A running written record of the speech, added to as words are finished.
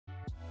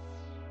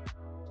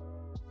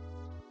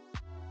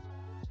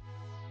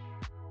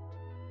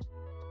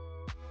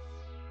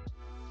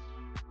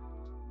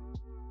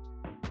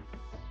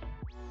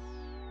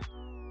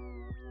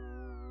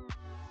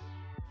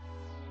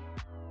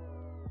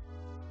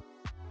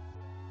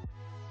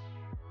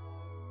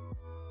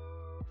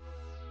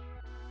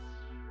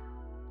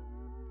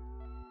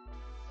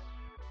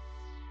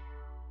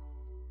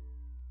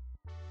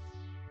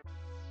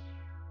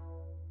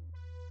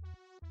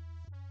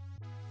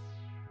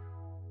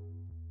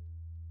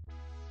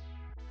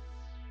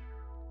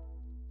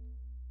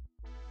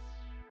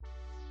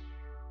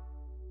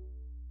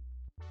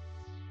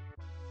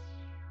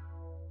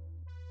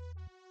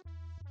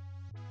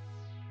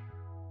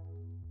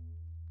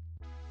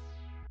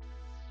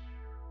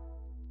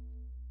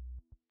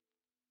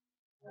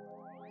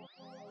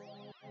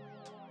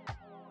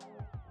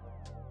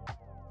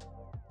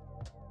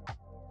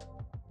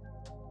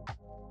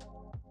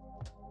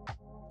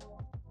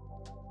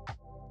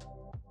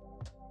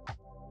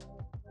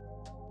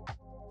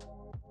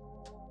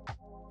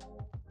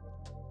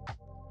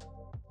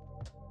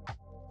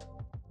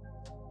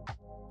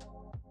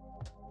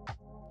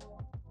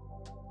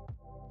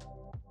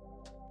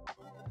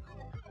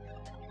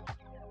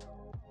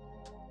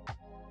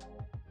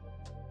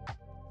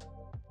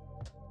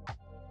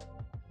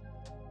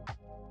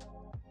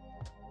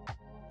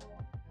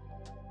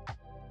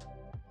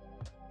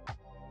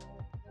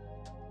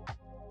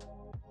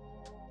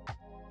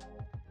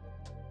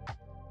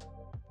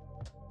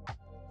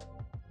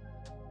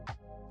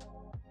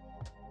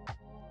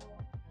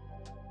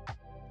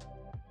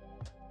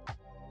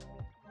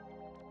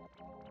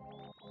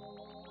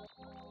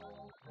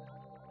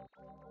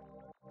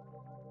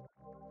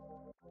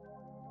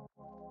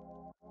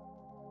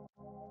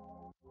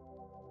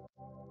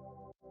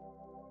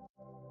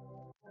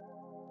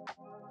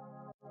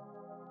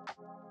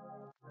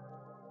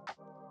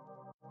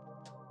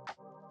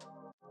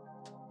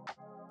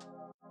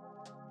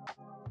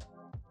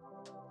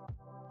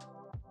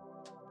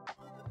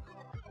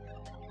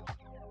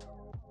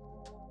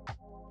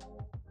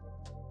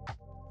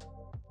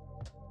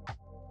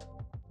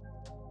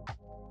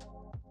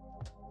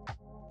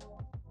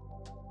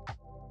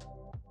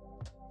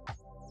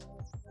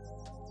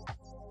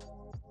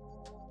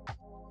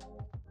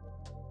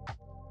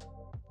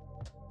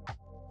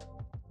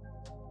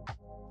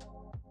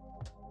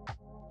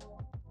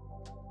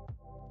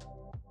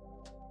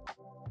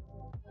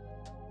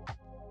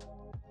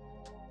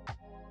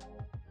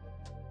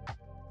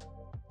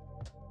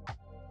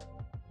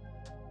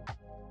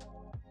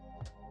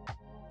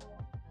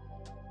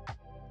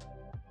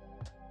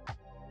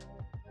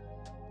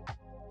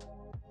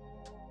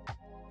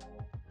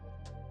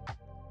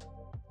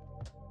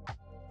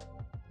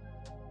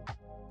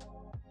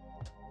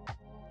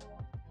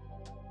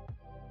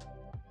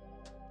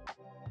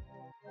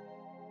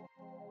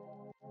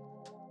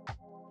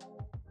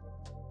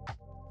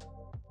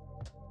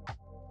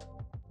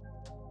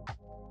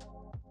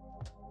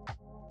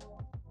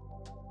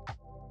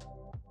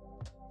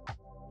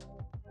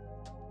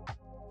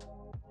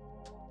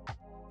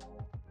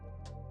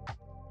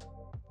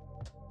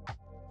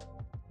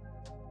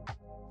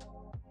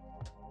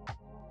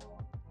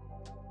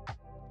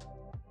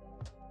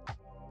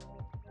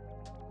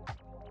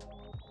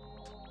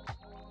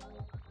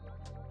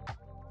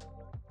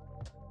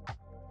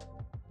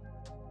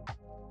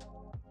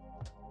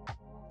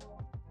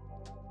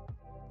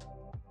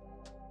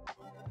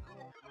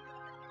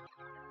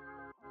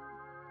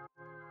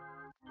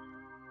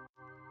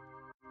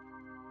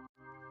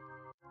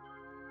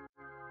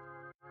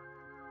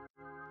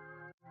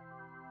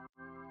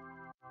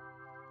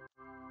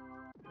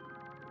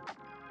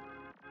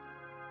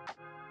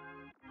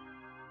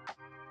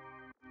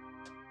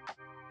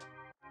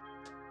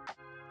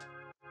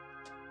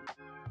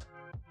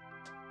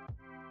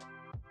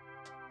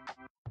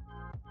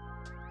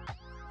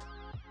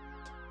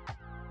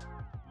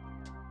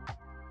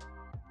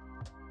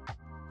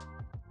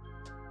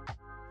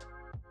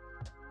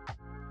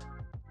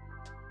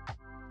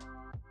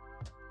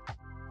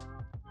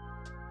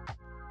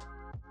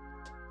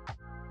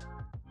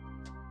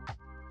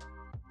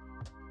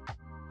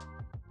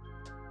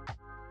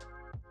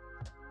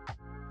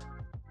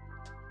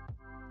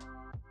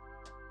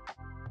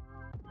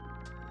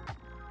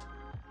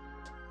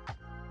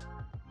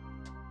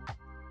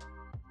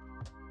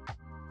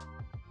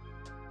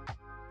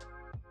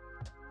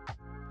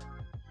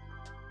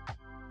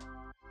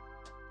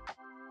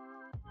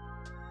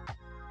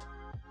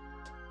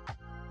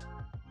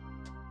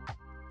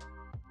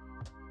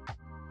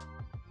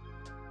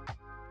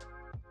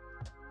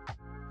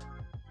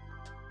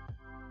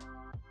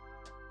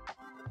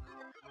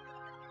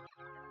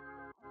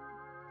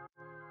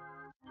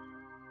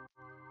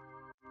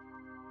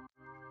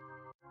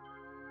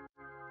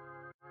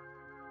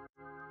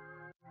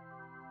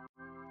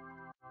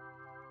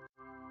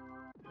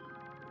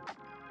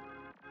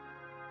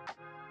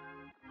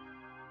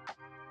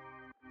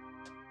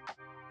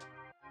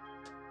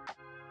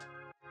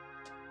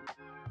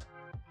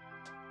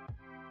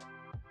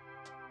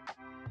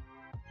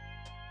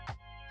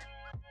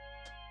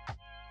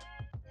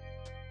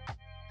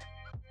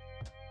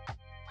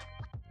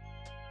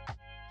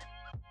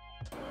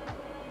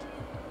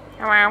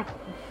Hello.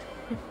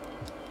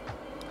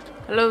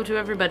 Hello to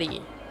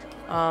everybody.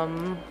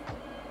 I'm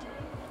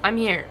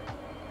here.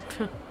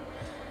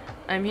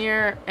 I'm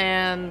here,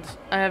 and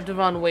I have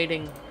Devon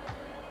waiting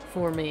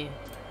for me.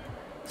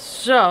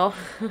 So,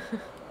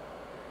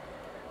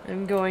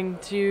 I'm going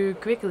to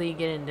quickly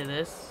get into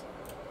this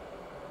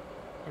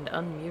and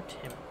unmute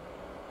him.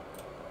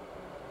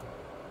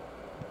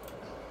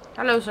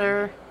 Hello,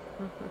 sir.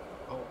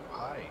 Oh,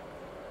 hi.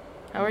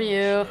 How are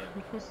you?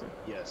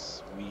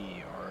 Yes,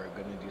 we are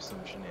gonna do some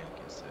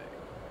shenanigans today.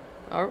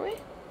 Are we?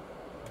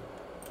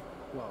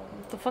 Well,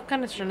 What the fuck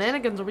kind of yes,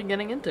 shenanigans are we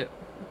getting into?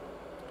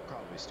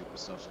 probably stupid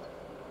stuff.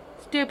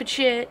 Stupid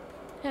shit.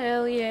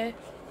 Hell yeah.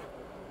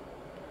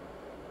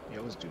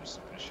 Yeah, let's do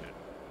stupid shit.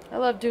 I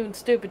love doing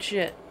stupid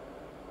shit.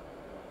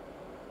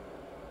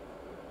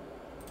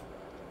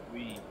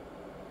 We...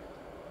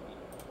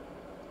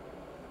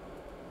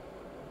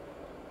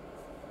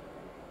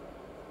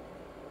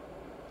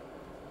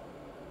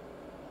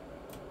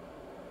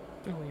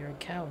 Oh, you're a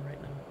cow right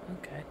now.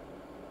 Okay.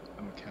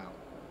 I'm a cow.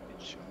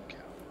 Bitch, I'm a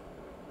cow.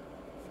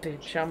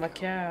 Bitch, I'm a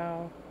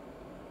cow.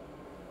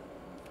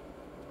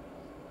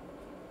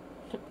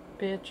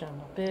 Bitch, I'm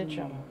a bitch,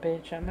 I'm a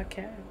bitch, I'm a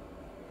cow.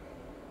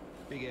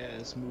 Big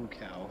ass moo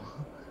cow.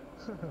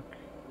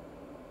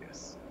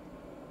 Yes.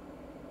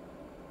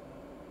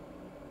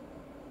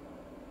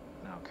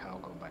 Now cow,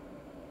 go back.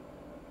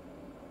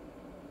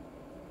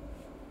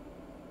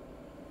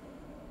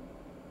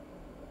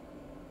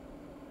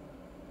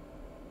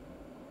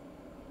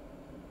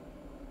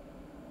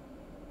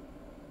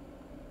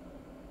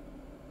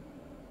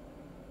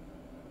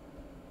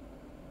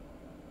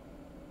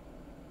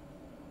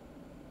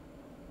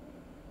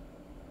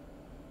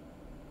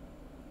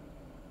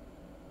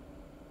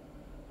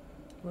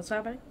 What's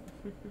happening?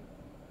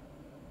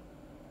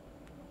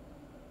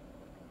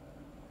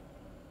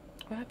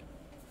 What happened?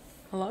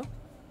 Hello?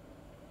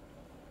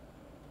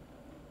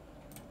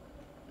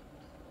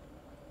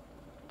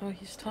 Oh,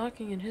 he's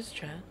talking in his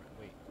chat.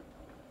 Wait.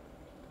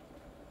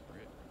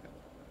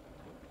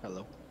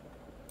 Hello?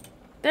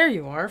 There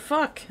you are.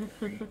 Fuck.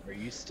 Are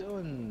you still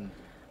in...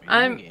 Are you in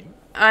I'm the game?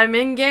 I'm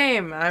in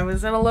game. I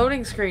was in a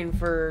loading screen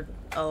for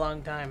a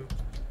long time.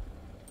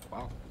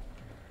 Wow.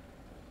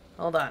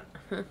 Hold on.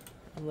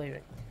 I'm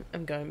leaving.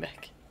 I'm going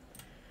back.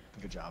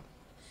 Good job.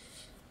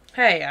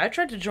 Hey, I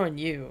tried to join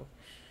you.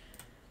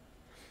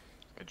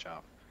 Good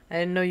job. I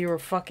didn't know you were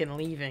fucking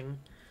leaving.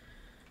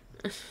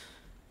 I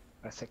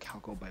said cow,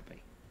 go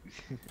bye-bye.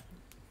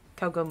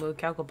 Cow go moo,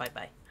 cow go bye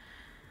bye.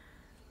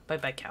 Bye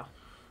bye cow.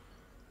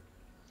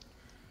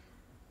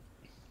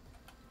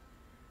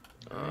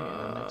 In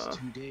the next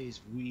 2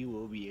 days, we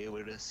will be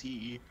able to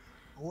see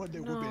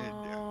Wonder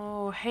Woman.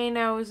 No, Hey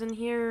Now isn't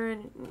here,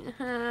 and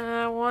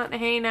I want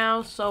Hey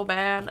Now so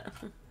bad.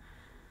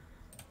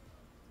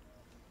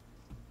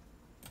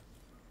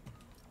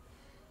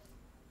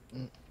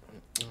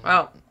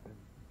 Oh,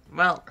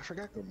 well, I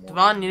forgot good morning.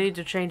 Devon, you need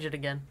to change it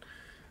again.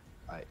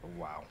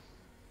 Wow.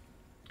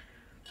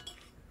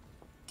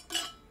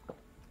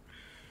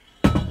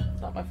 It's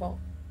not my fault.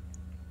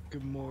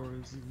 Good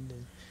morning.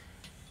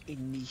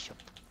 In the shop.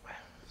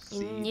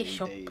 In the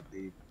shop.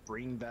 They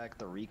bring back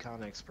the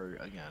recon expert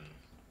again.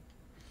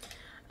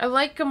 I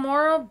like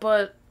Gamora,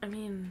 but I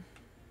mean,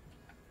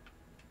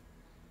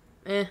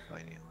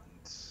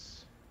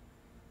 Violence.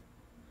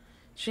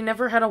 she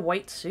never had a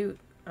white suit.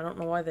 I don't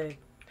know why they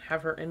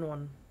have her in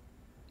one.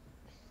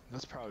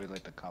 That's probably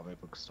like the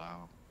comic book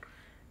style.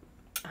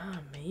 Ah,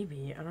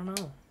 maybe. I don't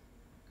know.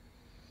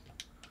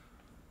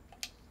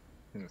 I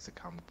think it's the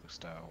comic book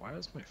style. Why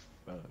is my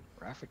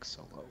graphics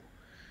so low?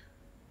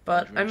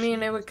 But I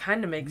mean, it would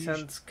kind of make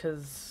sense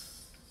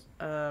because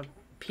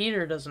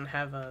Peter doesn't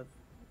have a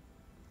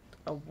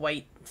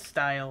white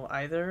style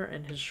either,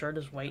 and his shirt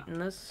is white in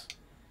this.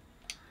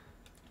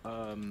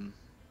 Rumble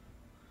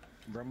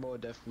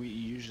Def, we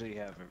usually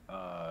have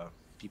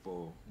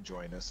people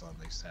join us on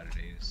like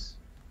Saturdays,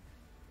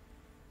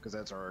 because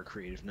that's our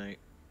creative night.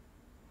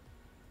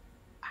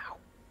 Ow!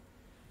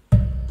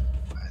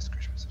 I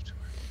scratched myself too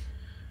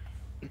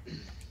hard.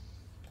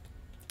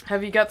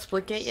 Have you got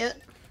Splitgate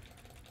yet?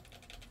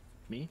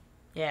 Me?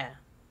 Yeah.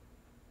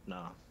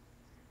 No.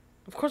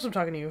 Of course I'm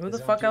talking to you. Who Is the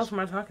it on fuck PS4? else am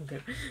I talking to?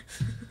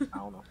 I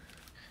don't know.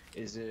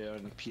 Is it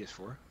on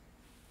PS4?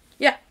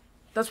 Yeah,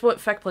 that's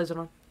what Feck plays it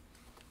on.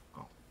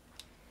 Oh.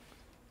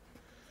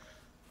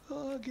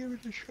 I'll give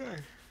it a try.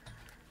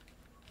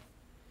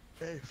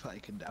 If I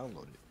can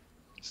download it.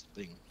 This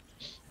thing.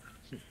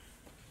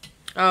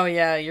 Oh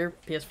yeah, your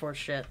PS4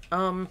 shit.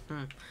 Ever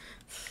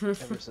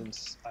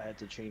since I had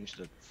to change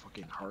the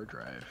fucking hard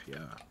drive,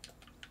 yeah.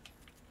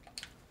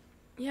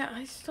 Yeah,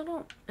 I still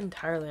don't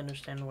entirely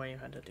understand why you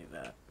had to do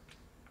that.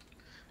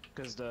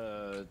 Because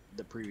the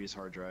previous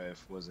hard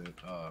drive wasn't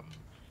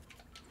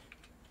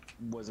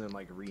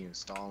like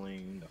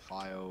reinstalling the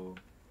file.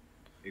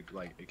 It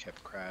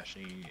kept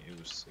crashing. It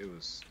was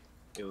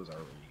already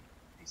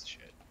a piece of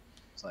shit.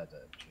 So I had to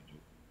change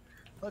it.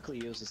 Luckily,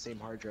 it was the same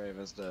hard drive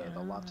as the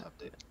laptop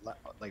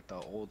like the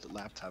old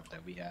laptop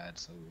that we had.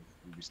 So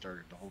we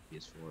restarted the whole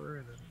PS4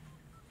 and then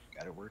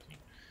got it working.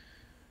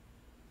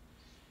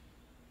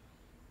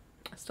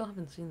 I still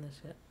haven't seen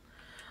this yet.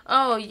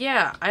 Oh,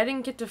 yeah. I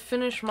didn't get to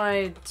finish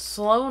my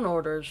Sloan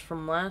orders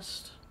from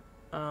last...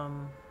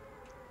 from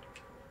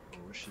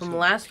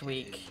last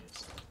week.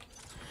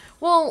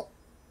 Well...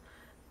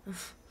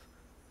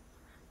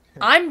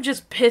 I'm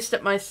just pissed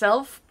at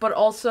myself, but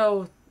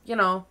also, you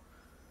know,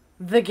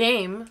 the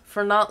game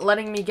for not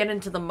letting me get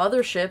into the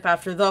mothership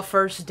after the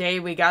first day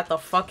we got the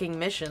fucking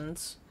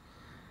missions.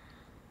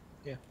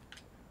 Yeah.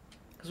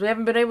 Because we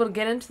haven't been able to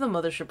get into the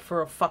mothership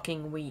for a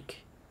fucking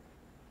week.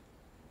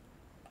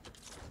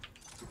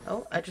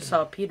 Oh, I just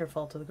saw a Peter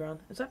fall to the ground.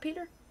 Is that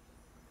Peter?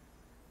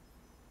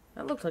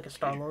 That looked like a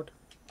Star-Lord.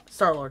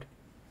 Star-Lord.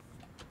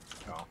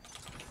 Oh.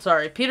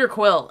 Sorry, Peter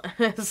Quill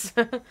is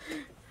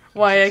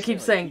why I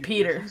keep saying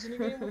Peter.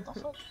 What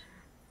the fuck?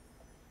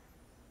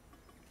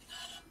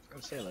 I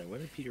was saying, like,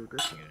 when did Peter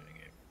Griffin get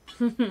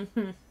in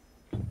the game?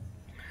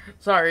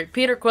 Sorry,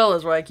 Peter Quill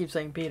is why I keep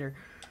saying Peter.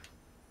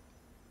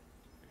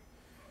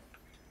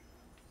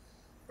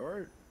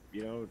 Or,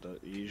 you know,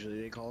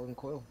 usually they call him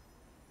Quill.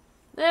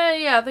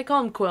 Yeah, they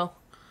call him Quill.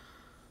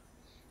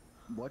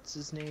 What's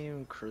his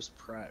name? Chris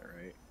Pratt,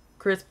 right?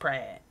 Chris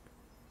Pratt.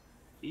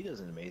 He does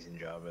an amazing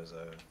job as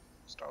a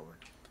Star-Lord.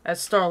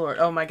 As Star-Lord.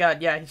 Oh my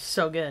god, yeah, he's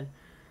so good.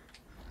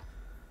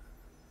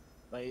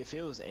 Like, if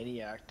it was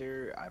any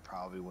actor, I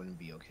probably wouldn't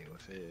be okay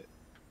with it.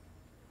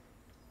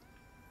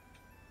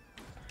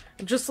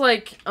 Just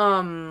like,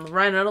 Ryan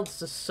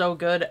Reynolds is so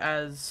good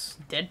as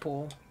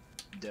Deadpool.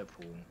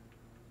 Deadpool.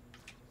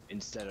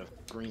 Instead of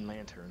Green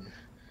Lantern.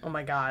 Oh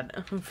my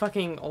god.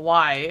 Fucking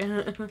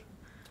why?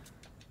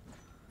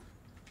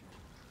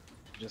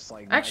 Just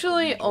like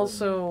Actually,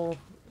 also,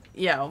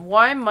 yeah,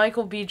 why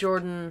Michael B.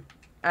 Jordan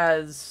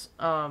as,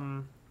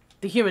 the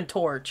Human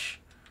Torch?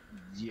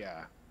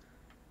 Yeah.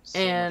 So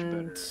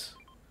and much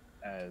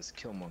better as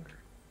Killmonger.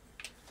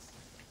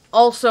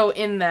 Also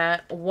in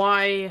that,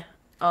 why,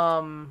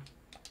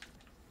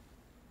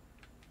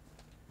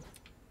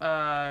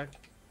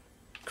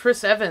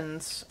 Chris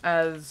Evans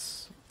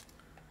as...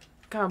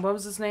 God, what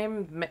was his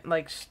name?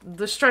 Like,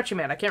 the stretchy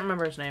man. I can't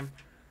remember his name.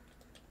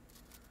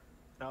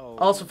 Oh,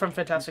 Also from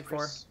Fantastic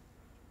Four.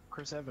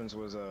 Chris Evans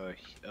was a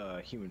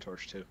Human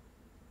Torch too.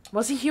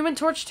 Was he Human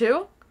Torch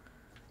too?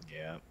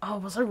 Yeah. Oh,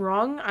 was I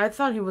wrong? I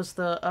thought he was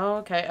the... Oh,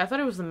 okay. I thought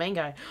he was the main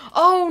guy.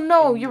 Oh,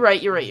 no! You're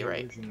right.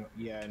 Original,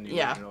 yeah, in the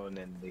original, and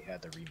then they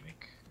had the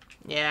remake.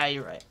 Yeah,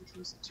 you're right. Which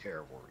was a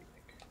terrible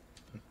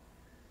remake.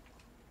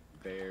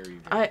 Very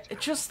terrible.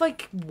 Just,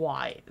 like,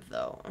 why,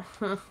 though?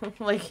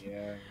 Like,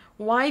 yeah.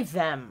 Why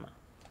them?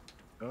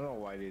 I don't know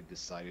why they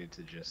decided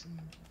to just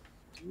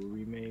do a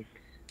remake.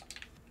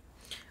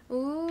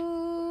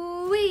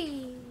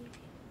 Ooh-wee.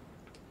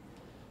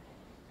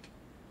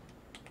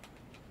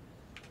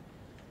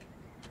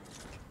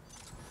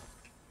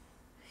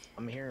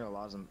 I'm hearing a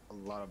lot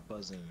of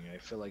buzzing. I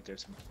feel like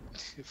there's some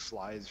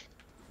flies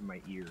in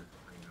my ear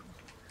right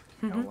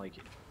now. I don't like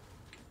it.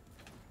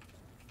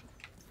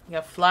 You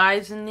got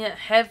flies in your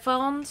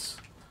headphones,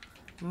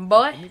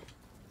 boy?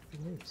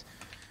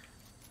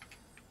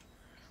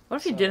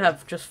 What if you did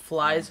have just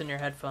flies in your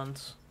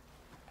headphones?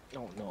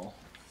 Oh no.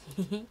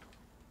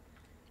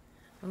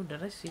 Oh,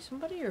 did I see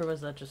somebody, or was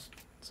that just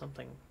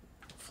something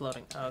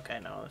floating? Oh, okay,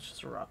 no, it's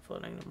just a rock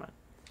floating. Never mind.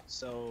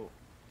 So,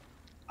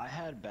 I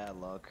had bad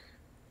luck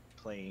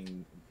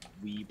playing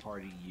Wii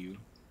Party U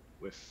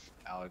with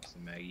Alex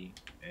and Maggie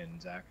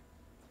and Zach.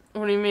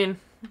 What do you mean?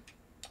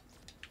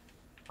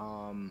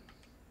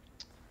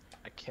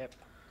 I kept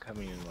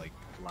coming in like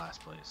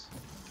last place.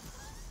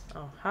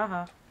 Oh,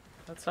 haha.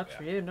 That sucks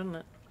for you, doesn't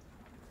it?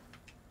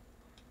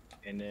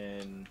 And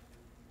then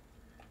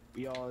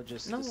we all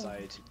just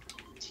decided to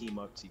team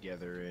up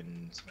together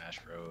in Smash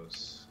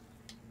Bros.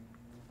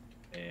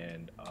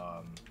 And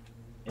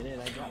then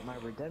I got my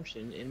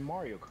redemption in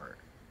Mario Kart.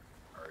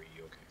 Are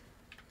you okay?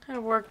 I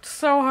worked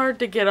so hard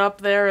to get up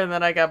there, and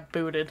then I got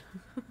booted.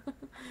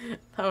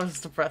 That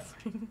was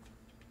depressing.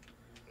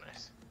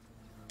 Nice.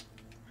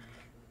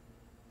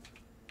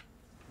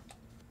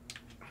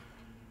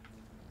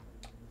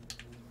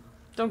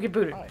 Don't get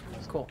booted.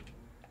 That's cool.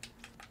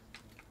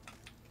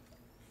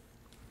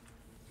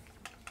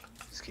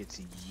 This gets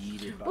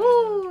yeeted by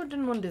Ooh,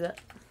 didn't want to do that.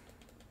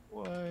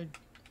 What?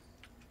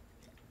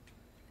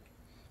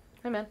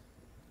 Hey, man.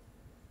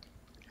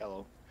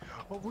 Hello.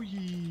 Oh,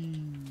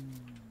 wee.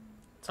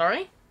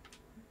 Sorry?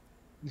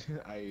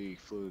 I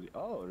flew.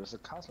 Oh, there's a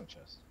cosmic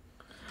chest.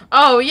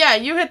 Oh, yeah,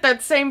 you hit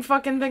that same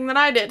fucking thing that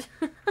I did.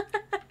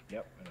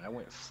 Yep, and I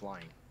went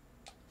flying.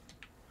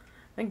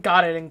 Thank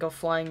God I didn't go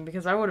flying,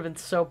 because I would have been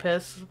so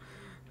pissed.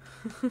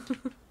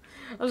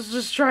 I was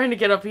just trying to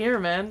get up here,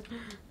 man.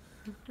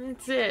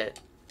 That's it.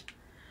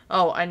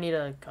 Oh, I need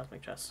a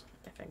cosmic chest,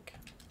 I think.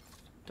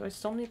 Do I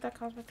still need that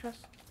cosmic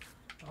chest?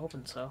 I'm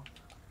hoping so.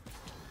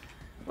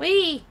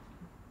 Whee!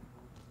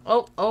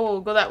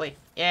 Oh, go that way.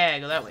 Yeah,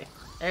 go that way.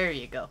 There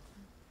you go.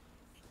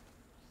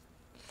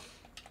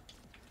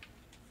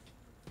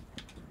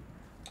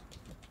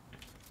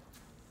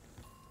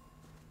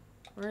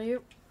 Where are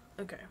you?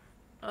 Okay.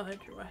 I'll head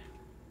your way.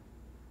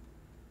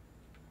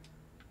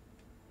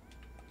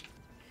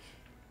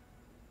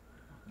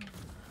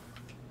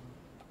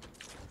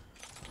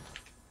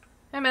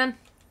 man.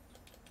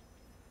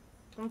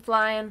 I'm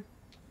flying.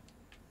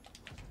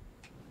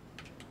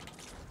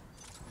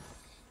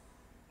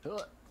 Do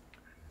I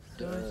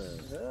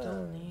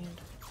still need...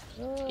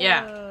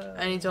 Yeah,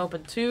 I need to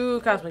open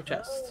 2 cosmic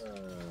chests.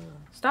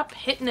 Stop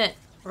hitting it.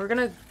 We're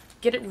gonna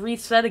get it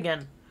reset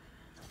again.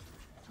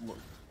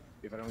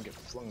 If I don't get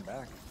flung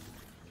back.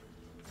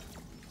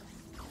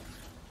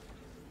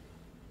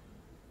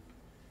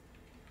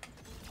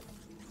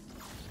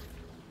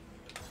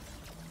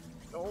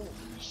 Oh,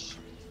 shit.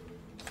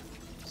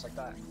 Just like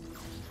that.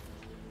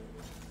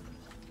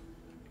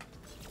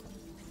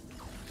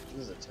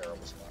 This is a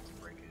terrible spot to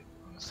break it,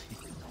 honestly.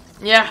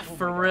 Yeah,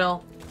 for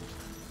real.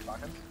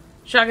 Shotgun?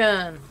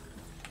 Shotgun.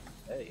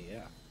 Hey,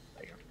 yeah.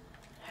 There you go.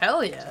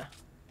 Hell yeah.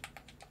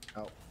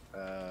 Oh,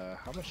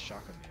 how much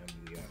shotgun ammo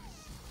do you got?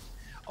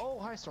 Oh,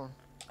 hi, Storm.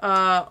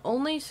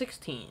 Only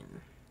 16.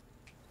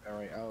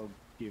 Alright, I'll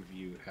give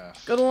you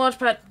half. Go to the launch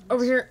pad.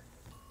 Over here.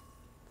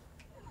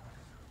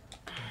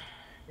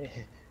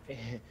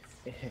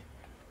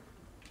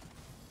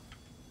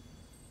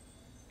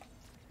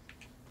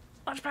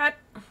 Launch pad.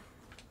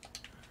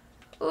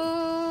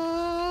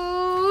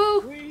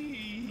 Ooh.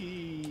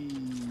 Whee!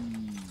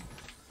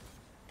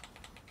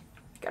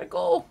 Gotta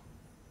go.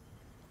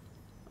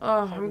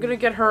 Oh, I'm gonna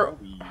get her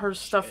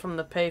stuff from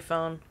the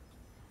payphone.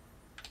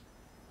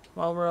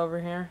 While we're over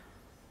here.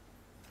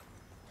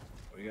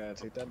 We gotta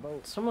take that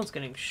boat. Someone's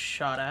getting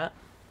shot at.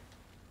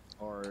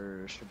 Or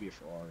there should be a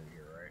Ferrari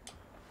here,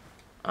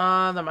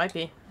 right? There might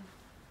be.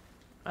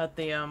 At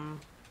the,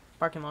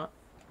 parking lot.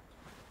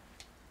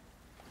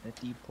 At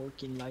the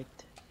parking lot.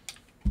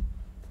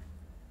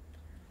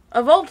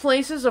 Of all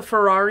places, a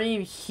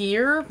Ferrari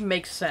here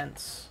makes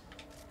sense.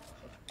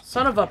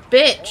 Son of a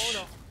bitch! Oh,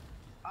 no.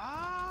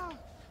 Ah!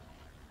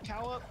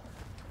 Cow up.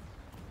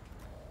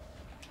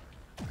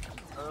 I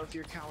don't know if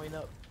you're cowing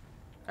up.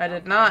 I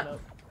did not.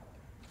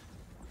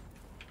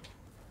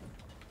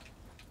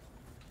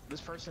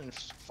 This person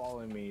is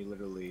following me,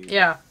 literally.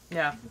 Yeah,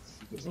 yeah.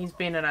 He's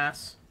being an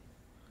ass.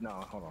 No,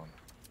 hold on.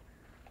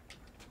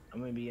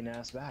 I'm gonna be an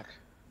ass back.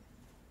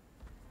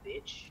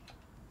 Bitch.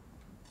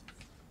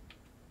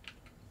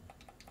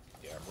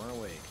 Yeah, run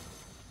away.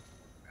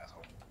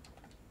 Asshole.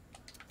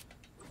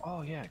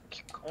 Oh, yeah,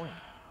 coin.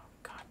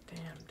 God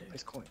damn, dude.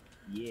 Nice coin.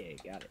 Yeah,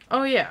 got it.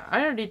 Oh yeah,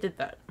 I already did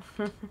that.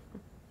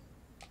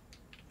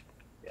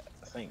 Yeah,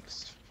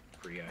 thanks,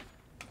 free guy.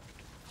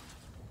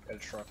 Got a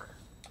truck.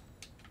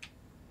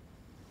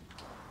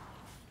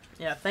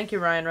 Yeah, thank you,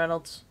 Ryan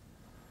Reynolds.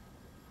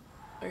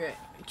 Okay,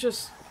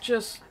 just,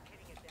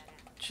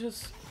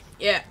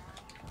 yeah.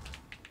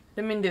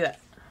 Didn't mean to do that.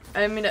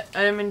 I didn't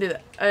mean to do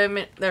that.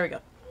 There we go.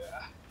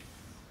 Yeah.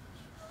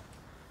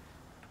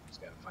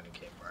 Just gotta find a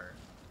campfire.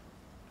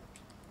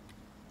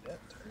 Yep,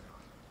 turn it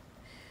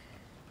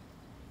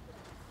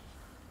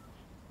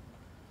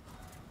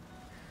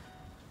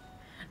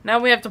on. Now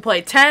we have to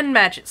play 10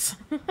 matches.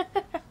 Oh,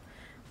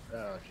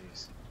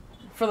 jeez.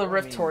 For the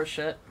Rift Tour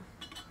shit.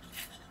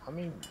 How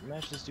many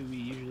matches do we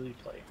usually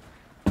play?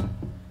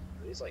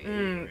 It's like 8,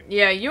 right?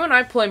 Yeah, you and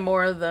I play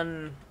more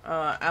than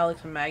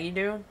Alex and Maggie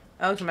do.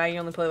 Alex and Maggie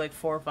only play like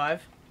 4 or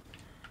 5.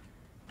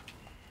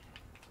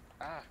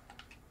 Ah.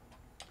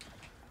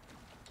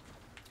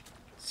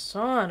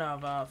 Son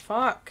of a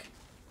fuck.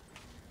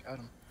 Got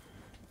him.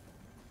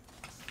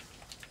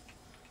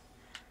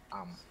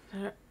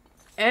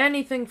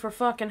 Anything for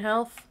fucking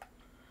health.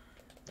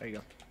 There you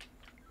go.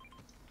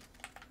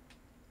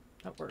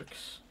 That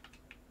works.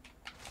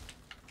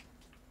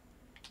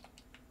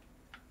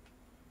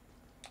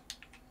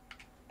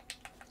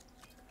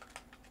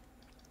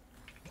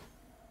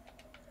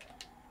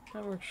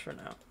 That works for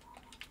now.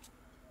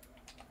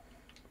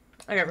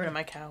 I got rid of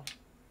my cow.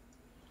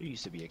 There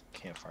used to be a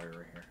campfire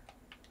right here.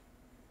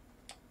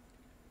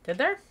 Did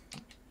there?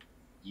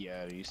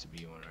 Yeah, there used to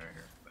be one right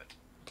here, but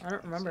I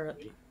don't remember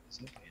it. is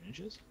it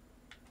bandages?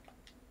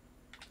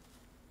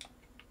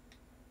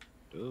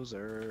 Those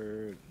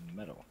are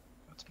metal.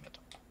 That's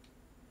metal.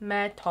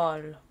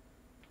 Metal.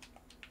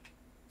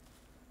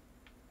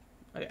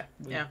 Okay,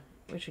 yeah,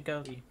 we should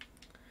go.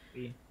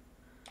 We.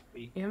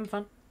 You having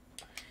fun?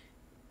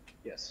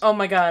 Yes. Oh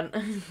my god.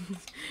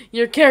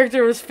 Your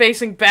character was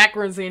facing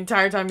backwards the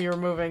entire time you were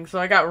moving, so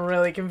I got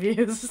really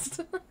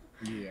confused.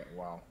 Yeah,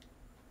 wow.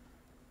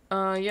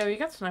 Yo, you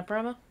got sniper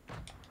ammo?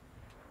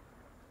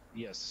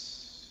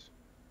 Yes.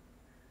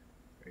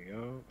 There you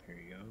go. Here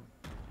you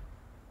go.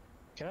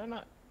 Can I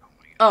not? Oh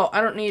my god. Oh,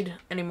 I don't need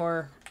any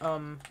more,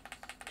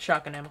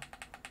 shotgun ammo.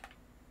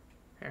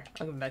 Here,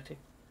 I'll give it back to you.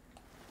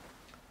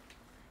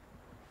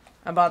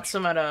 I bought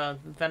some at a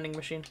vending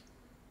machine.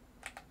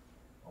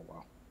 Oh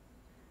wow.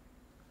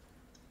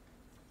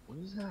 What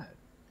is that?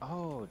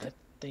 Oh, that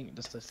thing.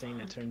 That's the thing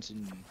that turns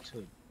into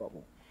a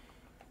bubble.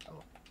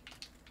 Oh.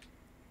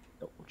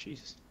 Oh,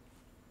 Jesus.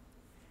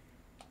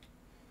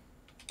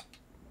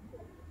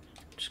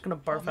 Just gonna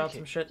barf make out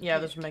some it. shit. Yeah,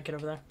 there's a med kit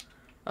over there.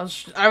 I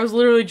was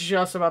literally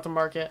just about to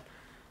mark it.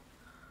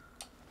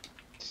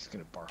 Just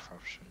gonna barf out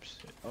some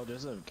shit. Oh,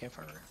 there's a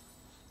campfire.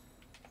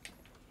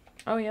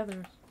 Oh yeah,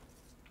 there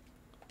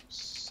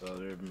is. So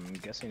I'm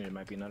guessing there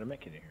might be another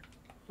mech in here.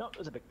 No,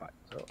 there's a big pot,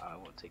 so I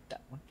will take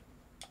that one.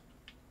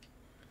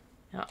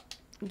 Yeah.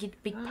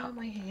 Get big pot.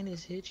 My hand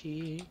is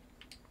itchy.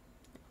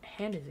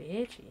 Hand is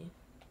itchy.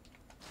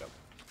 Yep.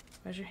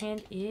 Why's your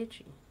hand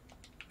itchy?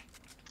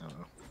 I don't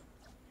know.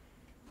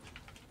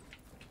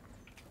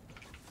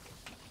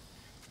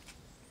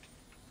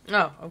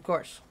 Oh, of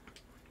course.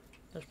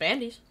 There's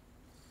bandies.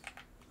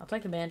 I'll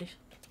take the bandies.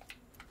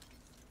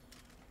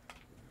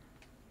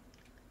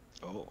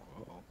 Oh.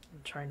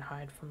 I'm trying to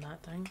hide from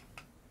that thing.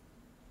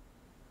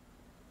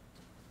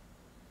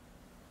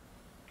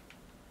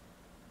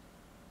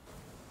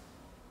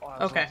 Oh, I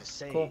was Okay, about to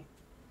say, cool.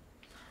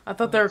 I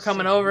thought they were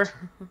coming over.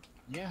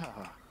 Yeah.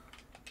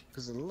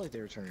 Because it looked like they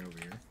were turning over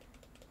here.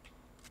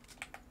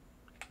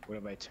 What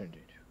have I turned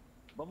it?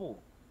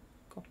 Bubble.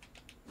 Cool.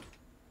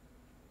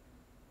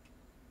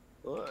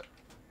 What?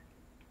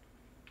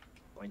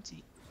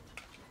 Pointy.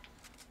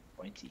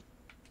 Pointy.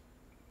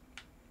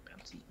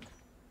 Bouncy.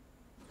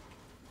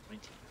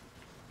 Pointy.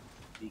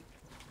 Big.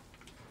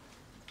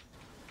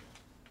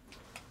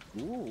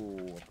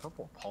 Ooh, a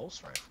purple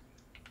pulse rifle.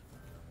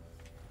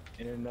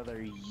 And another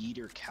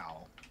yeeter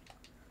cow.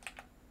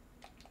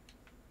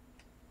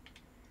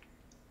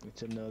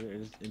 It's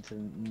another. It's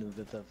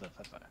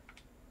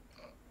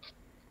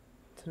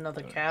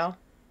another cow.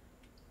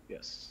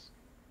 Yes.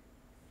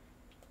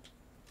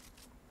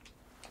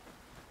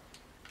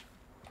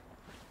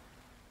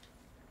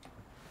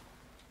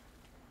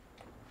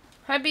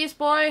 Hi, Beast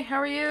Boy. How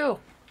are you?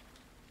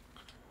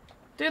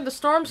 Dude, the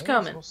storm's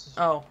coming.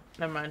 Oh,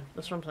 never mind.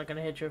 The storm's not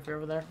gonna hit you if you're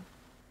over there.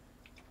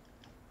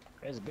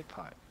 There's a big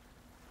pot.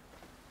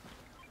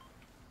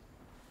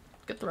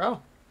 Good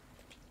throw.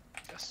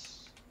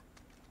 Yes.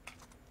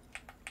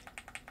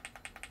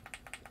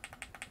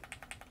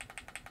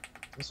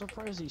 I'm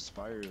surprised these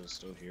spires are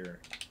still here.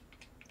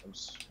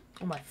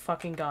 Oh my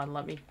fucking god,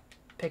 let me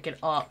pick it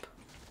up.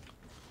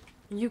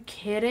 Are you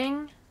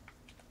kidding?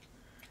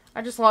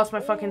 I just lost my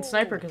fucking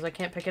sniper because I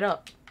can't pick it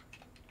up.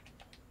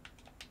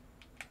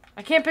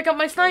 I can't pick up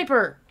my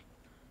sniper!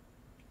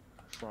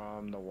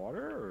 From the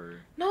water,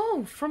 or?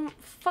 No, from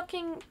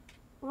fucking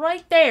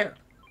right there.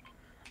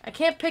 I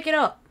can't pick it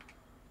up.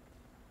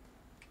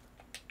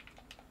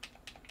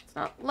 It's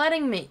not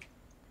letting me.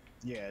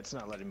 Yeah, it's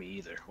not letting me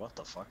either. What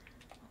the fuck?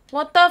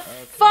 What the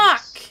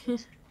fuck?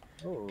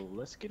 Oh,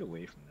 let's get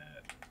away from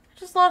that. I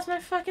just lost my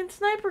fucking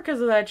sniper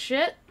because of that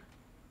shit.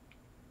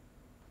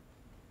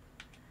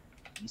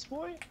 Beast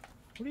Boy?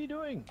 What are you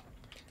doing?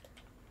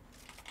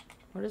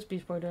 What is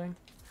Beast Boy doing?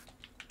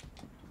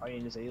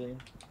 Fighting this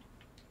alien.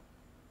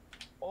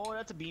 Oh,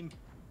 that's a beam.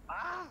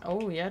 Ah!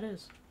 Oh, yeah, it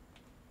is.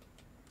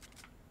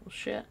 Well,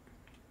 shit.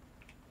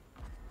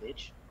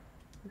 Bitch.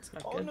 That's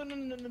not Oh, good. no, no,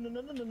 no, no, no,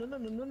 no, no, no, no, no,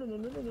 no, no, no,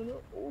 no, no, no,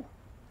 no. Oh.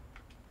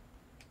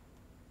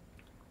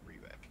 Where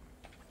you at?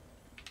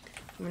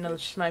 Give me another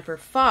sniper.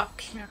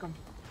 Fuck! Smack him.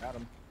 Got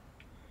him.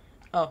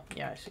 Oh,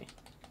 yeah, I see.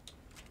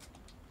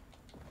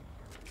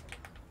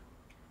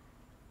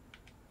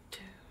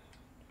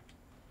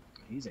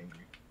 He's angry.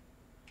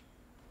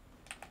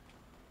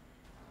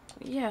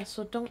 Yeah,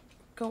 so don't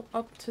go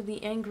up to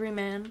the angry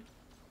man.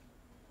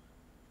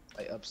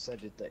 I upset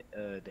the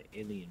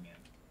alien man.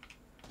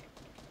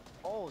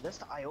 Oh, that's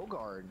the IO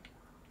guard.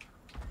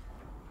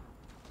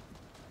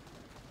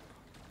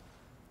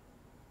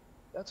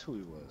 That's who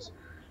he was.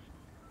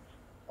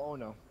 Oh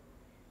no.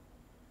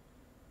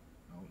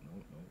 No,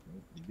 no, no,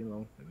 no. Leave me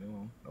alone. Leave me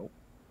alone. Nope.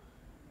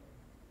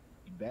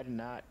 You better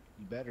not.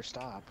 You better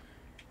stop.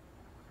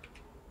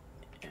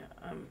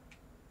 Yeah,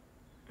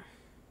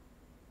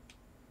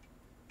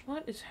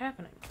 what is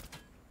happening?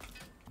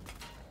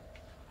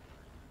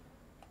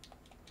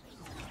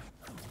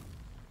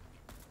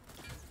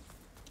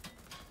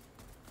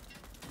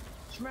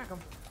 Smack him.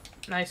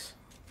 Nice.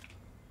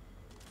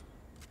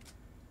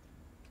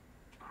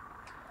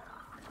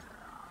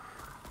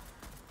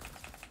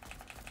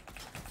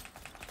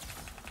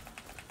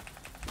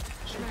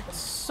 Smack him.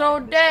 So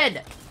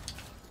dead!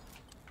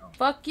 Oh.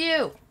 Fuck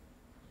you!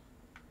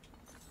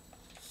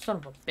 Son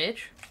of a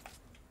bitch.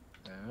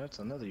 Yeah, that's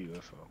another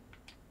UFO.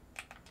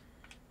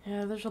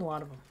 Yeah, there's a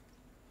lot of them.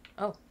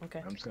 Oh,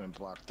 okay. I'm just gonna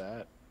block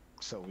that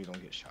so we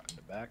don't get shot in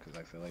the back because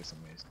I feel like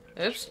somebody's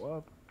gonna Oops. show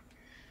up.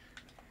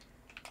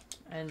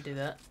 I didn't do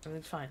that.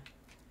 Everything's fine.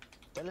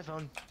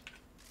 Telephone.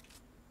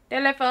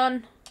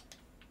 Telephone!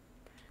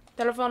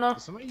 Telefono.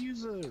 Did somebody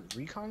use a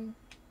recon?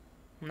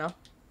 No.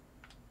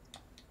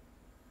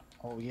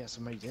 Oh yeah,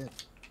 somebody did.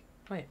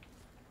 Wait.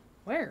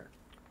 Where?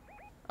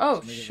 Oh,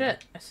 Somebody did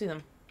shit. I see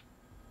them.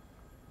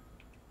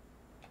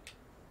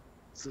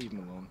 Let's leave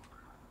them alone.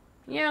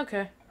 Yeah,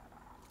 okay.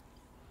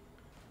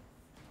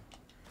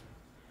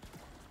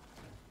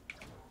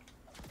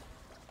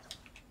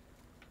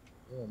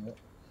 Oh, no.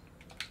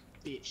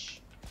 Bitch.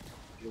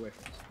 Get away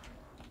from us.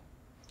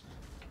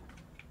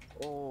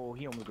 Oh,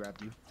 he almost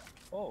grabbed you.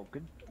 Oh,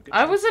 good.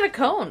 I was in a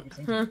cone.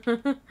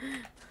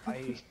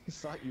 I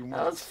thought you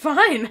That were. was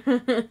fine. Is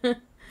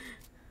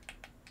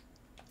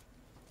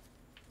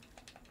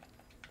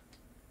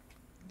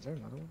there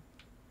another one?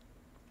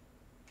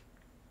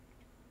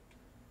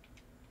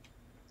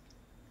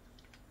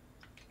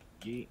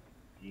 Yeet,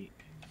 yeet,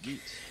 and yeet.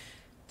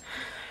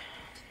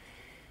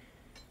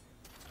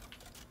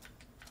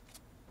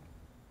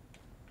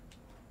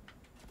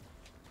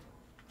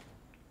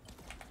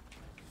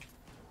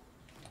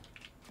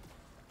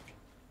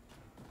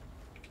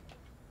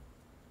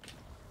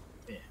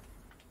 Yeah.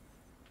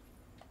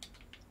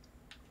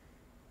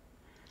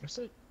 What's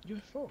that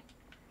UFO?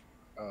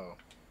 Oh.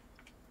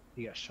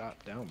 He got shot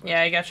down, bro.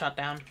 Yeah, he got shot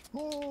down.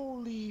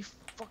 Holy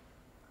fuck.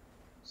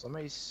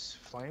 Somebody's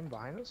flying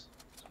behind us?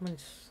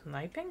 Someone's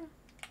sniping?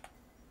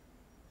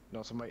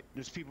 No, somebody.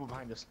 There's people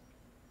behind us.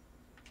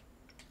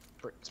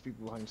 There's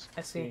people behind us.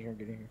 I see. Get in here,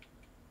 get in here.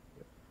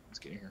 Yep, let's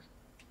get in here.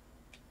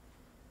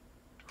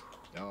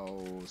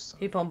 No, son.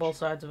 People on both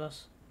sides of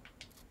us.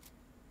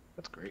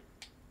 That's great.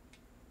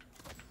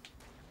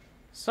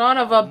 Son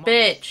of a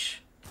bitch!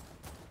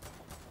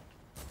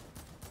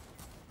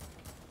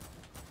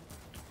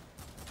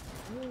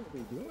 What are they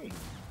doing?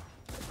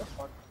 What the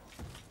fuck?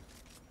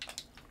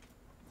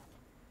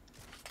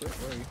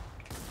 Where are you?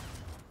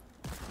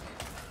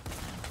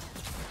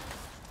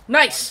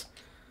 Nice!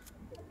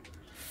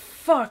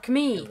 Fuck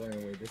me! You're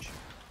running away, bitch.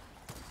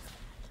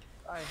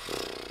 Hi.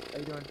 How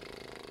you doing?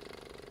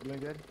 Doing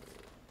good?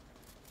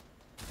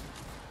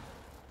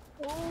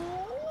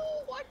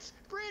 Oh, what?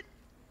 Brit!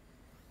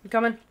 You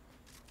coming?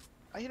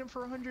 I hit him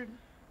for 100.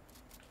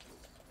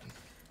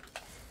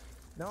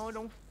 No,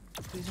 don't.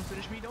 Please don't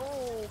finish me. No,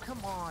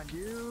 come on,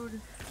 dude.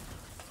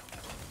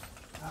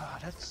 Ah,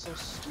 that's so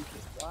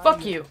stupid. Why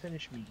Fuck do you.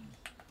 Finish me.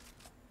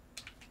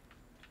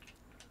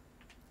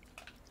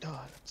 Oh,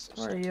 that's so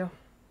Where are stupid. you?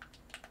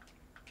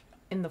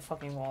 In the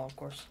fucking wall, of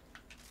course.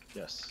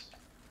 Yes.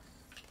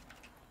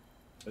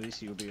 At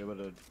least you'll be able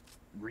to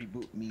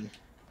reboot me.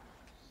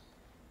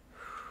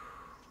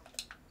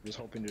 Just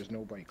hoping there's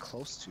nobody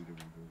close to the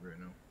reboot right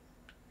now.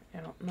 I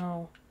don't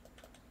know.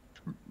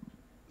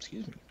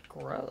 Excuse me.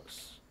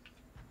 Gross.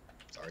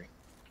 Sorry.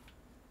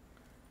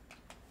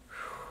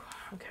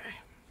 Okay.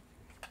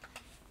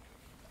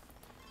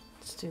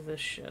 Let's do this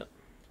shit.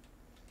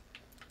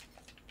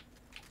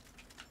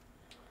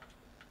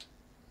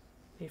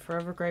 Be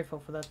forever grateful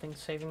for that thing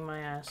saving my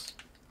ass.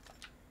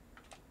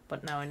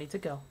 But now I need to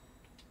go.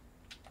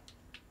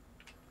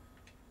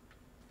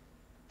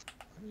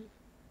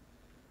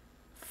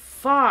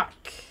 Fuck!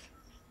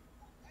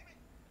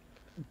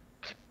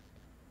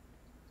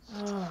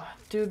 Oh,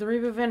 dude, the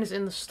reboot van is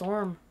in the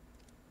storm.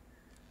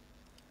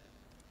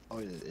 Oh,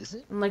 is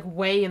it? I'm like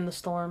way in the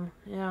storm.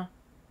 Yeah.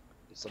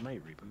 Did somebody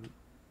reboot?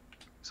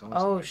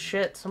 Oh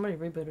shit, somebody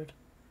rebooted.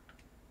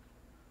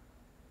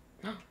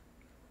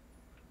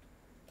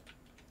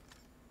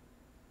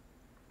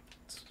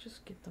 Let's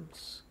just get them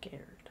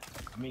scared.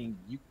 I mean,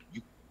 you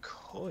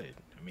could.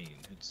 I mean,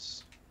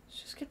 it's.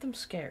 Let's just get them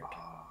scared.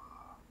 I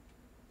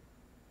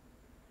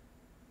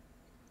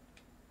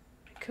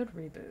could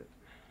reboot.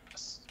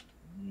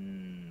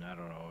 I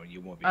don't know.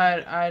 You won't be.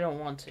 I don't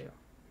want to,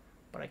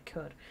 but I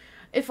could.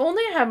 If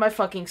only I had my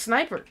fucking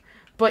sniper.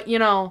 But you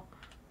know,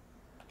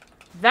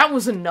 that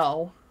was a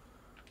no.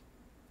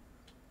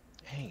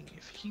 Dang,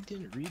 if he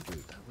didn't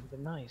reboot, that would have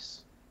been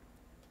nice.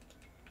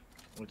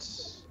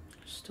 What's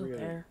Still Really?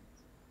 there.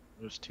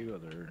 There's two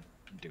other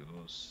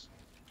duos.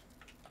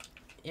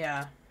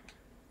 Yeah.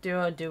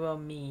 Duo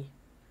me.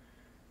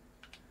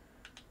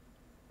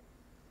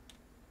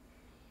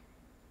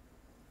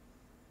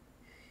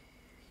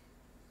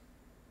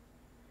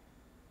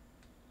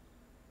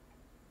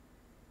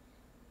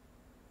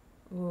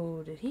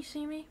 Ooh, did he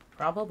see me?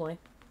 Probably.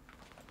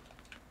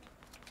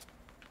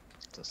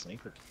 It's a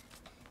sniper.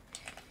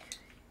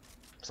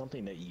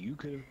 Something that you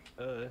could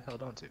have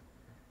held on to.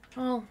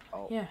 Oh,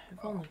 Oh, yeah,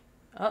 if only.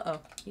 Uh-oh,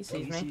 he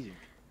sees me. Sees you.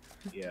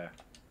 Yeah.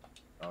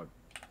 Oh,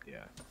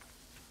 yeah.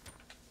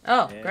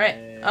 Oh, great.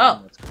 And Oh,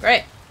 let's go.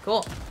 great.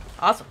 Cool.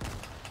 Awesome.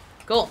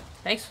 Cool.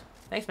 Thanks.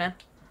 Thanks, man.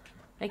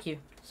 Thank you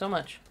so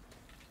much.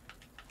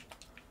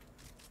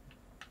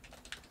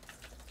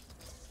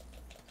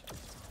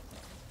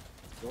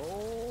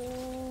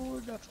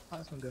 Oh, that's a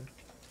plasma gun.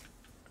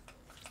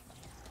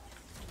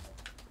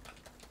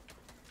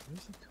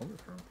 Where's he coming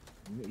from?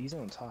 He's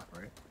on top,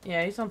 right?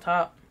 Yeah, he's on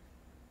top.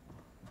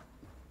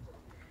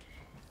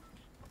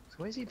 So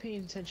why is he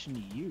paying attention to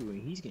you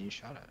and he's getting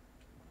shot at?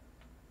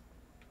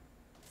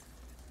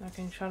 Not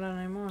getting shot at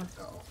anymore.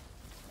 Oh.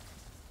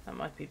 That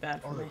might be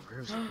bad for Oh, me.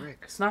 there's a brick.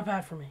 It's not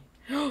bad for me.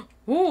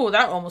 Ooh,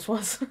 that almost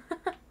was.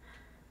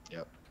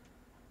 Yep.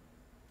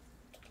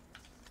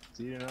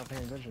 So you're not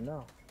paying attention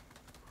now.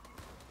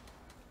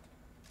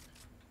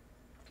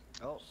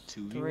 Oh,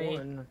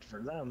 2v1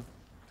 for them.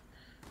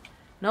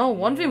 No,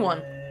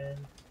 1v1. And...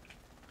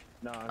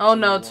 No, Oh,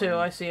 no, 2v1. 2.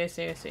 I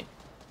see.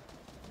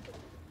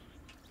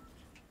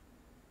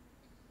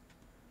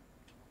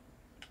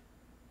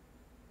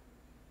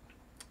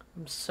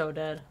 I'm so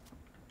dead.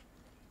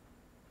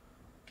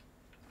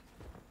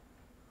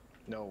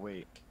 No,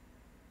 wait.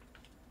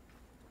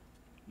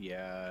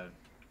 Yeah.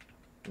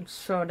 I'm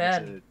so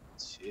dead.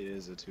 It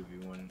is a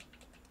 2v1.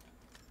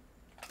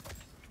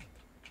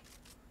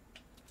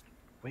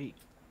 Wait,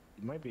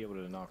 you might be able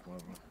to knock one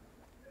of them.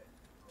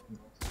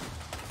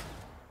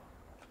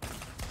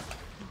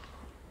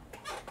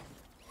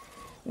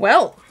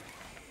 Well,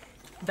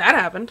 that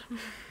happened.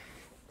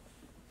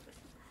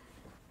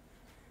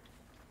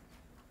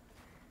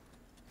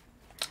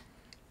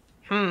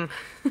 Hmm.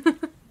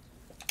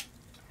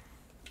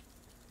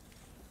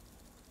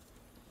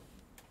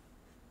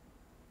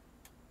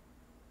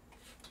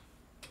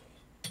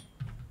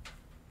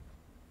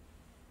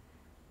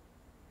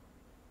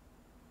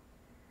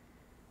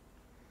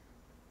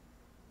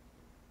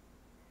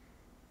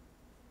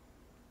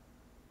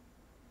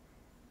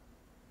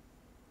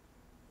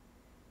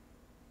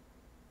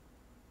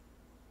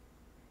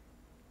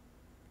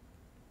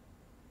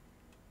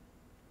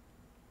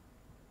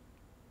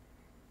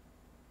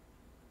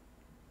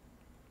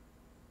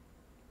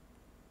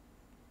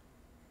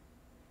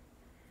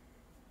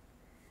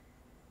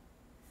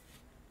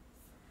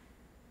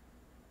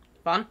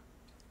 Fun?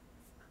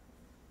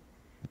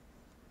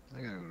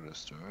 I gotta go to the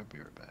store. I'll be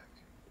right back.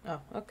 Oh,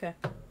 okay.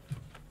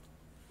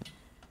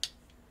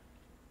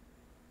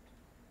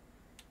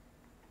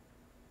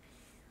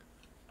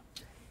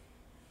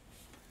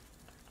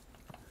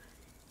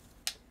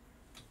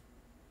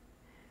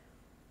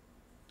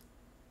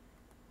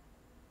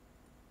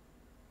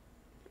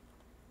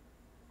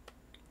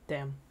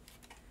 Damn.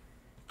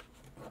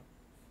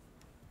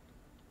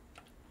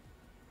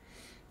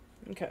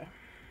 Okay.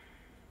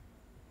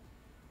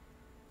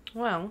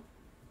 Well,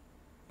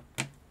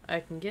 I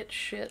can get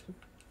shit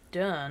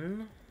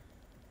done.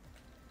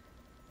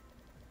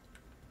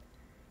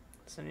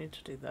 So I need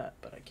to do that,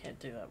 but I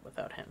can't do that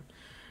without him.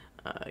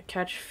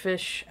 Catch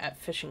fish at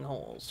fishing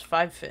holes.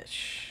 5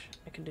 fish.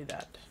 I can do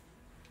that.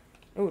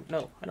 Oh,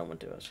 no. I don't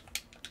want those.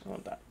 I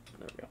want that.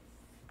 There we go.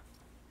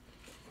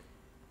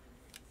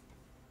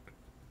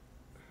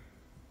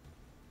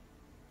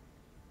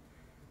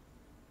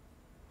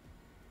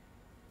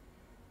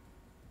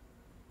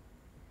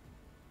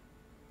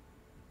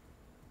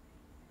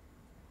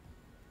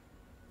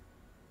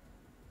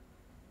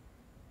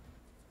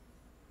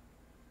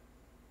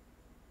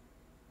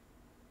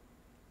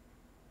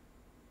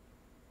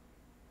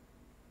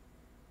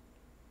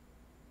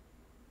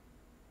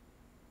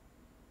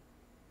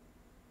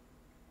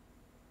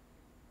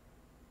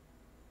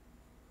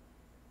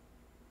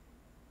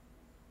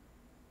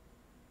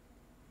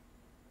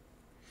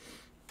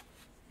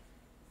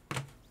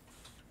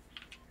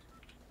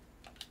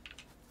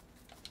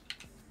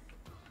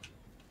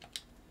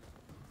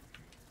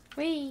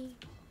 Wee.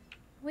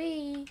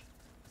 Wee.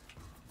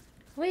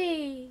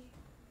 Wee.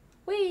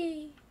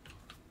 Wee.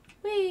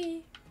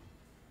 Wee.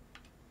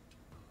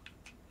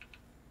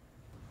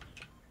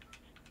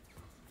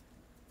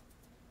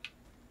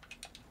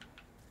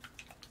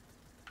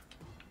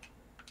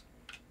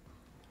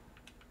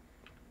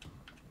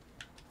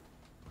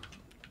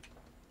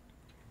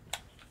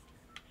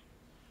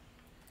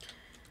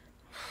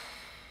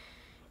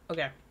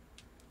 Okay.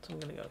 So I'm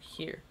gonna go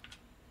here.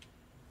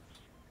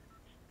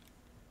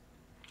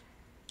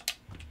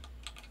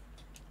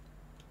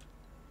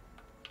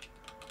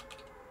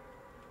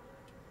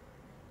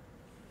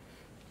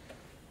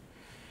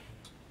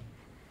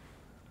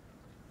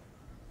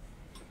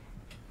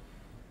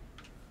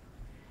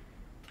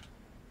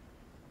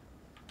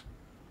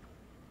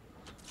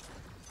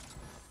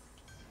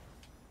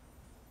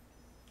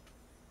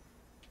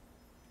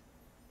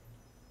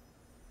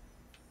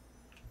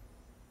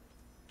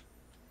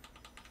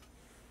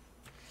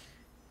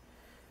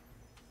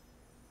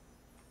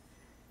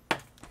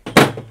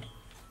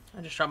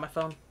 I just dropped my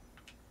phone.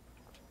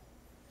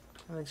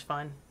 Everything's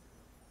fine.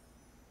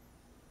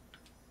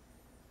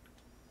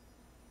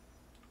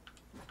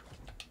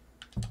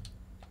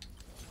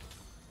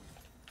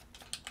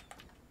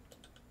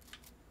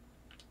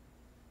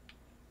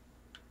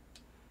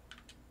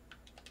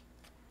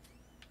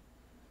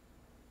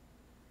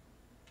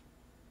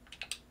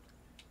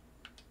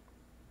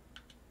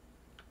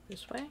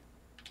 This way?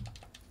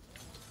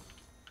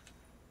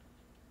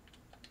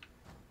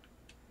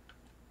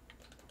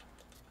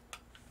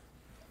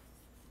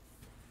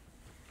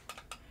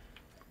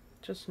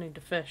 Just need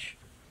to fish.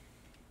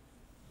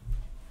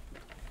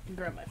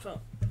 Grab my phone.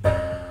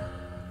 That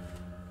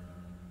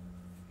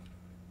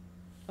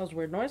was a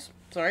weird noise.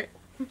 Sorry.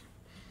 I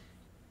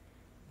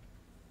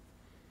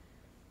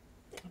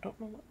don't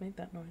know what made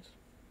that noise.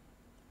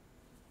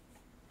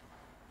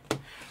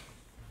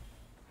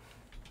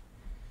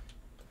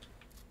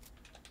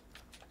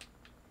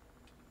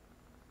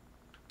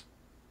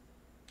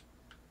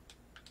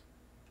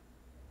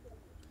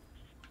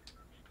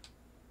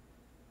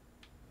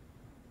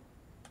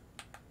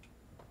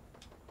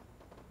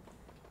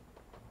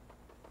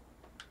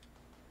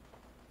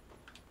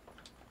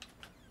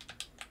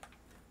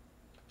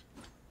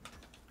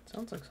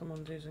 Sounds like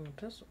someone's using a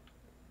pistol.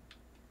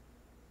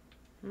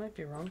 I might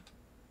be wrong.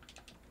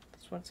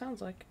 That's what it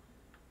sounds like.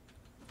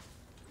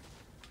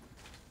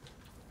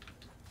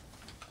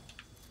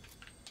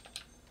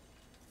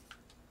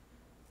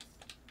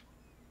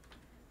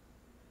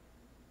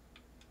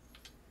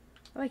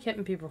 I like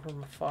hitting people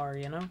from afar,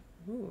 you know?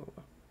 Ooh.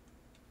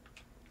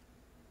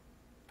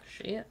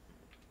 Shit.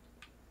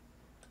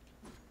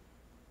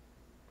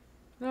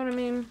 You know what I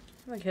mean?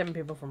 I like hitting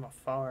people from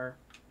afar.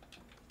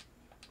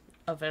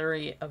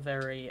 a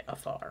very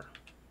afar.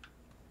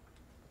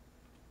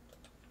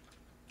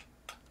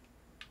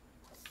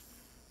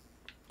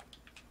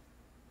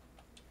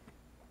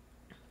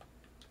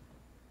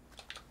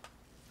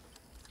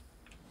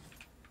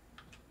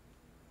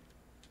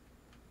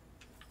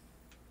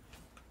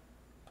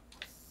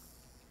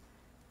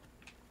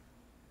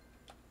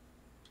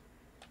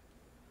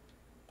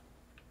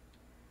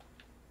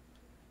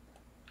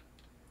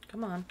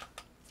 Come on.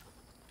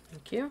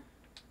 Thank you.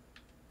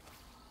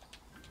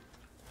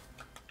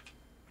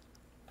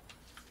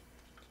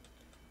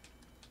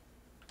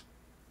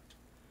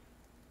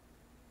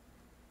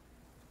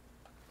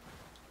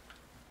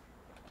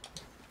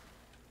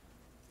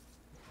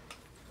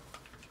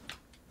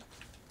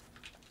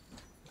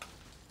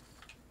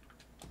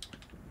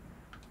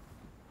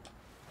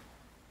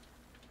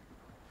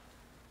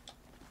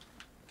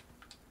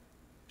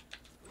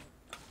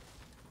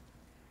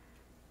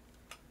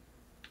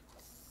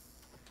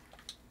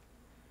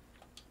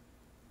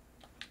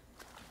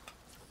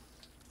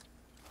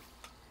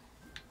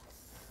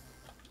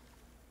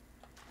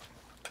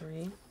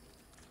 Three,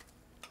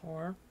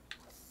 4,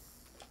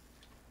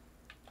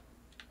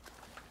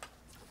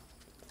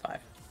 5.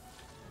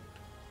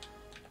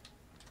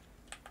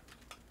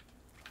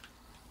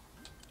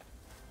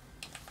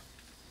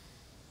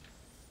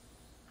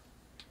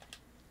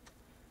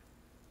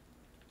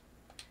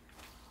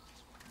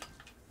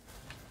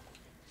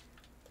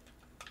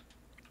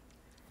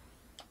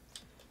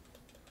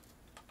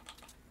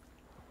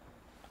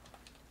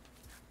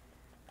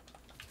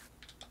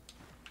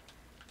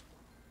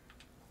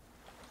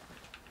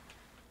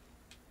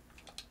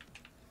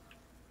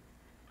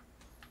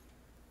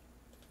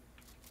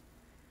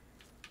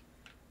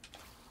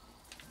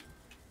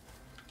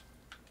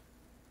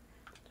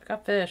 I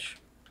got fish.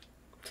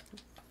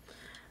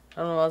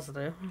 I don't know what else to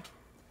do.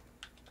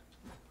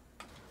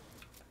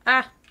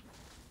 Ah!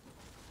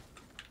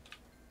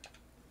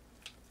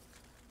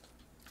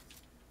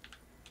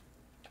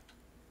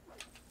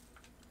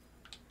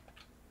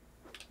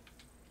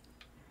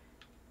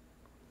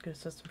 Gonna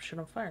set some shit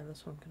on fire.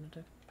 That's what I'm gonna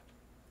do.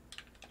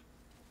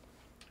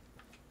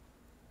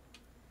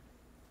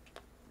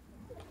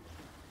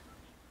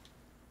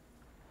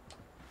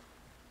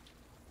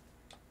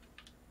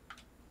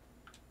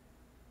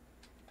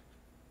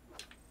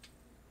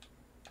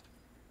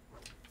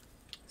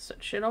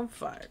 Set shit on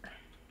fire.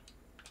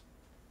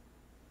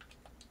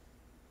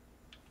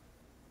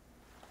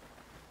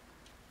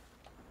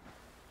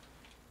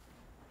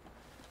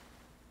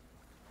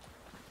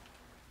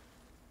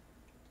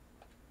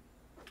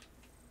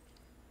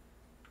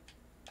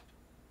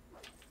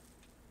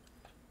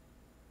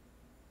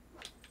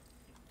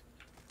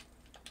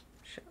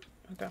 Shit.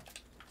 Okay.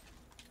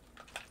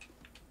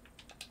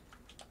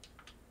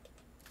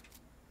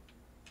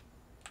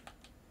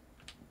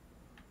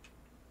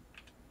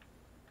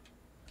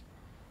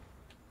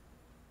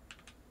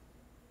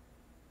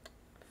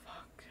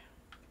 Fuck.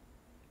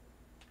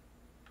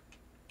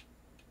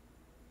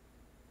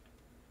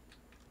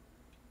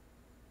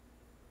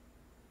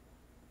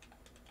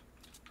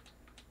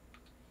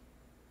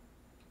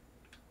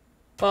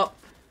 Pop.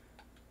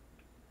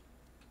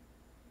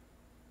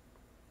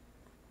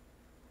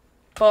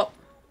 Pop.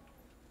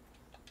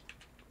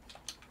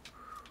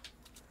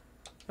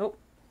 Nope.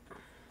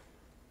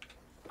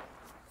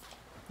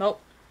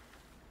 Nope.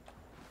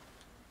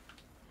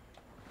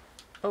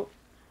 Nope.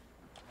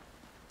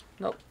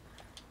 Nope.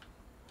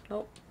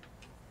 Nope.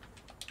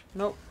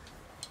 Nope.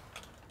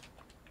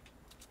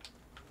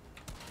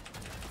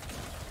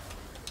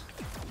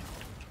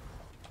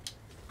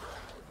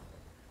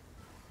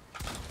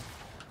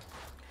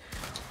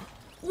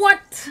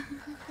 What?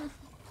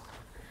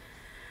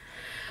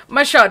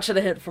 My shot should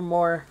have hit for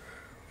more.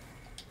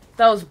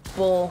 That was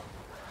bull.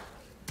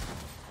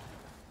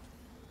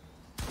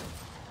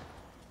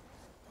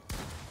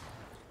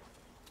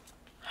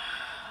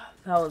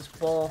 That was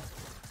bull.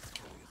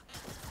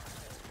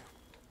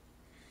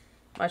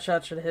 My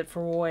shot should have hit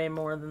for way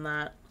more than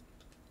that.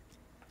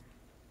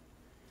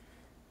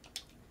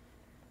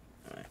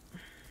 Alright.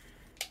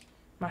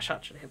 My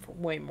shot should have hit for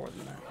way more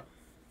than that.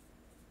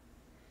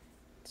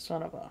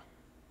 Son of a...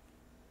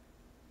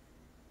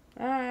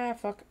 Ah,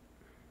 fuck.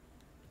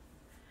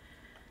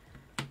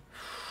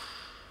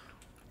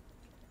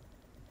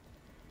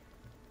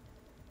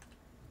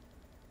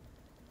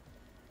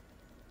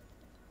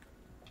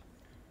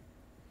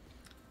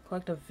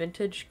 Collect a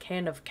vintage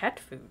can of cat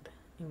food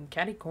in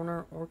Catty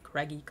Corner or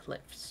Craggy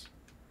Cliffs.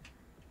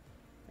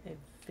 A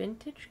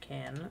vintage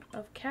can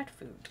of cat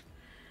food.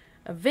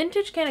 A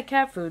vintage can of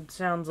cat food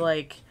sounds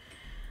like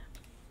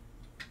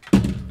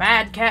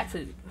bad cat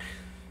food.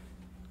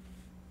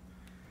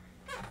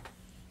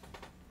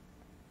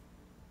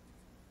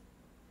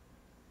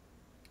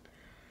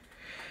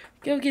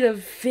 Go get a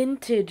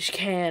vintage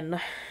can.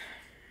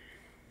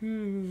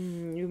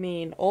 You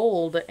mean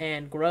old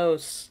and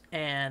gross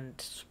and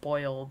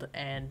spoiled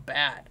and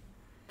bad.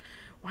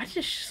 Why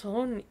does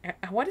Sloan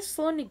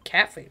need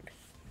cat food?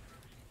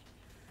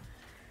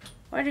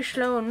 Why does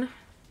Sloan,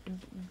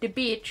 the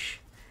bitch,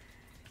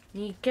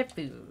 Need cat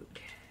food.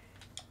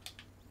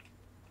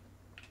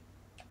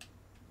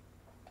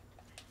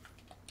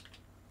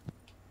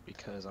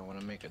 Because I want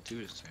to make a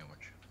Tudor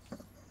sandwich.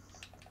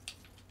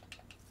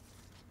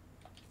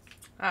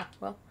 Ah,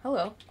 well,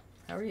 hello.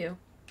 How are you?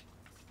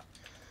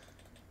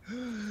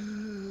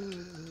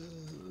 I'm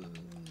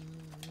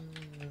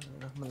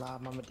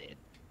alive, mama dead.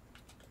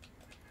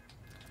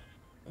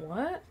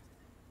 What?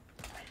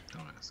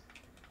 Don't ask.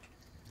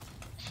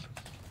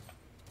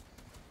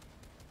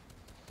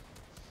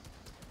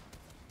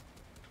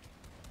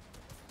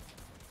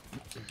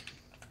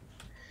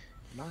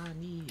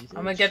 Mommy,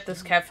 I'm gonna get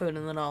this cat food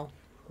and then I'll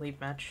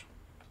leave match.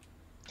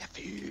 cat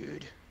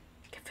food.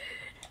 Cat food.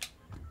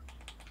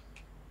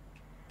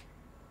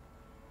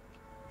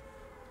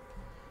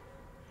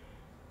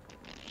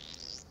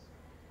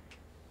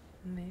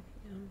 Maybe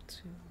I'm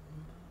too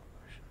emotional.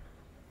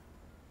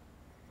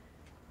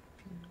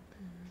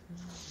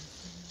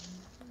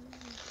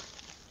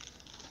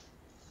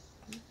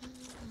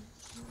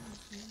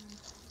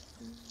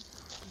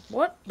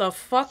 What the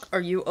fuck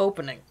are you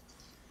opening?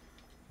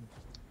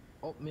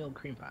 Oatmeal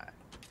cream pie.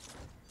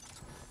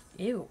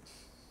 Ew.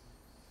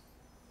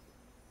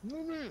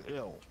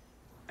 Ew.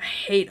 I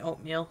hate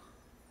oatmeal.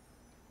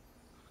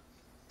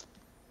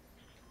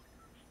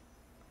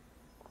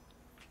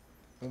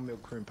 Oatmeal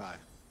cream pie.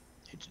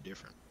 It's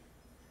different.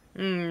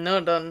 No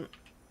it doesn't.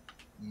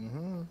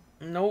 Mm-hmm.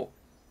 Nope.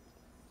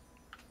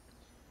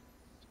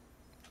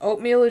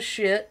 Oatmeal is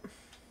shit.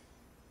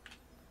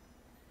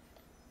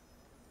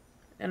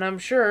 And I'm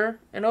sure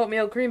an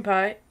oatmeal cream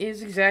pie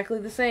is exactly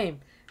the same.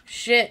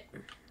 Shit.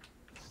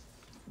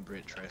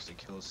 Britt tries to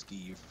kill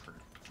Steve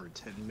for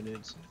 10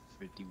 minutes and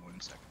 51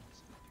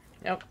 seconds.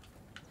 Yep.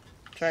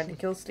 Trying to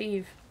kill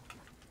Steve.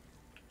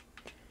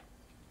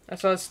 I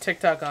saw his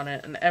TikTok on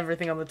it, and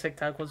everything on the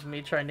TikTok was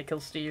me trying to kill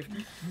Steve.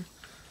 And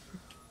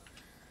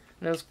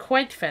it was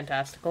quite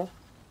fantastical.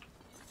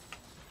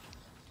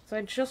 So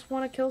I just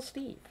want to kill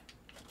Steve.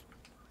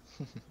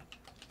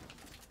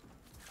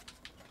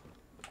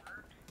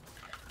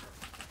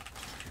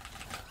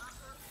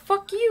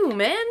 Fuck you,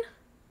 man!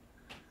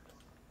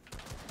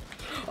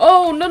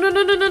 Oh, no, no,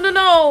 no, no, no, no,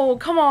 no!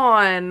 Come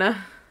on!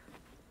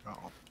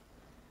 Uh-oh.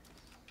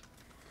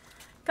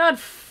 God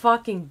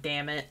fucking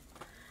damn it.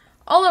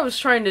 All I was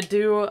trying to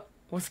do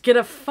was get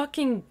a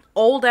fucking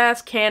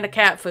old-ass can of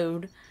cat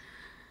food.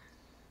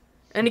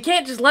 And you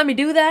can't just let me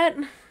do that?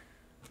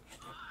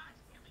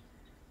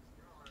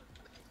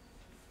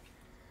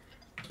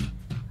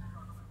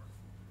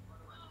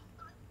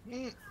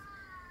 Mm.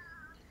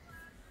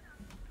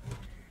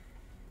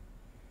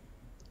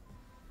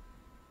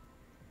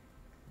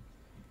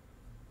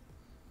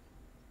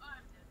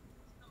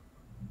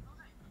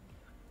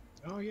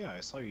 Oh yeah, I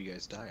saw you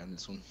guys die on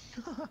this one.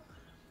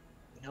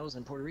 That was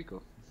in Puerto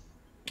Rico.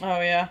 Oh,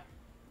 yeah.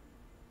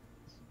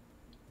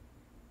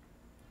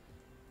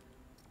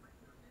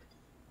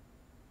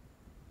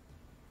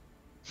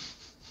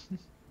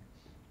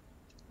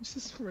 He's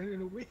just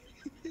running away.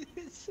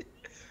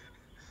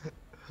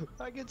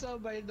 I can tell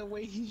by the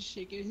way he's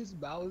shaking his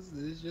mouth.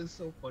 It's just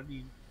so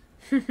funny.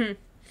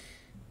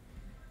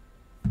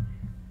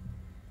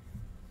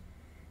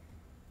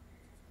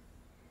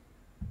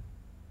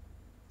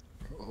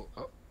 Oh,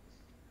 oh.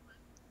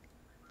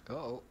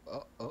 Oh,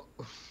 oh, oh.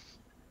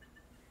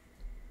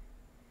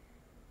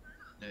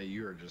 Yeah,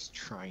 you are just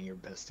trying your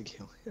best to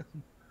kill him.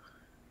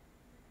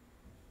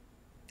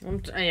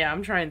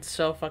 I'm trying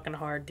so fucking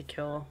hard to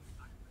kill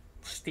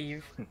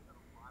Steve.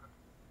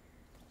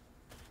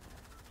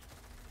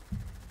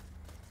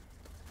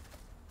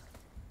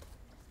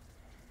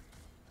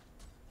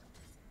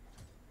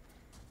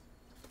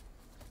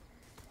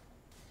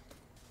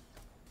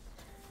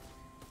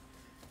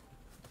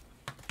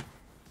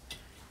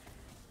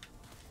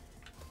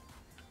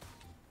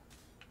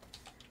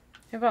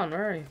 Hey, Vaughn,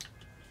 where are you?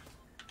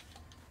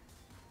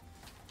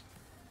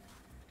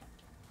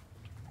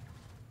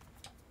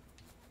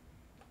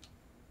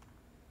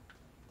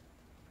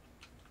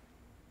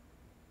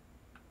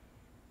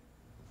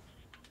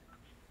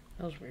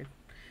 That was weird.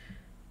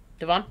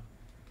 Devon?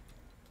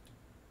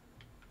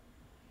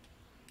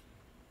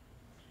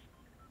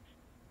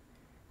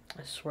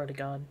 I swear to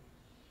God.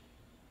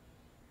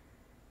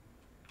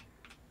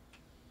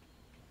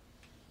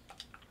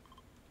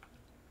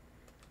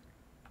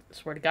 I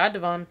swear to God,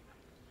 Devon.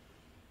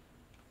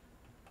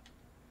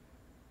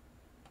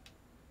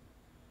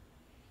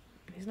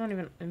 He's not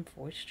even in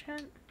voice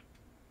chat?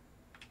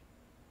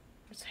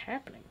 What's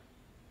happening?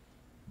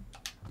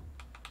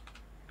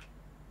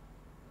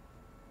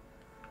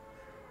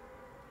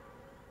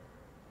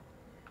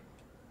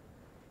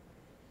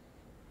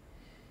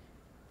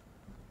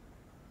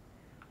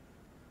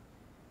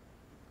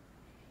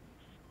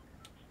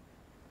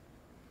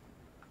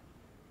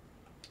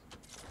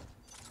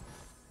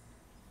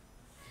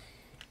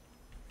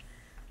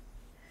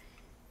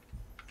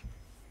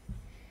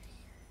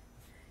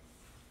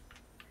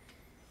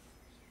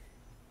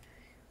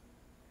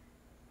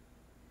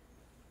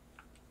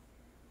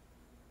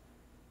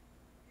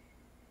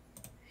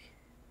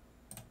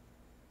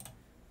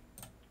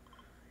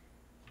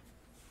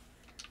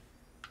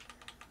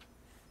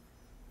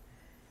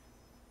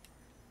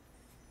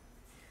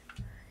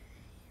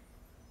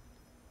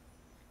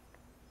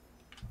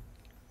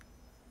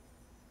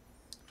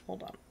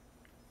 Hold on.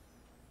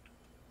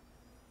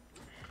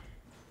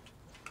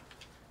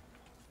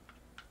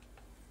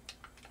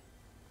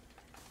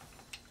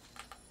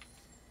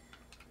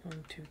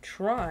 Going to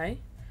try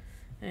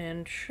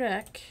and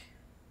check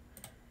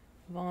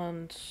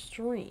Von's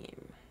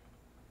stream.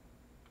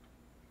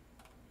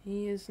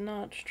 He is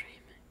not streaming.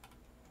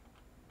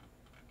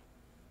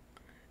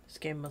 This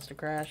game must have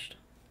crashed.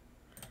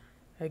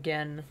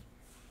 Again.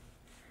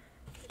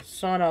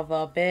 Son of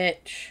a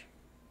bitch.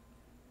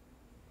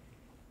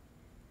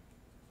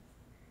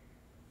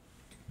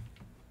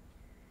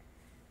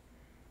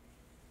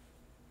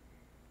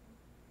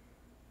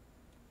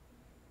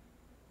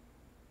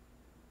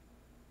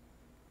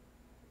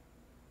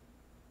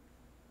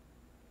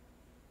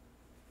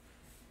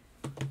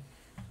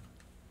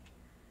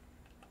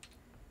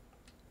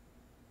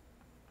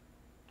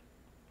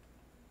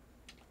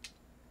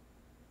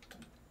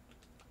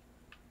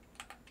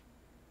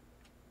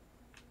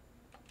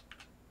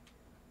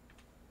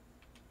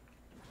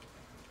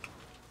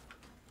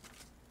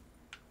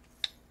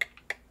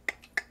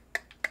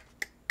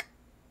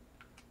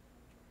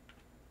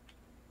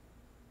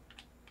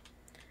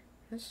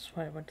 This is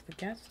why I went to the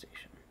gas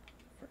station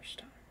first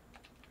time.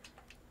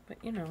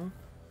 But you know,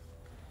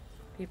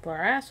 people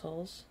are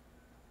assholes.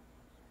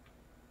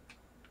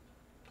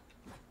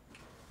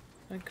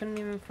 I couldn't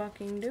even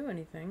fucking do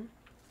anything.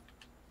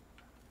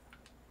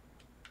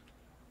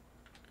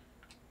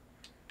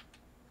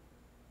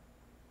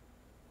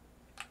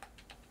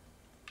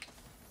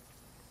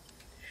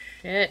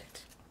 Shit.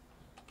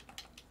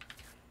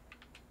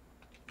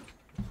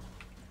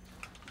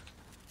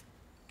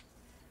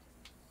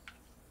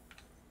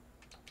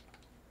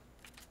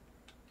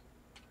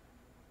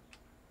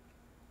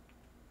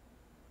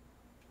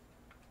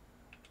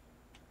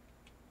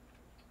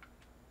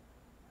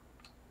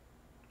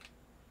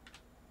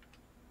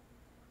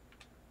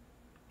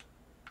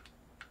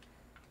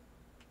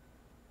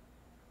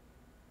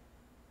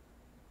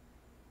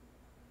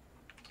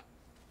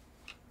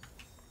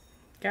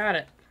 Got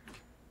it.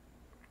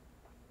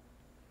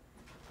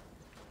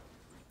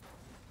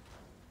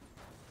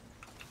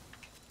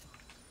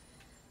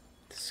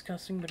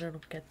 Disgusting, but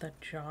it'll get the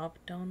job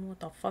done.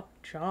 What the fuck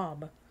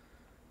job?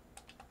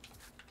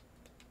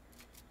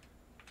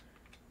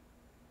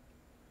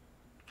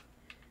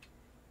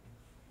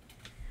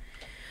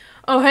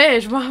 Oh hey,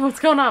 Ishma,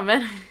 what's going on,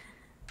 man?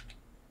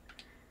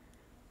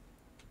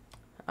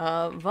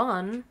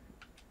 Vaughn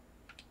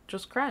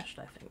just crashed,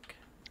 I think.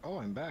 Oh,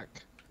 I'm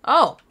back.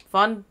 Oh,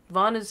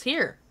 Vaughn is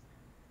here.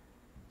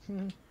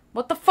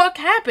 What the fuck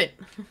happened?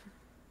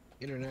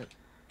 Internet.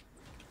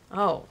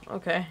 Oh,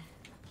 okay.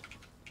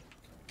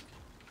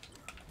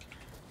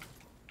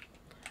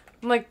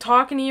 I'm like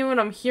talking to you and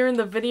I'm hearing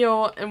the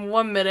video in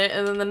 1 minute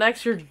and then the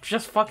next you're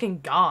just fucking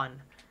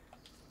gone.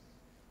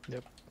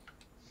 Yep.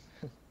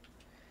 I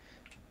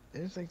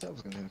didn't think that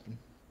was gonna happen.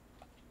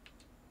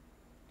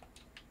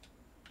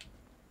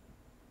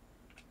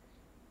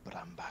 But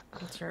I'm back.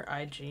 What's your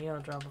IG? I'll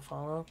drop a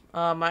follow.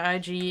 My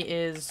IG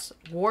is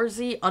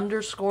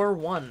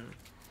warsee_1.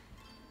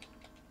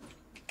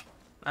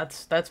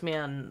 That's me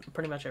on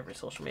pretty much every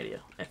social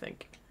media, I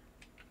think.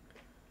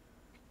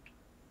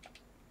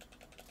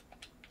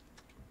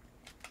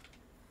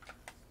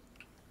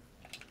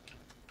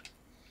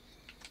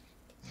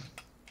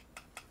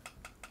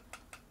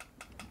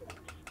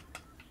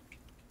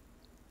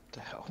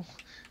 The hell?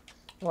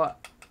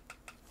 What?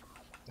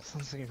 That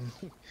sounds like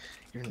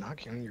you're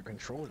knocking on your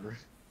controller.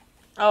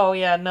 Oh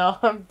yeah, no,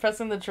 I'm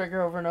pressing the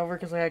trigger over and over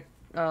because I had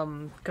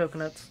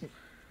coconuts.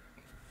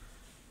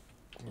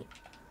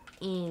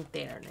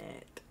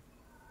 Internet.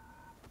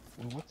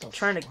 Well, what the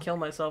Trying to fuck? kill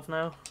myself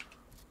now.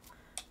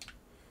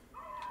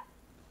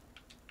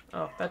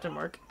 Oh, that didn't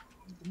work.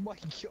 My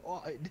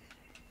god.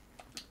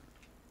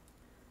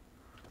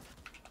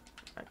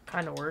 That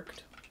kind of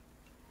worked.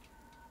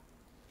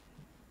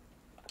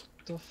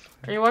 The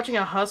fuck? Are you watching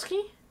a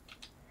husky?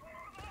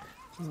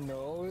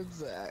 No,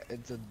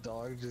 it's a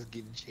dog just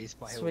getting chased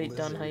by a Sweet,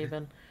 lizard. done. How you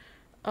been?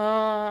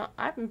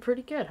 I've been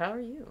pretty good. How are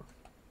you?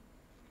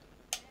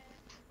 Oh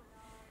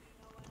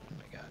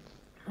my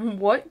god.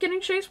 What? Getting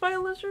chased by a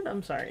lizard?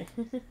 I'm sorry.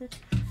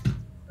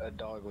 A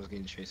dog was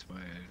getting chased by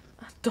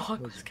a... A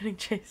dog was getting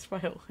chased by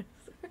a lizard.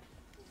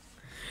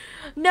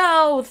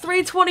 No!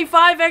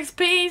 325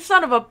 XP!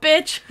 Son of a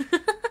bitch!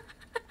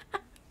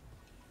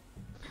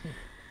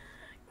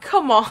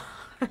 Come on!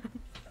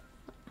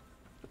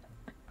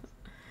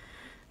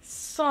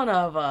 Son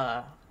of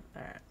a...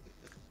 Alright.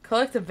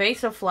 Collect a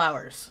vase of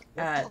flowers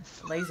at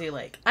Lazy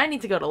Lake. I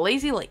need to go to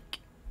Lazy Lake.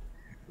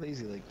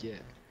 Lazy Lake, yeah.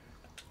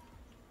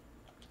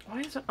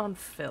 Why is it on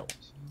fill?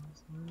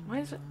 Why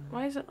is it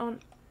on...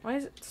 Why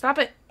is it... Stop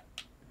it!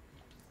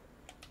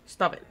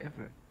 Stop it.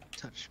 Ever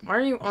touch me. Why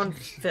are you on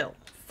fill?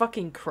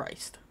 Fucking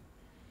Christ.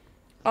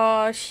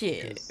 Aw,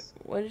 shit. Yes.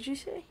 What did you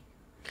say?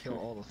 Kill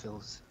all the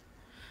fills.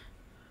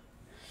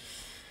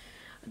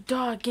 A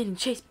dog getting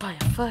chased by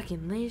a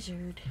fucking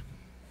lizard.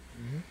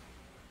 Mm-hmm.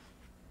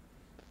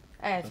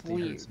 That's Nothing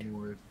weird. hurts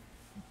more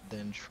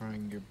than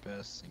trying your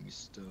best and you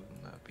still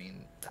not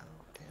being down.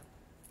 Damn.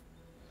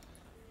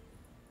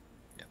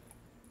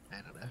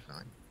 know that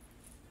feeling.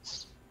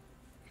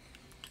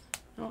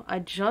 Oh, I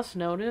just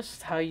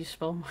noticed how you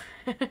spell my,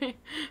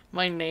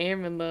 my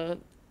name in the...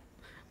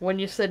 When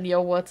you said,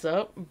 yo, what's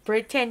up?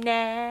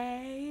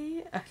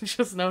 Brittany! I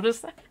just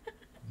noticed that.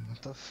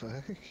 What the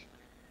fuck?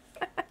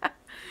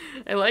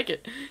 I like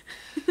it.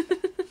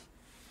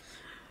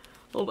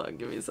 Hold on,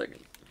 give me a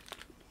second.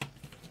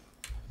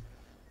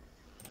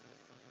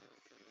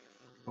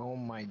 Oh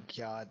my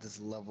god, this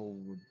level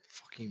would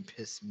fucking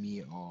piss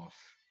me off.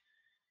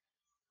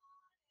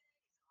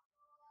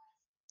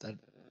 That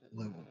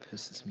level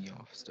pisses me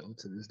off still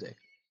to this day.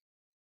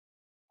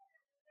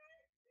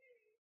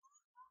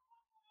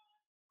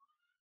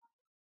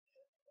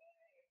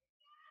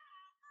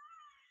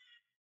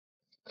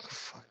 Oh,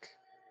 fuck.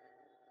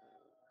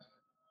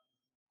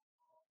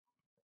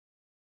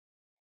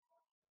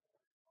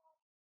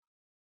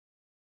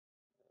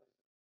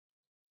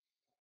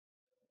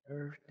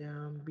 Earth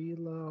down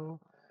below.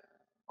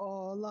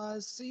 All I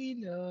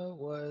seen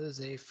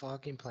was a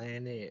fucking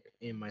planet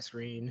in my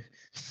screen.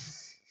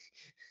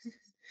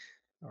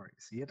 Alright,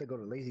 so you have to go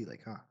to Lazy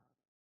Lake, huh?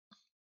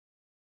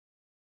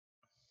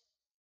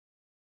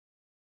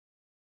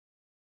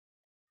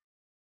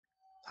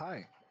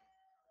 Hi.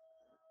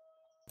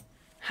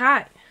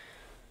 Hi.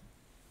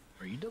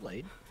 Are you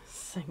delayed?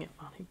 Sing it,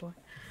 Bonnie boy.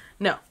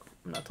 No,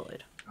 I'm not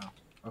delayed. Oh,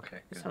 okay.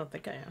 I Good. don't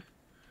think I am.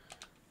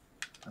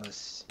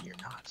 Unless you're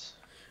not.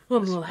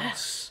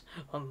 Unless.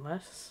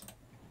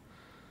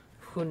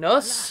 Who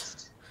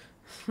knows?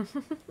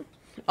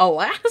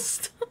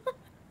 Alas?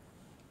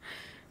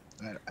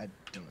 I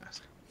don't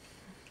ask.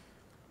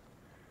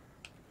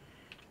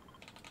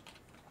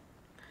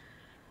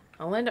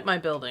 I'll land at my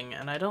building,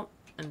 and I don't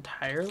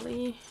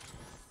entirely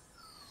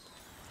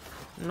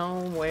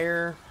know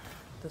where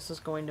this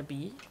is going to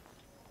be.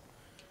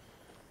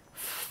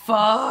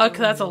 Fuck,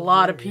 that's a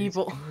lot of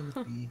people.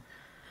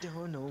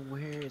 Don't know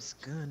where it's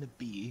gonna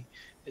be.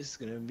 It's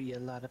gonna be a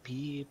lot of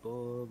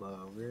people,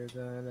 but we're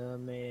gonna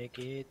make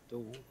it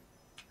though.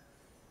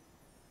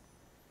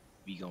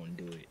 We gonna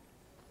do it.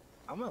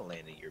 I'm gonna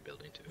land at your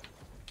building too.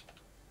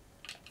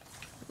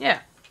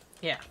 Yeah.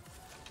 There's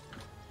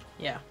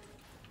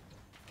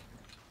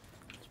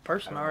a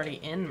person already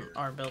in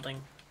our building.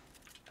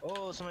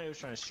 Oh, somebody was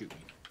trying to shoot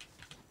me.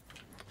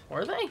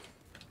 Were they?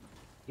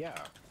 Yeah.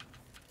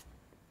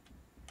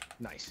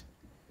 Nice.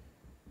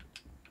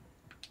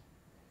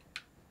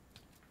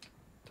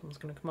 Someone's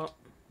gonna come up.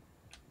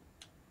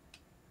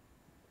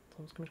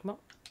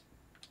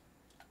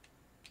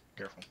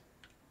 Careful.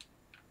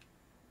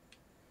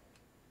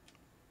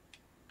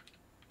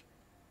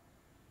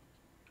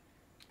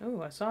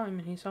 Oh, I saw him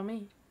and he saw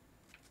me.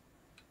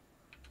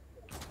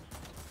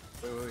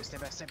 Wait,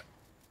 stand back, stand back.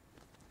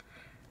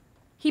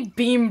 He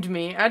beamed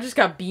me. I just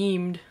got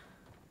beamed.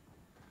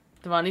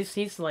 Devon,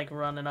 he's like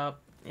running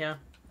up. Yeah.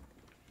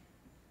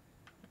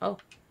 Oh.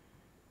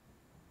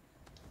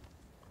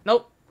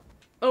 Nope.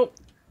 Oh. What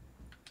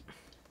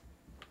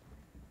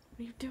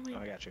are you doing? Oh,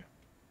 I got you.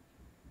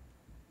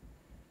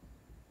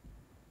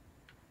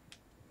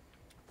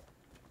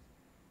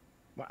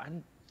 Why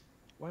am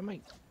I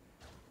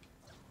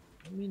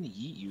mean to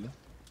yeet you?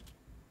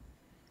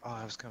 Oh,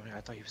 I was coming. I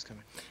thought he was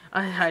coming.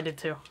 I did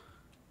too.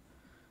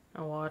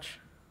 I'll watch.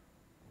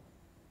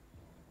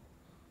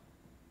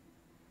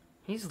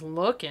 He's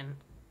looking.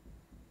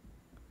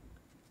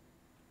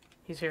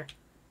 He's here.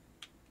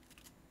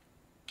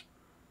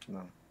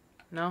 No.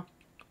 No?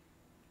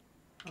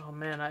 Oh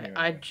man,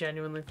 I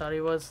genuinely thought he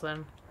was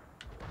then.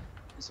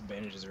 There's some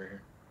bandages right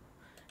here.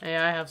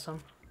 Yeah, I have some.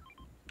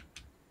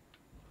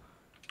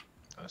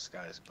 Oh, this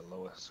guy is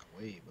below us.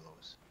 Way below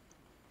us.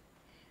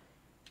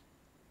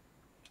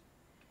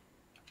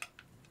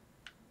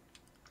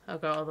 I'll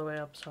go all the way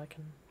up so I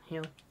can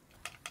heal.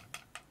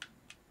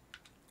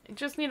 I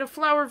just need a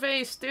flower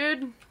vase,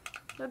 dude.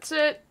 That's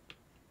it.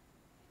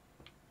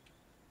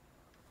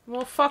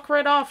 We'll fuck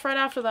right off right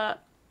after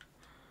that.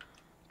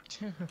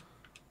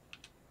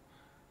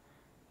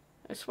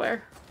 I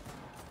swear.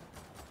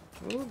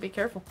 Ooh, be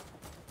careful.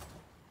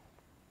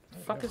 What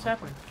the fuck is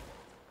happening?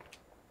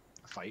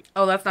 A fight?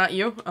 Oh, that's not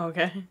you? Oh,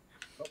 okay.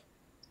 Oh,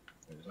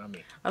 it's not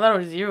me. I thought it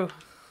was you.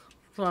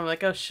 So I'm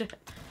like, oh shit.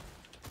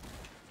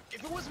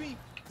 If it was me,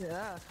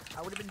 yeah,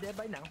 I would have been dead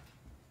by now.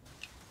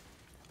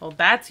 Well,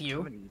 that's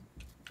you.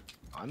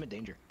 I'm in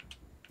danger.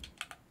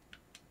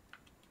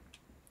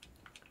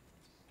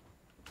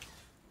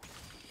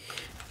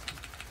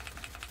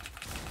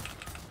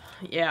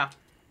 Yeah.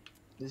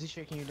 Is he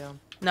shaking you down?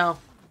 No.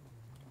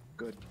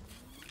 Good.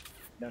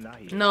 No, not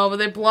he. No, but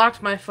they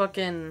blocked my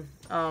fucking,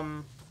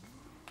 Oh,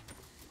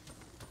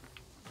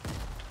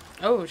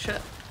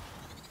 shit.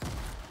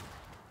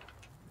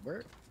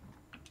 Where?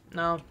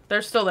 No,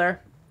 they're still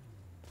there.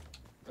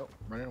 Oh,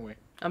 running away.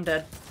 I'm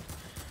dead.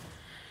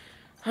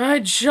 I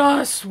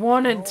just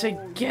wanted to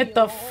get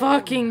the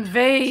fucking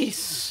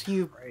vase,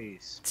 you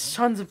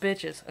sons of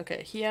bitches.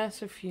 Okay, he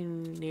asked if you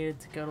needed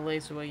to go to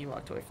Lazy while you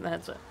walked away from the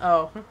headset.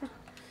 Oh.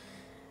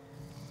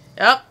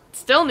 Yep,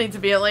 still need to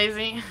be at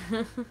Lazy.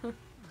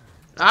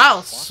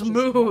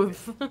 Smooth.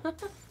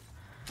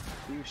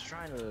 He was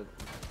trying to.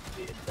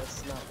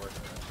 That's not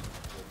working out.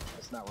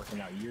 That's not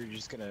working out. You're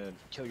just gonna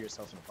kill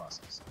yourself in the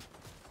process.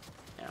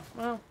 Yeah,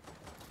 well.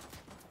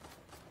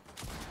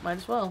 Might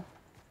as well.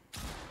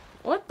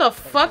 What the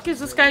fuck is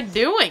this guy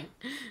doing?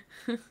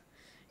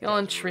 You all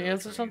in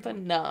trios or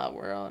something? Nah,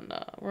 we're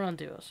on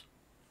duos.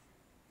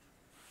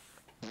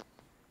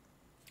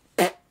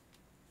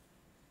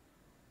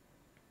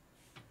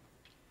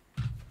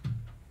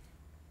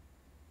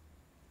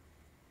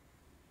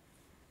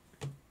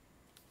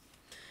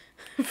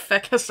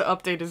 Feck has to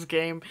update his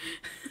game.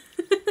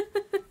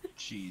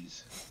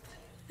 Jeez.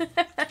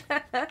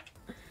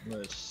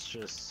 Let's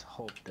just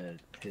hope that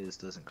his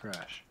doesn't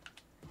crash.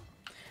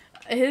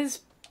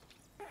 His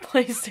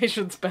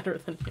PlayStation's better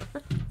than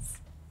yours.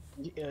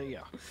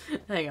 Yeah.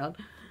 Hang on.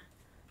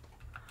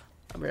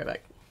 I'll be right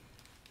back.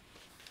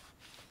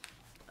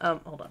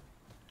 Hold on.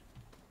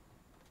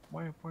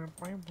 I'm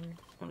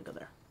gonna go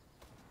there.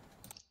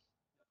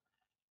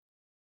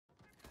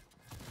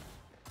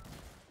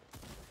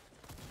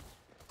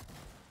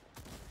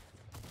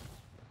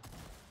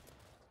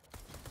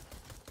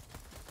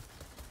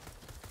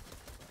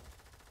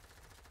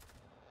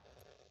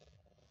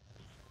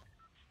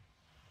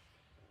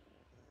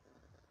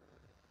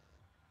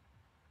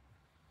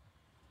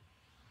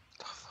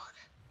 The fuck?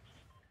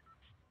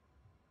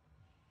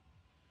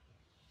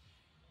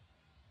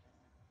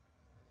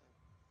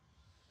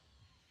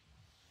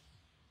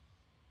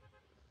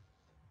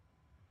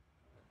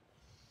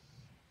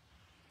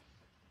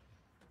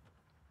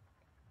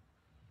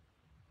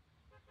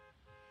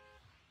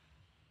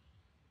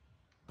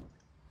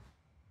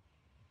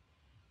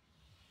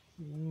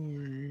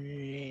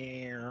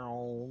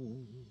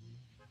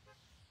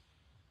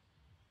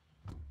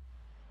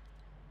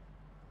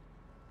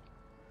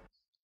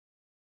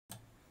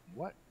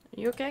 What?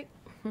 Are you okay?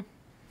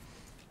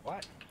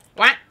 What?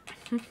 What?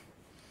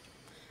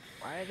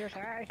 Why did you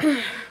say?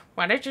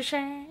 What did you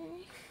say?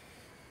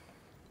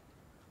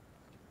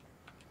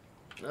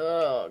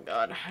 Oh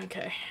god,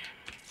 okay.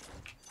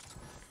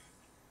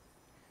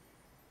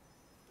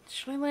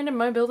 Should I land in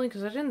my building?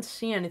 Because I didn't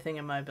see anything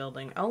in my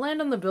building. I'll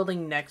land on the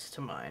building next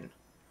to mine.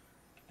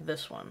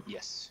 This one.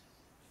 Yes.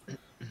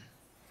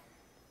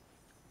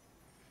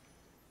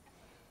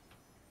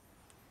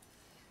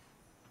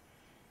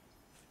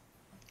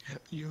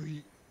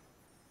 You.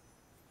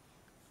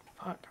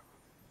 Fuck.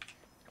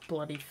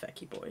 Bloody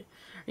Fecky boy.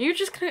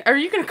 Are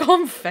you gonna call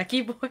him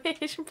Fecky boy,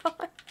 Asian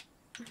Pod?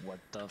 What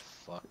the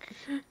fuck?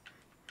 I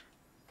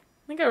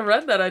think I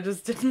read that, I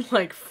just didn't,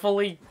 like,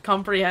 fully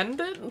comprehend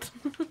it.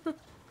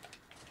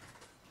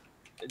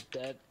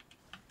 That...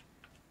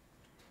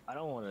 I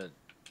don't want to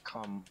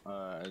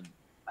I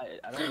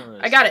don't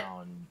want I to got it.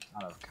 sound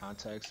out of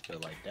context,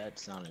 but, like, that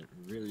sounded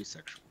really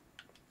sexual.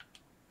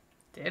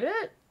 Did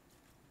it?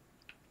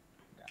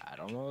 I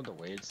don't know, the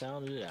way it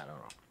sounded, I don't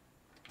know.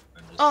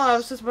 Oh, I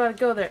was just about to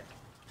go there.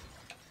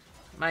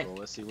 Mine. Well,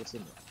 let's see what's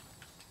in there.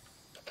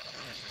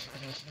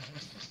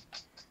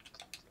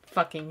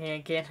 Fucking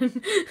hand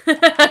cannon.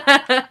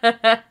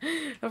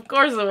 Of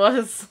course it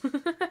was.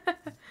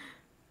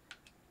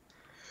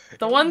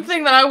 The one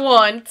thing that I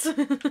want.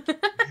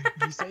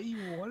 You say you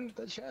wanted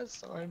the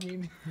chest, so I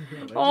mean...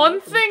 The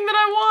one thing that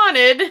I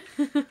wanted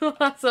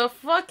was a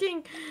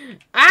fucking...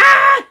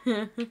 Ah!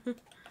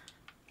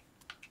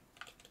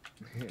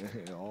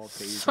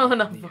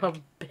 Son of a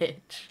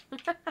bitch.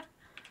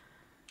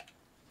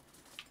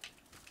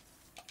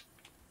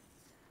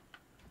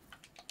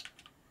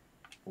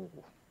 Oh,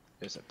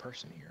 there's a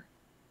person here.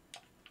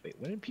 Wait,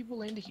 when did people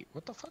land here?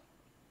 What the fuck?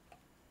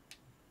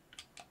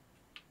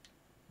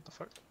 What the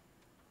fuck?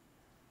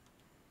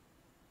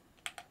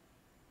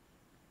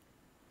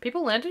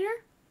 People landed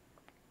here?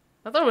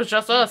 I thought it was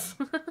just us.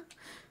 I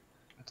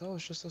thought it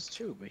was just us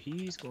too, but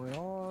he's going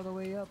all the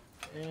way up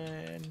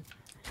and...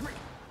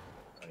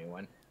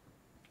 21.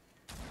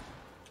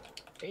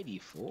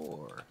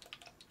 84.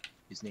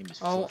 His name is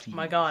Fluffy. Oh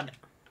my god.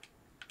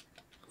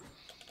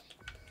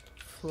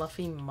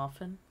 Fluffy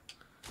Muffin?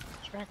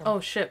 Oh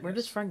shit, where'd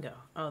his friend go?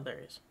 Oh, there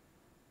he is.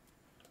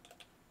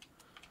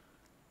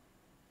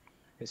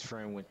 His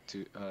friend went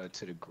to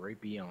the great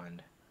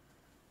beyond.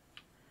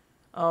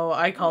 Oh,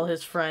 I call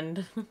his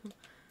friend.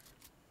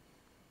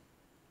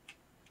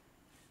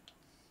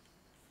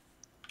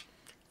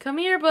 Come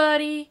here,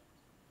 buddy.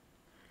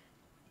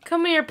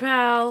 Come here,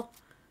 pal.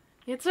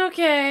 It's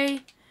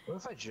okay. What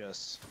if I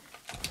just...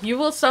 You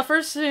will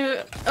suffer soon.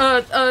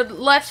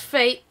 Less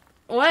fate.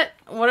 What?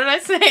 What did I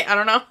say? I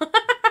don't know.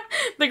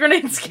 The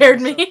grenade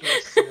scared me.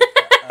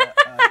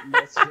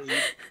 Less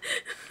fate.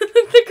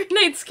 The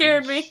grenade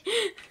scared me.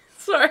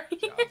 Sorry.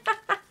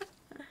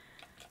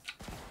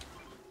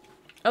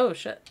 Oh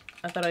shit.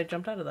 I thought I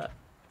jumped out of that.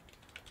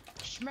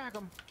 Smack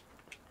him.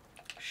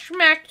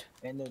 Schmacked.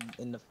 And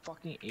the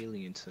fucking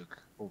alien took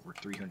over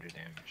 300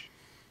 damage.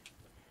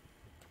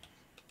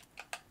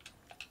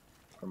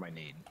 For my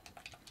nade.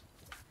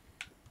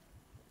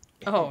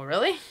 Oh,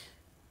 really?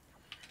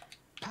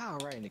 Pow,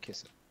 right in the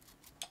kiss it.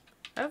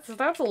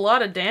 That's a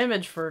lot of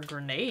damage for a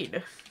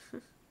grenade.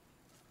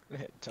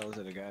 Tell it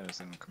to the guy that's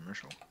in the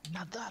commercial.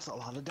 Now that's a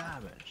lot of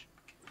damage.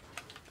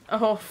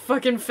 Oh,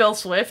 fucking Phil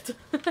Swift.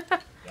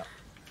 Yep.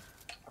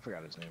 I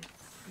forgot his name.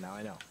 Now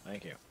I know.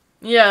 Thank you.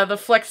 Yeah, the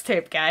flex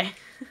tape guy.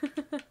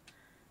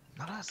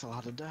 Now that's a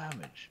lot of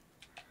damage.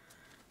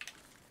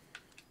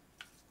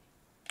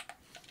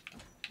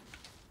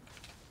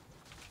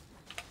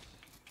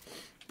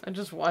 I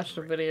just watched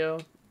a video,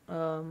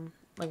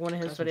 like one of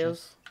his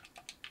videos.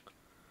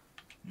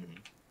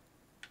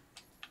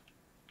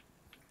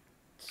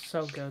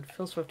 So good.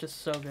 Phil Swift is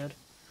so good.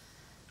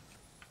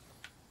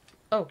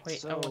 Oh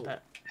wait, I want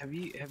that. Have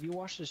you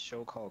watched this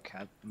show called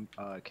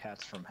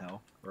Cats from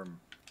Hell or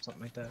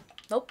something like that?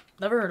 Nope,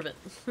 never heard of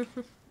it.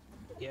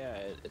 Yeah,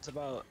 it's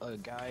about a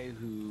guy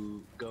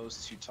who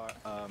goes to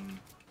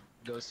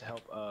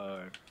help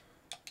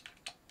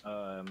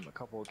a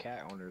couple of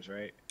cat owners,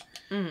 right?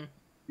 Mm.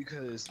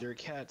 Because their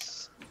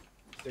cats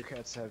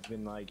have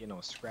been like, you know,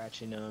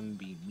 scratching them,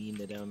 being mean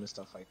to them and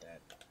stuff like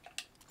that.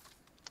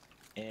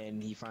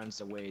 And he finds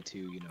a way to,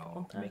 you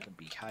know, make them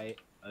behave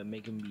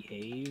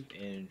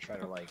and try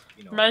to, like,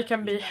 you know, make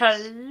them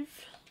behave. Nice.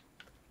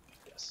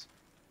 Yes.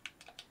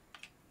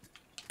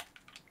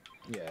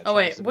 Yeah. Oh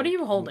wait, what are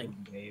you holding?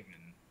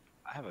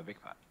 I have a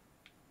big pot.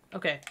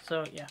 Okay,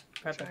 so yeah,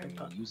 grab that I'm big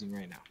pot. using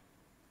right now.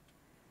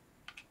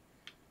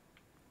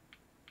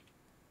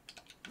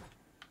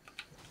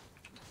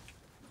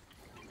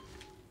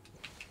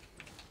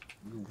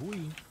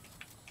 Wee.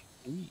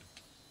 Wee.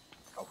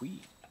 A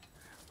wee.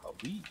 A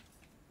wee.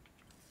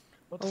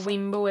 A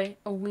wimboe,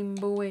 a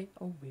wimboe,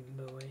 a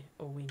wimboe,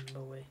 a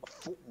wimboe.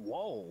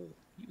 Whoa!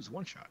 He was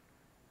one shot.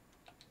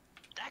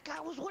 That guy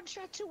was one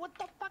shot too. What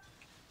the fuck?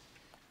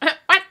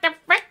 What the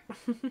frick?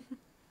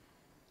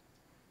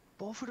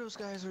 Both of those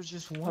guys are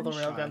just All one the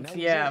shot. railguns.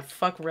 Yeah, it.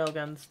 fuck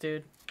railguns,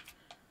 dude.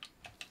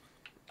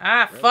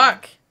 Ah, Railgun.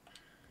 fuck!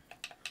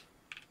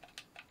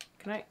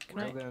 Can I?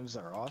 Railguns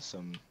are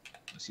awesome.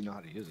 Unless you know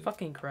how to use it.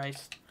 Fucking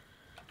Christ.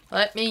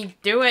 Let me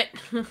do it!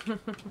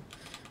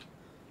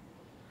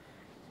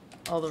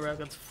 All the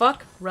railguns.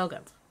 Fuck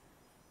railguns.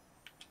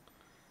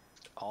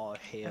 All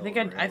hail.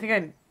 I think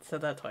I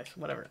said that twice.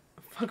 Whatever.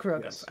 Fuck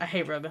railguns. Yes. I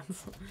hate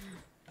railguns.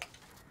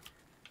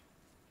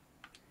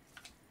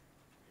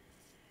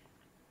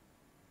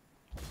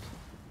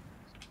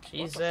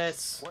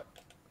 Jesus. What?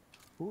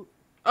 Who?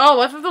 Oh,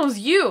 I thought that was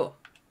you.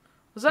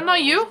 Was that No, not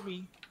it you? wasn't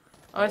me.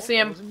 Oh, I see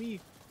him. It wasn't me.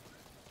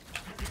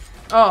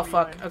 Oh,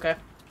 fuck. Okay.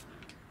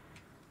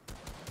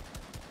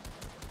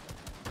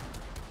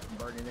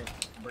 Burning it.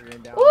 Burning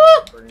it down. Woo!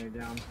 Burning it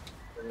down.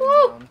 Burning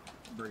Woo! it down.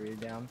 Burning it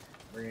down.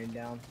 Burning it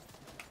down.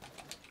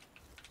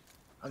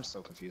 I'm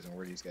so confused on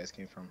where these guys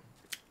came from.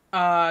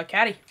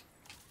 Caddy.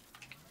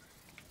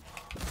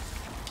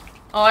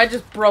 Oh, I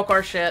just broke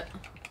our shit.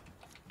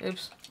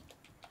 Oops.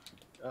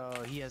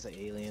 He has an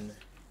alien.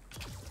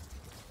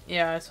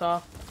 Yeah, I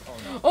saw. Oh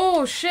no.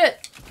 Oh,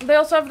 shit! They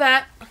also have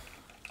that.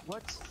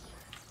 What?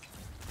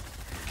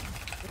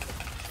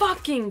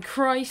 Fucking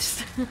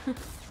Christ.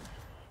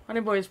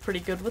 Honey Boy is pretty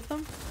good with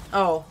them.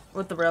 Oh,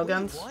 with the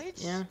railguns? What?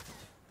 Yeah.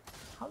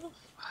 How the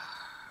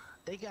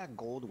They got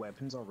gold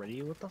weapons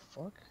already? What the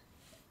fuck?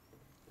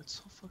 That's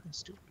so fucking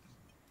stupid.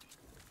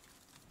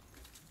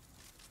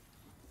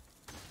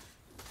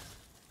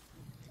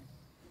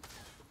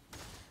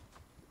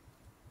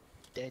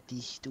 That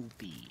is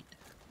stupid.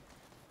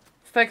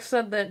 Fex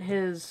said that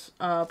his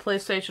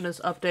PlayStation is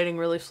updating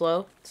really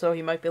slow, so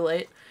he might be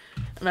late.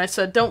 And I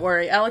said, don't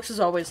worry, Alex is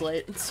always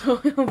late, so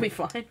he'll be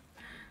fine.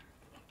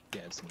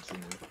 Yeah, it's something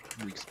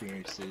we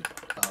experienced it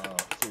full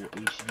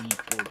HD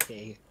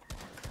 4K.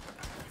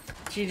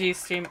 GG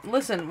Steam.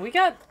 Listen, we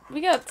got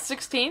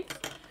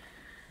 16th.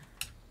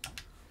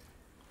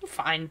 We're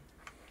fine.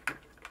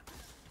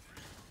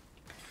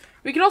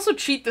 We could also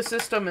cheat the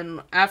system,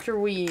 and after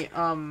we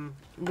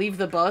leave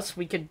the bus,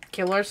 we could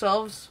kill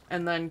ourselves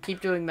and then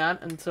keep doing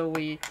that until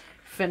we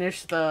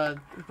finish the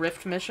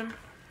Rift mission.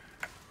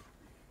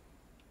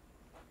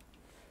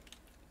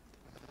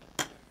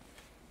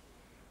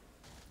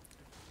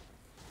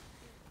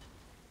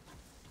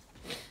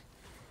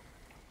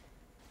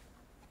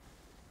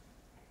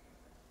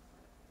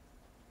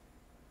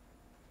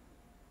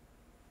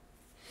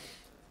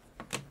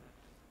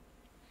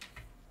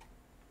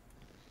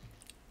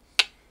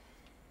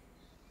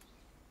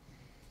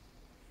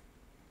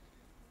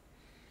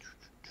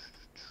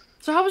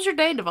 So how was your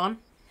day, Devon?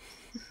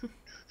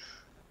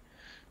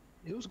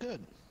 It was good.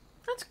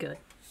 That's good.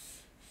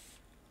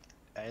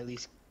 I at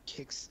least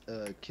kicked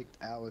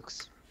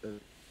Alex.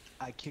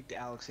 I kicked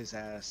Alex's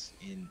ass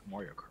in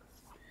Mario Kart.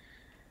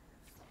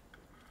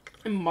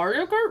 In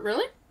Mario Kart?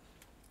 Really?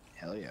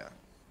 Hell yeah.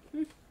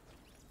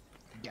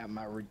 Got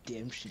my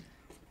redemption.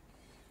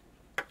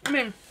 I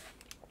mean,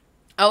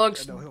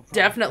 Alex I know he'll probably-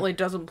 definitely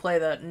doesn't play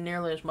that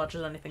nearly as much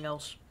as anything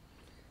else.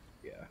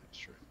 Yeah, that's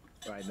true.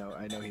 I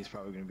know he's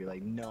probably gonna be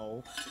like,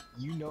 no,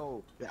 you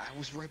know, I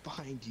was right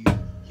behind you.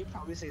 He'll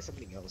probably say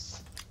something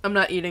else. I'm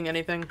not eating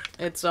anything.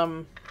 It's,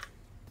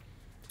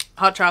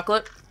 hot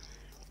chocolate.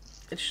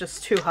 It's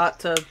just too hot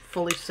to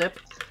fully sip.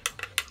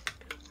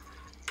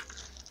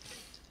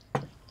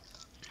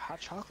 Hot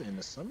chocolate in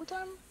the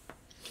summertime?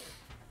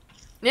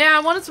 Yeah,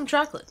 I wanted some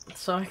chocolate,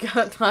 so I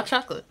got hot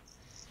chocolate.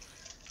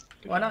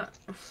 Good Why job.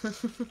 not?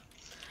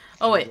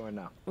 Oh wait, Going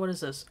now. what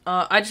is this?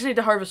 I just need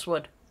to harvest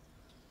wood.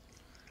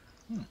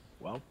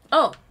 Well,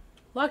 Oh,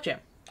 logjam.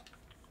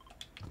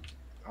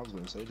 I was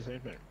gonna say the same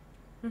thing.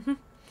 Mhm.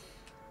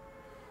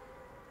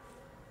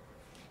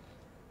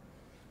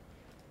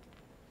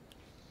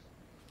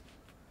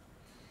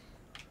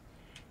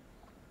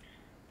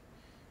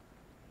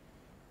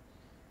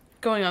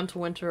 Going on to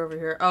winter over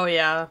here. Oh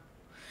yeah.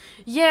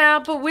 Yeah,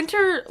 but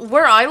winter,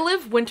 where I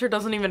live, winter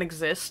doesn't even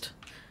exist.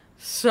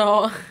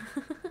 So...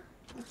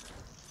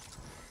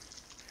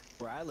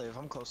 Where I live,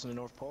 I'm close to the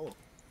North Pole.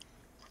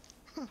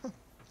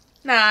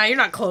 Nah, you're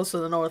not close to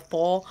the North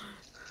Pole.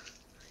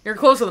 You're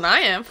closer than I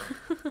am.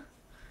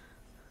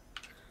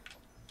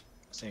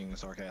 Saying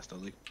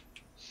sarcastically.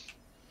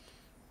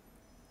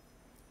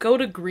 Go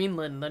to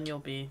Greenland, then you'll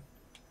be...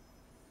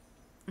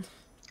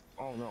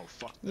 Oh no,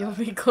 fuck that. You'll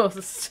be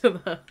closest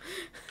to the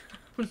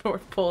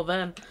North Pole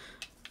then.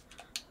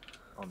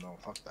 Oh no,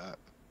 fuck that.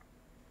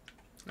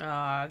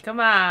 Aw, come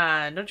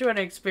on. Don't you want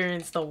to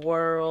experience the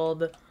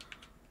world?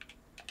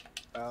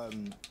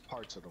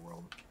 Parts of the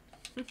world.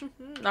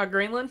 Not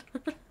Greenland?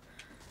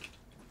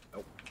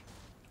 Nope.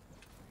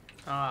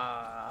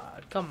 Ah,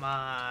 come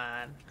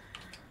on.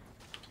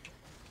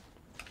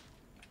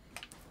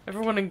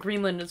 Everyone in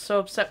Greenland is so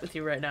upset with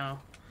you right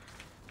now.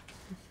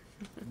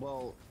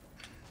 Well,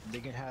 they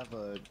can have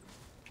a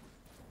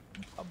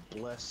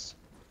blessed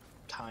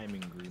time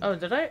in Greenland. Oh,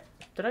 did I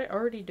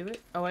already do it?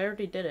 Oh, I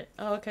already did it.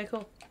 Oh, okay,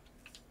 cool.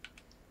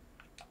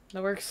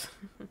 That works.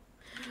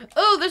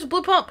 Oh, there's a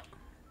blue pump!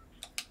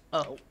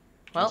 Oh,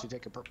 well, You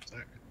take a purple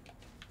sack.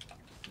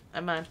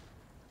 I'm mine.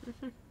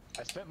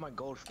 I spent my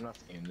gold for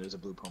nothing, and there's a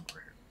blue pump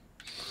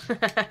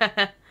right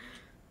here.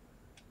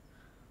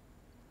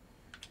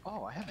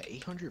 Oh, I have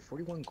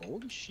 841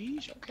 gold?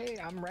 Sheesh, okay,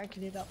 I'm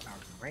ranking it up.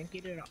 I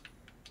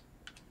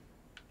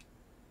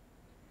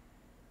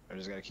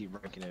just gotta keep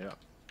ranking it up.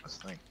 That's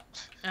the thing.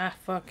 Ah,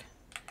 fuck.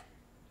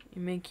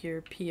 You make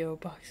your P.O.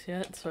 box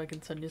yet, so I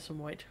can send you some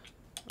white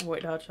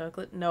hot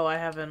chocolate? No, I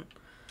haven't.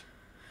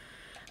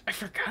 I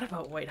forgot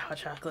about white hot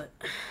chocolate.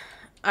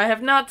 I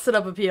have not set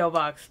up a P.O.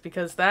 box,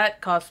 because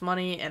that costs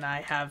money, and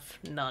I have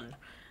none.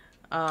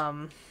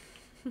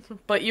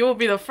 But you will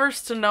be the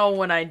first to know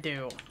when I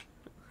do.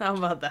 How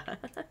about that?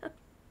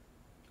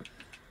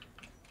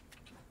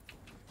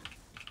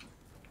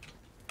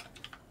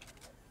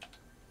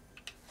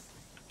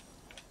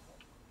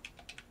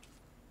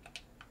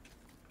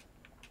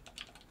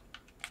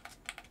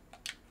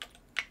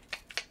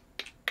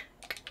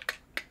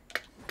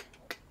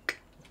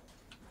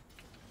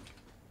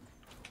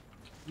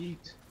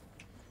 Eat.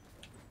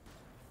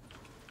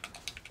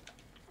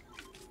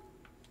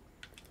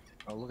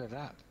 Oh, look at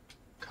that.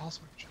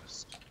 Cosmic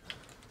chest.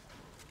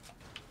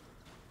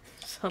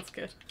 Sounds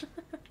good.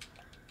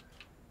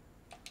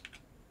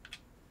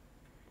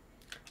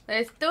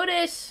 Let's do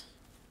this!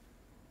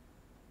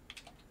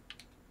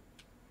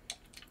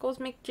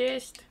 Cosmic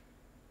chest.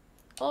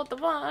 Hold the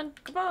one.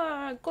 Come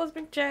on,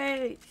 cosmic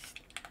chest.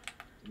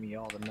 Give me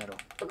all the metal.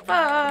 Come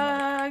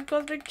on,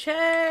 cosmic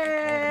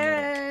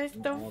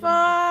chest. The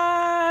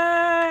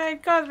fun,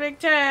 cosmic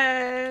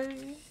chest.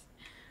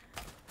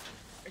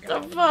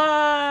 The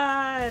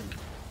fun,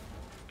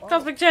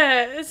 cosmic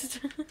chest.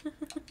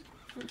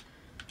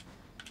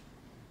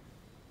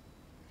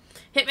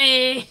 Hit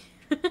me.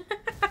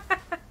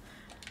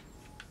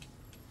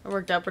 That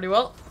worked out pretty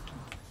well.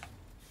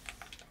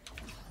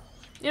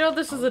 You know,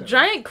 this is a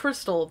giant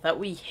crystal that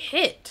we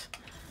hit.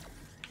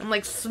 And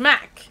like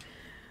smack.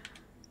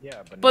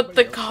 Yeah, But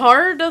the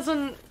car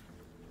doesn't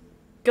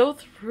go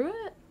through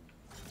it?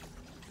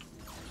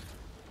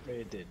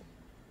 It did.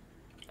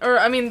 Or,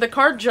 I mean, the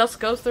car just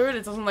goes through it,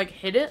 it doesn't, like,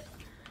 hit it?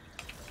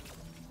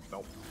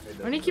 Nope.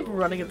 Why do you keep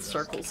running in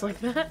circles like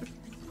that?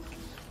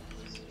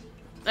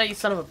 Oh, you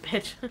son of a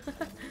bitch.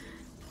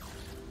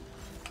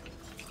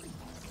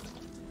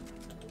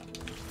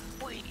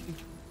 Wait.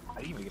 I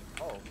didn't even get.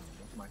 Oh, never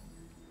mind.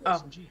 Oh.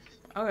 SMG.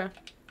 Okay.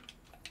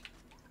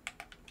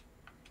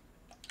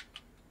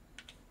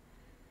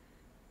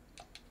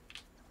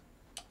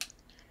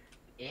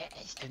 Yeah,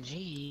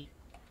 SMG.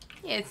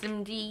 Yeah,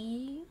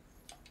 SMG.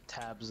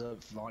 Tabs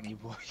up, Vonnie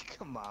boy.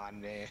 Come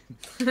on, man.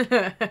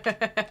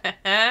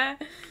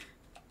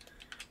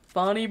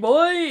 Bonnie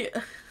boy!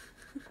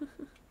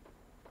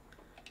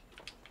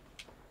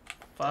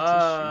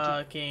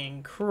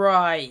 Fucking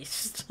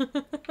Christ.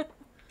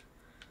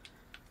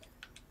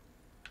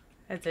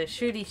 That's a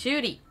shooty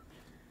shooty.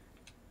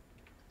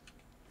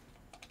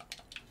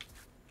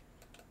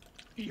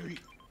 Yoy.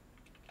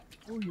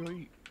 Oh,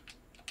 yoy.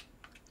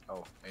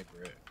 Oh, hey,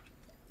 Britt.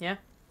 Yeah?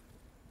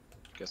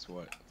 Guess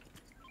what?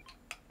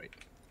 Wait.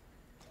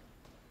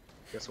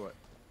 Guess what?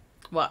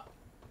 What?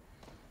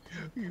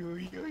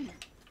 Yoy, yoy.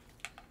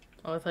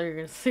 Oh, I thought you were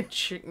gonna say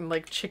chicken,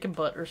 like chicken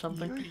butt or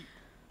something. Yoy.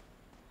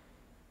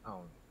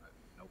 Oh,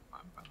 nope,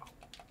 I'm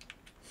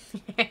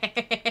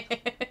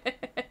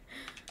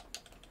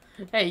out.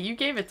 Hey, you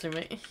gave it to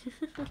me.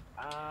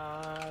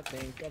 I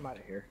think I'm out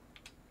of here.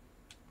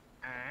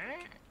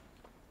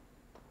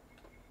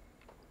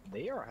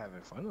 They are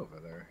having fun over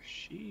there.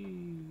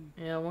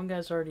 Yeah, one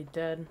guy's already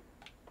dead.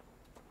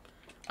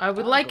 I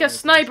would I'll like go a and throw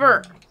some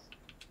sniper! nades.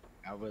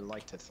 I would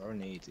like to throw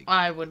nades again.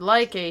 I would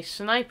like a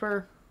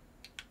sniper.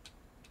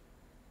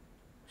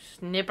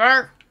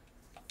 Snipper!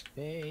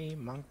 Hey,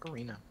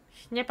 Monkarina.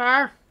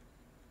 Snipper!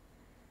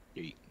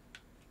 Yeet.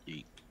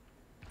 Yeet.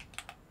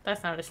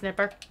 That's not a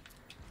snipper.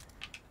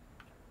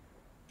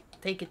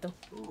 Take it though.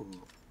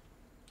 Ooh,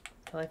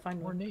 Till I find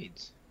more one.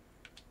 nades.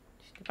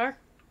 Snipper?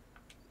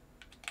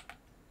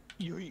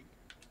 Yeet.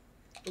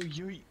 Oh,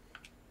 yeet.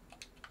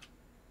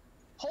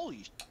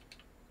 Holy.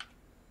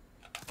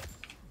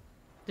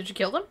 Did you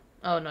kill them?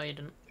 Oh, no, you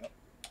didn't.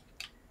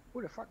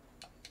 Who the fuck?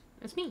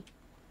 It's me.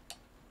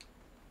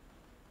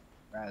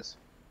 Raz.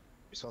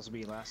 You're supposed to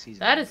be last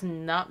season. That is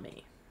not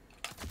me.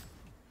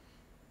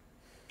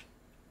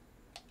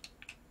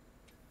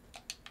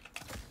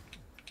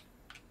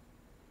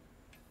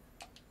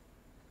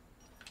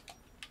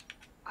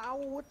 Ow,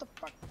 what the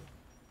fuck?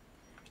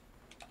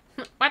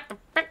 What the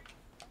frick?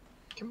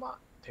 Come on.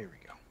 There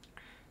we go.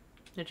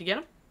 Did you get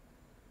him?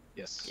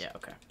 Yes. Yeah,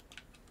 okay.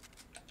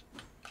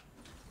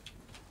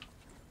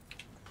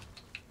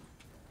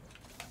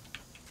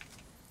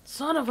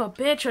 Son of a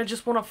bitch, I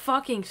just want a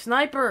fucking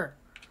sniper.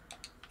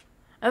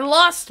 I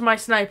lost my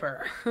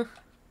sniper.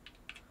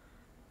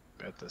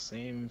 At the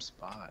same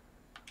spot.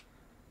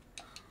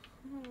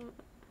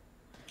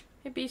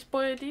 Hey, Beast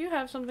Boy, do you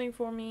have something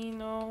for me?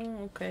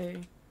 No? Okay.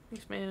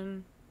 Thanks,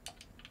 man.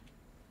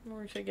 No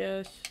worries, I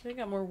guess. I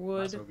got more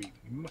wood.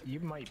 You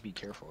might be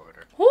careful with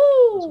her.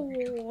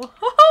 Ooh!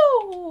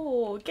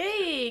 Ho-ho!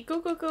 Okay!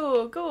 Cool, cool,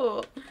 cool,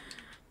 cool.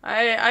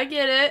 I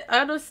get it. I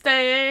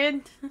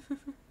understand.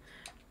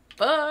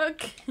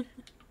 Fuck.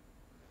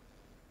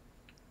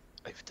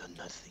 I've done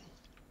nothing.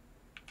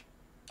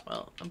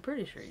 Well, I'm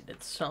pretty sure you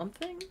did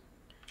something.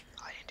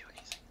 I didn't do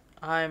anything.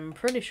 I'm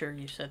pretty sure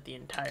you set the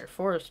entire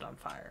forest on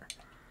fire.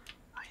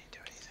 I didn't do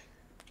anything.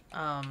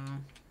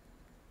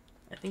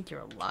 I think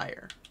you're a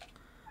liar.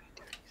 I didn't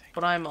do anything.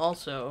 But I'm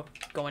also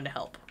going to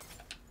help.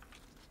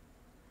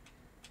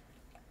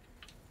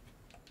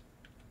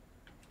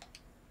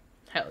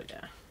 Hell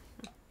yeah.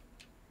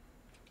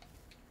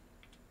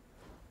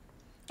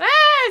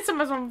 Ah!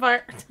 Someone's on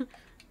fire.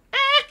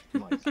 Ah!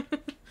 Nice.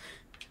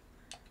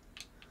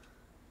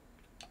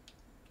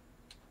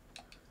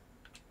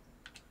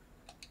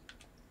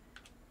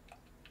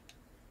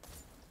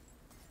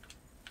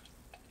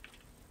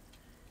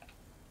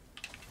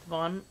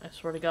 Vaughn, I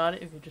swear to God,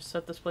 if you just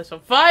set this place on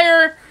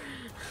fire!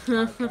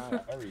 Oh my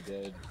god, I already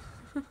did.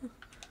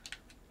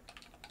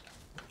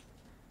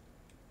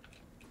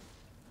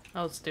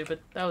 That was stupid.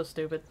 That was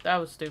stupid. That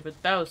was stupid.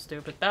 That was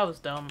stupid. That was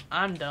dumb.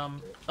 I'm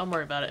dumb. Don't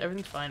worry about it.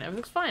 Everything's fine.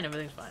 Everything's fine.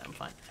 Everything's fine. I'm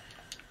fine.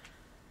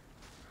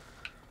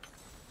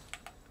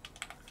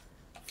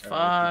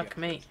 Fuck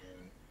me.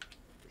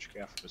 What you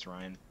got for this,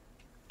 Ryan?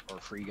 Or a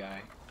free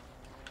guy?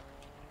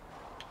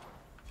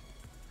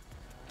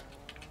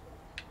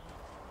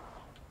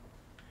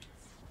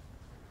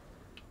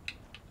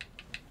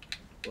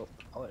 Well,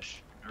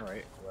 polish.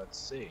 Alright, let's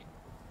see.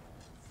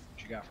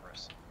 What you got for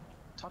us?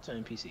 Talk to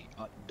an NPC.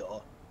 Duh.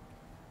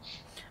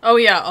 Oh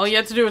yeah, all you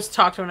have to do is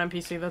talk to an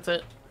NPC, that's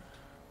it.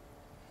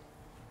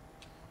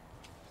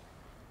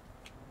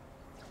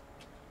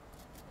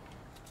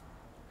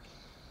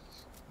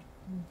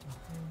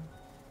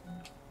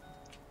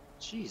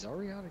 Jeez, are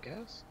we out of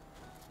gas?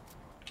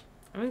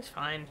 Everything's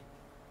fine.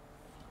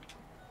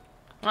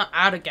 We're not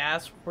out of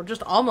gas, we're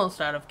just almost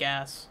out of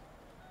gas.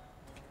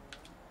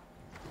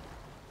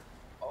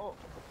 Oh.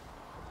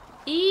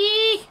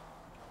 Eee!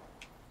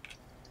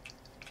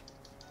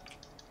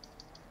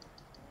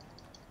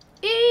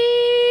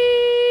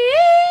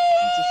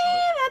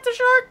 That's a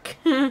shark!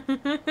 You're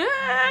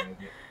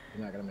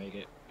not gonna make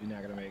it. You're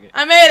not gonna make it.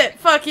 I made it!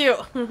 Fuck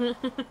you!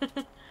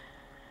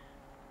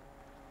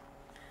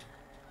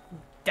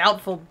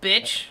 Doubtful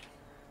bitch.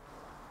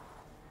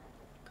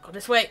 Go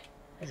this way.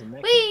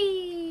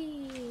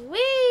 Wee!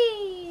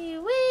 Wee!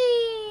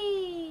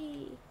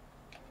 Wee!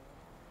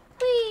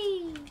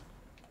 Wee!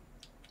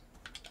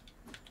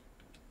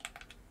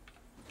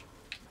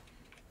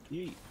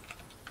 Yeet.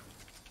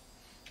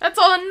 That's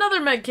all another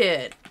med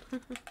kit!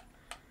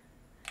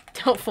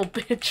 Doubtful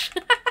bitch.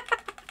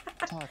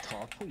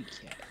 Ta-ta,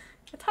 pussycat.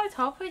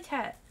 Ta-ta,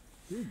 pussycat.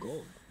 Ooh,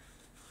 gold.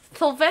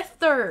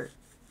 Sylvester!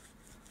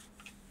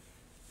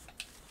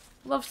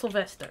 Love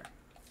Sylvester.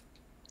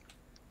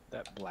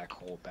 That black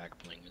hole back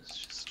bling is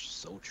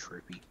just so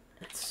trippy.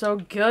 It's so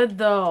good,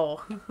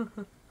 though.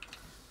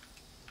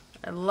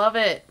 I love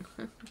it.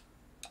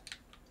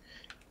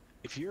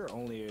 If you're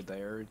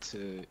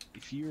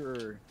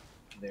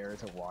there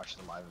to watch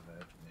the live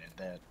event,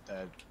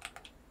 man,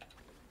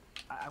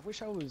 I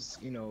wish I was,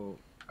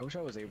 I wish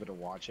I was able to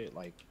watch it,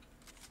 like,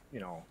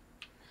 when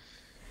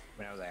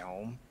I was at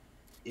home.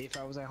 If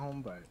I was at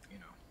home, but,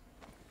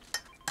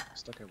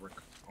 stuck at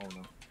work. Oh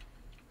no.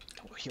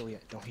 Don't heal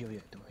yet, don't heal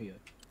yet, don't heal yet.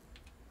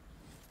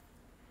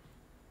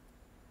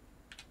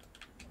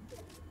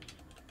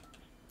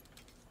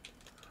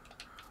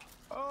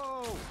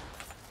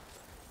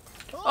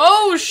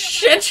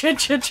 shit, shit,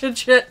 shit, shit,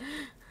 shit.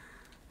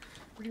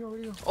 Where'd you go?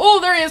 Where'd you go? Oh,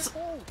 there he is.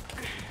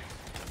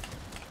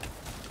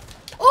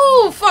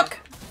 Oh, fuck.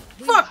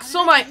 Wait, Fuck, how so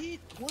did am I. I hit?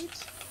 What?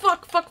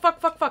 Fuck, fuck, fuck,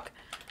 fuck, fuck.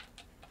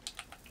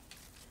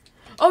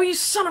 Oh, you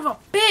son of a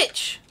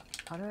bitch.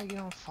 How did I get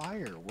on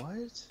fire?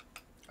 What?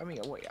 I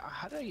mean, wait,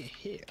 how did I get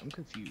hit? I'm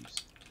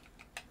confused.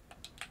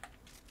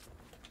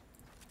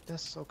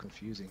 That's so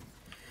confusing.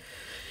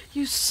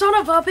 You son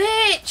of a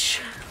bitch.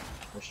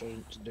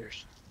 They're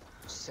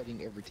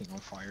setting everything on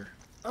fire.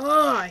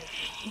 Oh, I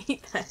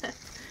hate that.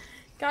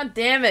 God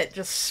damn it.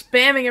 Just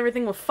spamming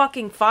everything with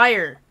fucking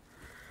fire.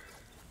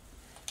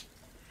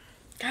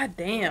 God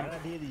damn.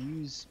 Bad idea to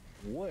use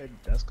wood.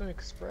 That's gonna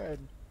spread.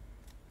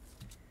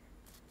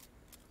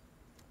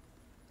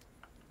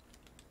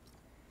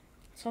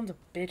 Sons of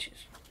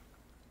bitches.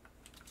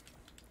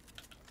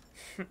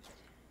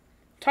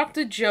 Talk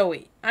to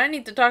Joey. I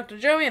need to talk to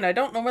Joey and I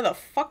don't know where the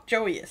fuck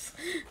Joey is.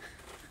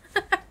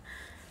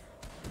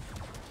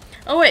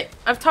 Oh wait,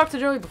 I've talked to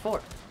Joey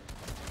before.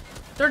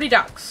 Dirty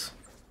Docks.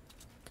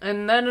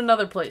 And then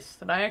another place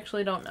that I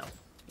actually don't know.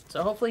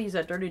 So hopefully he's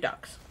at Dirty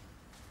Docks.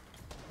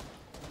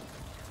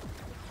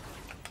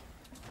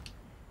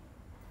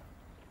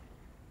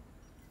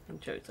 And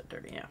Joey's at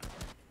Dirty, yeah.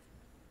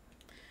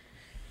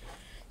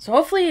 So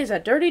hopefully he's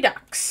at Dirty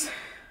Docks.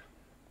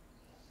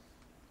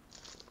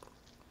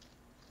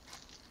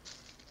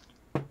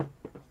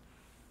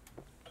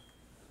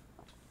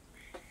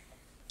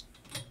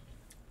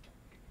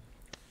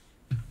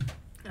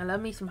 I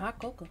love me some hot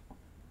cocoa.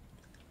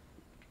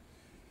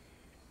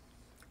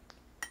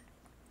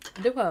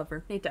 I do,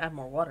 however, need to add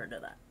more water to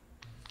that.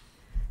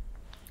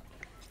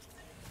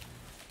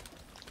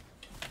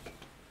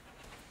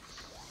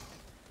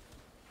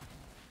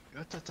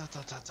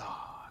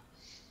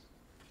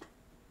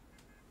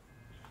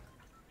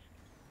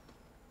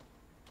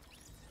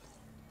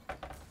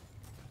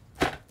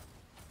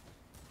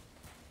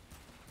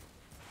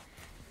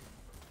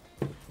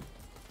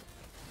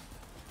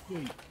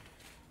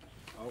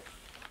 Oh.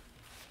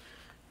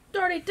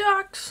 Dirty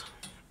Docks!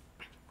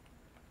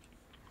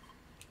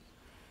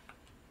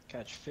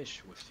 Catch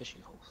fish with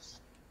fishing holes.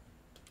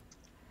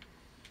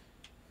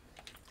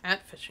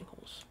 At fishing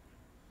holes.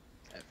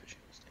 At fishing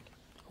holes, thank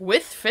you.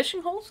 With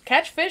fishing holes?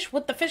 Catch fish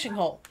with the fishing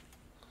hole.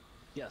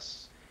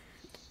 Yes.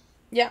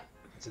 Yeah.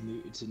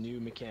 It's a new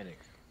mechanic.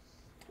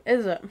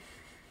 Is it?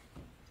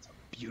 It's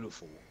a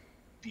beautiful,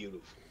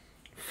 beautiful.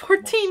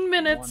 14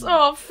 minutes.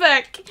 Oh,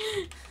 feck.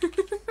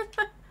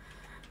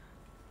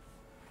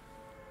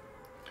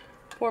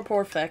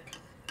 Poor feck.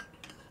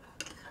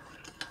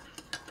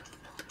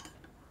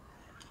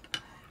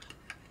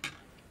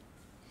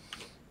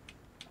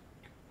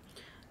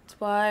 That's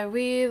why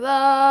we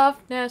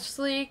love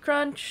Nestle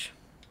Crunch.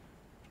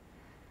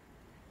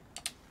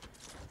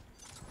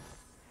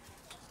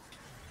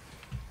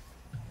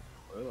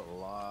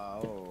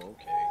 Oh,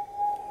 okay.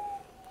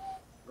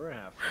 We're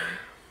gonna have fun.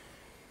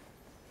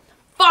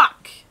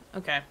 Fuck!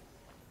 Okay.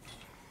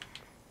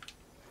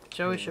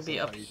 Joey Hey, should be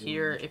up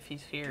here if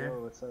he's here.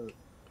 Whoa, what's up?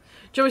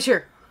 Joey's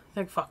here.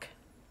 Thank fuck.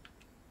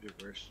 Dude,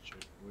 where's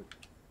what?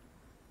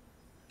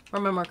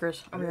 Where are my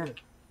markers? Over here.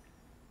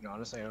 No,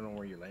 honestly, I don't know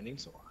where you're landing,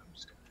 so I'm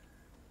just gonna.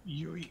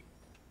 Yui.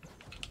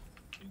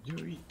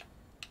 Yui.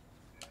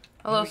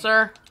 Hello,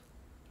 sir.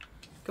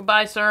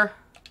 Goodbye, sir.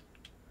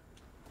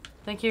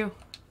 Thank you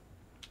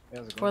Hey,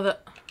 how's it for going? the...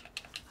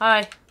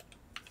 Hi.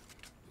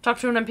 Talk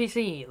to an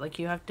NPC, like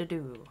you have to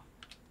do.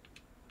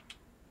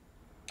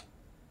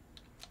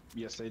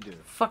 Yes, they do.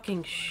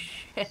 Fucking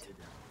shit.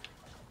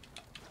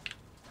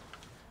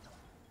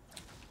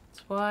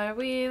 That's why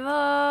we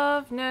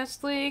love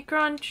Nestle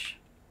Crunch.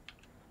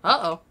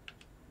 Uh-oh.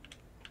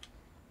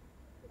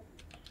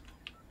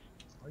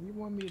 Why do you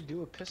want me to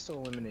do a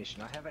pistol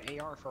elimination? I have an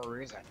AR for a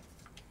reason.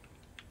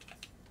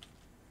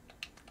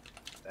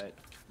 That...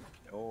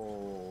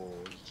 Oh,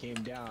 he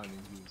came down and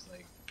he was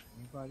like,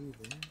 anybody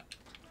there?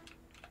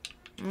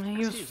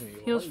 He What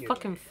was are you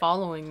fucking doing?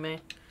 following me.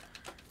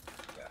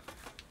 Yeah.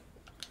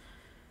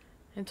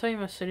 I tell you,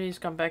 my city's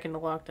gone back into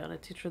lockdown. A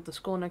teacher at the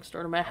school next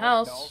door to my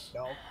house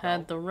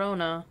had the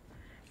Rona.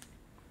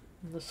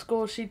 The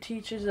school she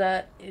teaches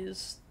at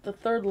is the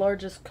 3rd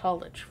largest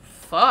college.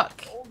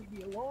 Fuck. Oh, leave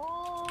me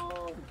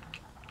alone!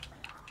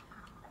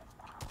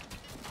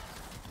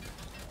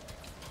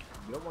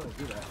 You don't want to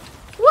do that.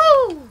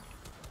 Woo!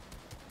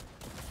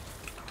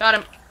 Got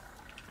him.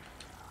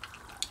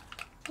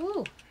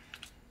 Woo.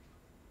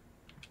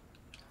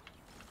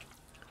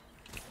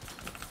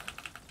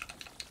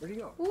 Where'd he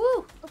go? Woo.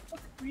 What the fuck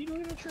are you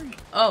doing in a tree?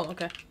 Oh,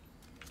 okay.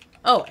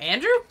 Oh,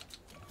 Andrew?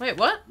 Wait,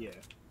 what? Yeah.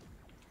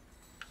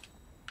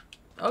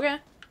 Okay.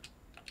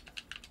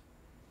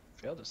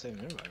 Failed to save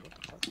an invite. What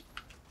the fuck?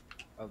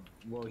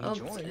 Well, he Oh,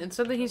 joined. it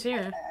said that he's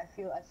here. I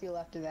feel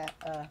after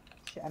that,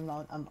 shit, I'm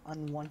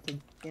unwanted,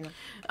 you know?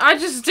 I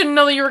just didn't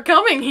know that you were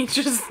coming. He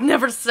just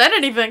never said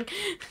anything.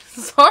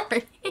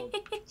 Sorry. Well,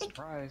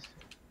 surprise.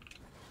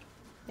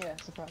 Yeah,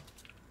 surprise.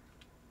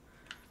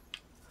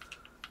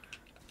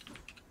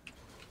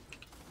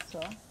 So,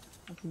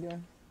 what's he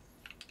doing?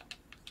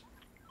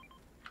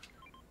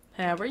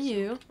 How are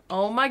you?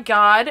 Oh my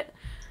god.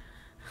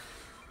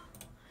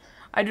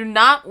 I do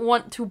not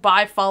want to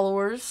buy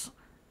followers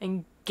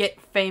and get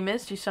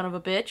famous, you son of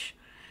a bitch.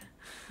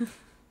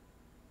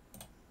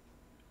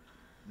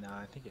 Nah,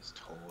 I think it's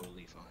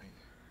totally fine.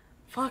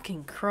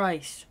 Fucking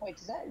Christ. Wait,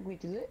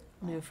 does it?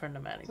 New friend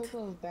of I Maddie. thought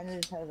those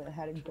bandages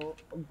had a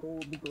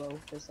gold glow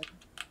for a second.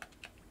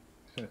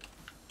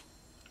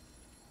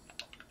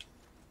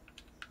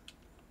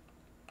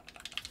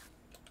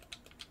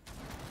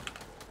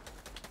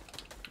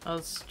 I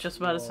was just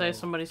about to say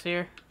somebody's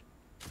here.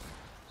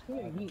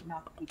 Here, you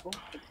knock people.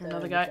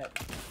 Another guy.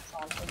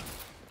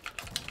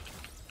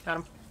 Got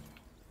him.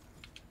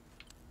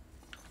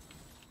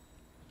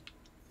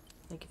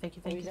 Thank you, thank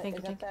you, thank you, thank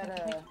you, thank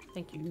you,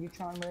 thank you.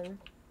 Neutron whatever?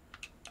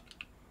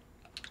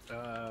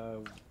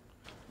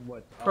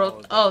 What?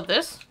 Bro, oh,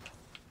 this?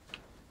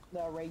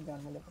 The ray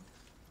gun, whatever.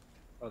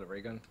 Oh, the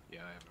ray gun?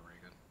 Yeah, I have a ray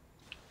gun.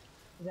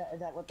 Is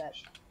that what that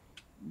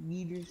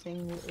meter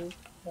thing is?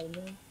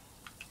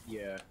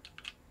 Yeah.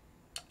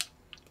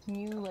 Can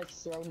you like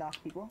throw knock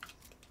people?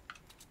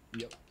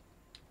 Yep.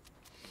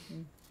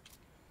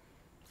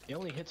 It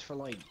only hits for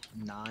like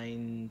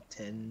 9,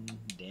 10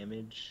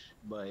 damage,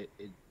 but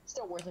it.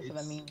 Still worth it for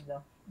the meme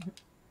though.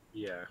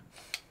 Yeah.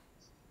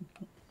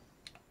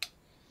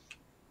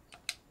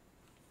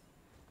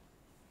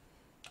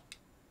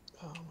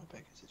 Oh, my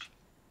back is itchy.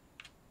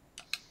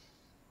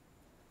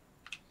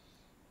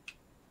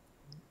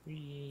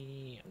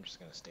 I'm just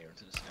gonna stare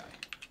into the sky.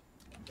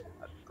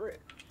 Great.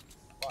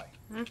 Why?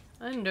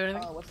 I didn't do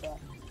anything. Oh, what's that?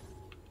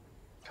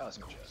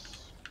 Cosmic chest.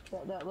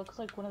 That looks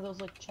like one of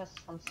those like chests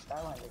from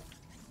Skylanders.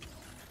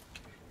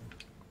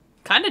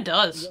 Kinda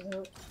does.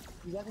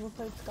 You guys ever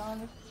played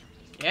Skylanders?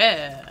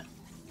 Yeah.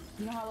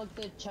 You know how like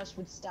the chests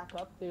would stack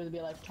up? There would be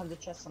like tons of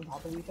chests on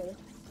top of each other?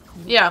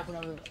 Yeah.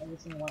 Every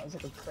single one was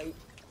like a crate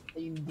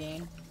that you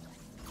gain.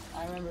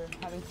 I remember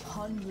having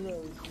tons of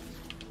those.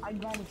 I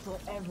grinded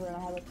forever and I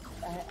had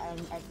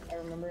like, I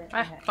remember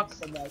I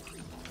said like,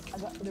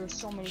 there were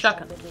so many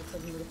Shotgun. stuff that they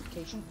said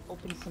notification,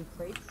 open some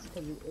crates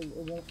because it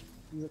won't,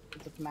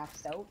 it's like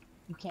maxed out.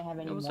 You can't have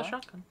any It was more. a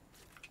shotgun.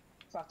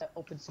 So I have to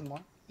open some more.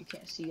 You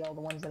can't see all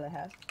the ones that I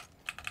have.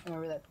 I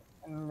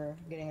remember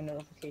getting a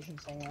notification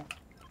saying that.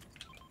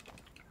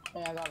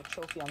 And I got a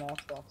trophy on the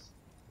Xbox.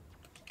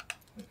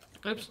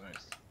 Oops.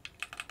 Nice.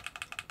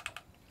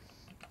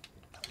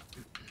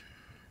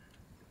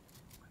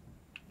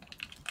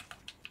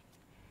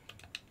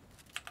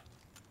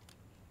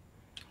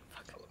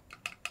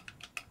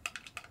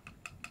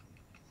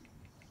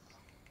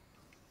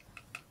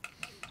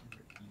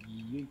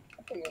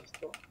 I think it's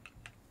cool.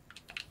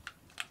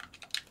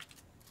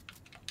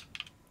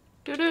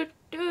 Do do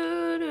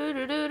do do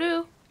do do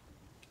do.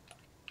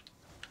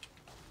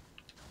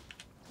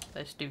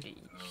 Let's do these.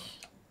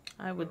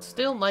 I would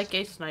still like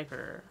a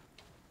sniper.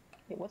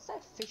 Hey, what's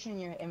that fish in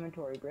your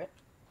inventory, Britt?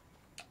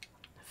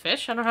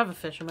 Fish? I don't have a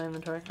fish in my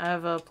inventory. I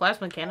have a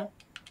plasma cannon.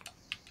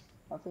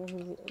 I think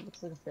it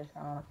looks like a fish. I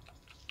don't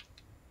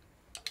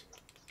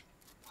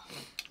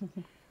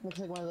know. Looks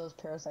like one of those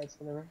parasites,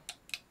 whatever.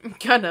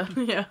 Kinda,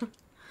 yeah.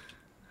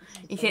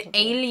 It's an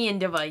alien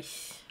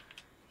device.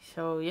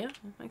 So, yeah,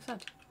 that makes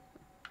sense.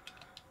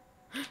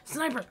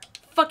 Sniper!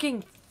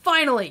 Fucking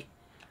finally!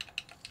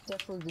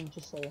 Definitely didn't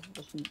just say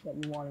that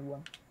you wanted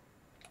one.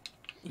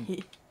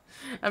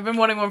 I've been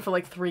wanting one for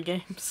like 3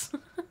 games.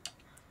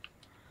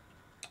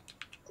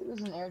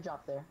 There's an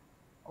airdrop there.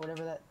 Or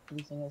whatever that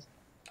blue thing is.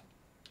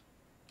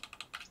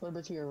 A little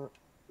bit to your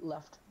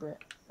left,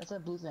 Britt. That's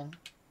that blue thing.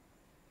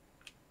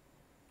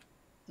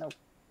 Nope.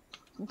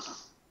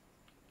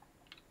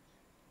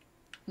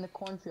 In the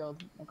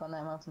cornfield, like on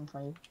that mountain in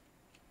front of you.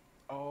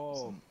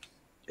 Oh,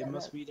 it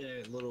must be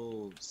that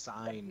little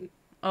sign.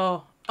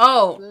 Oh.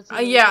 Oh!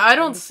 Yeah, I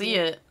don't see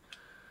it.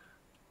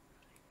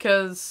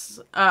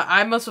 Cause,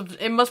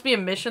 it must be a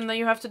mission that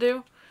you have to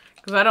do.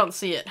 Cause I don't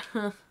see it.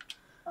 Yeah,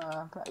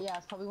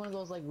 it's probably one of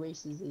those, like,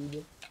 races that you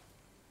did.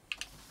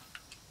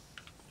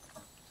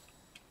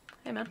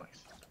 Hey, man.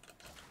 Nice.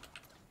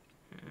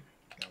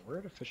 Now, where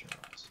are the fishing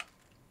rods?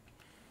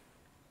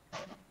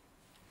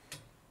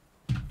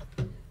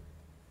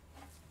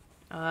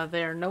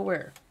 They are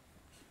nowhere.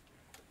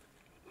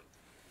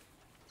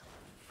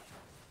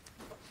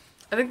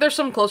 I think there's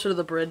some closer to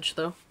the bridge,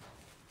 though.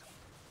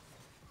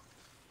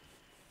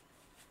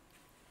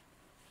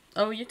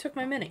 Oh, you took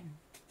my mini.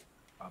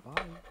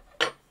 Bye-bye.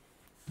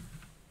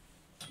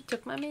 You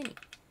took my mini.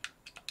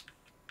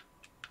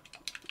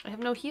 I have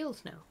no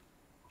heals now.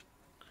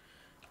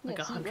 Yeah, Like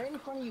see, 100. right in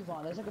front of you,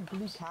 Vaughn, there's like a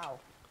blue cow.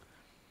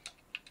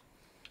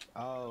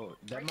 Oh,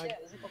 that Right might. there,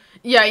 there's like a...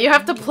 Yeah, you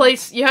have to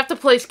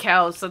place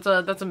cows.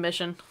 That's a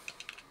mission.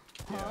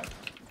 Huh?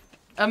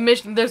 A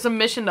mission. There's a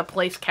mission to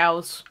place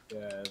cows. Yeah,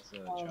 it's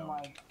a Oh challenge.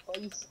 my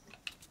place.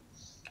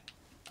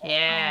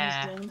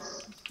 Yeah.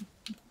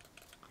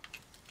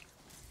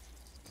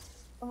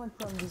 I went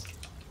from just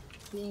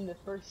being the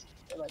first,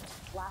 like,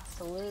 last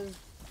to live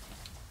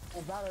in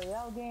a Battle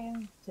Royale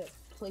game to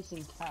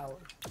placing cows.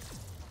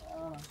 I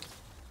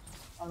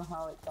don't know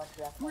how it got to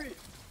that point.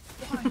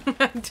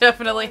 I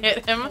definitely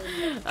hit him.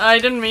 I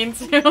didn't mean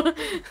to. What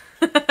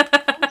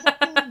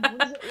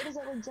is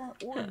that like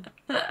giant orb?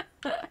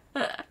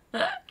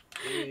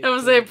 It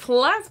was a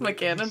plasma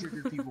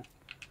cannon.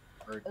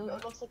 It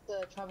looks like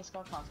the Travis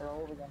Scott concert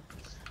all over again.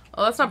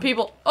 Oh, that's not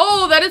people.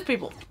 Oh, that is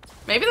people.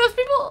 Maybe that's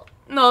people?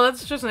 No,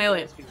 that's just an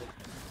alien.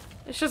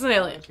 It's just an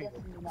alien.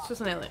 It's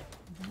just an alien.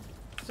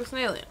 It's just an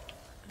alien.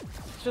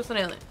 It's just an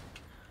alien.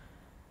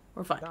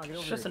 We're fine.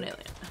 It's just an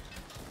alien.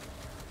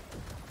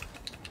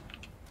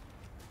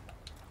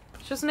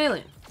 It's just an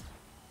alien.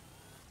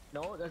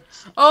 No,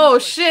 that's... Oh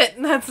shit,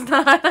 that's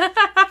not...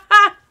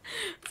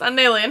 It's not an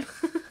alien.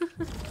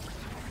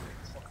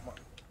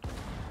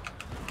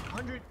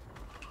 100.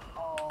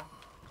 Oh.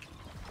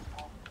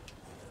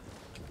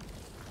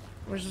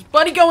 Where's his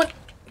buddy going?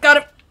 Got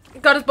him.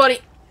 Got his buddy.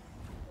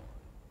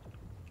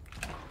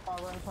 Oh,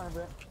 right in front of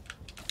it.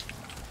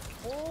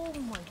 Oh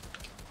my.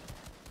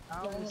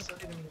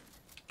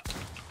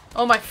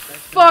 Oh my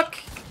fuck.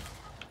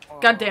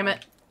 God damn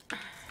it.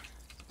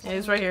 Yeah,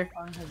 he's right here.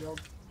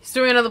 He's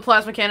doing another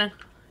plasma cannon.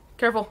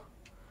 Careful.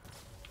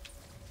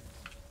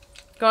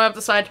 Going up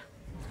the side.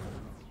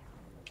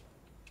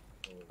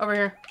 Over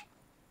here.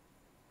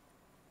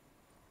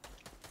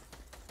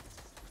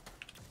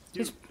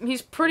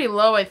 He's pretty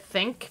low, I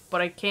think,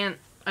 but I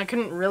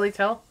couldn't really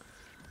tell.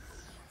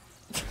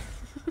 What's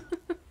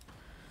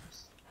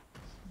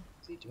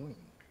he doing?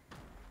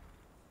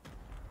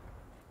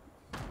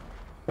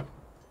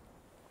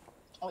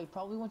 Oh, he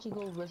probably wants to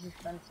go versus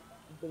friends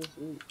and get his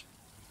loot.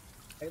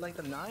 I like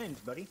the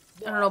 9s, buddy.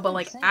 I don't know, but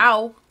like,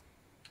 ow.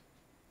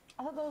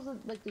 I thought that was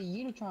like the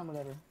Unitron or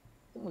whatever.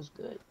 It was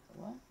good.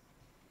 What?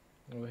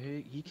 Well,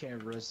 he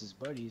can't res his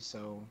buddy,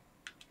 so...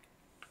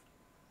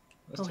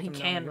 Well, he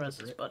can res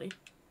his buddy,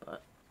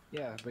 but...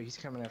 Yeah, but he's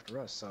coming after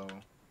us, so...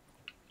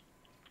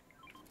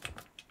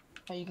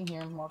 Oh, you can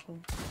hear him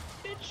walking.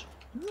 Bitch!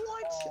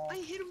 What? I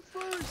hit him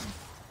first!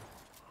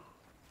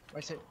 I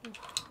said...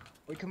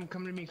 Wait, come to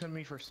me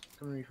first.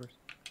 Come to me first.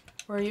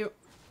 Where are you?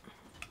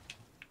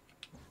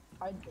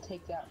 I'd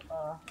take that,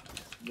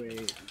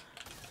 Wait.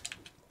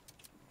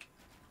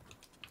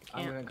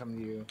 I'm gonna come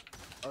to you.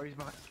 Oh, he's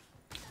behind.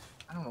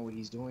 I don't know what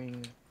he's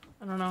doing.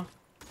 I don't know.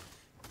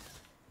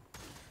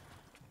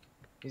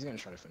 He's gonna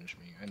try to finish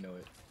me. I know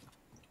it.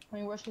 I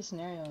mean, worst case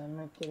scenario, I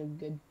might get a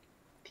good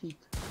peek.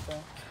 So.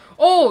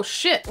 Oh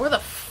shit! Where the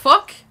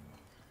fuck?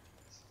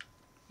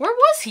 Where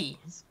was he?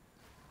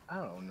 I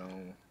don't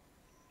know.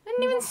 I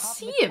didn't even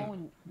see him.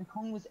 Cone. The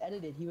cone was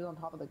edited. He was on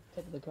top of the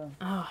tip of the cone.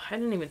 Oh, I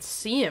didn't even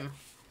see him.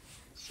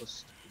 So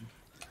stupid.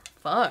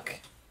 Fuck.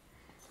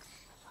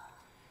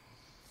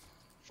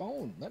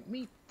 Phone. Let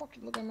me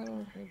fucking look at my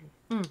own treasure.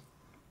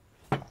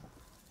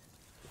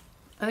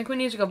 I think we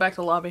need to go back to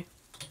the lobby.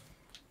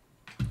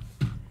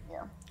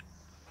 Yeah.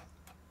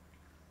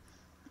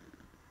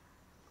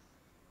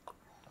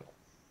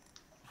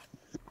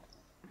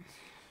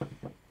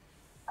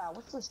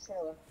 What's this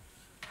trailer?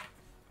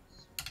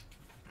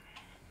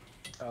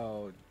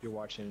 Oh, you're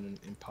watching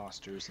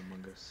Imposters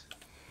Among Us.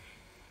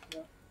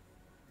 Yeah.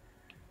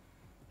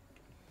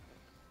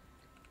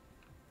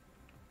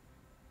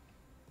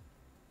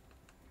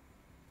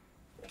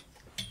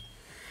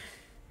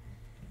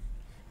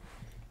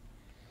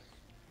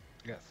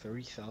 I got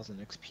 30,000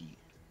 XP.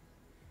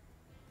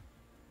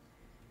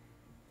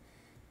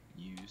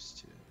 Used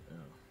to... Oh.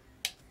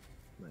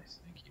 Nice,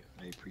 thank you.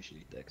 I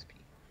appreciate the XP.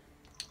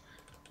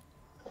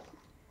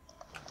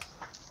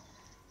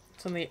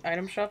 It's in the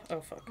item shop? Oh,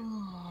 fuck.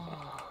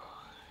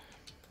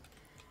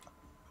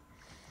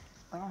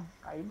 Oh,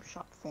 item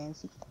shop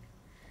fancy.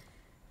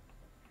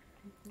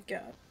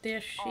 Got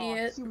this Oh,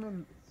 shit.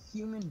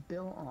 human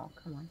Bill. Oh,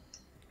 come on.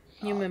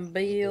 Human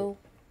Bill.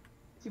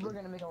 People are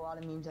gonna make a lot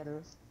of memes out of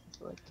this.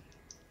 Like,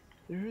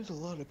 There is a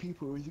lot of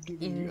people who are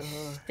giving,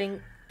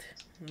 Instinct.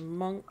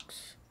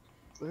 Monks.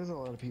 There's a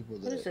lot of people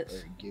What is that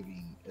this? are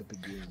giving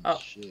Epic Games Oh.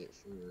 shit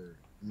for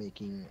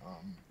making,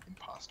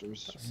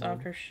 imposters.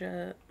 Soccer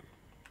shit.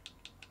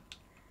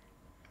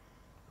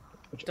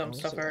 Which Dumb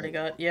stuff I also- already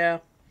got. Yeah.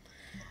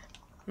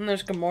 And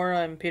there's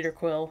Gamora and Peter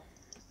Quill.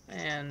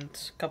 And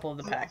a couple of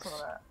the packs.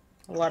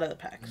 A lot of the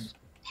packs.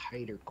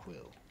 Spider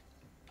Quill.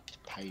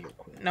 Spider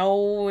Quill.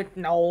 No,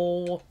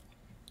 no.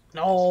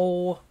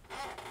 No.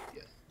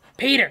 Yeah.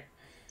 Peter.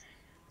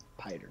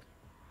 Spider.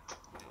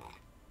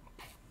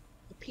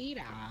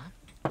 Peter.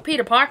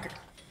 Peter Parker.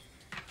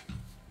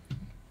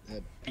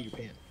 Peter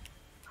Pan.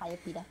 hiya,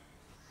 Peter.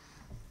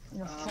 You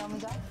know what tell me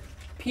that?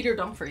 Peter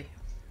Dumfrey.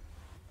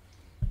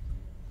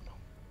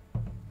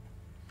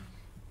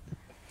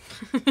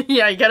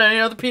 Yeah, you got any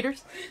other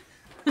Peters?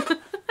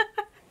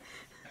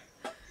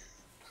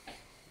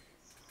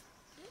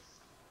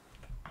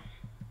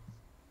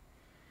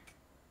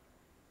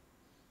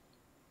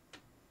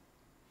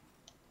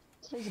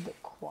 Today's a bit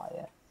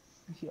quiet,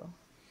 I feel.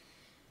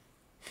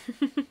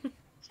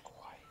 It's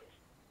quiet.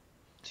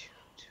 Too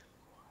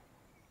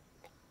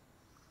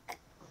quiet.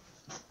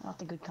 Not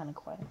the good kind of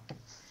quiet.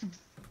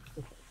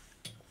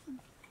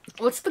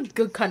 What's the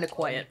good kind of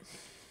quiet?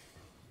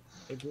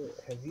 Have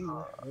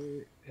you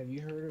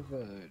heard of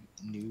a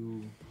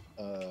new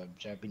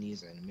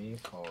Japanese anime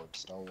called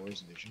Star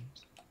Wars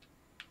Visions?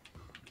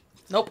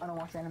 Nope. I don't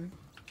watch anime.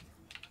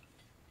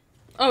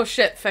 Oh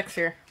shit, Feck's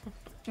here.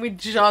 We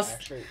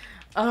just...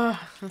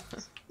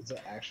 It's an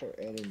actual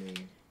anime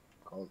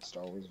called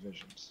Star Wars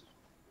Visions.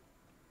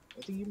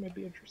 I think you might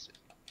be interested.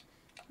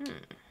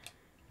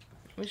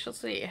 We shall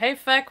see. Hey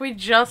Feck, we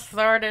just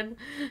started.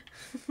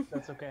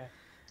 That's okay.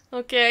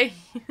 Okay.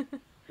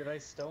 Did I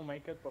still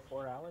make it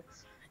before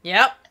Alex?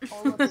 Yep.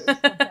 Oh look, it's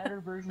the better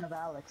version of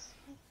Alex.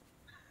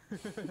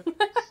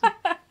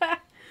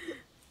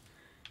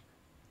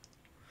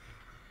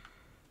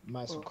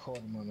 Might as well call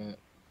him on that.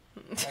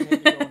 I had to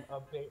go and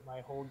update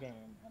my whole game,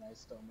 and I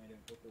still made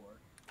it before.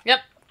 Yep.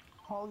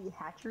 Holy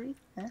hatchery?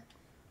 Huh?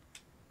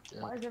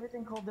 Yeah. Why is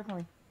everything called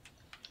differently?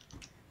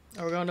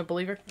 Are we going to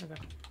Believer?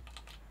 Okay.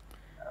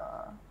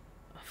 Uh,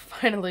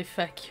 Finally,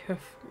 Feck,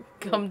 you've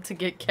come to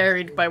get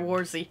carried by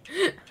warsee.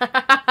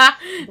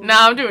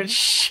 Nah, I'm doing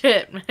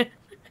shit, man.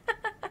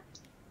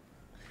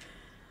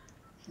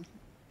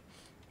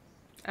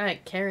 I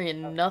ain't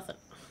carrying nothing.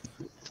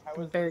 I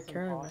was Barely this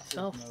carrying imposter's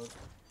myself.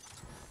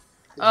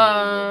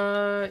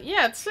 mode.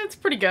 Yeah, it's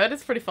pretty good.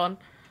 It's pretty fun.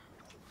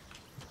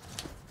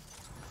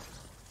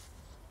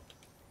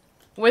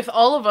 With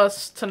all of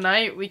us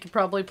tonight, we could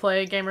probably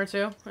play a game or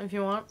two if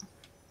you want.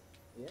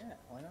 Yeah,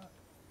 why not?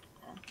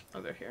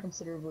 I'll go here.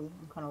 considerably,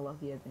 I'm kind of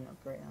lucky I've been up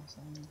right now, so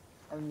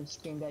I haven't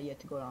streamed that yet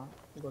to go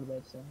to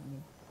bed, so I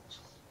mean.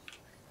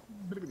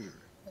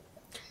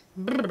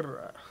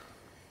 Brrr.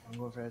 I'm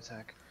going for an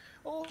attack.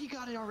 Oh, you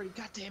got it already.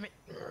 God damn it.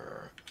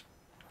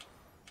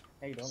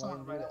 Hey, don't let Someone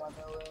him do right that. on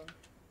my building.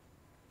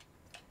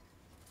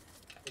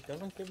 It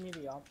doesn't give me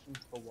the options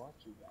to watch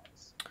you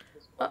guys.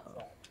 Just Uh-oh. click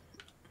that.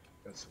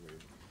 That's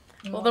weird.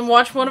 Well, then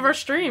watch one of our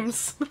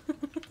streams.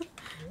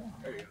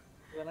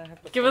 Then I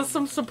have to Give follow us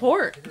some my-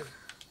 support.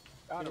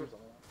 Got him.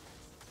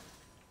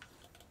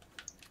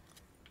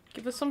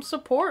 Give us some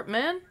support,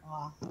 man.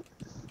 Ah, I'll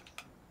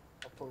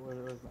put where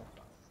there is no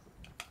fun.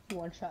 he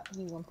one shot,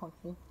 he one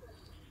punched me.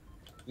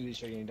 Did he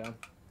shut you down?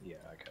 Yeah,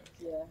 okay.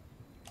 Yeah,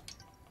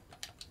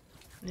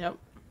 Yep.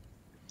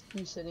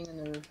 he's sitting in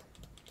the roof.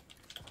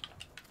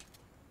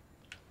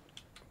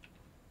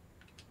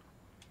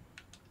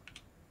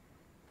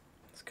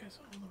 This guy's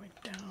all the way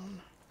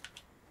down.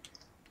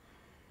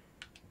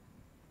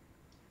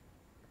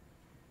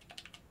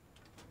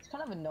 It's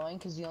kind of annoying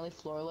because the only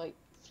floor loot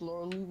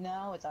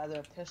now it's either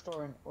a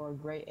pistol or a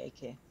gray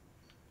AK.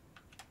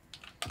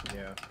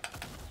 Yeah.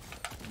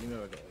 You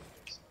know that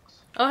sucks.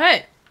 Oh,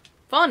 hey.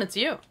 Fun, it's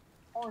you.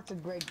 Or it's a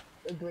gray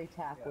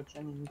tack, which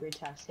I mean gray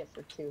tack's hit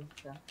for 2.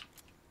 So.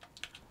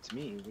 To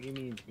me? What do you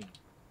mean to me?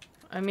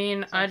 I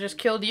mean, I just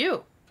killed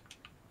you.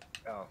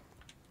 Oh.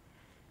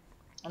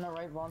 I know,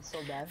 right? Vaughn's so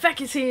bad. Feck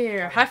is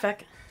here. Hi,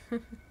 Feck.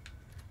 Sorry,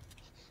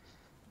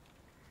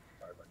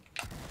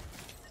 buddy.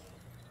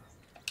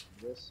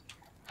 This?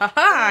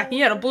 Haha! He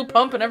had a blue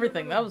pump and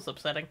everything. That was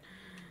upsetting.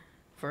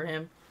 For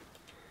him.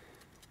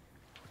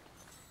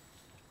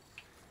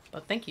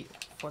 But thank you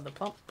for the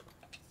pump.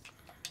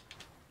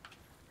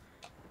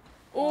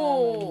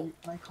 Oh!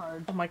 My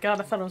card. Oh my god,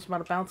 I thought I was about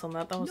to bounce on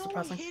that. That was No,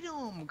 depressing. hit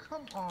him!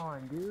 Come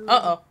on, dude.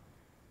 Uh-oh.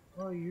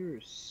 Oh, you're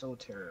so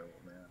terrible,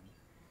 man.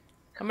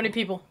 How many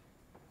people?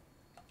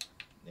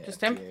 Yeah,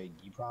 Just him? Yeah,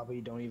 you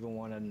probably don't even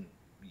want to.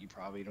 You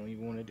probably don't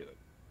even want to do it.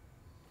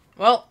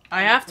 Well,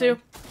 I have to.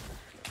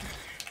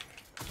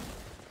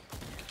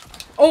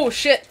 Oh,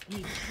 shit!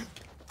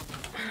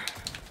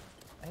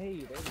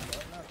 Hey, there's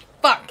not.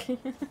 Fuck! Twitch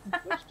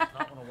does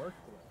not want to work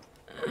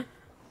today.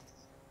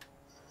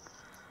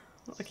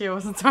 Okay, I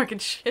wasn't talking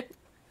shit.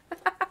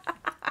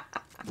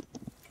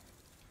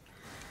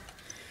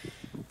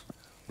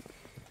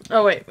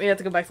 Oh wait, we have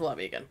to go back to the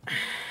lobby again.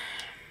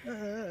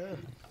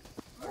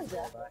 What is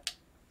that?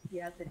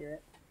 You have to do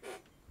it.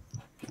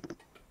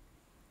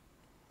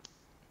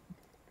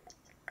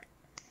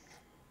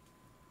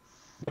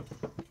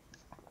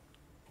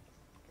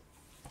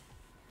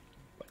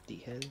 What the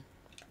hell?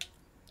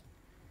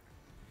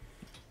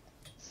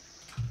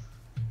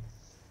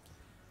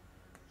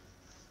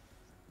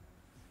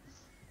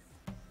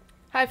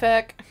 Hi,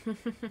 Feck.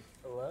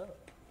 Hello.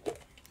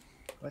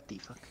 What the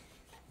fuck?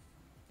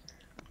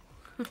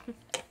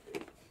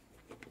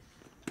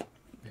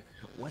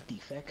 What the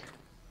fuck?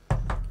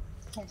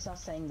 Can't stop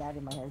saying that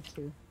in my head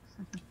too.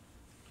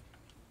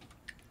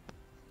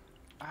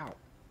 Ow.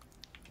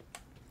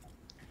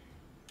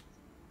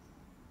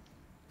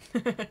 I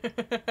don't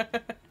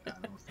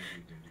think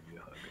we did give you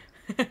a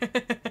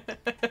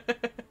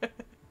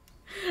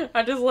hug.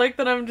 I just like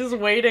that I'm just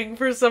waiting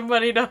for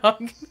somebody to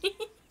hug me.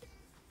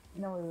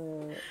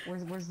 No,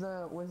 where's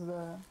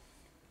the?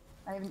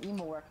 I have an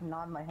emo where I can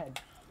nod my head.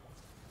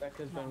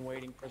 Becca's been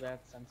waiting for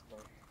that since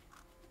birth.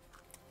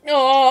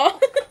 Aww.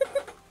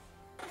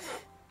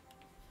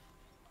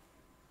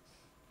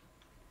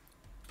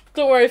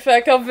 Don't worry,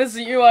 Feck. I'll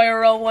visit you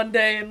IRL one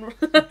day and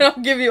I'll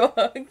give you a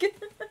hug.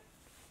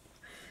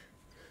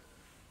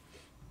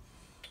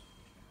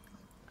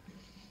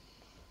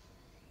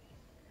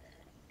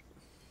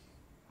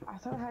 I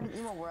thought I had an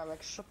emo where I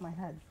like shook my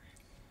head.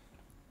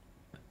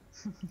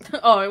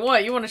 Oh,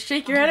 what? You want to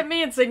shake your head at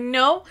me and say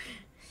no?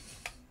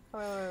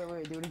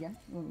 Wait, do it again.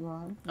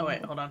 Oh,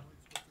 wait, hold on.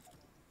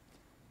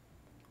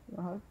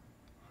 Hug?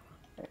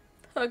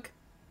 Hug.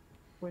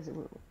 Where's it?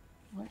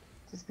 What?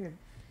 Disappeared.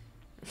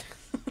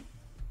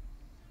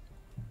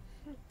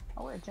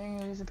 Oh, wait, it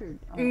genuinely disappeared.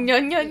 Oh. No,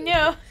 no,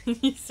 no.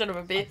 You son of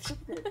a bitch.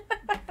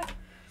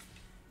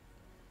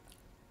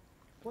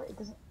 What? It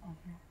doesn't. Oh,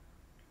 yeah.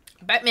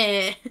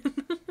 Batman.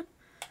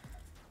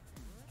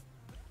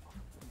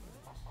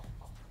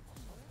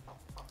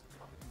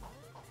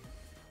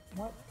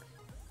 What?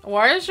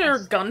 Why is your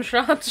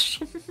gunshots?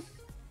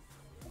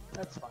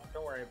 That's fine.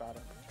 Don't worry about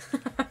it.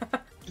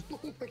 Oh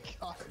my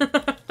god.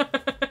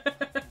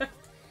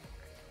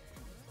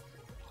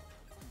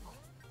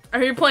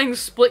 Are you playing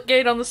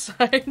Splitgate on the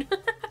side?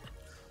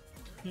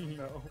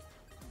 No.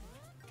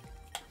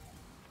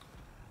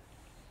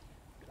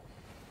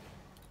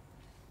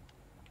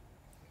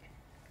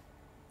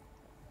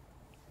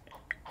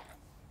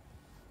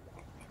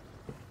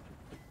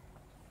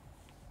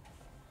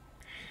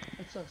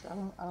 It sucks. I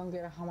don't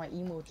get how my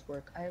emotes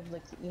work. I have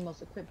like the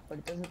emotes equipped, but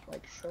it doesn't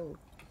like show.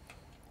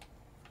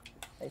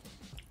 Like,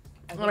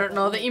 I don't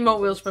know. The emote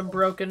wheel's been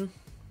broken.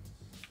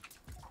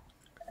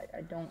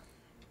 I don't.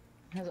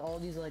 It has all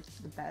these like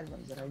the bad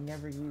ones that I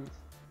never use.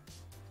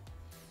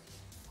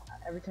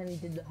 Every time you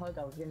did the hug,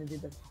 I was gonna do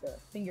the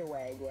finger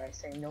wag where I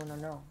say no, no,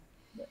 no,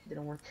 but it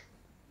didn't work.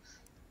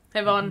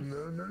 Hey, Vaughn.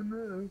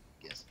 No.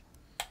 Yes.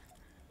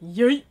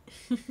 Yeet.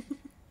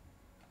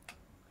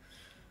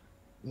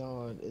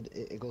 No,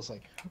 it goes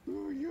like,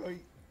 oh, yoy.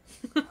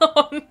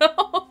 Oh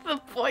no,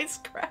 the voice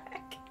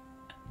crack.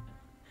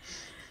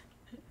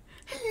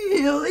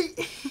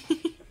 Yeet.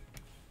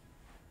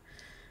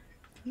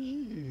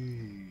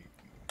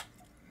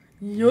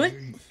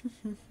 Yeet.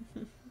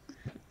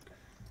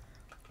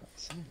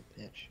 Son of a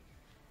bitch.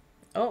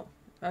 Oh,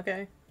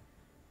 okay.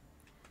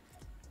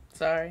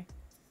 Sorry.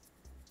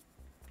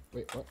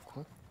 Wait, what?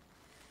 Huh?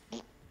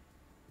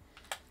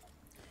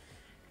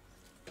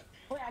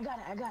 Wait, I got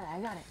it.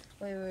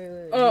 Wait.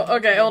 Oh,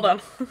 okay, hold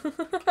on.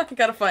 I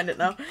gotta find it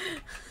now.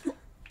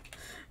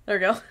 There we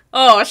go.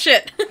 Oh,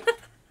 shit.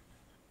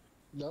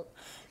 Nope.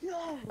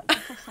 No!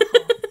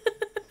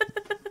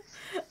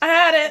 I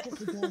had I it.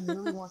 guess you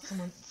really want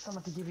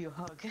someone to give you a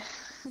hug.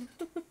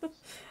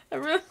 I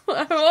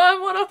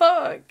want a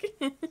hug.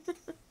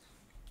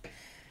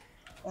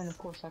 And of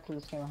course, after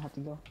this game, I have to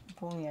go.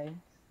 If only I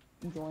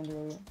joined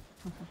earlier.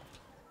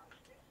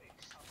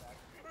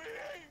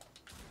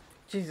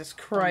 Jesus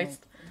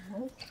Christ.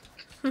 On.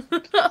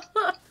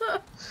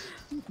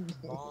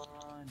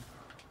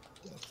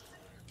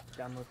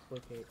 Download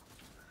Splitgate.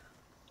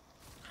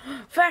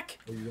 Feck!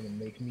 Are you gonna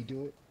make me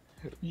do it?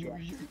 Yeah.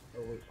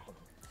 Oh, wait, hold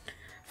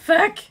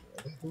Feck!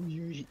 on. Oh,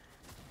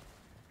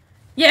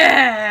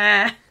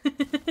 Yeah!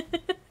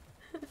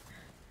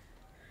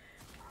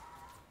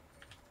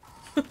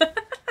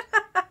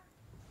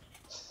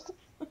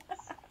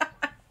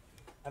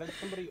 How did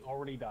somebody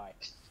already die?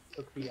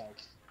 Took me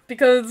out.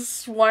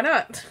 Because why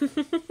not?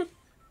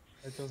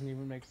 That doesn't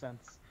even make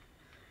sense.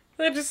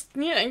 They just,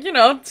 yeah, you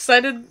know,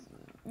 decided,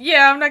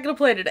 yeah, I'm not gonna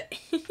play today.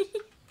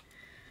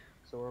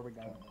 So where are we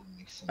going?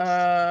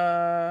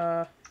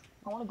 I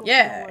wanna go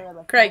Yeah, somewhere where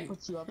like Craig.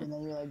 puts you up and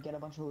then you like get a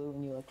bunch of loot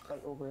and you like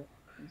fight over it.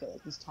 You get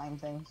like these time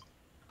things.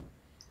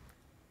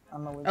 I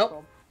don't know what it's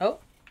called.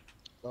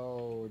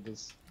 Oh,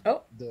 this.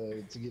 Oh.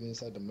 To get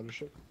inside the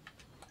mothership.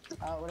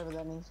 Whatever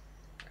that means.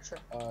 Sure.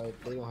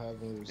 They don't have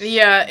those.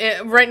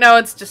 Yeah, right now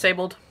it's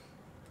disabled.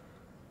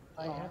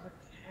 I have a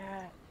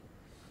cat.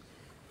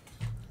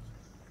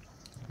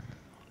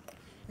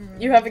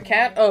 You have a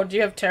cat? Oh, do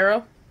you have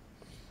Taro?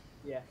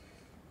 Yeah.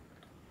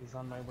 He's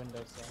on my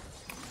windowsill.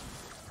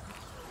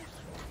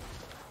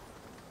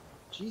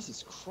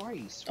 Jesus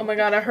Christ. Oh my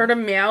god, I heard a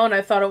meow and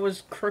I thought it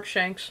was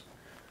Crookshanks.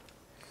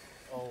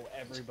 Oh,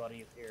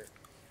 everybody is here.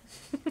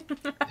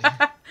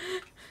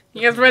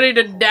 You guys ready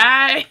to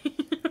die?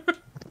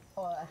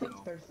 Oh, I think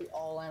it's better if we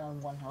all land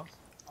on one house.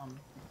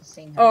 The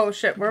same house. Oh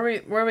shit, where we?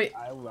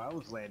 I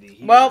was landing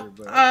here. Well,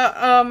 but...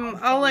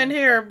 I'll land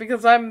here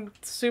because I'm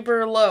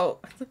super low.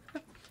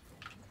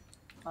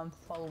 I'm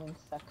following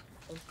Feck.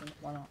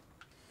 Why not?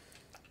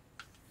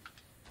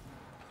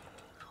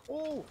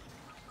 Oh!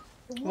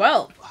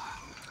 Well,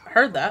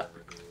 heard that.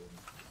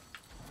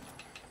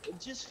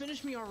 Just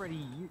finish me already.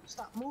 You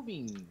stop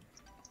moving.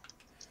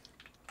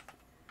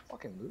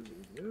 Fucking loser,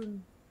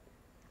 dude.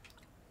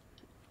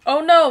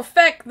 Oh no,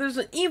 Feck, there's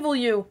an evil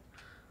you.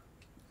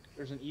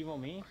 There's an evil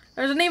me?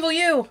 There's an evil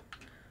you.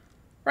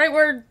 Right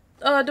where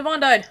Devon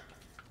died.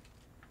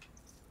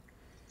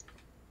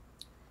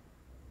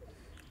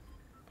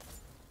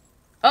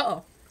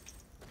 Uh-oh.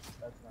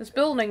 That's not This good.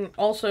 building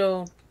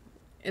also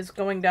is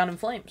going down in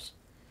flames.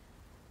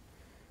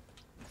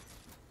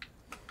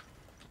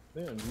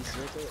 Man, he's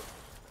right there.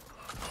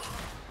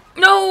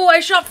 No, I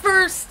shot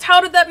first.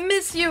 How did that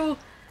miss you?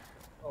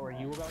 Oh, are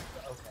you about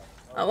to? Okay.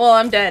 Well,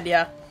 I'm dead,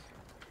 yeah.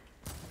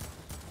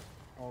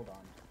 Hold on.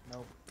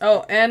 Nope.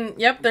 Oh, and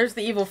yep, there's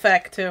the evil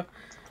Feck too.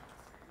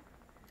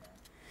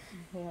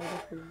 Okay, I'll go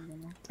for you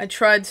then. I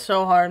tried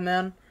so hard,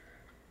 man.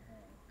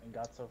 And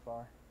got so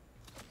far.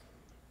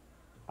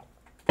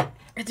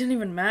 It didn't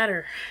even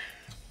matter.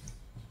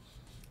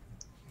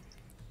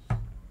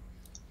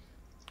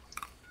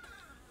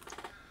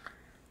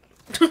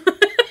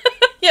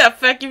 Yeah,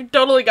 Feck, you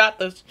totally got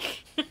this.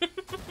 Don't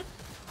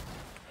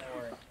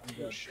worry, I'm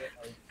good.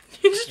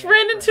 You just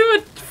ran into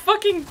a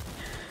fucking...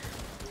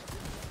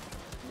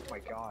 Oh my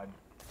god.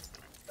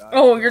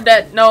 Oh, you're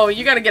dead. No,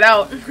 you gotta get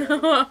out.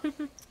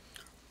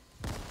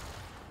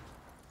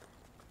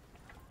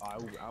 I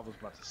was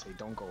about to say,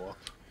 don't go up.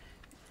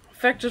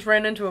 Feck just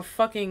ran into a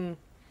fucking...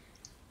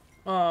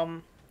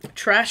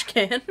 trash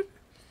can.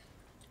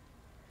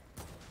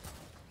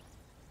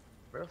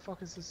 Where the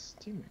fuck is this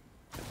teammate?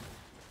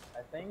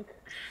 I think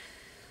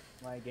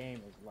my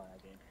game is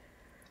lagging.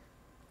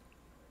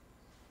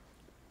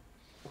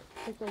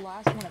 Pick the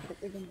last one. I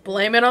picked the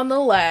Blame it on the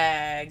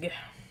lag.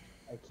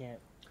 I can't.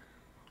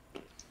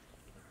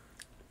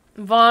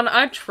 Vaughn,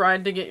 I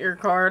tried to get your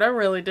card. I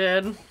really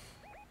did.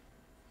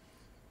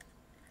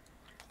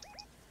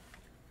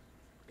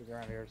 He's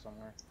around here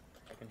somewhere.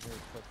 I can hear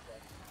his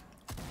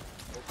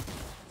footsteps.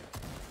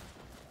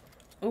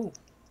 Ooh.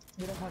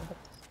 We don't have the.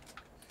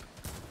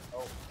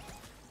 Oh.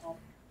 Oh.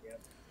 Yep.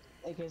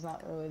 AK's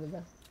not really the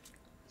best.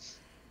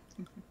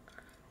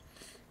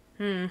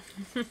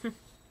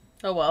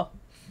 Oh well.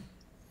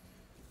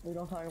 We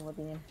don't talk about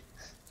the game.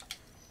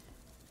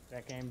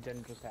 That game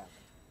didn't just happen.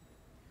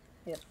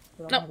 Yep.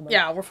 We don't No, talk about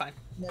yeah, it. we're fine.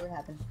 Never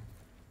happened.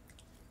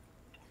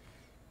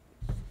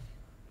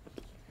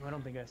 I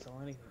don't think I saw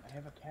anything. I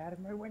have a cat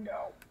in my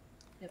window.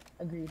 Yep.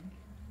 Agreed.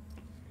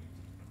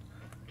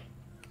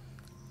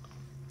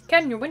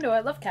 Cat in your window,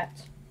 I love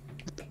cats.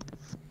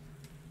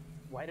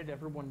 Why did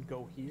everyone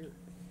go here?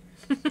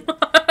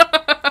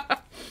 I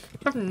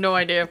have no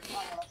idea.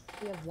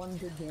 We have one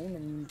good game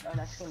and our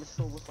next game is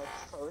filled with like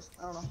pros.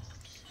 I don't know.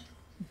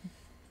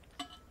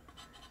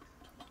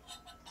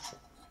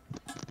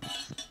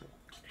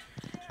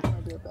 I'm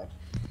gonna do it back.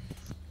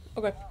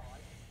 Okay.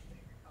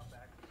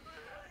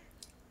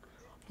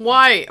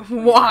 Why?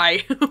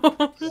 Why?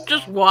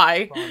 Just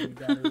why?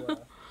 Vaughn,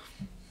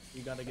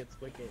 you gotta get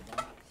split gate,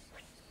 man.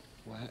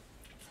 What?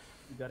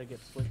 You gotta get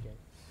split gate.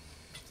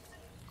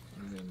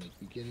 I'm gonna make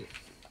you get it.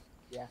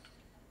 Yeah.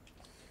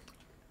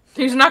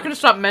 He's not gonna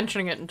stop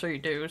mentioning it until you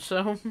do,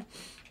 so.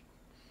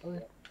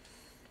 Okay.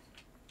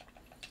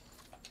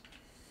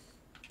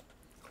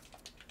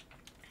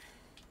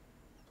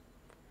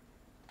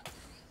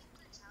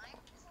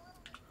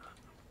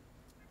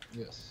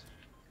 Yes.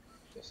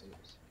 Yes, it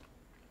is.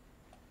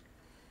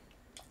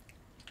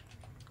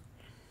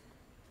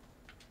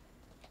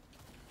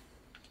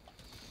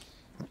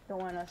 Don't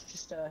want us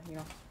just you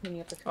know,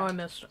 cleaning up the Oh, I trash.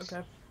 missed.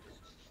 Okay.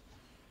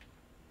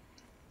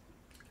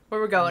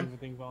 Where we I don't going? even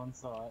think Vaughn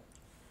saw it.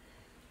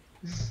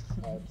 I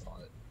saw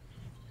it.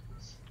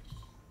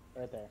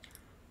 Right there.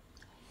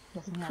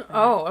 Nothing happened.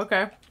 Oh,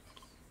 okay.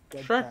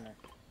 Dead Sure. center.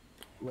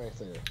 Right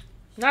there.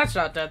 That's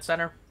not dead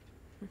center.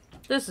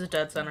 This is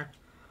dead center.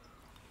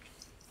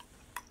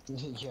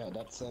 Yeah,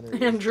 that center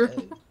Andrew. is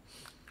dead.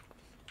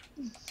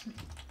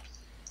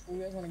 Where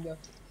you guys wanna go?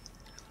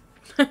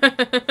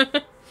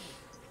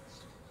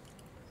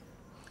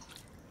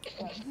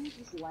 Yeah, we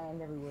just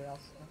land everywhere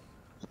else.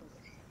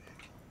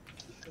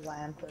 So.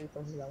 Land pretty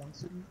close to that one.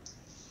 So.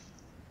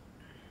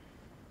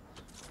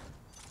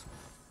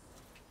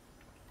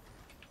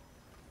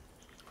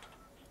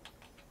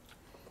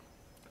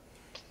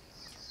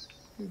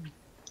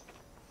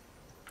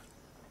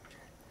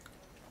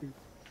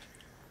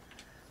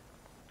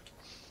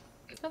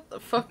 What the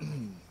fuck?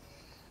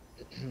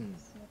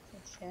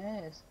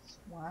 Chest.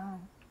 Wow.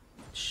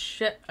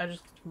 Shit, I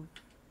just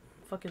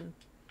fucking...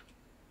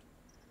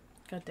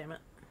 God damn it.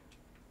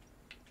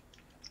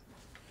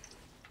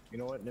 You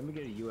know what? Let me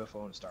get a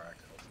UFO and start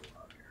acting a fool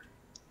out here.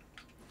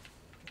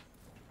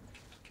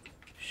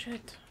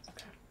 Shit.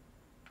 Okay.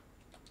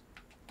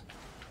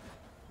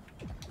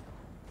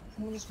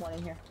 Someone just went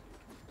in here.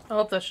 I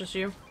hope that's just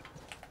you.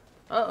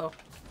 Uh-oh.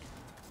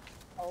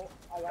 Oh,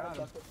 I got Got it.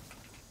 him.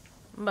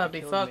 I'm about to be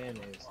Killed fucked.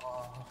 mayonnaise.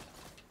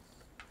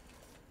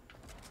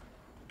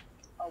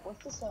 Oh,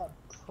 what's this,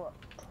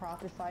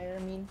 profit fire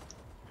mean?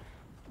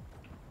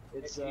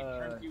 It's It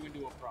turns you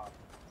into a prop.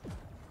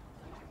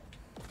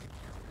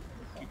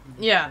 You can just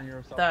Yeah, turn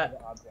yourself that.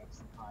 into objects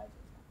and hide.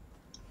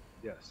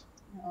 yes.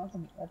 Oh,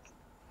 that's...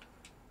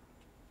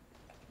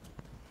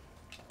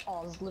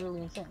 Oh, this is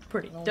literally insane.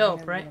 Pretty No one's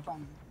dope, ever right? gonna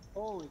find me.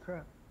 Holy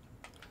crap.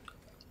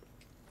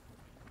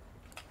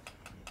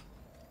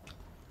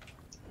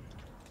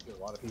 There's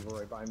a lot of people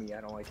right by me.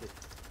 I don't like it.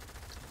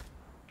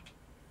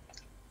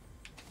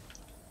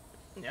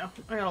 Yeah,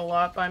 I got a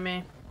lot by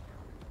me.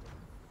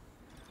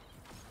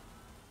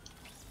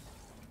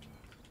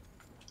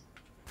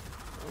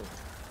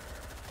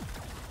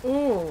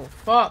 Ooh,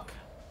 fuck.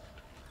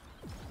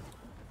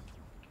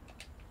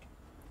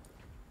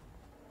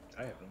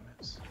 I have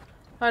limits.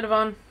 Hi,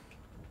 Devon.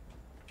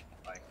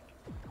 Bye.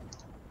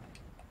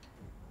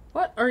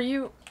 What? Are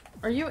you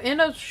in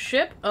a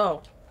ship?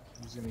 Oh.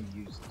 Who's gonna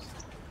use this?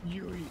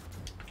 Yuri.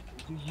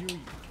 Do Yuri.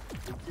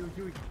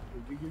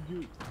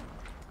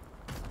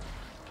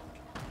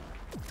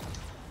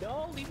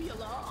 No, leave me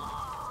alone.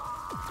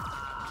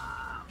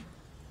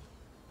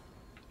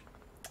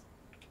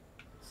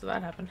 So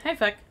that happened. Hey,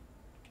 Feck.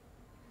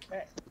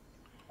 Hey.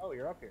 Oh,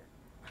 you're up here.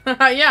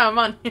 Yeah, I'm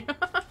on here.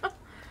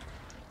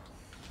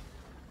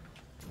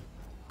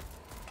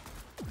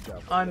 Good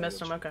job, Oh, I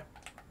missed him. Okay.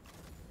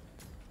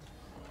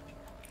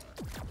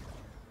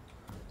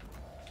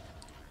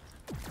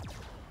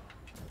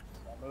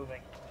 Stop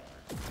moving.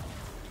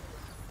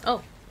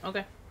 Oh,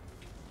 okay.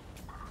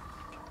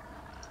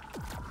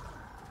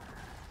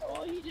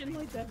 Oh, he didn't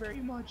like that very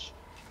much.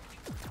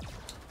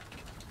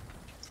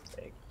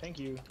 Hey, thank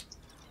you. Hit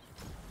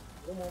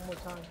him one more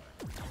time.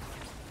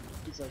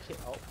 He's like, hit.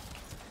 Oh,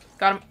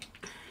 Got him.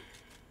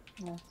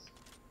 Yes.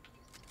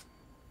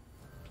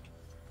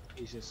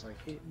 he's just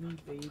like, hit me,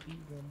 baby,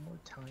 one more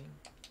time.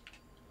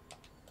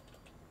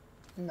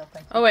 No,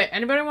 thank you. Oh, wait.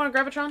 Anybody want to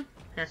grab a Tron?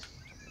 Here.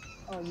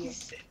 Oh, He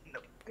yes. said, no,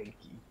 thank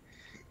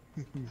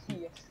you.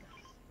 Yes.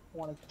 I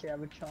want to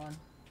grab a Tron.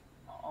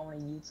 I want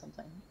to use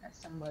something at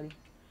somebody.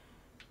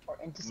 Or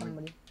into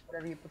somebody.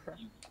 Whatever you prefer.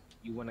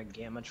 You want a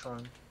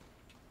Gamatron?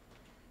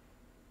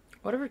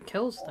 Whatever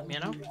kills them, you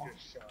know? Yeah.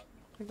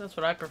 I think that's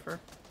what I prefer.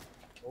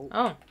 Oh.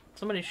 Oh,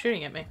 somebody's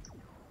shooting at me.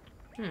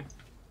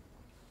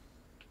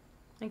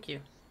 Thank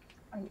you.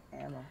 I need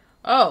ammo.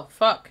 Oh,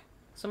 fuck.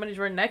 Somebody's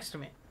right next to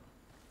me.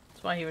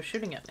 That's why he was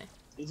shooting at me.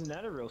 Isn't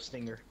that a real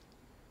stinger?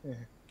 Yeah.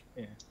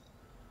 Yeah.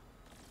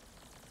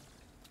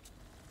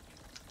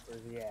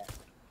 Where's he at?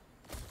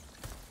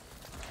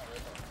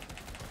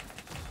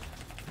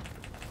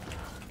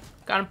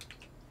 Got him.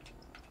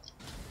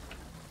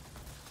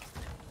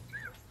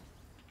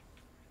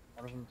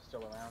 One of them's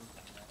still around.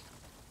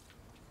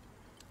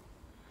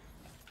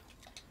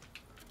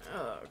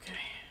 Okay.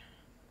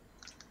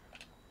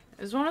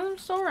 Is one of them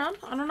still around?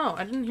 I don't know.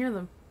 I didn't hear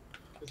them.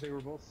 Because they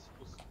were both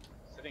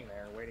sitting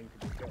there waiting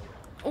to be killed.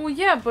 Oh,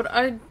 yeah, but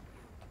I...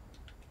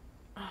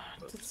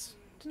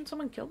 Didn't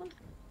someone kill them?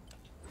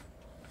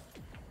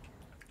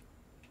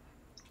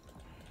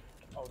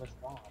 Oh, that's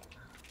wrong.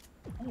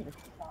 I need a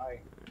I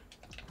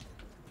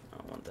I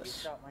don't want he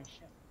this. shot my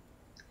ship.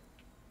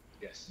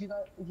 Yes.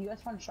 If you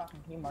guys find a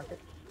shotgun, can you mark it?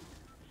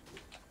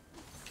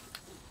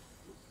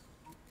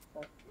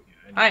 Yeah,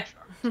 I Hi. need a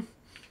shot.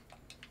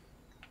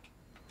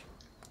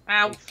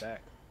 Ow. Big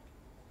fact.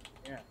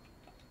 Yeah.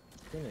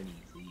 You're gonna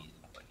need these,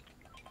 buddy.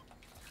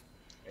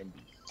 And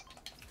these.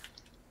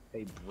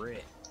 Hey,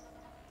 Britt.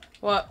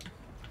 What?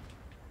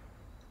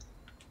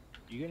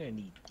 You're gonna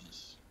need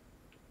these.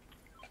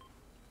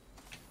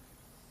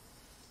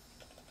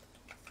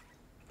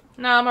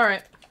 Nah, I'm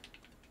alright.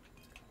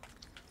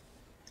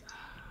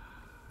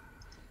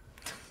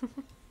 Fine.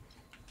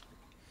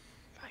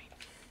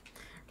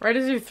 Right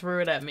as you threw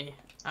it at me,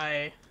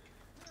 I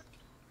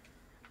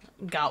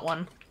got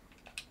one.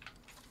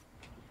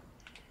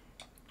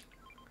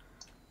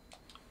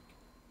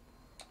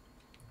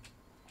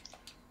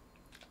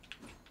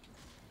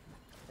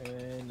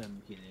 And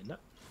I'm getting up.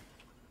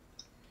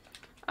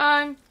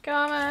 I'm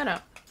coming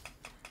up.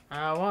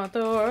 I want the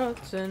world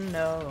to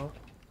know.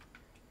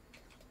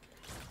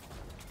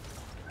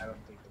 I don't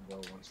think the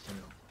world wants to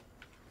know.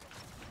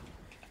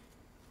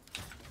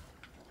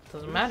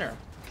 Doesn't matter.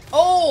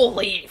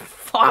 Holy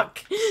fuck!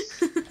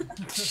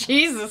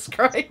 Jesus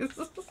Christ.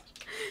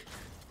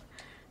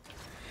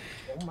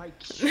 Oh my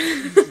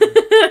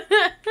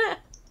god.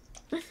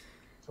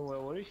 So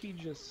what if he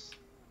just...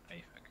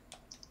 Hey,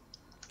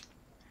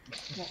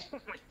 fuck. Oh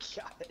my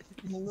god.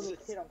 I'm a little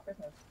kid on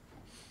Christmas.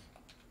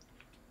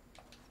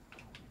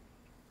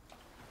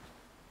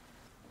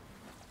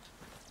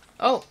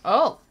 Oh,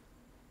 oh.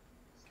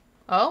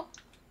 Oh?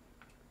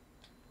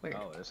 Weird.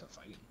 Oh, there's a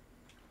fight.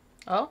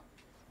 Oh?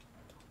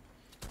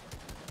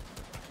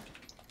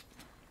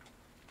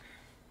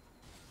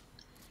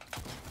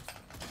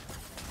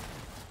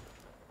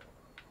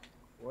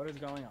 What is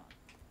going on?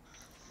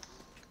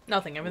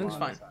 Nothing, everything's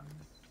fine.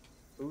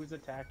 Who's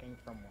attacking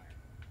from where?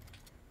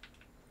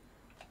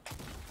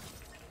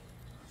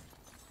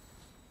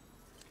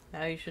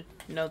 Now you should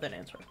know that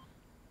answer.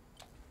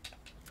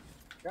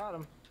 Got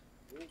him.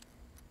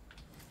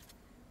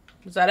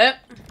 Is that it?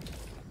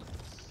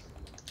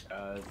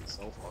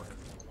 So far.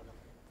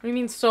 What do you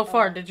mean so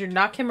far? Did you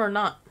knock him or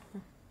not?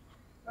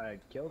 I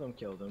killed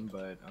him,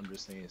 but I'm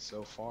just saying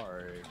so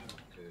far,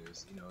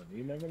 because, you know,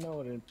 you never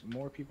know, and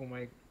more people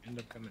might end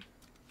up coming.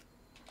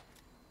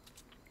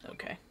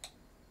 Okay.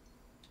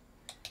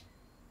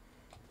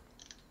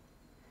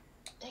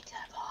 Take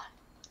that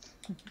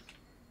on.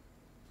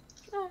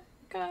 Oh,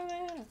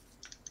 coming.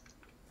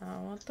 I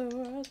want the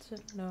world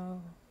to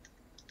know.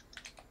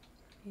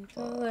 Need to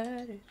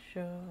let it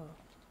show.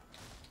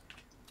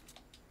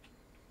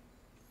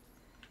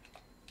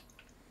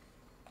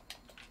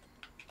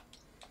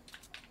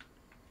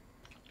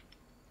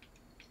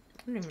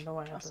 I don't even know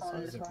why I have this on.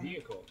 There's a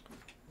vehicle.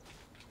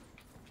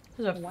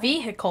 There's a What?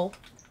 vehicle.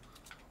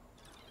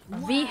 A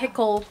Wow.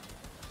 vehicle.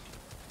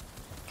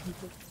 Oh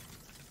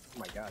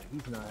my god,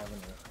 he's not having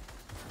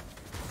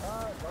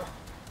a...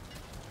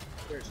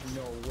 There's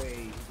no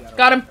way he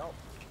Got him. Nope.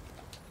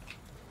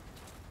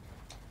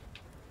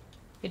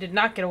 He did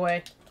not get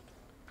away.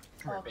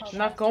 I'm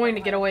not going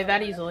to get away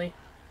that easily.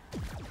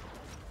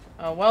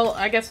 Oh, well,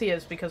 I guess he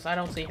is, because I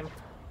don't see him.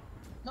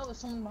 No, there's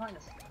someone behind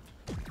us.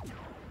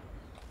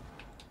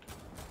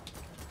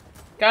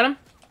 Got him?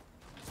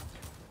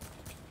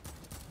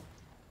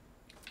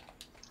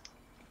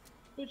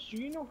 Bitch, do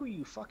you know who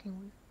you fucking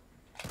with?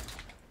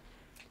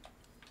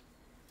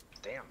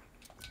 Damn.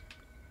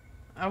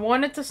 I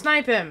wanted to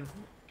snipe him.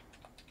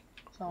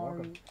 Sorry.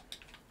 Welcome.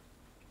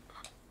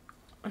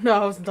 No,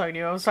 I wasn't talking to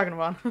you. I was talking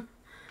about.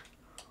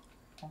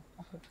 Oh,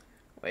 okay.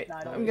 Wait, No,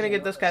 I don't I'm gonna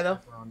get this guy, though.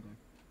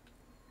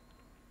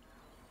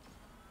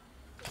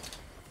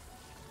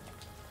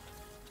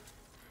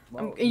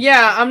 Well,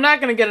 Yeah, I'm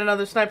not gonna get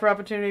another sniper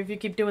opportunity if you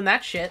keep doing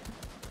that shit.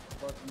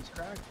 fuck, he's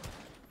cracked.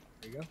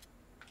 There you go.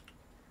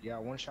 Yeah,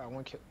 one shot,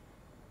 one kill.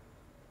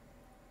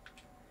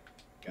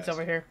 He's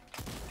over here.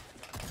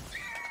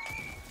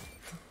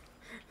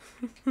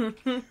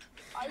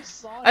 I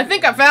saw I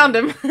think I found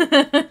him.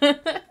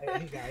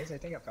 Hey guys, I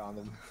think I found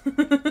him.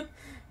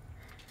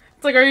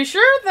 It's like, are you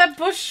sure that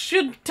bush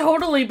should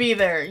totally be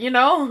there, you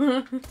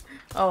know?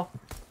 Oh.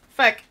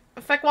 Feck.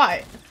 Feck,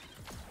 why?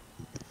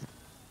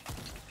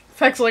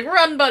 Feck's like,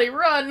 run, buddy,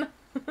 run!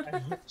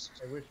 I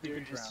wish we Dude,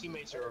 could his drown.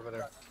 teammates are over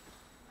there.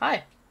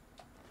 Hi.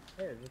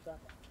 Hey, what's that?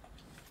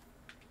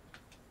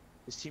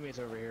 His teammates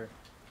are over here.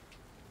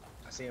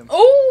 I see him.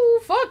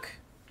 Oh, fuck!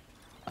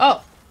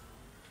 Oh.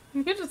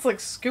 You just, like,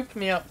 scooped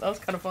me up. That was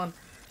kind of fun.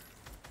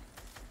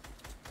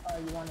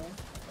 you want in?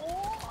 Ooh!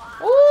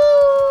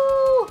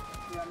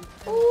 You want in?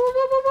 Ooh, woo,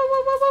 woo, woo,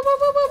 woo, woo, woo,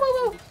 woo, woo,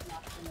 woo, woo.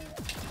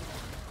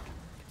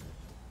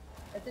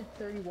 That did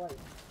 30 white.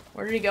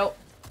 Where did he go?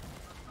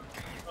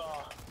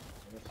 Oh,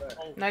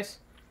 oh, Nice.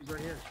 he's right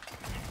here.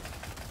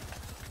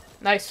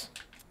 Nice.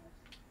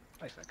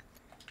 Nice, Vic.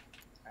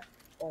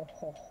 Oh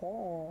ho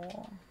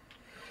ho.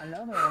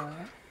 Another one.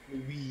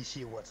 We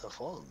see what's the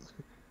fun.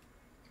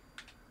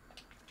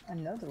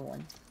 Another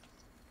one.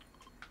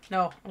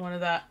 No, I wanted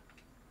that.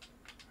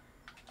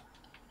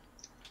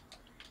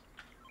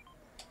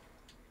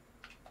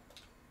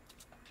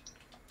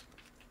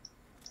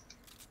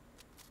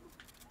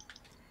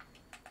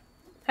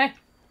 Hey.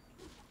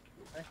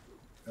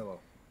 Hello.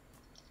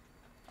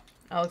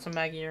 Alex and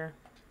Maggie are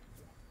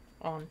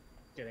on.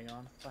 Getting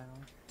on, finally.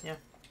 Yeah.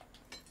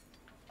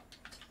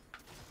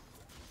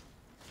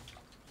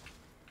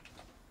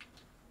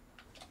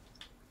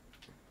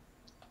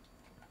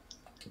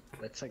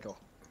 Let's go.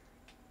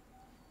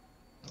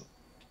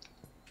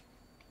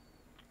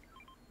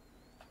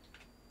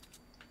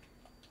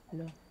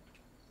 Hello.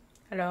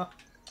 Hello.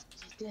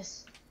 Take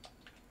this.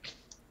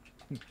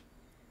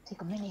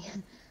 Take a mini.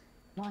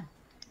 Come on.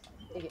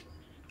 Take it.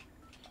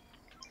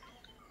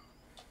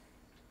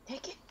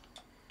 Take it.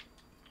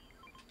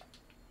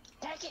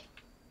 Take it.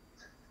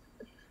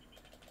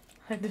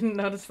 I didn't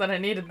notice that I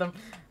needed them.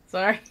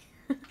 Sorry.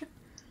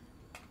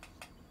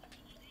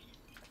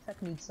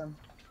 Tech needs some.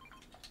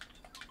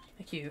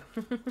 Thank you.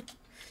 Thank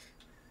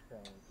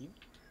you.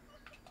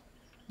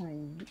 Hi.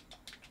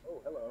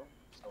 Oh, hello,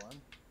 Storm.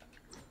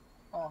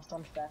 Oh,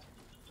 Storm's fast.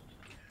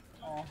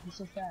 Oh, he's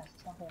so fast.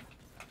 Stop it.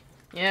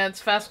 Yeah,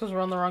 it's fast because we're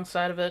on the wrong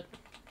side of it.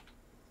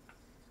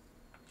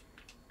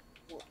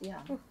 Well,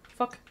 yeah. Oh,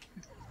 fuck.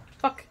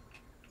 Fuck.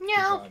 Good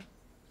Meow. job.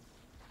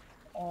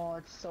 Oh,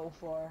 it's so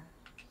far.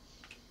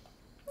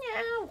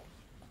 Meow.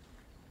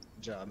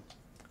 Good job.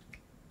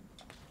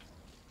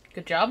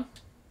 Good job.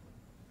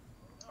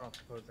 I don't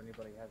suppose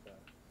anybody has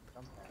a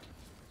jump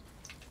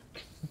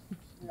pad.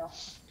 No.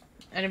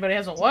 Anybody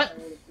has a what? I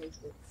would've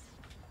placed it.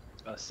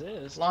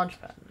 Assist? Launch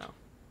pad. No.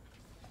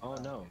 Oh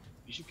no.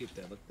 You should get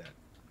that looked at.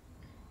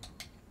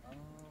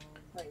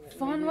 Wait,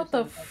 Fawn, maybe what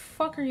there's the some, like,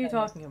 fuck are you launch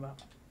pad. talking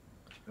about?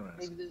 Don't ask.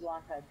 Maybe there's a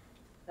launch pad.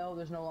 No,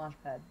 there's no launch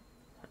pad.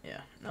 Yeah.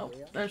 Nope.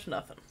 Yeah. There's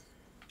nothing.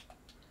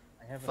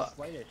 I have Fuck. a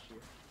slight issue.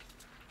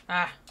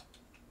 Ah.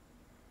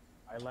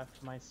 I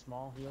left my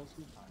small heals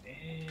behind.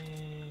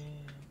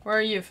 Where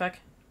are you, Feck?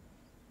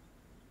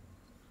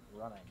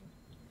 Running.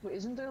 Wait,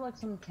 isn't there like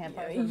some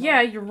campfires? in Yeah,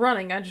 there? you're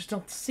running. I just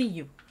don't see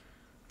you.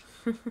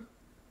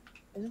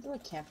 Isn't there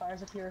like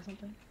campfires up here or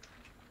something?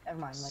 Never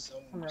mind. Like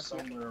somewhere up here.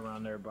 Somewhere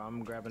around there, but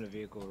I'm grabbing a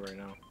vehicle right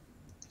now.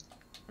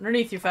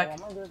 Underneath you, Oh, Feck. I'm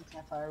gonna go to the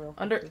campfire real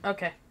quick. Under. too.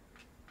 Okay.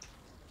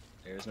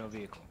 There's no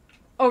vehicle.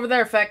 Over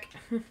there, Feck.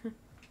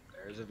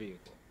 There's a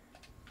vehicle.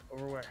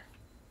 Over where?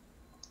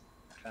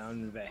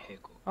 Found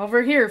vehicle.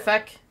 Over here,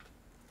 Feck.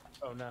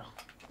 Oh no.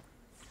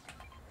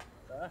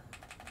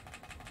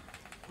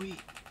 Wait.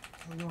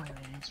 Oh no, I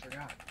almost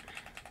forgot.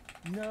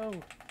 No!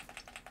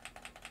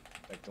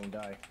 Like, don't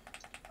die.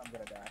 I'm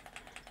gonna die.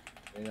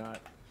 You're not.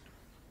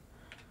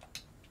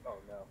 Oh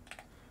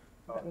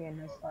no. Got me a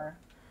nice fire.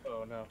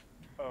 Oh no.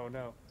 Oh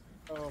no.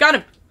 Oh.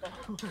 Got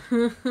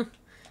him.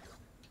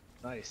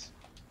 Nice.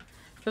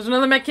 There's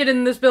another mech kid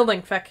in this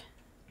building, Feck.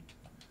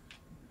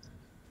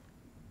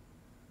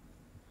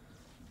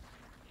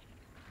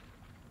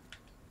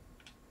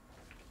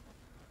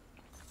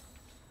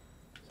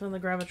 It's in the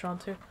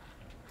gravitron too.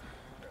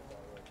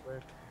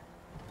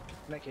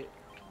 Naked.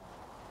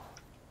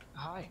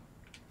 Hi.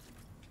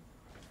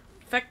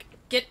 Feck,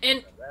 get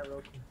in. That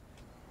real quick.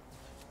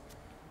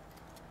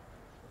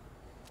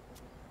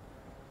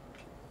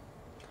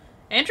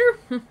 Andrew?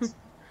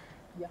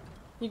 Yeah.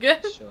 You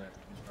good? Chill out.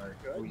 Sorry.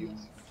 Oh, you.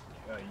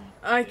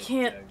 I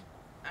can't.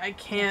 I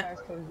can't.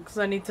 Campfire's cozy. Because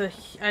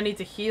I need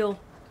to heal.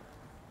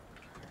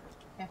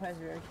 Campfire's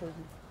very cozy.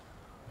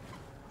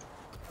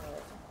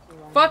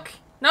 Alright, Fuck!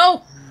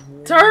 No!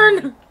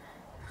 Turn!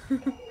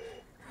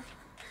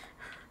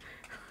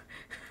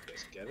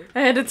 Just get it?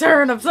 I had to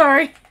turn, I'm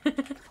sorry.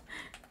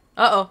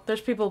 Uh-oh,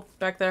 there's people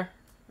back there.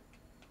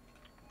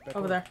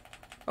 Over there.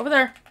 Over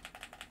there.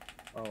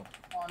 Oh.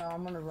 Oh no,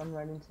 I'm gonna run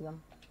right into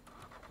them.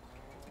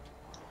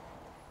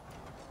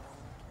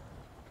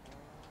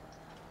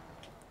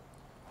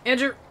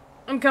 Andrew,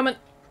 I'm coming.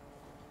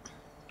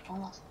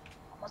 Almost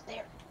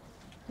there.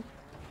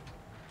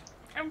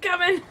 I'm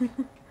coming!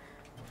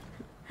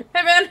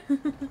 Hey, man!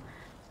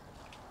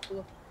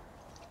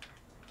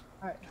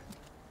 Alright.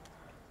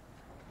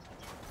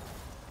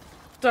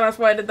 Don't ask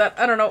why I did that.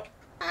 I don't know.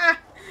 Ah!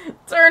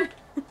 Turn!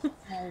 Maybe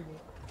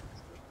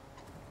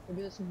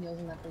there's some heals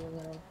in that thing.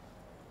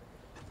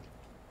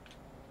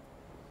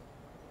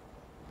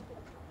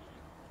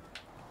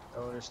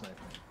 Oh, they're sniping.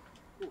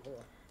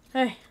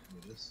 Hey.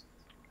 Give me this.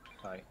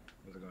 Hi.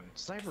 How's it going?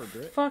 Sniper,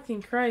 Brit.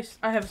 Fucking Christ.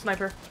 I have a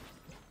sniper.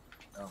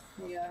 Oh.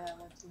 Yeah, I have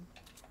one too.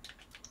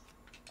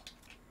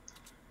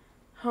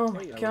 Oh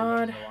my Hey,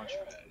 god. no launch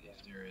pad,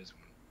 if there is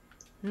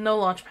one. No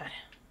launch pad.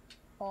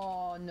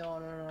 Oh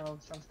no,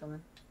 Trump's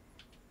coming.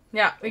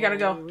 Yeah, we gotta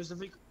go. Where's the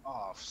big?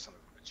 Oh, son of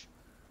a bitch.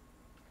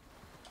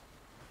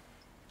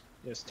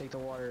 Yes, take the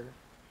water.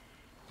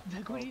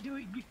 Vic, what are you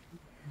doing?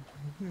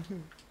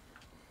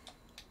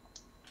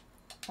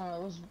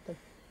 Oh, it was the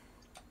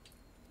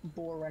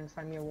boar right in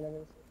front of me or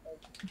whatever.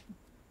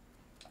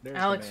 There's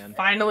Alex the man.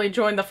 finally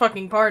joined the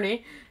fucking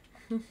party.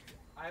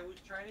 I was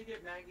trying to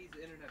get Maggie's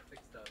internet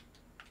fixed up.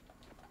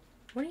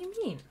 What do you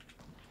mean?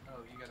 Oh,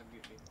 you gotta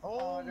mute me.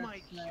 Oh there's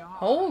my no- god.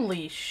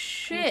 Holy He's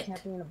shit.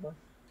 camping in a bush.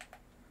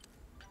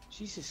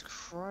 Jesus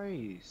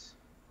Christ.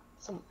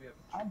 Some,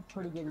 I'm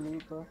pretty good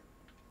loot, bro.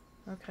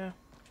 Okay.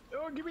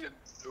 Oh, give me the.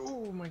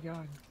 Oh my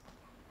god.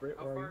 Brit,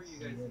 How where far are you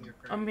guys in your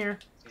current I'm here.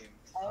 team?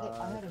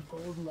 I had a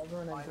gold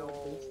lever and a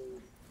gold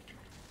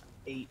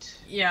base. 8.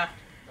 Yeah.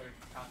 Or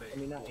top I 8?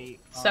 mean, not 8.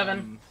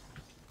 7.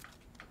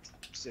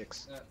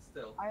 6.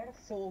 Still. I had a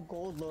full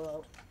gold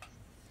loadout.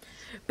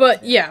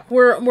 But yeah,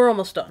 we're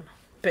almost done,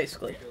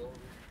 basically.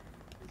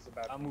 It's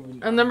about I'm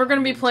moving. And then we're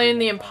gonna be I'm moving playing to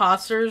the that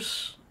box.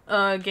 imposters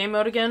game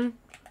mode again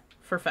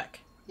for Feck.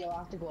 Yeah, I'll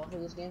have to go off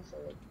of this game, so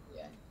like,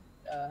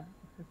 yeah.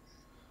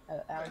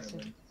 Alex.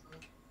 Alright,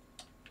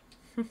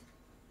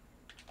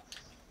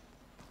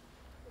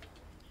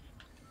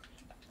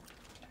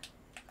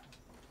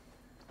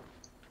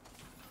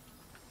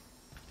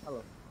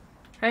 Hello.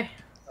 Hey.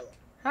 Hello.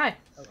 Hi.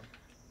 Hello.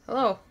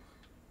 Hello.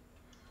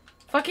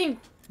 Fucking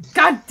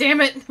god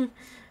damn it.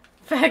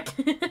 Feck.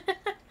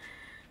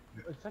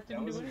 That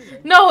didn't do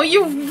anything. No,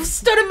 you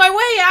stood in my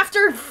way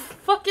after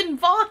fucking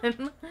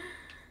Vaughn.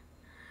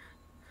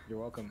 You're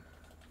welcome.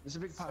 There's a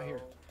big pot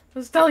here. I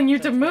was telling you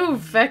to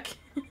move, Feck.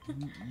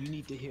 You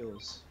need the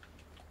heals.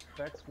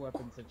 Feck's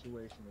weapon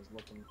situation is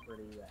looking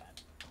pretty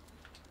bad.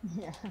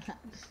 Yeah.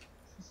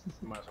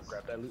 Might as well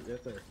grab that loot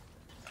right there.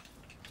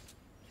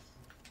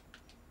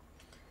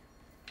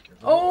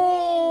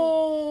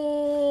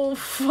 Oh,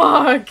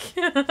 fuck.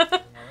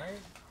 Alright?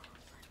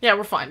 Yeah,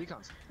 we're fine.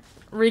 Recons.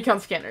 Recon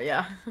scanner,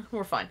 yeah.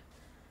 We're fine.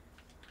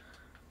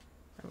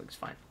 That looks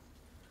fine.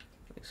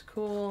 Looks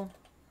cool.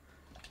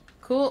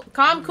 Cool.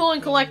 Calm, cool,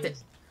 and collected.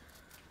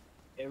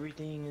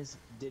 Everything is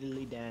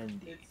diddly dandy.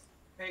 It's,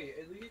 hey,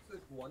 at least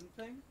with one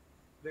thing,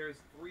 there's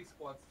 3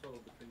 squads total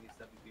between these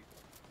 7 people.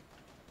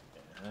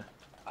 Yeah.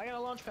 I got a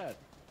launch pad.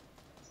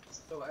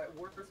 So at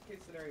worst case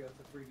scenario, it's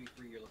a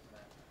 3v3 you're looking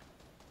at.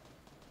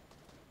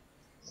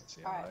 Let's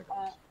see how Alright, that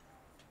goes.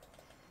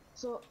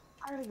 so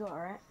I gotta go,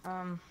 alright?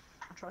 I'll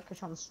try to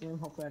catch on the stream,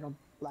 hopefully I don't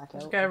black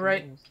out. This guy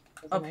right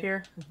up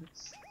here.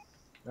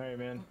 Alright,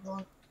 man.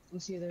 Well, we'll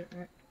see you there.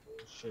 Alright,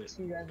 Shit.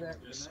 see you guys there.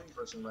 There's a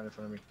person right in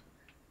front of me.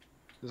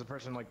 There's a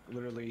person like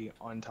literally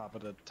on top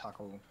of the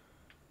taco.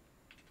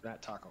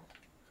 That taco.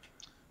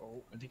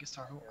 Oh, I think it's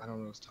taco. I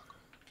don't know. It's taco.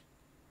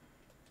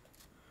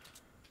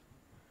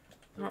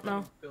 I don't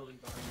know. Building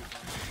behind you,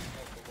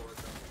 multiple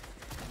horizontal.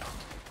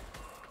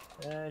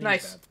 And he's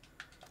Nice. bad.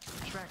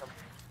 Smack him.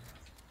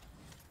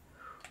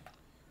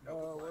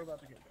 We're about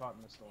to get caught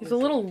in the storm. He's a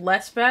little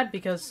less bad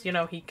because, you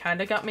know, he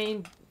kind of got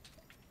me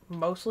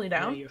mostly Yeah,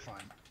 down. you're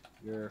fine.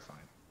 You're fine.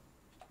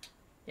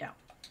 Yeah.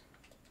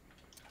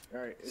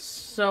 Alright.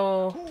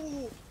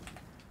 So,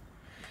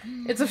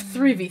 it's a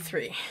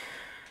 3v3.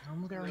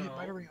 I'm gonna hit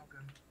by the No.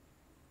 railgun.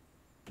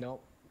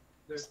 Nope.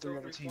 There's It's 3 still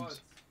other 3 teams.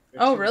 squads.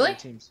 There's Oh, 2 really? other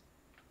teams.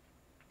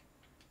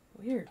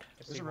 Weird.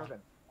 There's a railgun.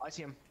 I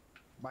see him.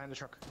 Behind the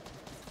truck.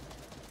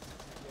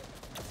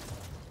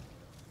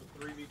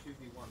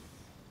 3v2v1.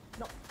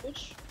 No,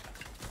 bitch.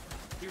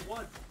 He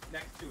was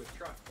next to a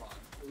truck, Vaughn.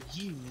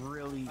 He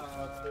really.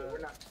 We're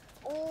not.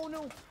 Oh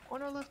no!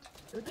 On our left!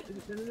 No,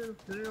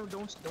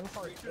 don't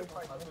fight.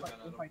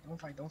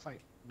 Don't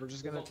fight. We're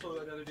just There's gonna... also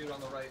another dude on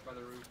the right by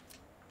the roof.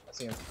 I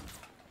see him.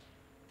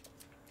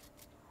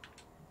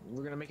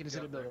 We're gonna make it into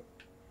Yeah, the building.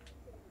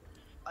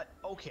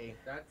 Okay.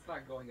 That's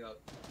not going up.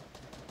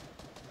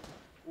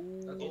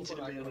 Ooh, That's into the also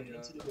not building, going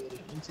up.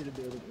 into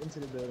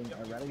the building.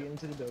 I'd rather get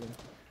into the building.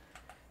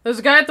 There's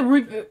a guy at the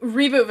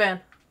reboot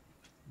van.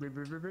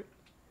 Reboot.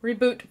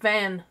 Reboot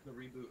van. The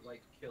reboot,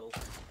 like, kill.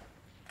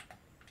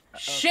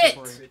 Shit!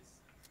 If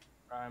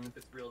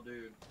it's real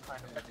dude.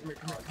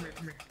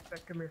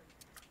 Come here.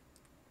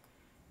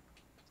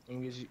 I'm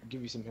gonna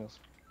give you some heals.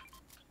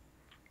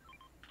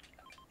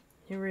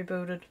 He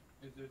rebooted.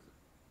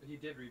 He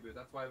did reboot.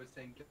 That's why I was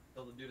saying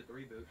kill the dude at the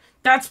reboot.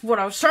 That's what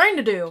I was trying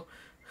to do.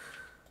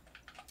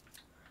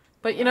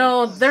 But you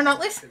know, they're not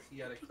listening. Because he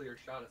had a clear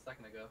shot a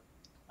second ago.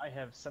 I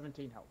have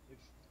 17 health.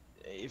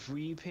 If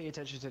we pay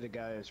attention to the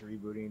guy that's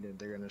rebooting, then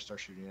they're gonna start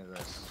shooting at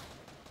us.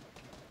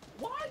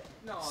 What?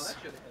 No, that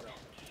should have hit him.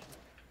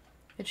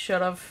 It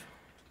should have.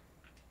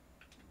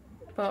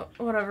 But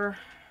whatever.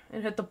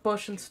 It hit the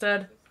bush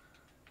instead.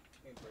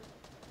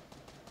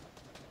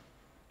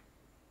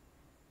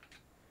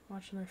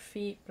 Watching their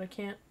feet, but I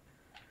can't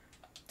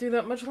do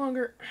that much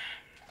longer.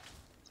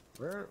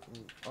 Where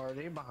are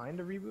they behind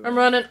the reboot? I'm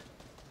running.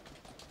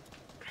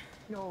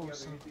 No.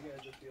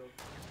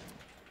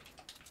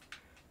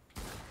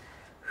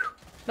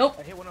 Nope.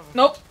 I hit one of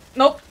them.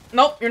 Nope.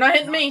 You're not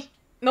hitting me.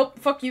 Nope.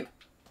 Fuck you.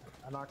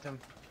 I knocked him.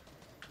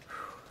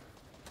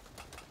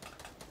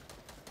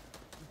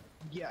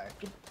 Yeah.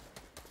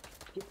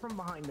 Get from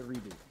behind the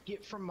reboot.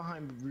 Get from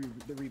behind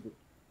the reboot,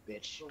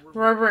 bitch.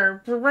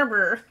 Rubber.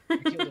 I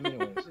killed him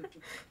anyways.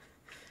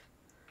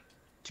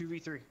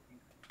 2v3.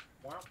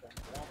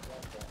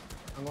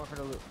 I'm going for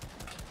the loot.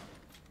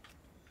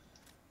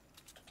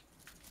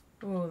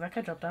 Ooh, that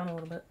guy dropped down a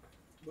little bit.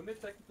 Wouldn't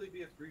it technically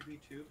be a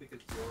 3v2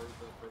 because you're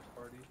the first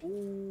party?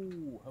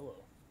 Ooh, hello.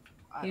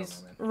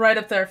 He's right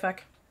up there,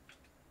 Feck.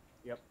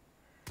 Yep.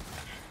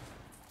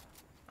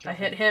 I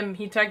hit him.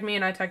 He tagged me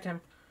and I tagged him.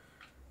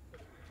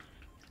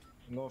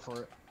 I'm going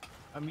for it.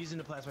 I'm using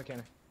the plasma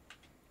cannon.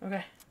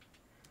 Okay.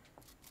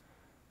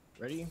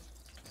 Ready?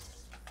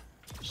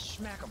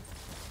 Smack him.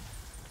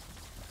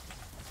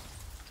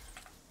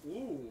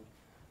 Ooh.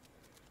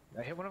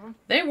 I hit one of them.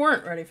 They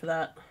weren't ready for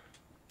that.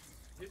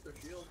 Hit their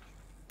shield.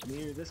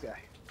 Near this guy.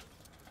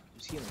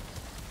 Who's healing?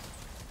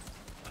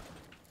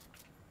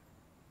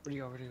 Where'd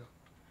you go?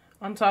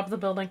 On top of the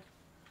building.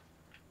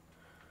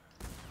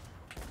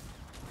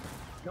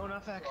 No,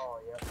 not Feck. Oh,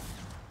 yeah.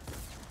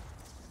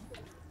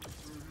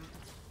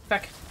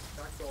 Feck.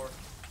 Back door.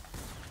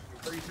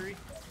 33.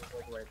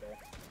 Like right there.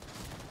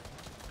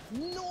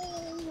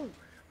 No!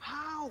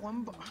 How?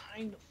 I'm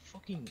behind the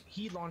fucking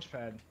heat launch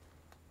pad.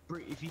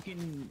 If you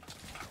can...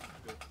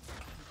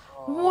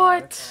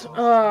 What?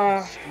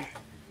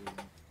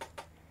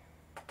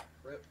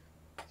 Rip.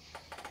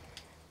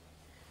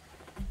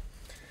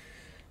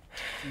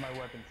 My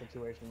weapon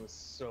situation was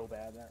so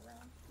bad that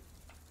round.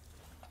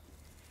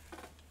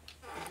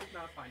 Did you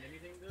not find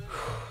anything good?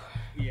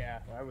 Yeah,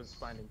 I was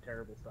finding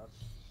terrible stuff.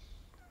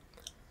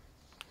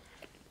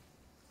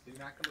 Did you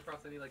not come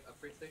across any, like,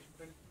 upgrade stations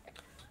or anything?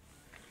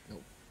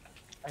 Nope.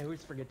 I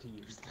always forget to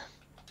use them.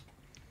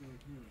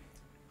 Mm-hmm.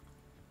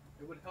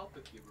 It would help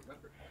if you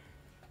remembered that.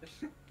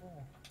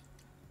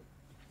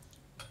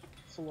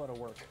 It's a lot of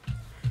work.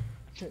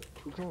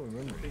 Who can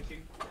remember?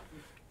 Thinking.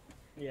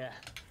 Yeah.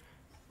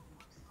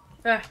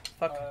 Ah,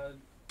 fuck. Are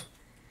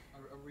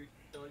we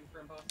filling for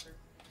imposter?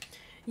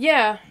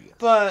 Yeah,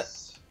 but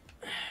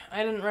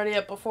I didn't ready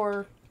it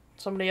before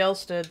somebody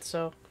else did,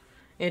 so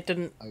it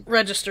didn't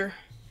register.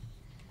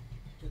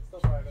 It's still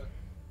private.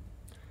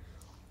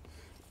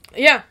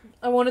 Yeah,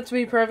 I want it to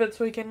be private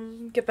so we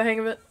can get the hang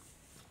of it.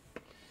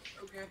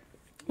 Okay.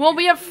 Well,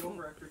 we have...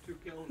 Over after 2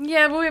 kills.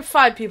 Yeah, but we have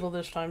 5 people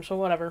this time, so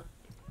whatever.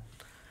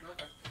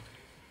 Okay.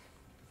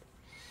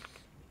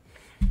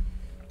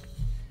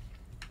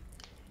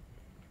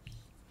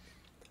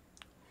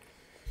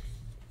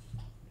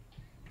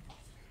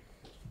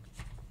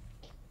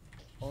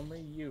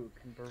 Only you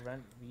can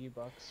prevent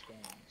V-Buck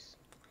spams.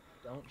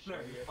 Don't show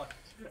your...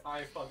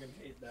 I fucking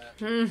hate that.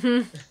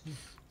 Mm-hmm.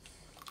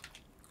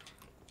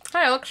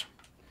 Hi, Alex.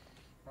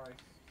 Hi.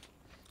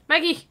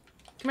 Maggie!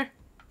 Come here.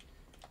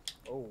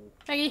 Oh.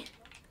 Maggie!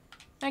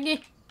 Maggie!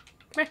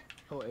 Come here.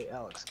 Oh, hey,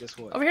 Alex, guess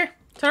what? Over here.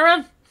 Turn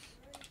around.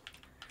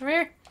 Over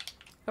here.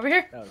 Over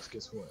here. Alex,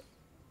 guess what?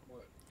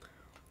 What?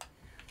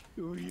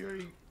 Oh,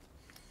 yay.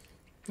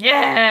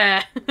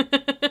 Yeah!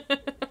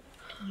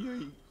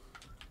 Yay.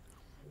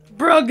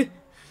 Brug!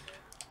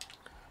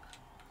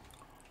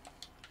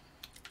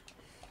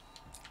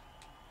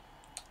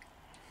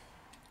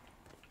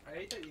 I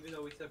hate that even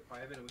though we said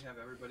private and we have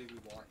everybody we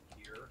want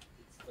here,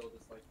 it's still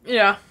just like...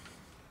 Yeah.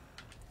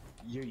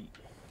 Yeet.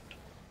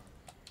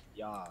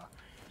 Yeah.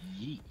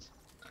 Yeet.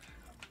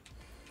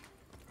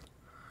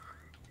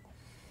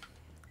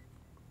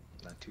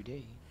 Not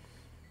today.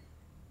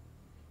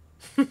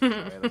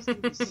 Alright, let's do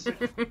this.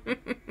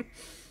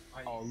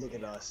 Oh, look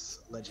at us.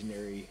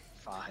 Legendary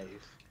 5.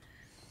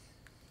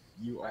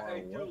 You are I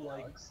do what,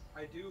 like. Alex?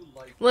 I do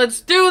like.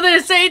 Let's do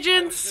this, I was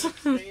agents!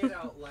 gonna say it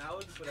out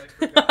loud, but I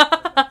forgot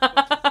that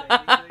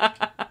I'm not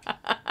supposed to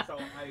say anything, so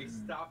I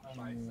stopped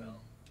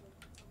myself.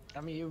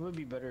 I mean, it would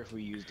be better if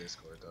we used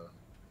Discord, though.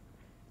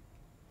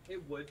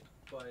 It would,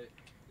 but it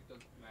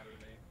doesn't matter to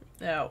me.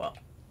 Yeah, well.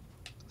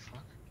 The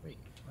fuck? Wait,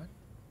 what?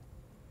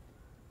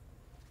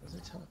 What does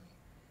it tell me?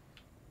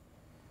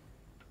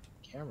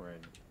 Camera.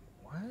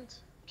 What?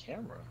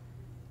 Camera?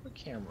 What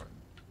camera?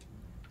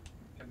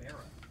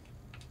 Chimera.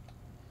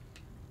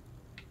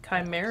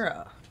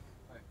 Chimera.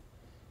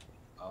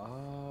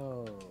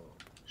 Oh.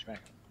 Smack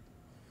him.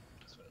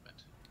 That's what I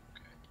meant.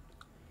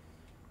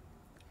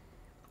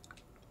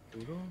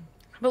 Okay. Doodle?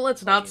 But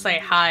let's not say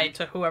hi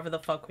to whoever the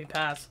fuck we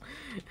pass.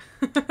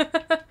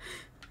 Because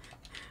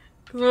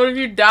what if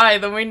you die,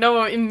 then we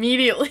know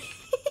immediately.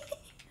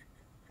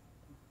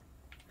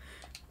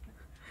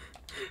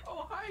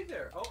 Oh, hi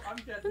there. Oh, I'm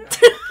dead now.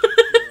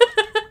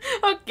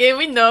 Okay,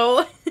 we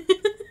know. Good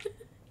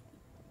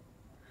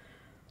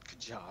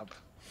job.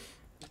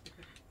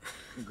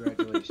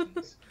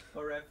 Congratulations.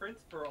 A reference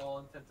for all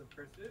intents and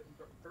purposes.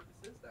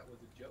 That was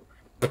a joke.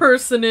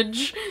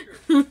 Personage.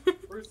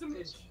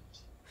 Personage.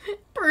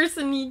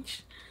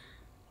 Personage.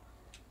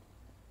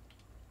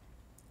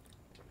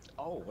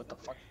 Oh, what the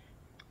fuck?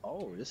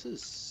 Oh, this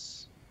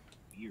is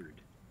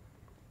weird.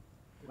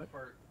 What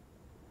part?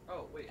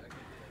 Oh, wait, I can do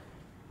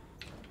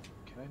that.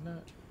 Can I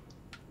not?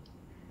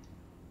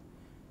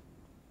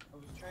 I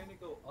was trying to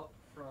go up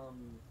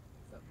from.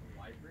 Is that the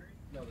library?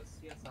 No, the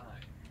CSI.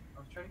 I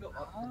was trying to go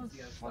up from Oh,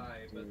 fuck,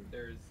 CSI, but dude.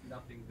 there's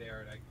nothing there,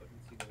 and I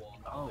couldn't see the wall.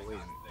 Oh, until I wait.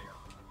 got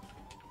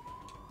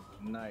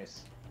there.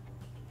 Nice.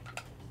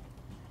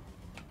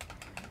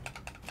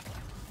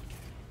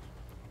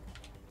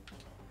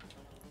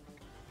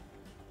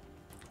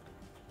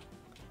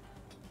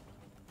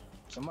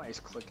 Somebody's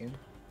clicking.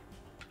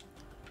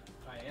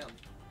 I am.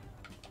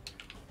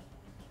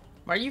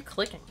 Why are you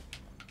clicking?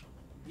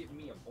 Get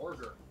me a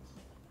burger.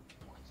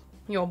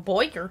 Yo,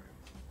 boyker.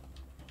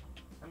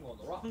 I'm going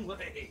the wrong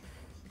way.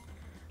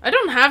 I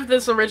don't have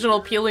this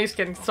original Peely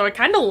skin, so I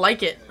kind of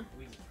like it.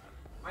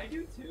 I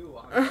do too.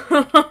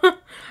 Honestly.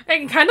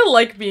 I kind of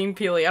like being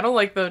Peely. I don't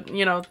like the,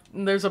 you know,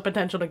 there's a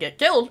potential to get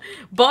killed,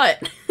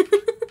 but...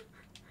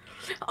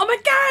 Oh my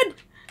god!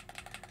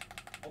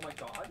 Oh my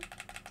god.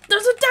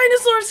 There's a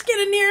dinosaur skin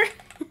in here!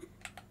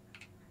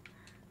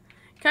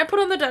 Can I put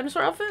on the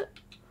dinosaur outfit?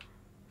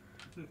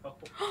 No.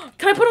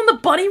 Can I put on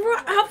the bunny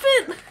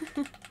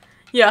outfit?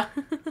 Yeah.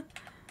 Can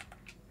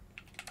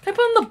I put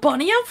on the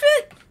bunny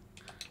outfit?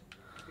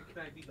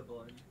 Can I be the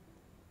blind?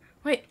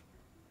 Wait,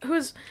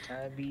 who's... Can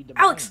I be the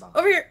Alex, bomb?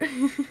 over here!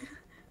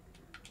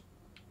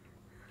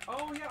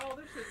 Oh yeah, oh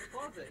this is the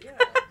closet, yeah.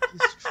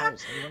 Jesus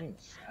Christ, I'm running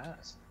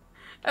fast.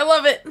 I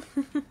love it!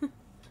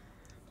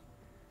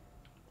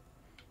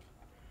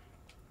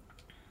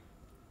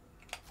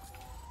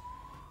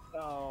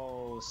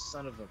 Oh,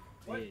 son of a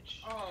What?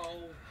 bitch.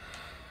 Oh.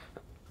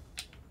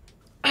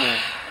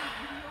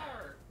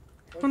 DDR.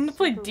 Want to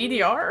play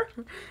DDR?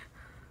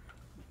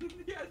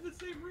 Yeah, in the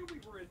same room we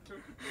were in.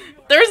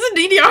 DDR. There's a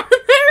DDR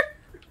in there?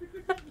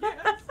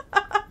 Yes.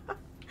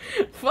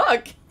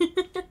 Fuck.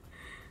 Respect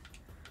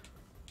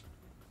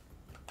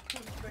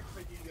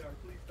my DDR.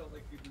 Please don't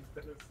let me lose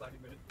that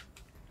assignment.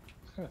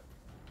 Huh.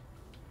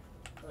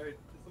 Alright,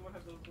 does someone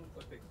have those ones?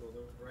 Okay, cool.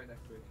 They're right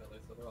next to each other,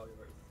 so they're all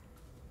yours.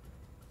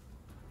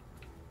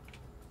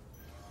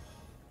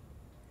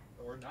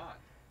 Or not.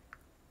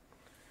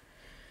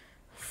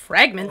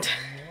 Fragment.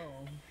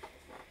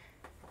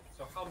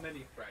 So how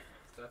many fragments?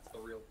 That's the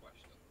real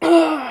question.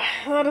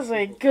 That is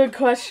a good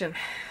question.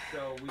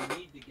 So we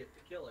need to get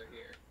the killer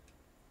here.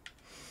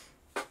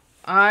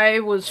 I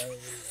was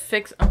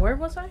where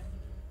was I?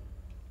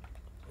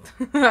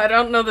 I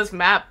don't know this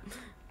map.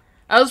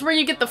 I was where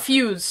you get the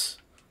fuse.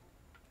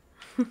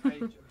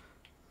 In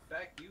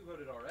fact, you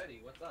voted already.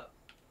 What's up?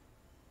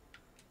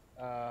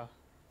 I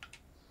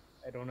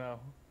don't know.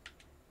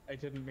 I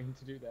didn't mean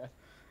to do that.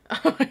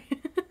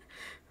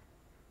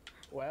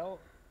 Well,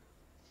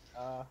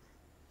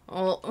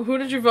 Well, who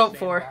did you vote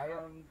for?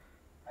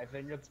 I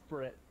think it's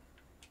Brit.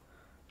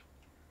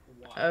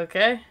 Why?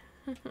 Okay.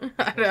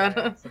 I don't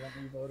know.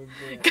 accidentally voted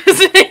Brit. Because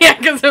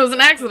it was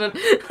an accident.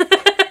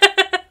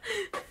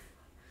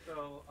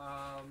 So,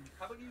 how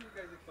about you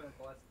guys explain it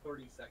the last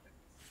 30 seconds?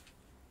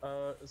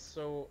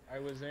 So I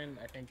was in,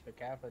 I think, the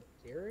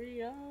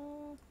cafeteria?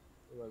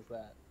 What was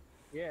that?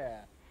 Yeah.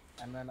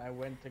 And then I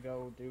went to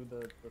go do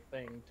the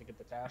thing to get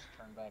the task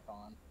turned back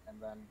on, and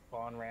then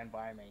Vaughn ran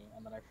by me,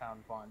 and then I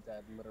found Vaughn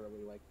dead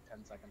literally like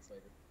 10 seconds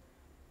later.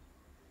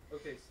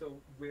 Okay, so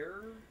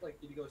where, like,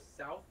 did you go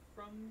south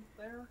from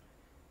there?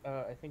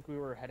 I think we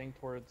were heading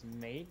towards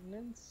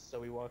maintenance, so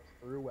we walked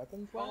through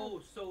weapons lab?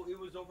 Oh, so it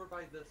was over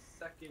by the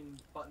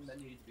second button that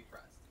needed to be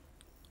pressed.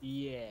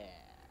 Yeah.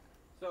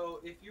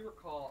 So, if you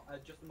recall,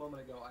 just a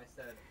moment ago I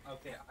said,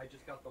 okay, I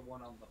just got the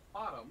one on the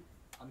bottom,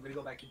 I'm going to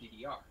go back to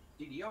DDR.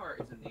 DDR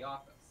is in the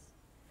office.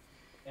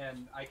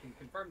 And I can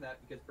confirm that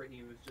because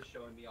Brittany was just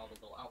showing me all the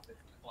little outfits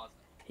in the closet.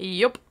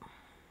 Yup.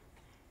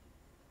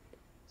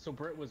 So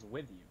Britt was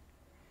with you?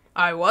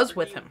 I was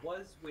with him.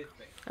 Was with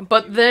me.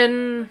 But You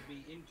then... let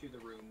me into the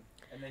room,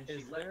 and then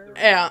she left the room.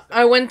 Yeah,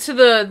 I went to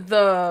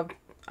the...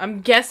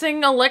 I'm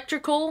guessing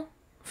electrical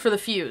for the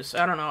fuse.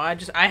 I don't know.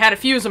 I had a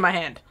fuse in my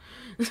hand.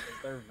 You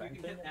can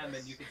hit M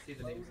and you can see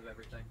the names of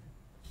everything.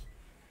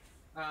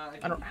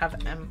 I don't have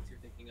the M. maintenance You're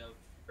thinking of,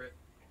 Brit.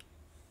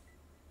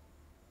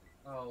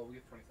 Oh, we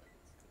have 20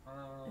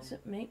 seconds. Is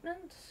it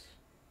maintenance?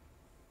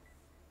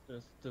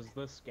 Does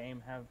this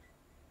game have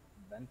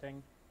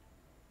venting?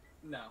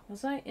 No.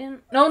 Was I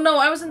in... No,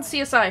 I was in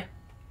CSI.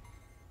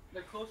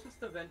 The closest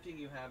to venting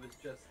you have is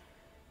just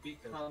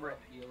become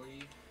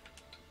Healy.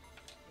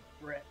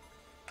 Brit.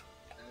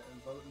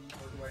 And Voten,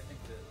 or who I think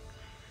it is.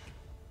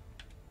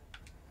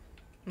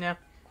 Yeah.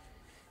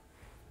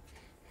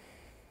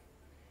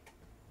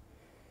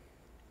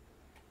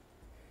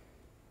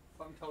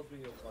 Some tells me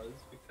it was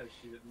because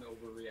she didn't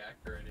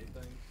overreact or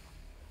anything.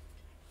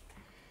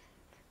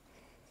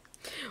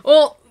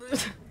 Well,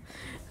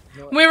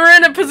 we were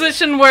in a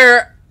position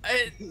where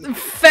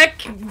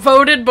Feck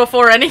voted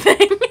before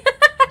anything.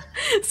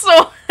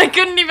 So I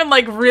couldn't even,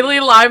 like, really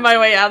lie my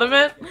way out of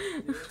it.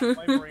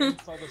 My brain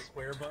saw the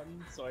square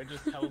button, so I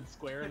just held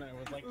square and I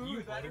was like,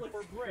 you that voted for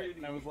looks Brit.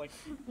 And I was like,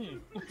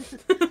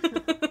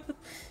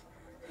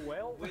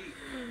 Well, Wait,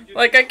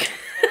 Like, I can't...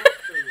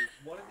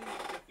 one of these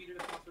defeated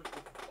imposters was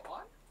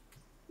bought?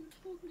 You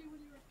told me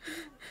when you were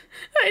feeling.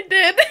 I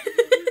did.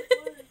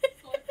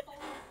 So I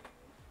followed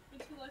you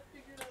until I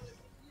figured out it was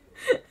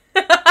you.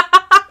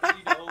 Did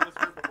you know it was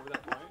her before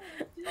that point?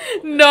 Oh,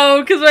 okay.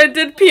 No, because I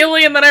did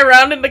Peely and then I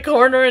rounded the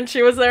corner and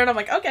she was there and I'm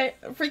like, okay,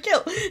 free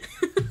kill.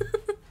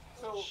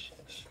 So,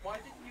 why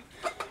didn't you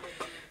do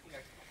anything I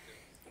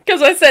could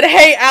Because I said,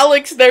 hey,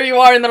 Alex, there you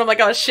are, and then I'm like,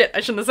 oh shit,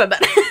 I shouldn't have said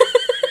that. do?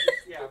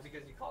 Yeah,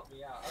 because you called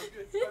me out. I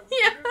was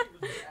Yeah.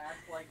 gonna ask,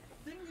 like,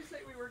 didn't you say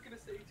we weren't gonna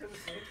say each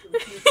other's names?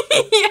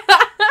 Yeah.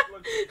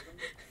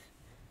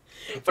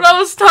 But I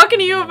was talking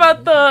to you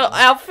about the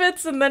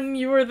outfits and then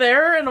you were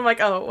there and I'm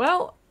like, oh,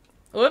 well,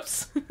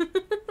 whoops.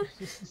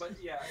 But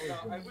yeah, no,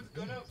 I was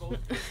gonna vote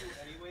for you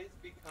anyways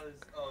because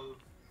of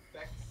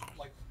Beck's,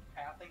 like,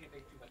 pathing. It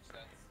made too much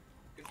sense.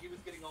 Because he was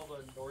getting all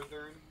the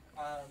northern,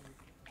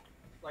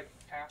 like,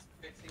 path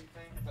fixing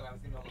things, and I was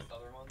getting all the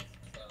southern ones,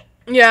 so.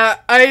 Yeah,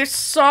 I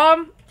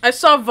saw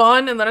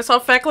Vaughn and then I saw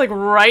Feck like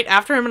right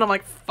after him and I'm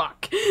like,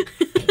 fuck.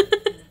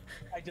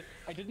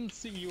 I didn't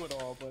see you at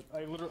all, but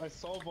I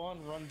saw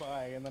Vaughn run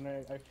by, and then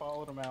I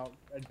followed him out.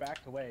 I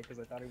backed away because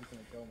I thought he was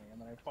gonna kill me,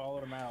 and then I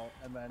followed him out,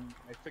 and then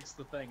I fixed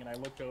the thing, and I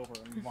looked over,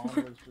 and Vaughn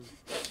was just.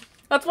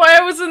 That's why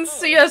I was in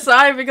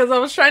CSI, because I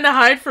was trying to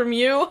hide from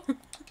you. So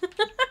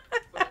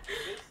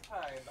this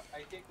time,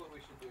 I think what we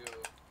should do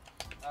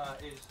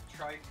is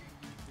try to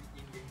use the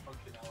in-game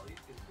functionalities,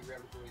 because if we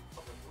ever go in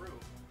public room,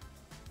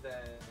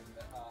 then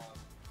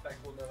Beck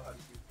will know how to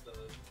use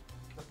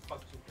the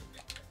functions in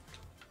game.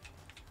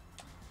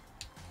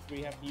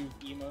 We have used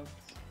emotes.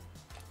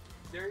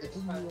 There is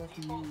think you have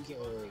to default use, emotes you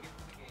get in the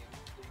game.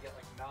 So you get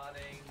like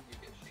nodding, you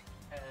get shaking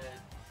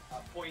head,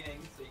 pointing,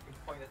 so you can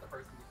point at the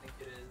person you think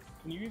it is.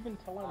 Can you even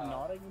tell I'm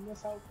nodding in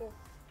this outfit?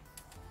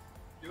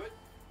 Do it.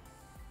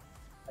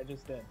 I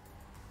just did.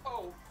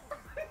 Oh.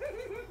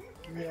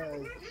 Yeah,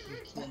 you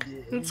can't do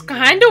it. It's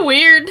kind of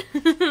weird.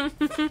 It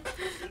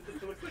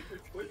looks like you're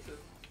twitching.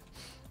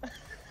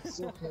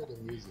 Still play the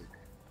music.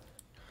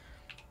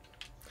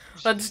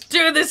 Let's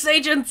do this,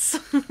 agents.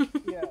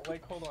 Yeah,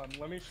 like hold on.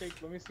 Let me see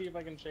if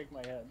I can shake my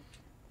head.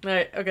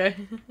 Right, okay.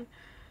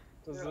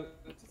 Does Yeah, it?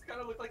 it just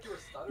kind of looked like you were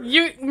stuttering.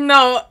 You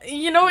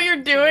know what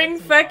you're doing,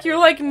 Feck? You're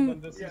like, And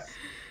then this Yeah.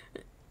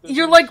 this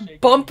you're is like shaking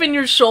bumping my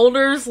your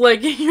shoulders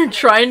like you're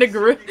trying to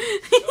grip.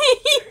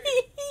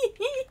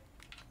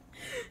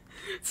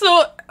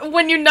 So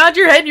when you nod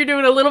your head, you're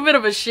doing a little bit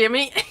of a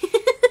shimmy. head.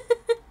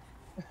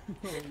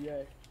 Oh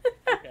yay.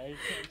 Okay,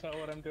 can't tell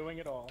what I'm doing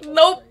at all. That's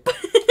Nope. great.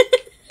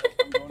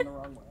 I'm going the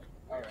wrong way.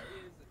 Where Alright.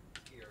 is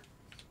it here?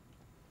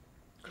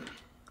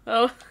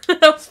 Oh,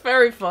 that was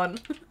very fun.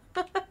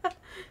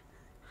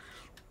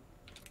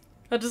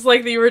 I just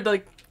like that you were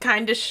like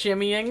kind of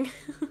shimmying.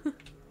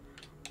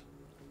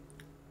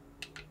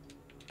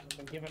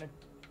 I'm giving it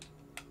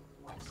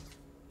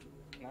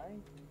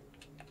 9.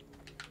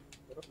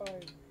 What if I?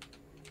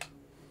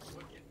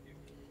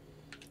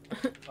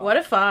 What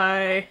if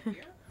I?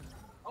 Here?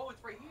 Oh,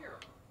 it's right here.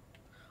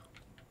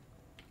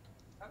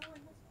 How do I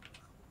miss this?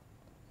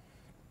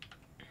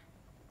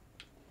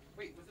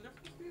 Wait, was there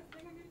supposed to be a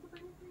thing I needed to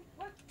bring with me?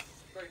 What?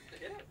 Do I have to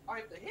hit it? I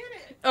have to hit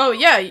it! Oh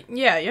yeah,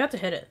 you have to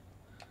hit it.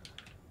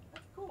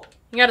 That's cool.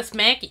 You gotta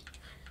smack it.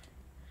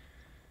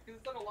 Because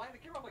it's on a line of the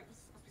camera, I'm like, this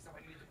is supposed to be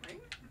something I need to bring?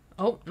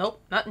 Oh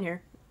nope, not in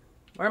here.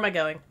 Where am I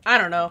going? I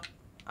don't know.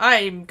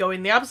 I'm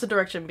going the opposite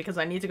direction because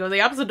I need to go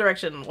the opposite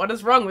direction. What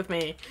is wrong with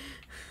me?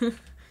 Baby,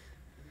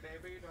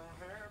 don't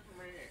hurt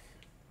me.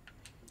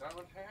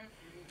 Don't hurt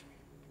me.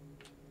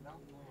 No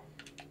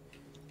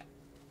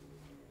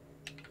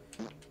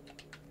more.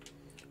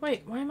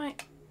 Wait, why am I?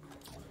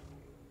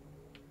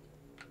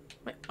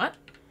 Wait, what?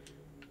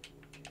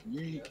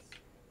 Yeet. Yes.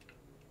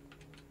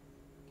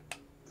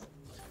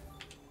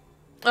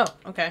 Oh,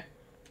 okay.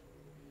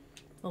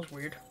 That was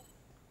weird.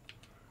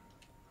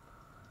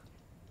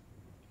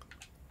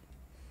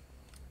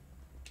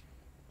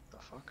 The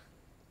fuck?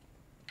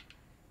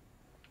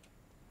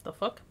 The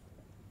fuck?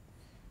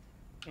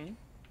 Hmm?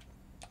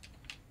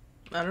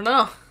 I don't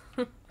know.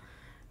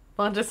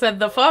 Vaughn just said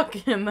the fuck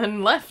and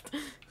then left.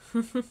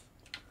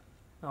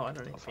 Oh, I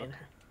don't need to be in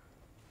here.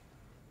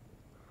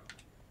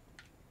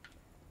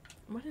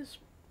 What is...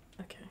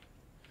 Okay.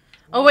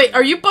 Oh wait,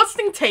 are you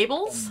busting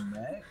tables? The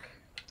neck?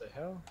 What the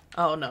hell?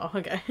 Oh no,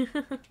 okay.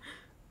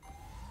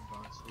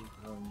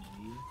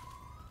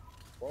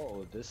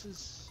 Whoa, this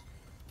is...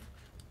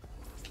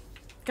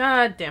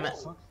 God damn it.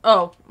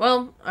 Oh,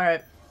 well,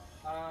 alright.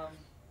 I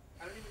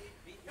don't even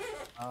need to be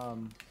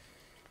here.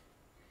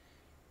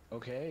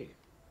 Okay.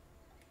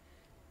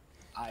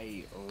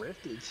 I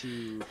ripped it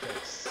to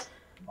Peck's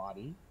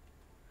body.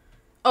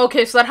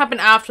 Okay, so that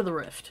happened after the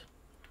rift.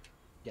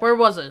 Yeah. Where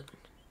was it?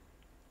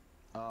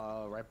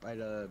 Right by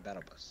the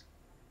battle bus.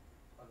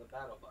 On the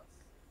battle bus.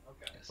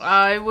 Okay. Yes.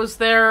 I was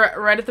there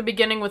right at the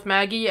beginning with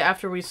Maggie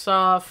after we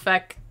saw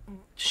Feck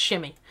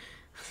shimmy.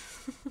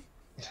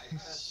 Yeah, I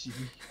passed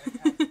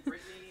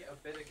Brittany a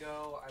bit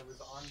ago. I was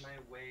on my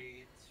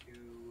way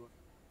to...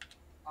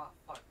 Ah,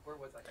 fuck, where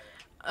was I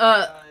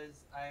headed? Because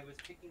I was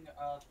picking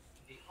up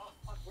the... Oh,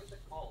 fuck, what's it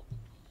called?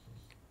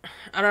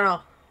 I don't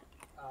know.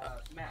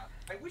 Map.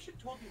 I wish it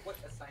told you what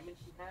assignment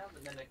you have,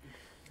 and then I can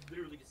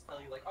literally just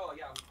tell you, like, oh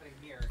yeah, I'm putting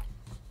here.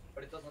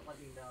 But it doesn't let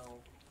me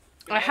know.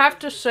 I have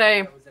to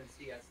say, I was in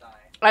CSI.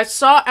 I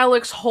saw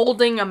Alex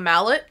holding a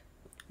mallet,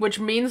 which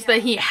means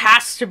that he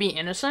has to be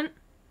innocent.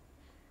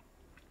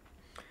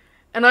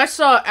 And I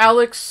saw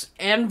Alex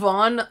and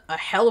Vaughn a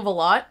hell of a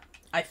lot.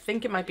 I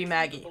think it might be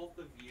Maggie. Both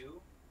of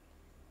you.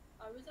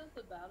 I was at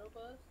the battle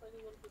bus like a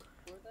little bit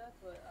before that,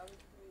 but I was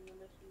doing the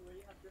mission where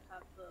you have to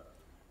have the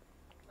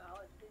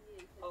ballot thingy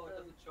and hit Oh, it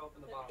doesn't show up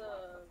in the bottom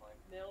left. That's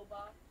fine.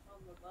 mailbox on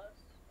the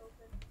bus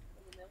open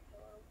and the mail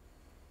fell out.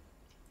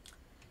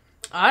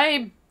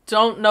 I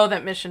don't know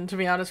that mission, to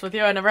be honest with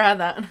you. I never had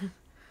that.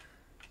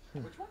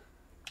 Which one?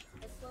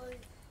 It's like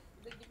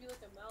they give you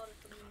like a mallet or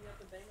something and you have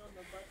to bang on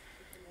the bus to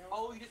get the mail.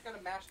 Oh, you just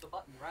gotta mash the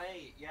button,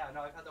 right? Yeah,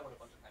 no, I've had that one a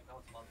bunch of times. That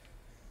one's fun.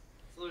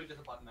 It's literally just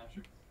a button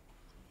masher.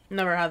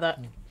 Never had that.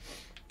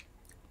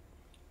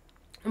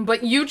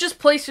 But you just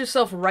place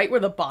yourself right where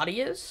the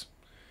body is,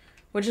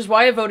 which is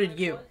why I voted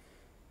you.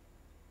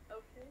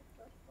 Okay,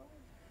 that's fine.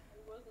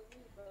 It wasn't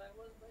me, but I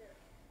was there.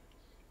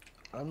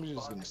 I'm just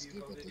Vaughn, gonna have you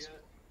skip at voted this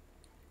yet?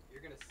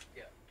 You're gonna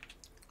skip.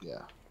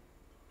 Yeah.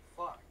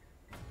 Fuck.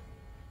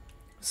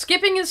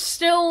 Skipping is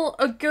still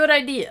a good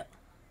idea.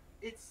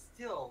 It's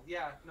still,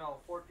 yeah, no,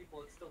 4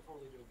 people, it's still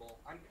totally doable.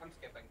 I'm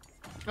skipping.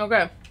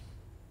 Okay.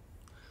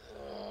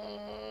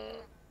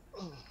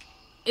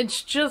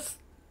 It's just...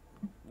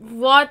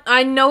 What?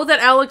 I know that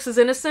Alex is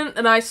innocent,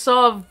 and I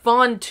saw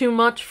Vaughn too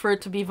much for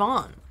it to be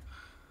Vaughn.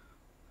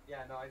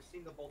 Yeah, no, I've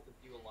seen the both of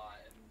you a lot,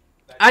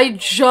 and... I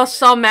just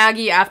saw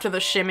Maggie after the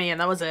shimmy,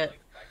 and that was it.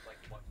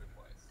 Like once or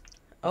twice.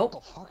 Oh. What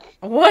the fuck?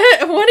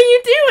 What are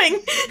you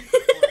doing?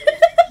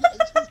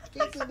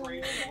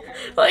 Spray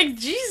Like,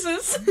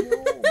 Jesus. Even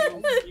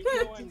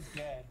though I'm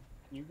dead,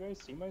 can you guys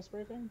see my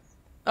spray paint?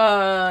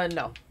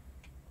 No.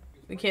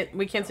 We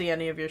can't see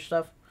any of your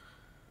stuff.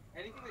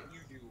 Anything that you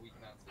do, we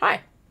cannot see.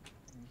 Hi.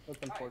 That's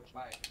Hi, unfortunate.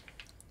 bye.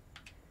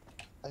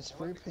 I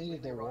spray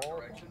painted the wall.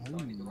 So I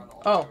need to run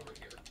all Oh. the way over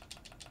here.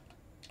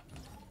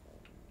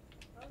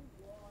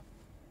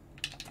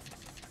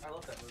 I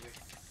love that movie.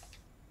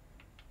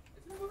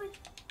 Is it a movie?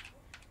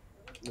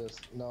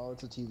 No,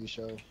 it's a TV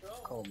show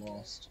called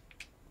Lost.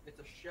 It's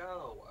a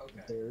show.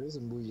 Okay. There is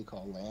a movie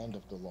called Land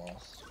of the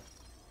Lost.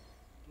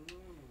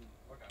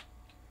 Okay.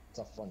 It's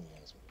a funny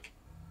ass movie.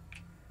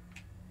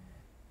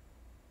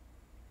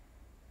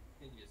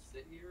 Can you just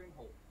sit here and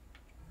hold?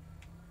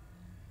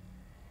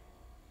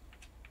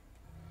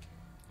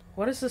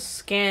 What is this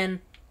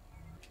scan?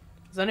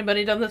 Has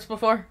anybody done this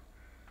before?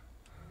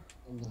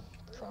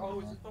 Oh,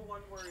 is it the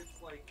one where it's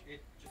like,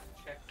 it just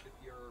checks if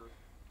you're...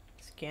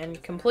 Scan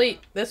complete.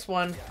 This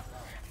one. Yeah,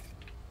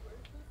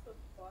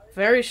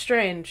 Very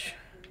strange.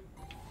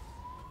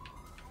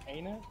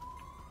 Ain't it?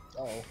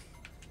 Oh,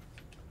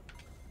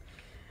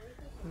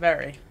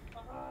 Very.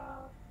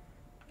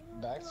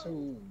 back to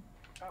no.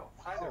 Oh,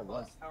 hi there, Oh,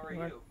 Buzz. How are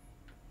what? you?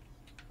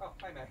 Oh,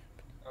 hi, Meg.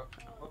 Oh,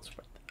 oops.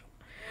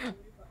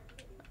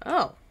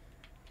 Oh.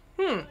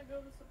 Hmm. I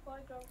go to supply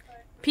drop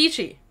factory.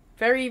 Peachy.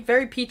 Very,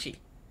 very peachy.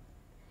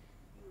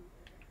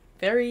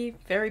 Very,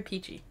 very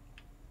peachy.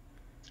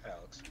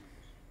 Alex.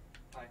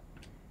 Hi.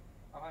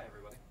 Oh, hi,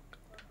 everybody.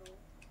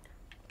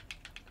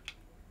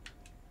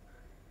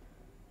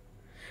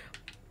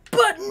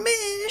 Button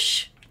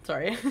mish!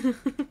 Sorry.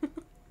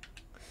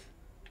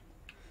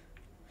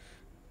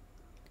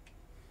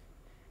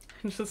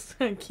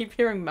 I keep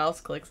hearing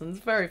mouse clicks and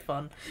it's very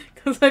fun.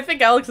 Because I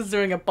think Alex is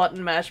doing a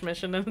button mash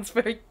mission and it's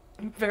very,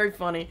 very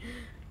funny.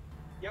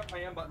 Yep, I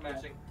am button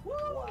mashing.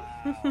 Wow.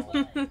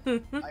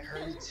 I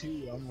heard it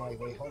too. I'm like,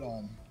 wait, hold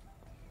on.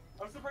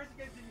 I'm surprised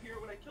you guys didn't hear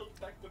it when I killed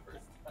Beck the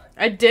first time.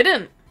 I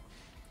didn't.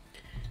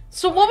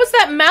 So what was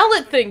that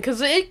mallet thing?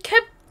 Because it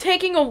kept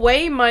taking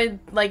away my,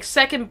 like,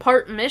 second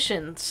part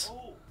missions.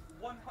 Oh,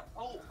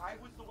 I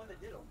was the one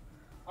that did them.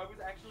 I was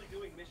actually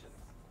doing missions.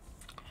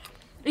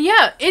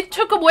 Yeah, it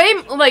took away,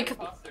 like,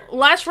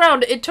 last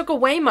round, it took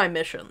away my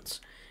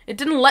missions. It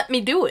didn't let me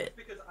do it.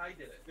 Because I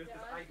did it. It was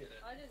because I did it.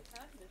 I didn't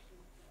have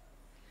missions.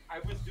 I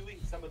was doing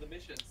some of the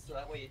missions, so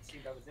that way it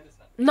seemed I was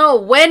innocent. No,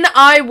 when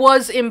I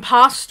was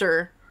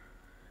imposter,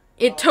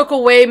 it took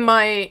away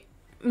my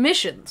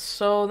missions,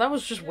 so that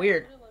was just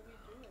weird.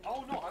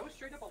 Oh no, I was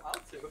straight up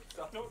allowed to,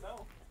 so I don't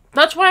know.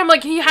 That's why I'm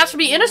like, he has to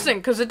be innocent,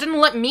 because it didn't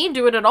let me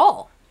do it at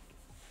all.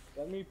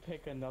 Let me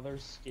pick another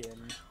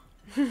skin.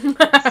 That'll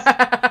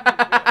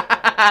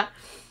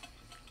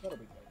be good,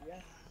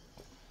 yeah.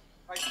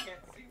 I can't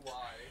see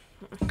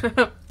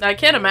why. I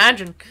can't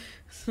imagine.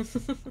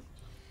 The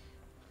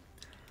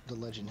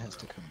legend has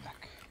to come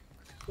back.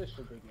 This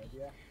should be good,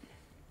 yeah.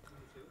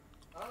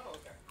 Oh,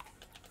 okay.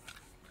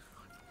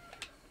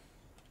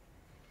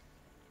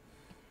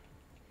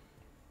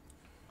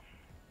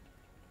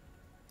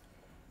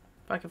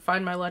 If I can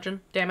find my legend.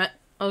 Damn it.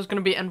 I was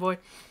gonna be envoy.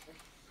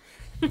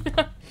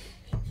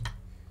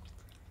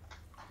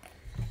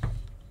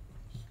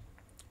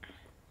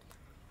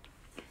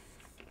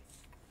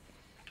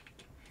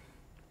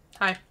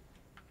 Hi.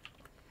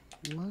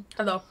 What?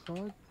 Hello.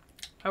 Fuck?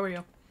 How are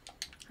you?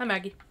 Hi,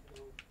 Maggie.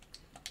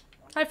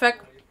 Hi, Feck.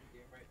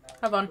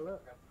 Have fun.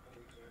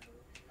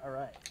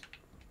 Alright.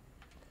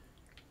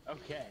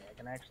 Okay, I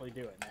can actually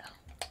do it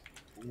now.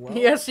 Well,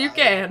 Yes, you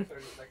can.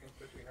 30 seconds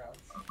between rounds.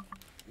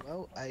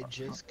 Well, I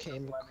just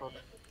came across.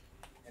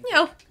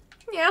 Yeah.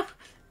 Yeah.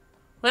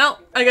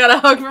 Well, I got a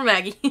hug from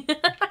Maggie.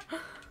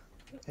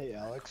 Hey,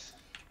 Alex.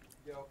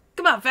 Yo.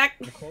 Come on, Feck.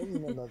 Nicole's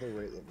in another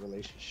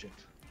relationship.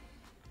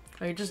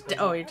 Oh, you just.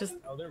 Oh,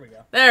 there we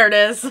go. There it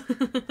is. What?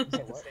 Stand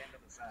to the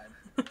side.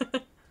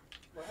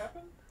 What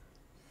happened?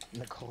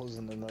 Nicole's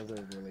in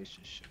another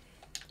relationship.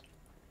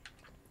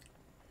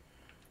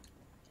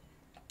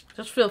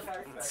 Just feel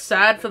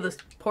sad for this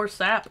poor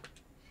sap.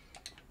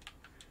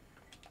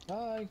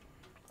 Hi.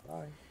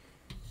 Bye.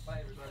 Bye,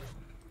 everybody.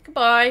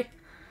 Goodbye.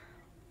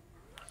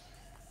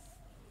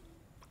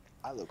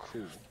 I look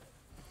cool.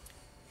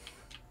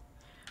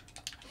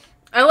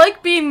 I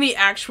like being the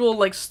actual,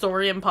 like,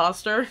 story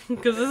imposter,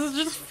 because this is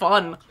just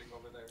fun.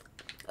 Over there.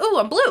 Ooh,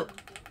 I'm blue.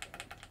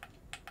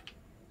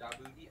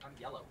 Dabugi, I'm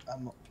yellow.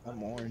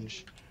 I'm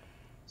orange.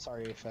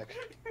 Sorry, Effect.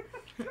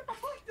 All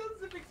it does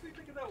is it makes me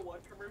think of that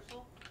one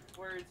commercial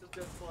where it's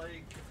just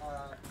like,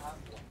 I'm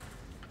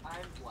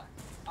black.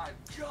 I'm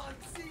John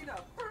Cena. I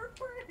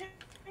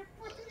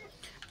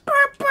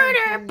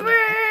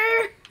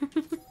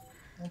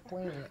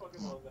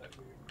fucking love that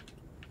movie.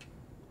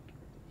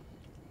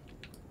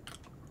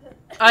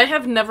 I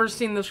have never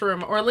seen this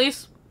room, or at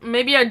least,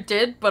 maybe I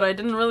did, but I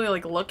didn't really,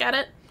 like, look at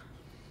it.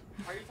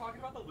 Are you talking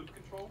about the loop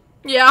control?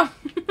 Yeah.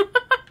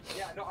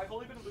 Yeah, no, I've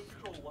only been in loop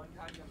control one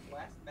time in the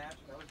last match,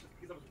 and that was just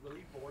because I was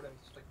really bored. I was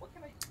just like, what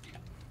can I do?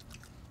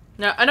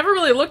 No, I never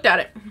really looked at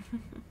it.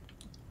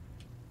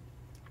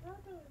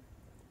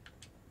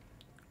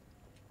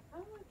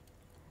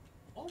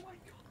 Oh my god,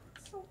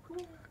 it's so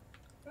cool.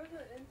 There's an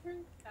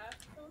entrance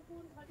passcode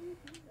one? How do you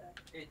do that?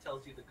 It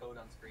tells you the code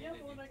on screen. Yeah, and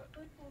but when you I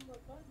click on the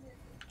button, it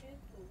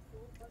cancels. So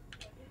what button do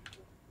I hit?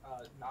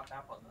 not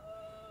that button.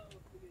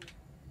 Okay.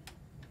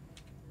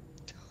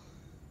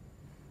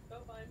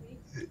 Don't mind me.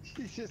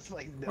 He's just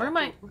like, no. Where am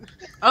I?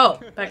 Oh,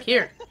 back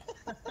here.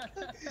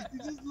 You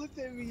just looked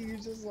at me and you're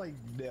just like,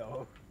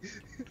 no.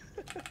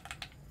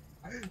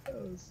 That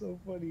was so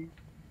funny.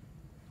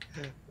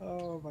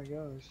 Oh my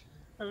gosh.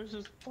 I was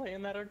just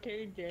playing that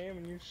arcade game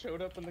and you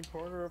showed up in the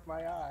corner of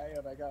my eye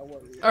and I got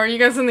worried. Are you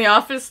guys in the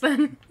office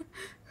then?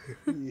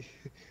 We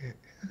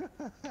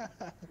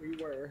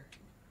were.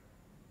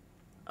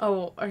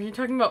 Oh, are you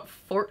talking about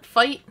Fort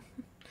Fight?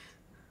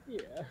 Yeah.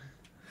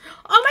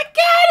 Oh my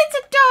god, it's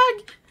a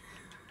dog!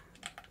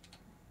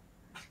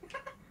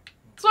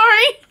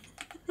 Sorry!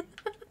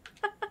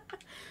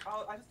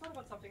 Oh, I just thought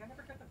about something. I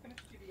never got to finish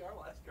DDR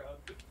last round.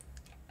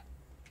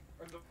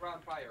 Or the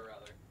round prior,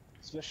 rather.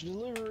 Special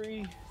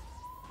delivery.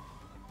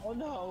 Oh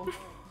no.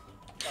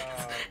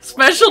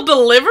 Special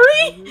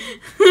delivery?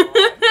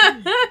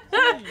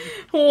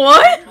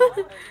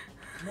 What?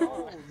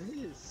 No,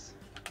 this.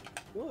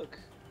 Look.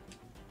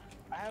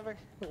 I have a.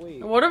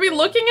 Wait. What are we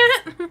looking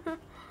at?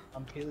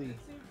 I'm Pilly. It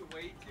seemed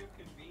way too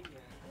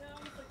convenient. Yeah, I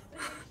was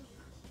like,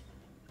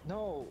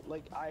 No,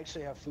 like I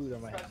actually have food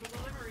on my hand. Special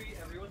delivery,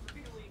 everyone's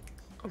appealing.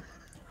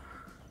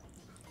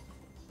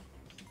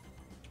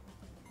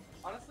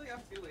 Honestly, I'm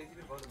too lazy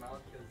to vote them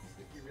out because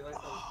if you realize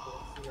how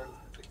close we are to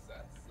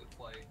success, it's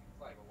like, it's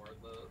not even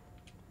worth it.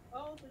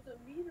 oh, there's a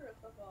meter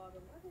at the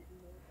bottom. I didn't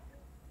know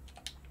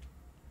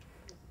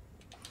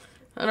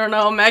that. I don't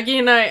know, Maggie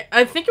and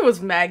I think it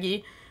was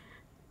Maggie,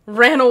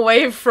 ran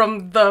away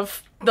from the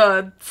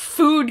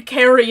food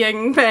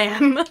carrying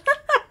man. I did.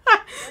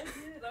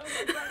 I was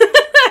like,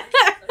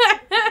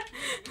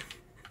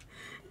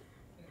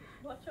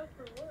 watch out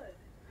for what?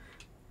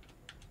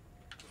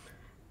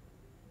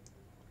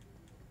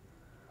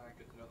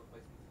 Good to know the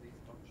placements of these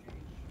don't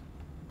change.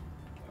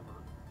 Ever.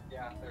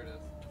 Yeah, there it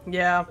is.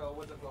 Yeah. So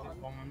was it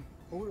Vaughn?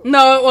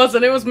 No, it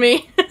wasn't. It was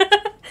me. Oh,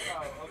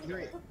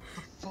 okay.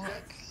 Fuck.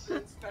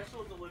 That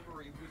special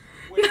delivery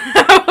was way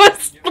That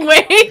was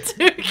way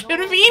too No,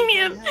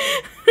 convenient. I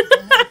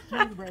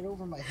had food right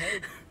over my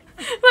head.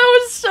 That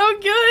was so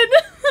good.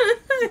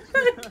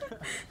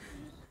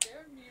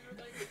 Scared me. You were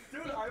like,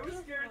 Dude, I was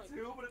scared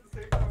too, but at the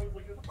same time I was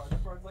looking at the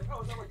progress bar. I was like,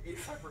 oh, is that like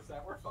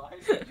 85%? We're fine.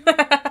 you were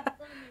right in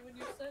front of me when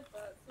you said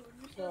that. So when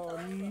you said Oh, that,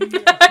 I was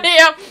no. like,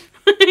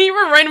 Yeah, you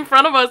were right in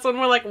front of us, and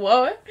we're like,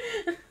 what?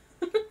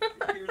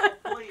 Here's a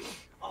plate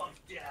of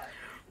death.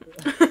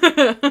 I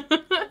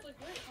was like,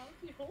 wait, how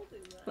is he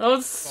holding that? That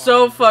was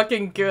so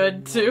fucking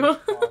good too.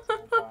 Worst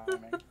possible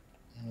timing.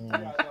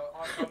 Yeah, no,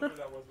 honestly,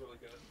 that was really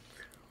good.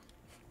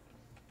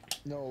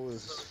 No, what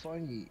was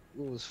funny.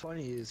 What was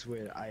funny is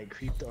when I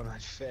creeped on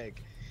Feg,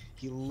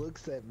 he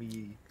looks at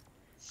me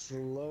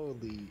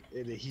slowly,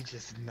 and then he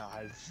just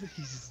nods.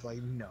 He's just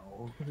like,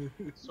 no.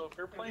 So if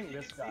you're playing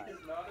this guy, He's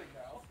nodding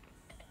now.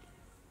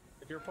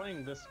 if you're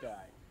playing this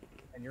guy,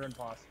 and you're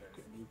imposter,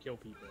 and you kill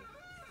people,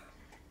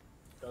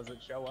 does it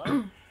show up?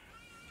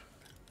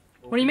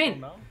 What do you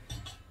mean? Know?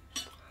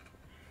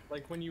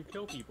 Like when you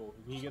kill people,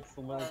 he gets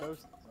the little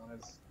ghost on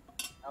his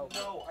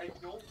outfit. No, I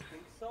don't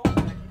think so. I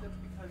think that's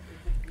because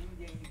it's an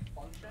in-game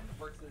function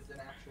versus an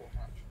actual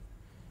action.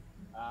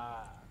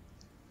 Ah.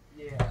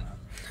 Yeah.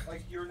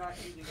 Like, you're not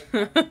using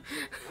a gun.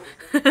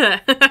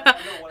 I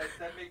know what I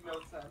said made no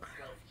sense,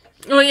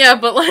 but... Well, yeah,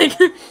 but like,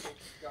 Gun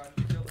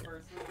to kill the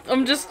person,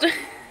 I'm just, button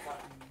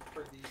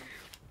for the,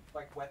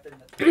 like, weapon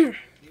that's you.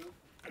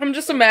 I'm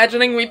just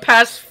imagining we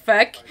pass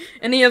Feck,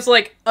 and he has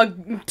like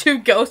two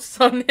ghosts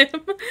on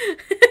him.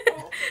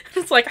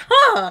 It's like,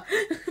 huh? I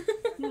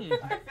think,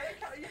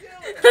 how you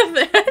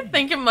doing? I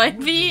think it might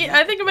be.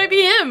 I think it might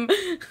be him.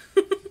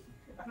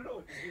 I don't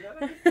know, did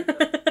you do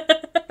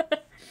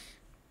that?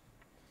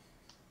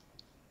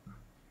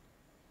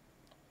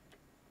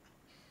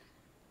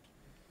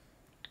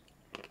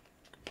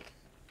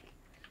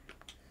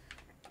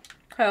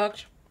 Hi,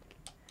 Alex.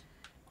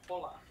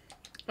 Hola.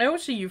 I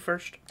always see you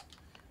first.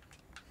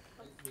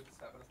 We just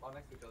happen to spawn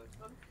next to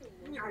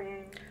each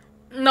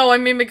other. No, I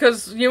mean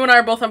because you and I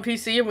are both on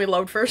PC and we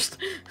load first.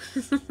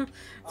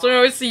 So I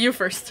always see you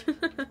first.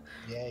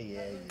 Yeah.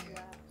 Every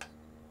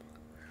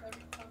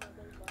time I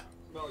go back.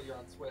 Well, you're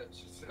on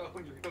Switch, so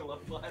you're gonna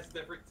love blast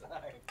every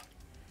time.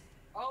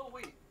 Oh,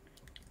 wait.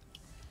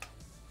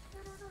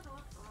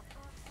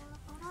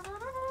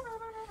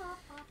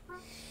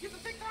 Get the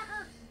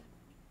TikToker!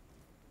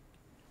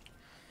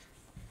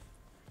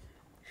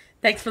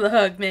 Thanks for the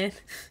hug, man.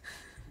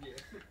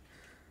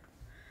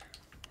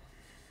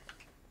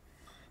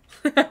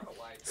 Yeah.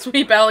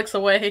 Sweep Alex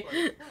away.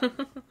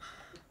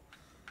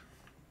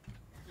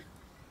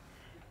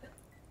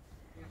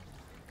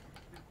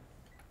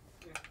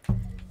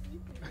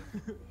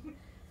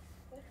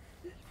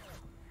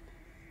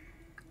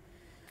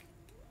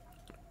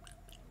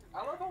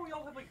 I love how we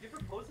all have like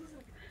different poses and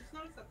I just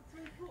noticed that. That's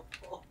really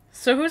cool.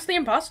 So who's the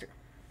imposter?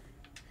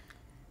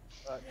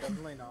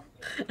 Definitely not.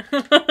 He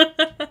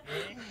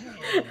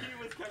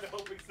was kind of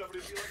hoping somebody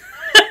would be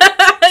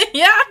like,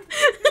 Yeah.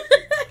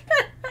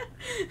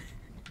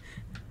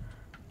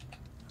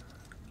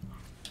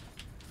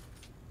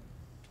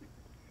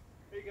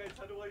 hey guys,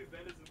 how do I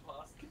vent as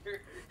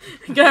imposter?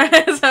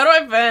 Guys, how do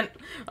I vent?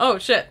 Oh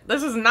shit,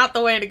 this is not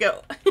the way to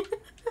go. The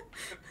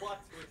plot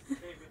twist came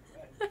in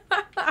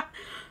vent.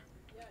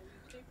 Yeah,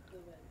 you take the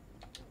vent.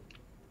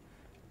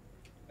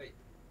 Wait,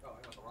 oh, I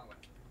went the wrong way.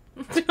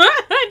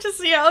 I just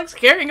see Alex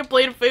carrying a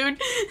plate of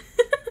food.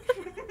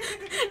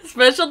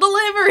 Special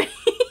delivery.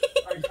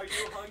 Are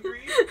you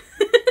hungry?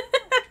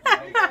 No,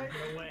 Hey guys,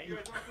 no way. you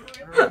guys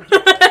want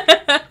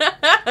food?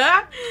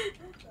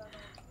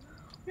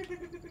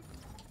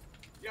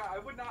 Yeah, I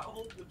would not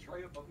hold the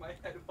tray above my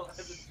head while I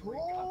have a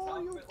drink on top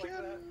of it like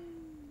that.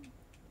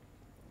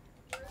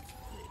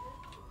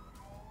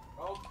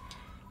 Oh,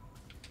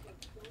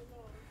 What's going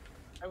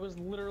on? I was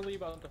literally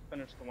about to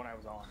finish the one I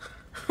was on.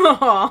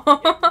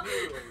 Aw.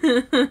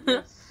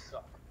 You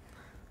suck.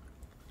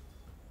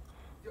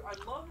 dude, I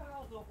love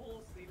how the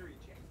whole scenery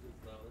changes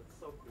though. It's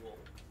so cool.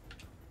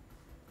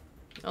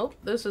 Oh,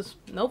 this is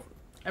nope.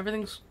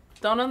 Everything's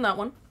done on that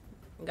one.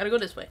 Gotta go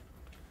this way.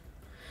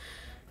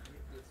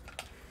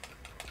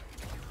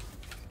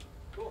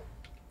 Cool.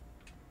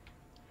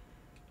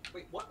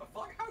 Wait, what the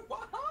fuck? How,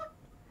 what? Huh?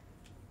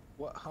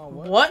 What? Huh?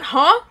 What? What,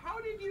 huh? How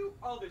did you?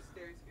 Oh, there's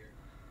stairs here.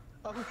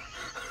 Oh.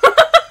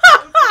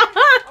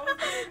 I was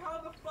wondering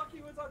how the fuck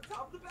he was on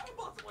top of the battle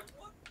boss. I'm like,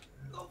 what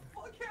the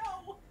fuck?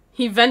 How?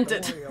 He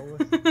vented.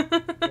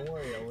 Don't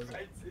worry, I wasn't.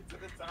 Right to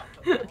the top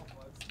of the battle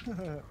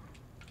boss.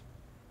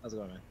 How's it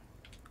going, man?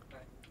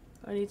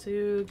 I need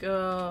to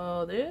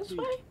go this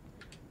way?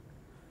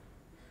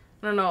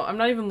 I don't know. I'm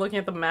not even looking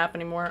at the map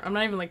anymore. I'm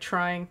not even like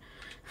trying.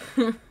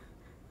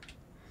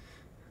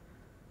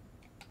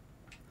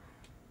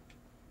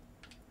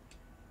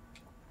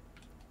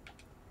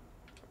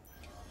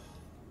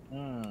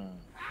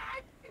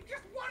 I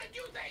just want to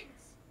do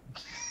things.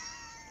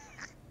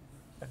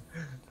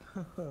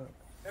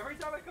 Every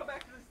time I come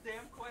back to this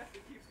damn quest,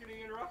 it keeps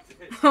getting interrupted.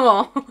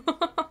 Oh.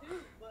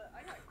 Dude, but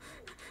I got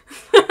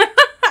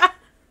killed.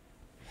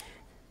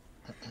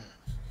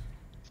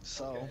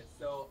 So. Okay,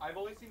 so I've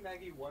only seen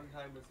Maggie one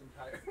time this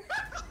entire.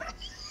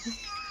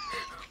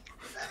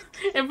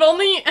 If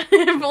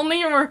only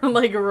you were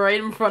like right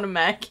in front of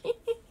Maggie.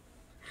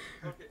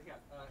 Okay, yeah.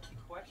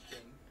 Question: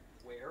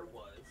 where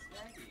was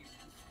Maggie?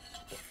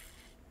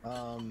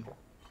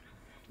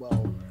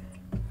 Well,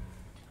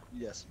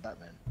 yes,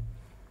 Batman.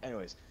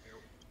 Anyways,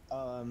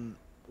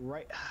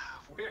 right.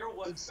 Where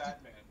was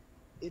Batman?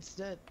 It's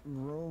that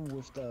room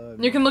with the.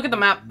 You can look at the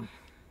map.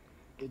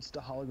 It's the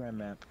hologram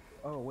map.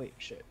 Oh wait,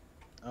 shit.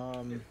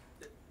 I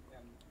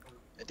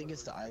think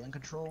it's the island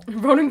control.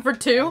 Voting for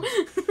 2?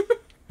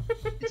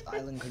 It's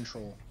island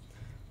control.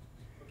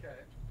 Okay.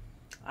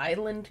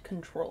 Island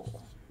control.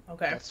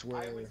 Okay. That's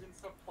where. I was in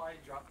supply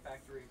drop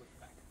factory with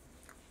Beck.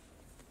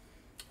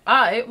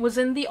 I was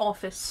in the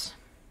office.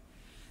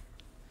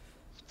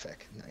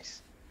 Feck,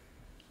 nice.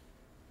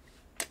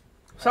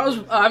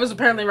 So I was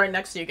apparently right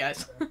next to you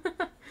guys. I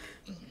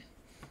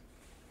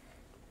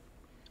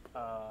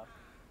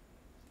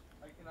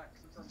cannot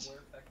confirm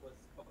where Beck was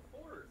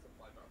before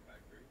supply drop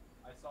factory.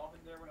 I saw him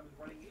there when I was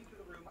running into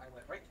the room. I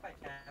went right to my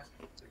task.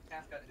 The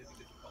task got into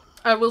the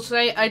I will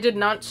say I did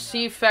not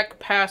see Feck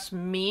pass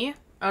me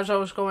as I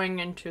was going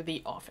into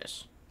the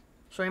office.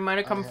 So he might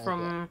have come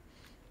from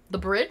the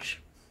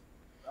bridge?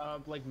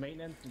 Like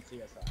maintenance and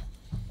CSI.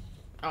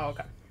 Oh,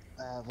 okay.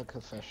 I have a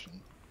confession.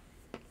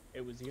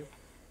 It was you?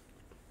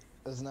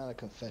 It's not a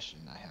confession,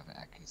 I have an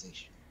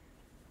accusation.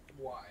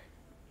 Why?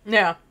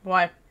 Yeah,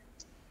 why?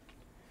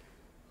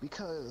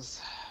 Because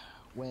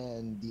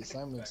when the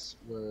assignments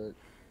were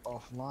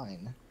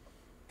offline,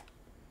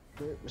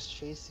 Britt was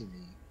chasing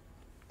me,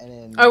 and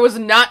then I was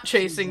not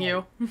chasing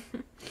you.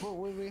 Oh,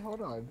 wait,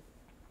 hold on.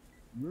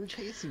 You were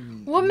chasing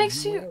me. What and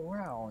makes you- went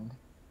around?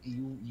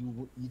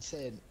 You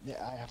said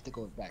that I have to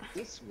go back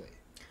this way.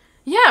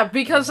 Yeah,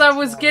 because I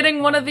was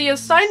getting one of the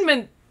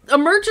assignment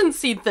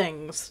emergency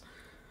things.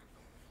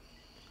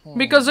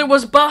 Because it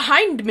was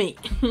behind me.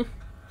 I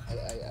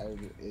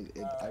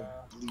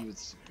believe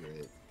it's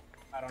Britt.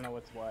 I don't know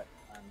what's what.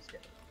 I'm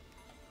scared.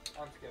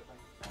 I'm skipping.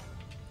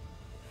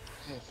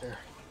 Yeah, fair.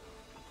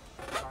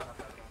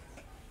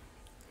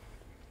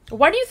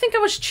 Why do you think I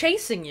was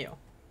chasing you?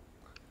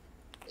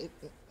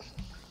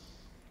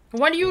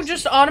 Why do you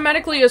just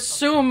automatically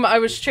assume I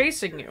was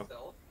chasing you?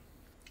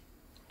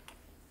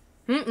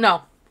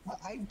 No.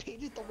 I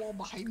painted the wall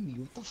behind me.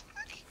 What the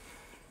fuck?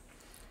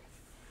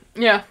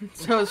 Yeah,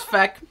 so is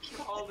Feck.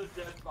 All the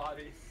dead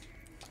bodies.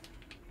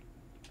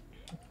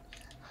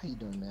 How you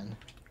doing, man?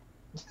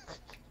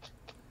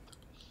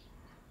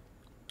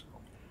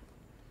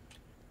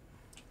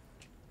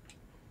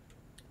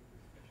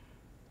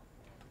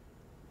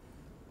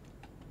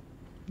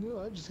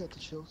 No, I just got the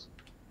chills.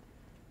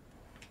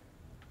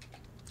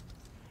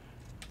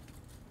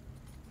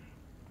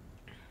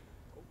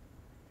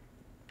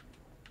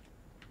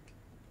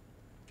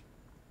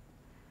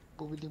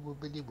 Boobity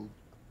boobity boop.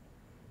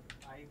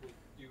 I would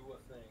do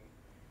a thing.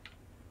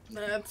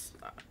 That's...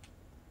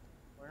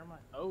 Where am I?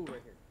 Oh,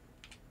 right here.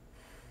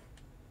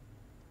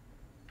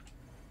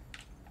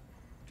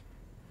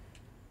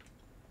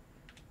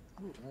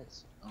 Oh,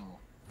 nice. Oh.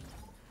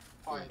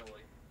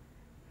 Finally.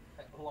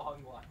 At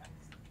long last.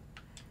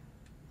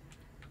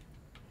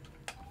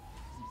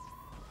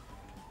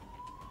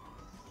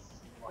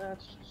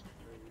 That's just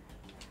rude.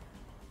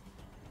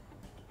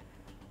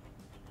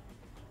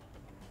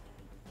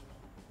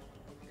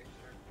 Okay,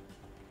 sure.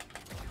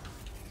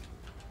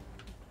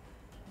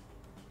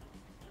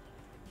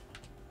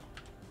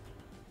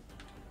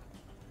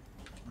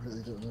 I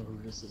really don't know who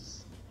this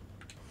is.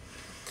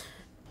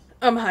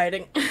 I'm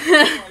hiding. No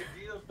idea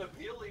of the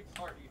Billy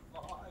party,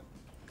 Vaughn.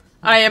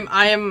 I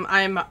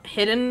am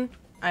hidden.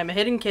 I'm a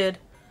hidden kid.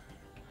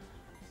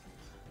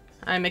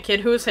 I'm a kid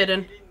who is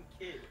hidden. Hidden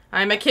kid.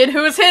 I'm a kid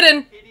who is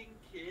hidden. Hitting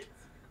kids?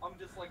 I'm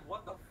just like,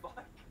 what the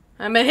fuck?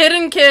 I'm a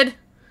hidden kid.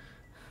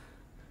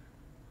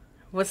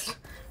 Was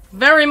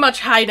very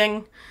much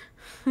hiding.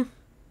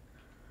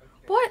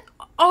 What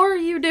are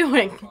you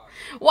doing?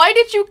 Why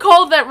did you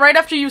call that right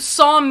after you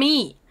saw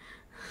me?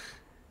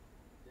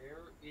 There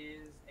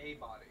is a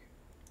body.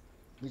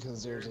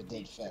 Because there's a There dead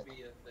needs to Feck. be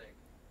a thing.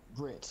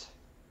 Brit,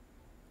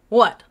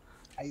 What?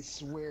 I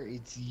swear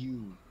it's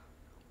you.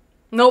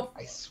 Nope.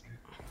 I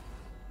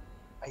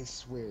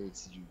swear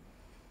it's you.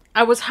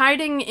 I was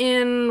hiding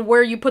in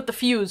where you put the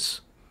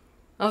fuse.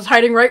 I was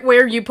hiding right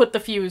where you put the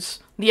fuse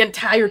the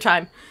entire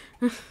time.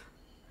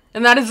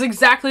 And that is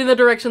exactly the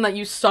direction that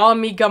you saw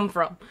me come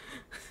from.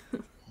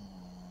 I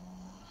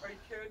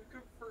can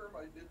confirm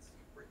I did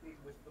see Brittany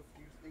with the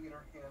fuse thing in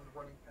her hand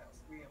running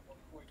past me at one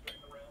point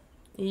during the round.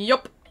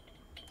 Yup.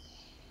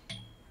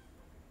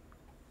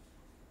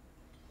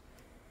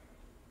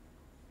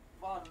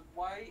 Vaughn,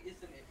 why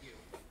isn't it you?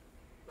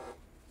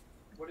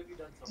 What have you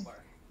done so far?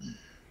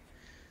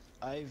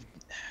 I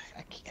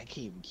can't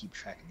even keep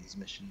track of these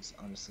missions,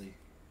 honestly.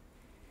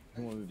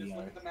 I want to Just be look at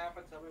honest. the map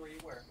and tell me where you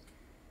were.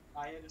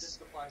 I ended in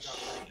supply drop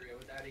factory. I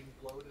was adding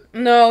glow to...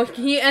 No,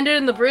 he ended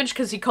in the bridge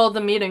because he called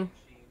the meeting.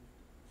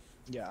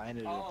 Yeah, I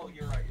ended Oh, up.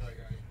 you're right.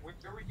 Where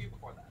were you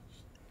before that?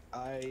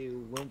 I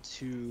went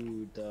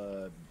to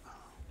the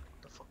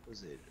fuck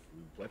was it?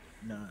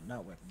 No,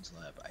 not weapons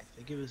lab. I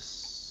think it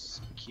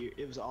was here.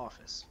 It was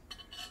office.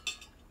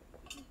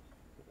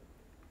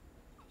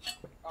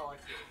 Oh, I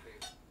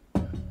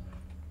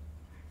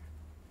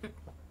see.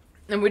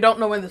 And we don't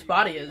know where this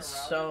body Were you is,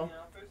 around so... in the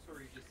office, or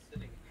were you just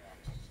sitting in the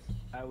office?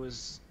 I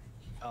was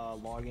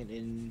logging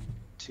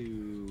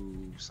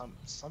into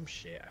some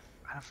shit.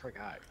 I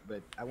forgot,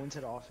 but I went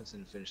to the office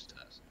and finished the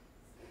test.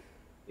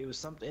 It's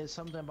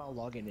something about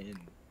logging in,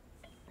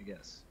 I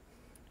guess.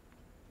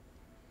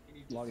 Can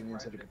you Logging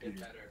into describe the it a bit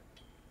computer. better?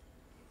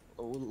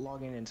 Oh,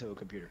 logging into a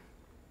computer.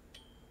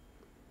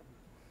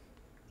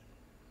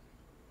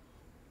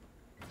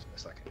 Just a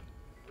second.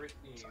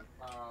 Brittany,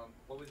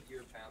 what was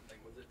your pound thing?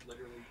 Was it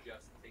literally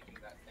just taking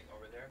that thing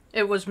over there?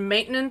 It was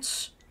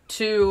maintenance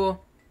to...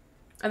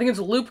 I think it's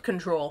loop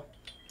control.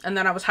 And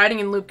then I was hiding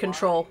in loop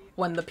control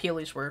when the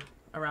Peelies were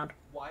around.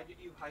 Why did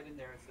you hide in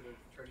there instead of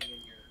turning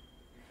in your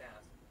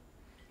task?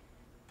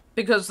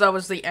 Because that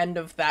was the end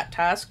of that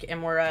task,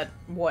 and we're at,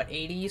 what,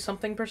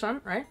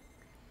 80-something%, right?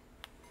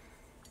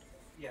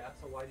 Yeah,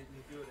 so why didn't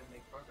you do it and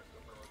make progress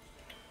over?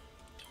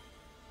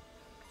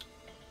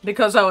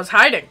 Because I was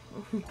hiding.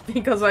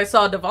 Because I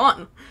saw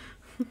Devon.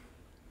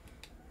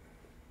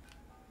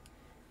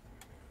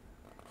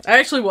 I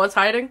actually was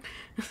hiding.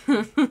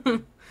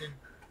 Who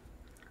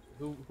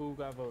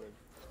got voted?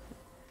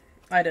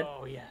 I did.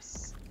 Oh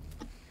yes.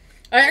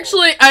 I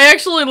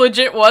actually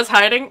legit was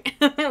hiding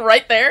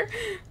right there.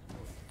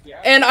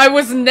 Yeah. And I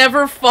was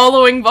never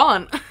following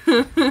Vaughn.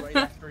 Right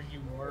after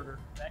you murdered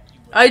Becky.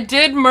 I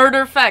did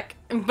murder Feck,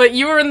 but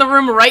you were in the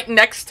room right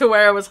next to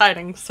where I was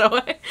hiding, so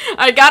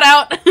I got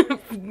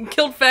out,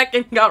 killed Feck,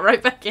 and got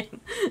right back in.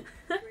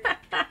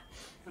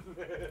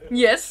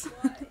 Yes.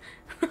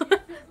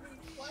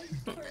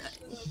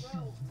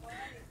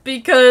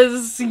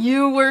 Because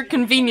you were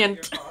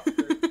convenient.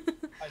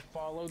 I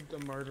followed the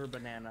murder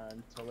banana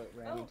until it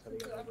ran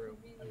into the other room,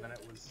 and then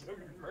it was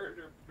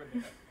Murder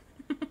banana.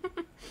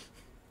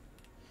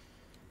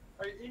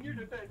 Alright, in your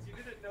defense, you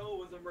didn't know it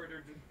was a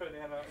murdered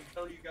banana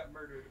until you got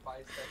murdered by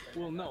a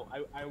well, no,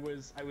 I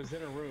was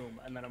in a room,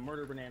 and then a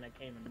murder banana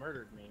came and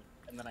murdered me,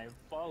 and then I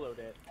followed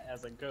it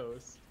as a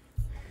ghost,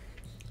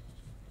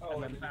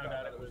 and then found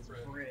out it was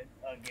Brit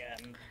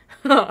again.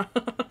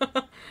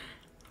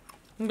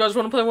 You guys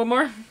want to play one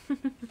more?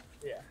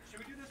 Yeah. Should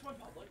we do this one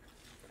public?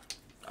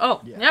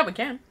 Oh, yeah, we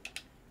can.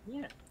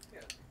 Yeah.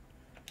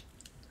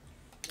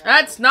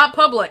 That's not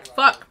public.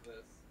 Fuck.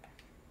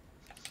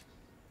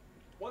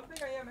 One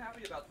thing I am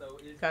happy about, though,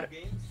 is Got the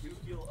it. games do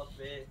feel a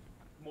bit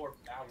more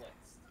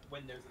balanced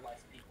when there's less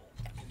people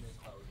in this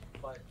mode.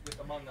 But with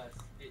Among Us,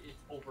 it's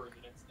over in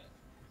an instant.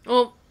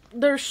 Well,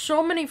 there's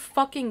so many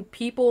fucking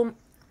people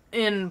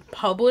in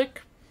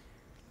public,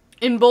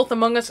 in both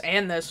Among Us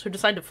and this, who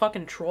decide to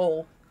fucking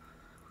troll.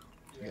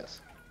 Yeah.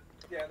 Yes.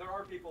 Yeah, there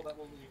are people that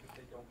will leave if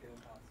they don't get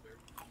imposter.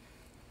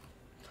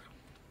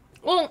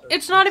 Well,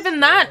 it's not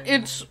even that.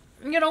 It's,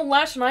 you know,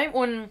 last night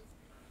when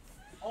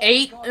Oh my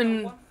 8 God, that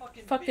and one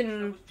fucking... bitch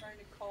that was trying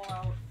to call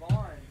out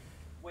Vaughn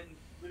when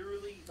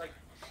literally, like,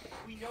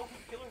 we know who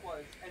killer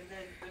was, and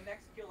then the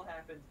next kill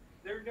happens.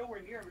 They're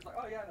nowhere near him. It's like,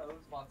 oh yeah, no, it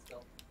was Vaughn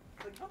still.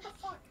 Like, what the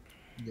fuck?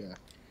 Yeah.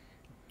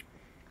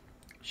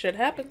 Shit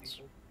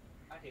happens.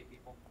 I hate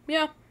people.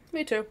 Yeah,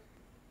 me too.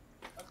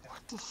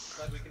 Okay.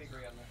 Glad we can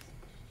agree on this.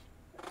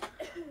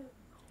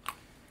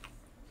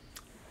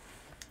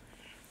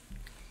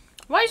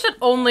 Why is it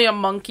only a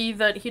monkey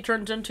that he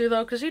turns into,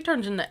 though? Because he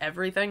turns into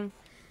everything.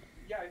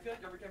 Yeah, I feel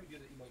like every time you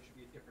do the emote should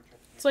be a different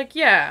transformation. It's like,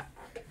 yeah.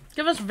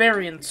 Give us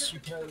variance.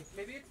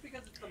 Maybe it's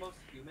because it's the most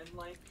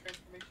human-like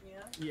transformation you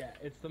have? Yeah,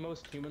 it's the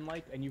most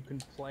human-like, and you can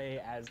play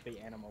as the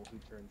animal he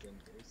turns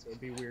into, so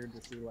it'd be weird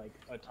to see, like,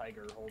 a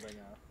tiger holding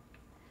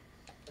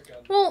a...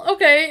 Okay. Well,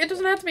 okay, it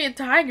doesn't have to be a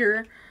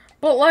tiger,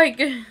 but, like...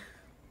 I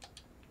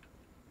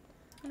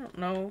don't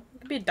know.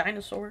 It could be a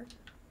dinosaur.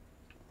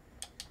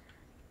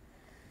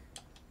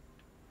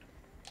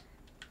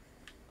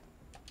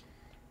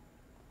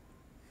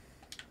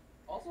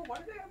 Also, why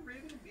do they have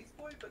Raven and Beast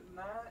Boy, but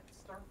not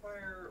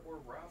Starfire or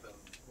Robin?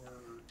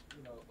 Or,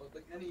 you know,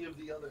 like any of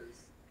the others?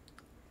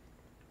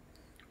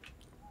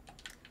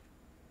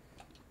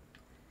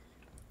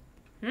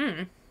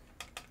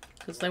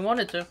 Because they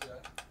wanted to.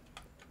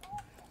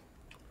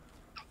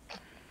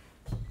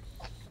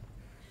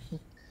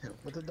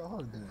 What the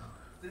dog doing?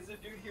 There's a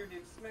dude here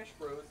named Smash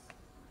Bros.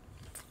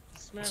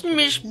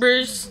 Smish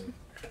Bruce.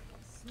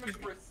 Smash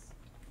Bros.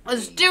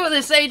 Let's do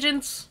this,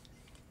 agents.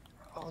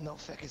 Oh no,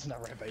 Feck is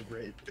not right by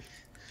Brit.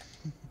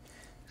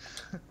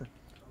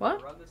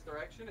 What? Run this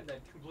direction and then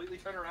completely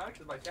turn around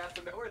because my cats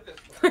are nowhere this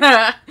way.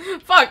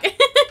 Fuck.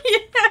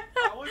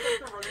 I always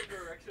like to run in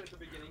direction at the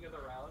beginning of the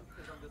round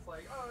because I'm just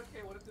like, oh,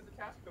 okay, what if there's a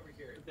task over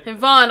here? Hey,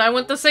 Vaughn, I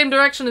went the same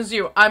direction as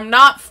you. I'm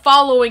not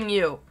following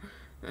you.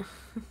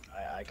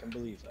 I can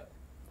believe that.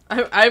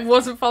 I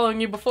wasn't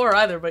following you before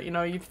either, but, you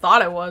know, you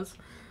thought I was.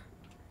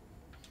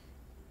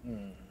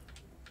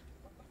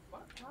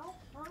 What? How?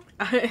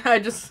 I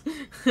just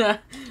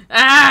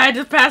I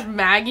just passed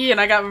Maggie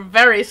and I got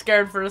very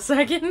scared for a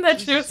second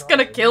that she was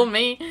gonna kill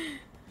me.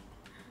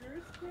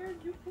 You're scared.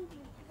 You killed me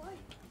twice.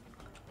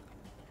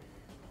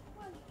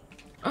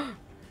 Twice.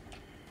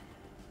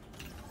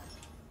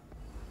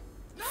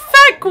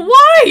 Feck,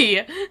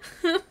 why?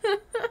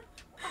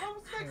 How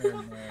was that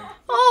supposed to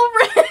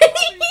Already.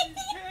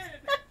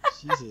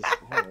 Jesus,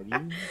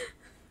 already?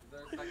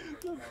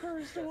 The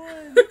first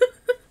one!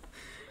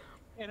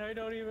 And I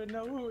don't even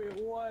know who it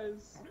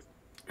was.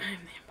 I'm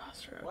the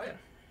imposter. Okay.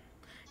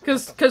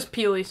 What? Cause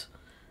Peely's.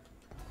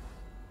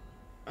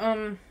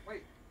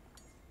 Wait.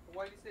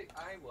 Why do you say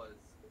I was?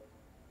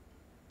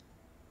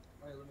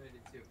 I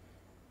eliminated two.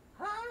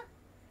 Huh?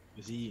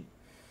 Is he?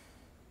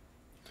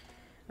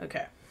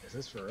 Okay. Is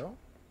this for real?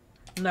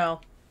 No.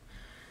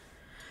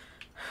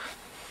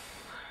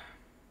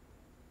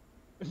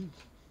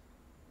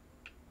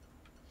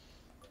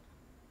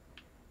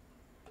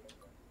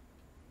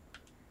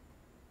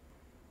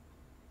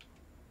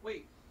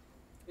 Wait.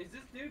 Is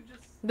this dude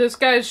just... This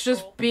guy's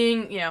just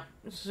being, yeah,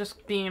 it's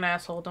just being an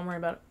asshole. Don't worry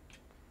about it.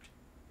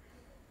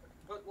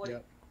 But, like...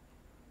 Yep.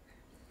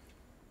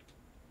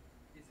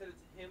 He said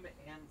it's him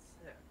and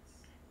Six.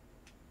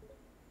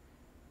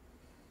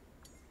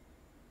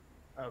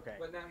 Okay.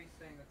 But now he's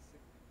saying that's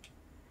Six.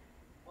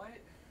 What?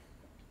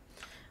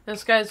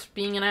 This guy's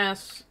being an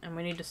ass, and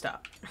we need to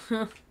stop.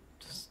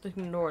 Just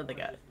ignore the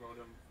guy. Just vote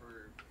him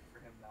for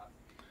him not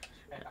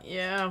to be.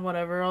 Yeah,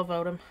 whatever. I'll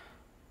vote him.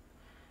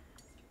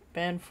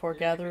 Ban four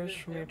gatherers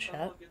from your Then chat.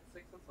 we'll get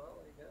Six as well,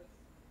 I guess.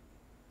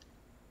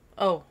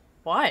 Oh,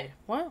 why?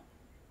 What?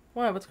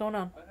 Why? What's going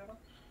on? I don't know.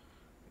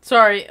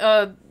 Sorry,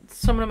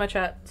 someone in my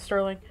chat,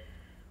 Sterling.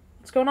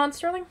 What's going on,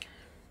 Sterling?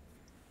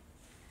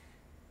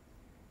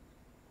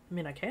 I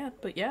mean, I can't,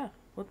 but yeah.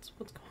 What's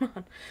going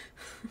on?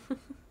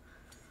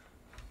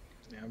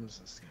 Yeah, I'm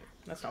just listening.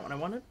 That's not what I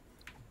wanted.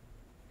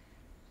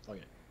 Fuck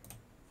it.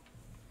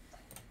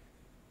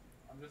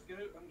 I'm just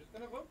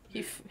gonna vote.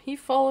 He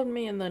followed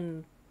me and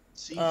then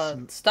See,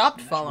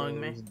 stopped Smash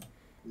following me. Bros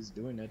is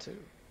doing that too.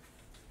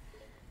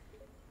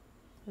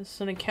 This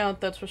is an account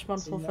that's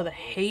responsible See, for the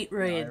hate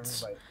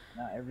raids.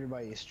 Not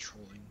everybody is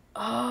trolling.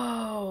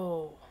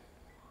 Oh.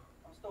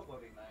 I'm still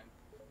voting 9.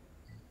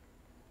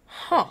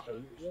 Huh.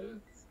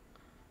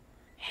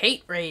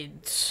 Hate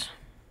raids.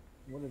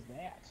 What is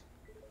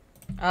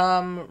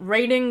that?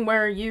 Raiding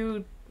where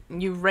you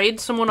raid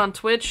someone on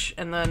Twitch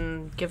and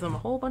then give them a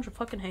whole bunch of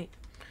fucking hate.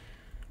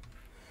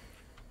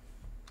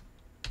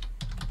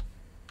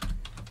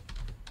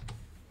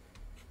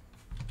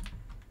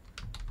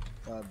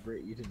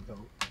 Britt, you didn't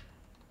vote.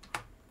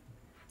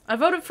 I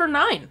voted for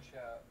 9.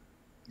 Chat.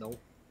 Nope.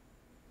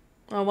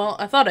 Oh well,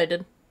 I thought I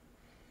did.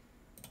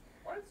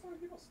 Why did so many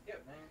people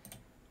skip, man?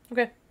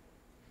 Okay.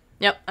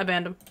 Yep, I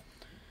banned him.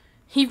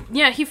 He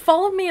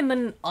followed me and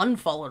then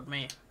unfollowed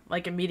me,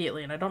 like,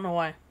 immediately, and I don't know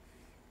why.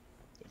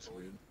 That's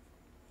weird.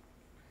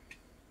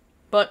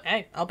 But,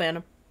 hey, I'll ban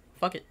him.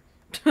 Fuck it.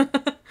 I mean,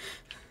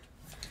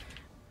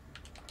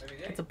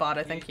 hey, It's a bot,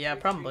 I think. Yeah,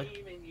 probably.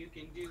 You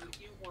can do what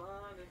you want.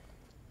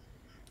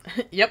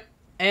 Yep.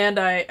 And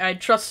I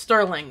trust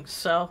Sterling,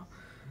 so...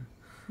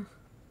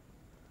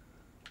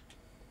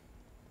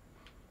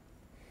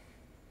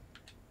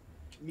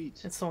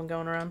 Meat. It's the one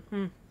going around.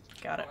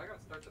 Got it. Oh, I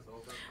gotta start this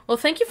over. Well,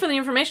 thank you for the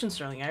information,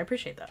 Sterling. I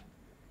appreciate that.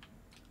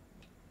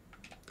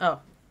 Oh.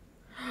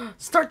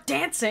 Start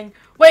dancing!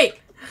 Wait!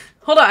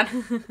 Hold on.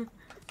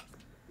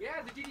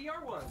 Yeah, the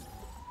DDR one.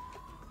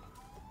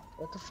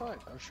 What the fuck?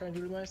 I was trying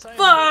to do my assignment.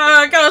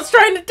 Fuck! I was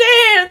trying to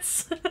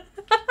dance!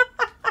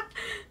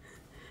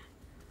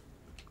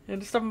 I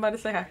just stopping by to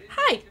say hi. I didn't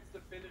Hi! get to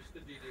finish the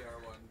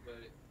DDR one,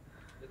 but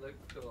it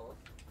looked cool.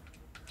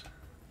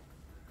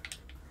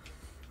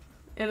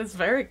 It is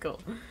very cool.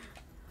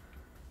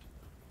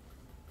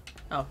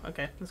 Oh,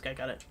 okay. This guy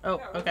got it. Oh,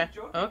 Yeah, I wasn't okay.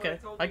 joking when Okay.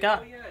 told I you, got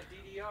oh, yeah,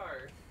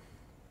 DDR.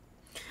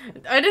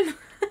 I didn't...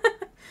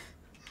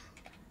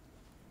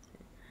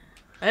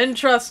 I didn't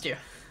trust you.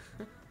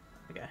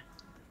 Okay.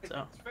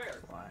 So, It's fair.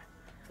 why?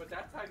 But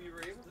that time you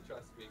were able to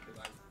trust me because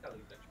I was telling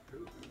you the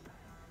truth.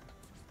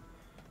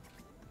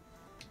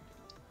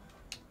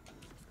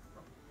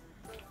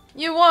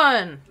 You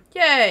won!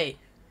 Yay!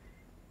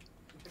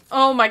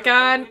 Oh my You're the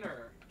god.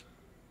 winner.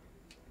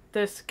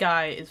 This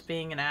guy is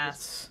being an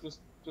ass.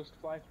 Just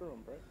fly through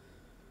them,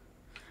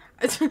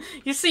 right?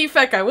 You see,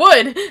 Feck, I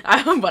would,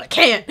 but I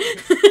can't.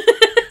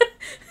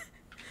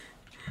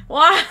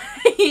 Why?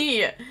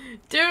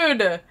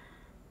 Dude!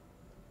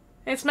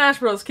 Hey, Smash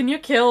Bros, can you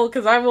kill?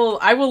 Because I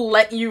will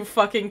let you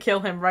fucking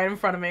kill him right in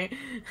front of me.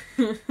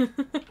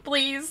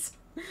 Please.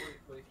 What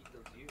if he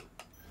kills you?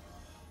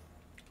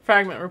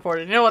 Fragment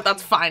reported. You know what?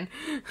 That's fine.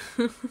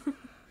 5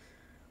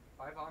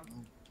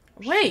 on.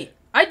 Wait,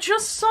 I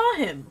just saw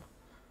him.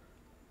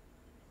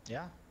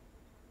 Yeah.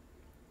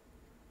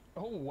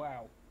 Oh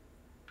wow.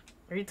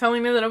 Are you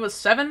telling me that it was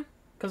 7?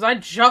 Because I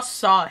just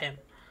saw him.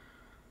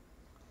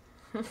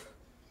 May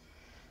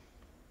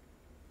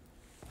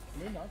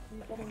not be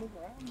able to move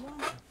around now.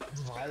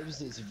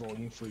 Vibes is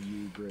voting for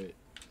you, Britt.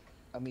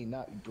 I mean,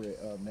 not Brit,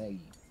 Maggie.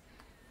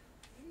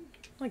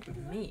 Like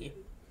me.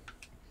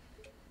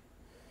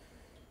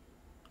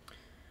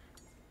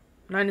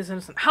 9 is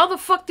innocent. How the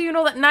fuck do you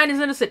know that 9 is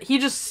innocent? He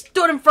just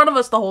stood in front of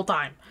us the whole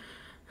time.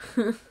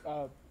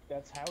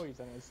 That's how he's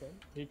innocent.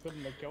 He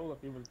couldn't have killed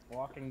if he was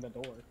blocking the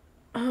door.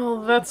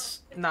 Oh,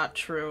 that's not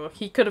true.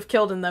 He could have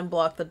killed and then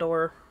blocked the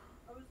door.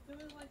 I was doing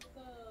like the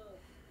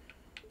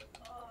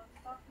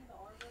stocking the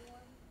armor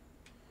one.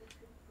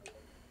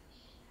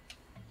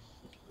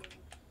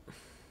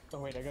 Oh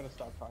wait, I gotta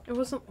stop talking. It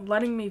wasn't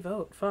letting me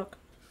vote. Fuck.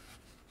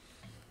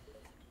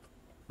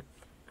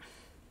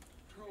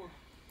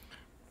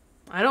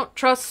 I don't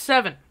trust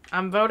 7.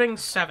 I'm voting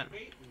 7. I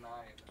hate 9.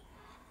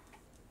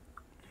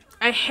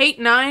 I hate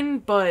 9,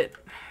 but...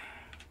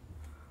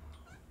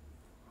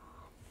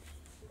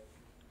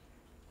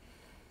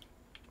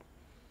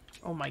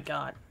 Oh my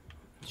god.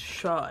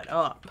 Shut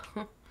up.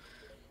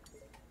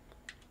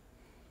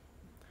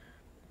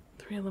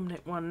 3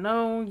 eliminate 1.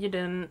 No, you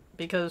didn't.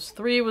 Because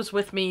 3 was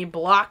with me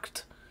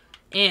blocked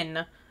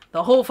in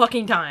the whole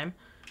fucking time.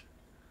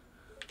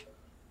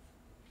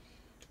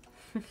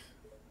 I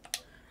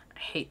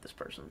hate this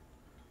person.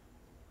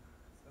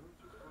 7's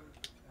just going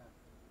for 10.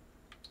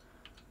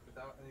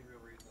 Without any real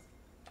reason.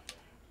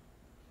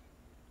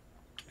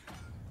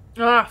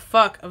 Ah,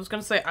 fuck. I was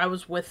gonna say I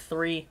was with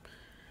 3.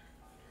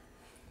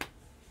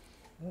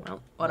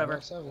 Well,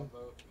 whatever. 7. One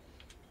vote.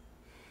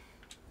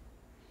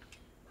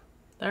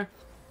 There.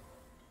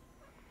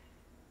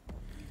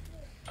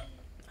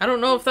 I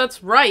don't know if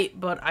that's right,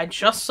 but I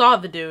just saw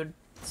the dude,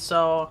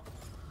 so...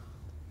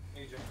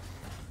 AJ.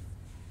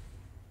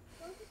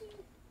 I don't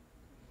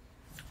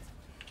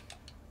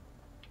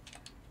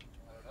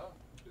know.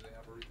 Do they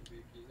have a reason to be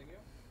accusing you?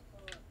 How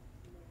do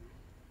we know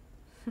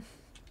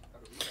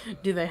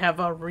that? Do they have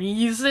a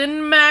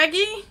reason,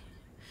 Maggie?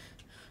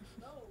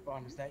 No.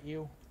 Vaughn, is that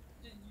you?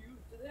 Did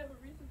they have a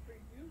reason for you?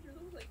 You're the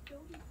one that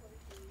killed me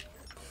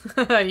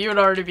twice, right? You would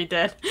already be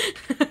dead.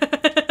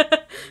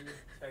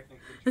 Technically.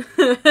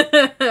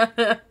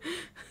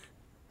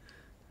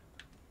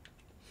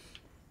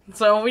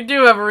 So we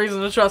do have a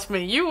reason to trust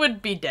me. You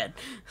would be dead.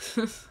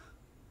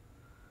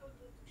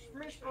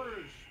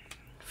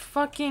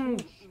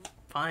 Fucking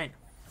fine.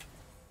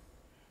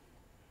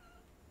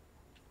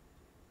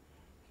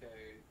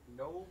 Okay,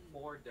 no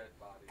more dead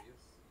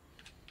bodies.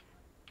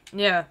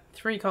 Yeah,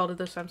 3 called it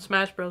this time.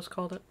 Smash Bros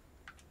called it.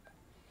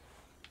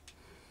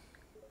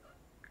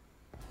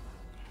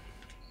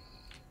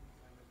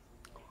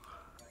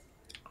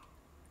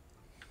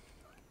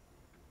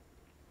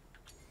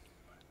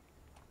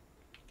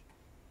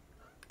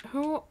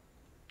 Who?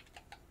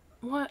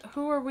 What?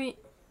 Who are we? I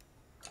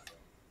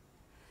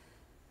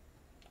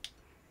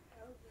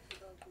was just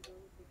about to go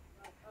with the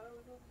I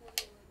was just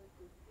wondering where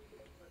this was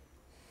leading, but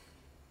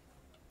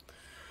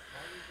Why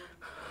are we voting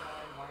for 9?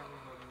 Why are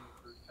we voting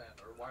for 10?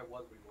 Or why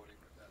was we voting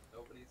for 10?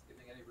 Nobody's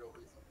giving any real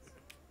reasons.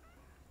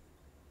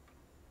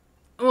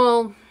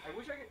 Well, I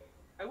wish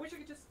I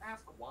could just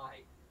ask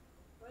why.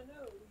 I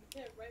know you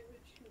can't write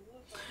what you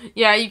want.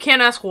 yeah, you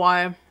can't ask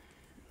why.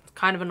 It's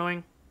kind of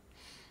annoying.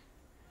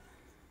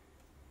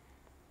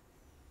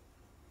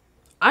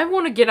 I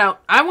want to get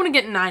out. I want to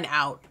get 9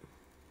 out.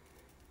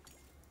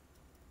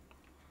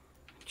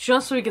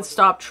 Just so we can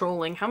stop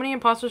trolling. How many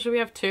imposters do we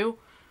have? 2?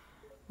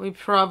 We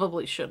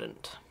probably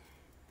shouldn't.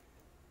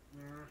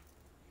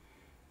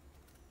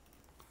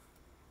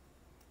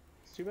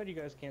 It's too bad you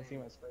guys can't see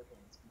my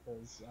spreadsheets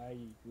because I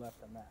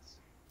left a mess.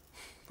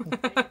 I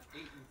think it's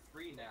 8 and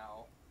 3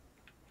 now.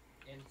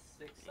 And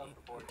 6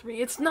 self-reported.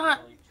 3. It's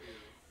not. Only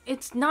 2.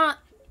 It's not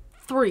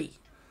 3.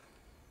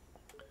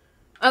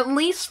 At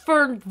least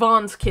for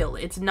Vaughn's kill,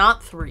 it's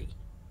not 3.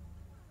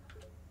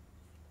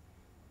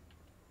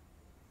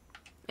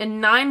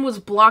 And 9 was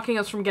blocking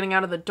us from getting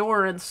out of the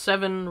door, and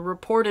 7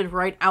 reported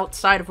right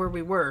outside of where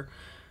we were.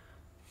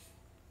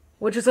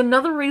 Which is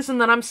another reason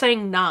that I'm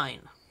saying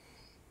 9.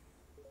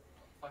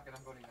 Fuck it,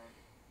 I'm voting 9.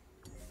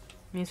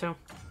 Me too.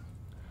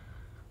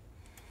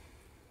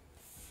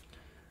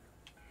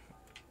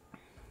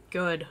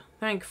 Good.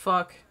 Thank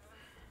fuck.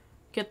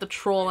 Get the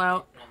troll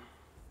out.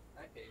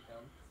 I hate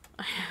him.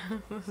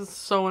 This is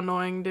so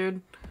annoying,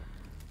 dude.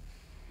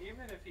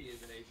 Even if he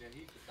is an agent,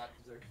 he does not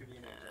deserve to be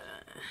an agent.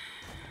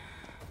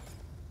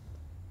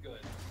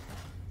 Good.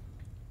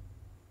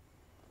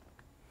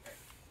 Okay,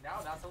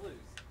 now not to lose.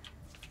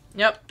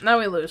 Yep, now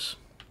we lose.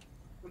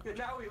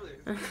 Now we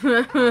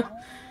lose.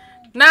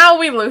 Now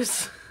we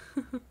lose.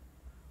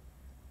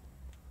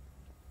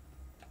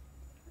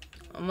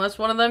 Unless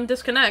one of them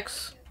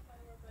disconnects.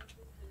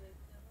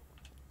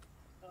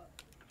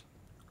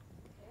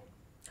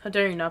 How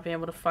dare you not be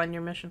able to find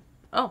your mission?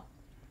 Oh.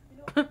 You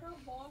know, I got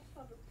lost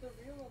on the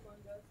real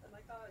Among Us, and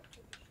I got to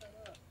shut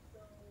up,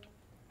 so...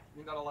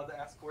 You're not allowed to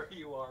ask where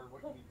you are,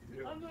 what you need to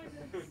do. I'm not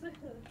gonna say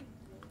that.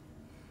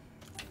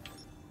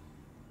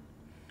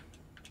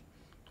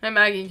 Hey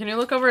Maggie, can you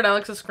look over at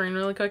Alex's screen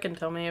really quick and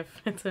tell me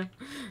if it's him?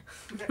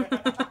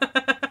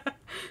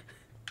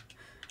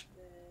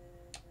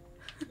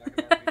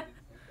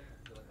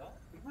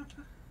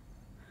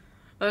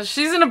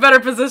 She's in a better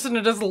position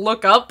to just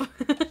look up.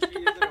 She is in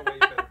a way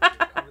better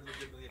position. I would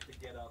legitimately have to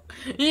get up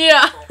and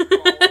Yeah. crawl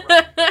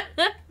around to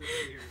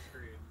see her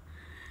screen.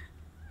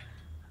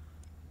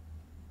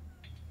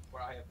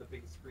 Where I have the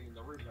biggest screen in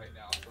the room right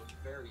now, so it's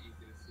very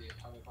easy to see if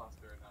I'm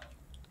imposter or not.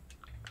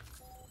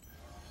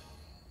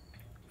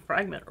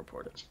 Fragment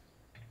reported.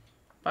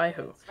 By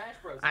who? Smash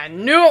Bros. I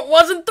knew it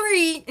wasn't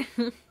 3! I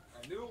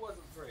knew it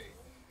wasn't 3.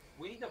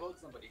 We need to vote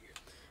somebody here.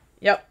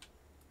 Yep.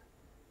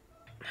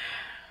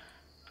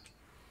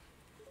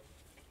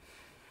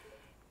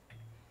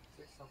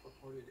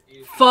 Self-reported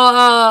is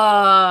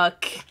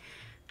Fuck!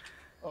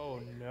 Oh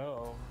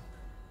no.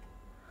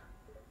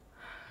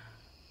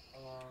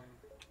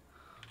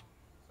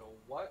 So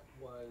what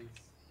was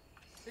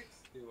 6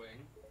 doing?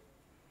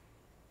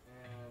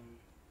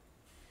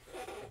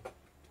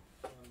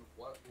 And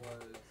what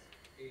was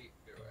 8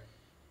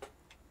 doing?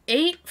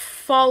 8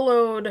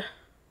 followed...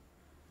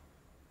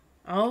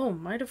 Oh,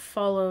 might have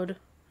followed...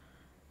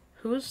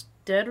 Who's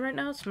dead right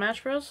now?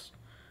 Smash Bros?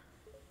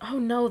 Oh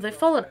no, they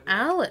followed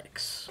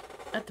Alex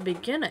at the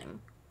beginning.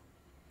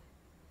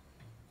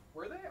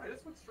 Were they? I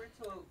just went straight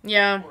to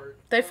Yeah, report.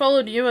 they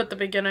followed you at the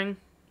beginning.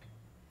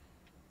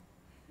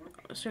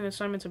 Assuming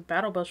assignments of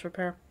battle bus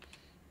repair.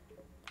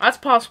 That's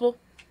possible.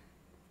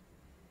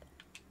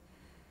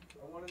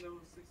 I want to know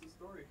Six's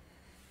story.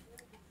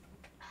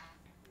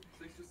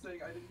 Six just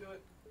saying I didn't do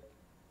it.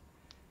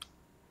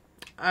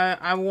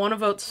 I want to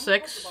vote Who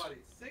 6. called the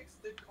body? 6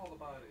 did call the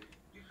body.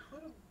 You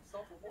could have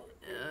self-reported.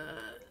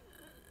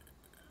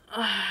 We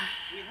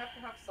have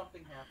to have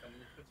something happen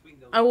between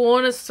those. I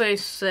want to say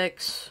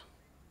 6.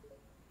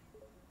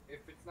 If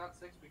it's not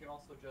 6, we can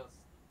also just,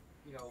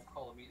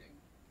 call a meeting.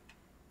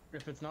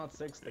 If it's not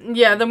 6,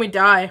 Yeah, then we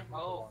die.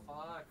 Oh,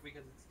 fuck,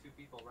 because it's 2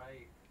 people,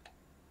 right?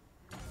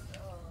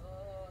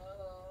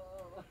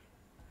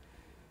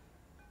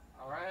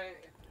 Alright.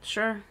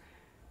 Sure.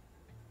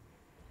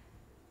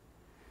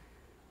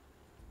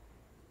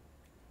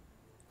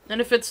 And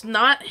if it's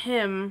not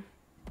him...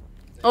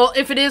 Well,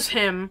 if it is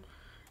him,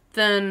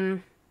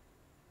 then...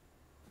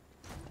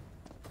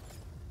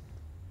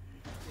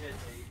 It is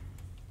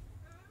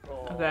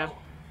 8. Okay.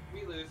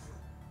 We lose.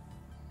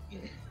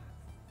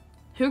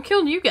 Who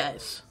killed you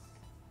guys?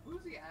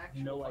 Who's the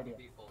actual No fucking idea.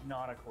 people?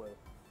 Not a clue.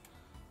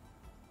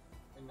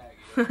 And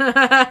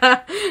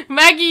Maggie.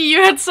 Maggie,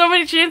 you had so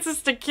many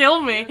chances to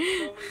kill me. You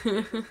had so many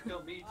chances to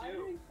kill me I too.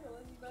 didn't kill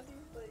anybody, but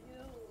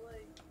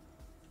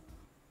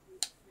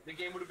The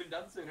game would have been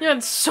done sooner. You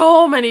had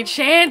so many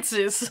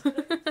chances. I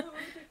wanted to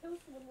kill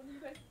someone when you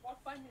guys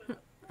walked by me.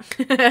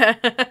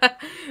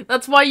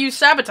 That's why you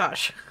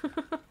sabotage.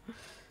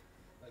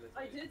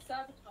 I did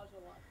sabotage a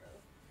lot though.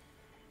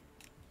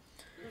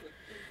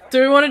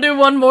 Do we want to do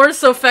one more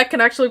so Feck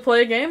can actually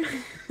play a game?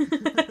 I'm down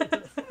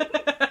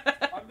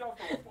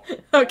for one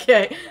more.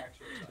 Okay.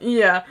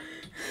 Yeah.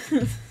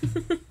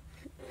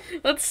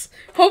 Let's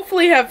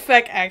hopefully have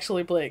Feck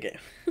actually play a game.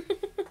 I'm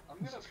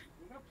gonna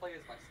play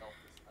as myself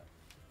this time.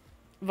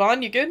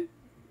 Vaughn, you good?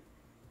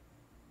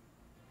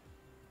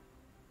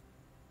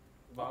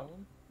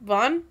 Vaughn?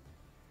 Vaughn?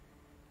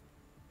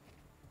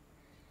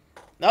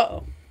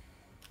 Uh-oh.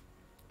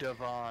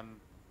 Devon.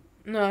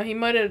 No, he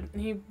might have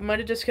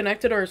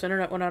disconnected or his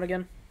internet went out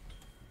again.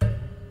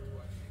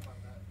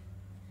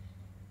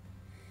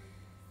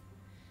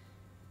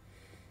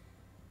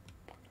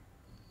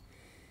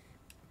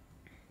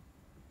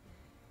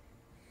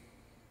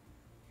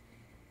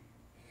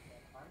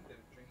 I'm gonna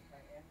drink my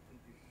apple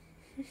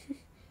juice.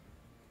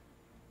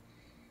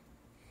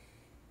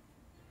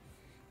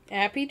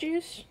 Appy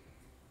juice?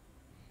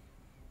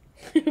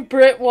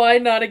 Britt, why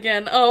not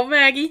again? Oh,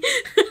 Maggie. Oh,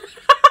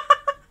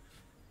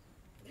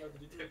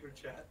 did you take her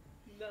chat?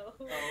 No.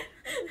 Oh.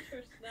 I sent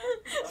her snap.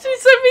 She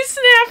sent me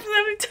snaps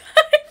every time.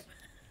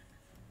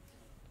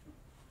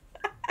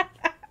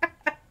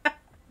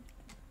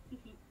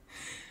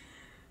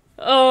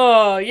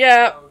 Oh,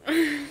 yeah. How could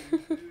you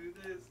do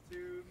this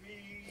to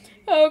me?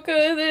 How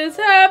could this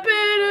happen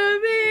to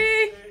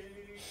me?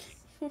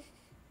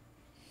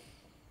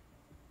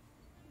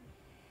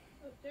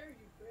 How dare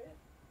you, Britt?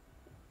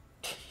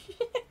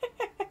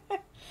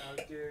 How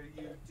dare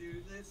you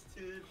do this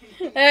to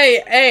me?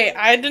 Hey,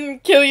 I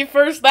didn't kill you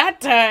first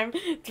that time.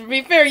 To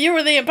be fair, you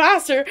were the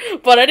imposter,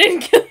 but I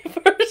didn't kill you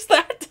first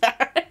that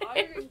time.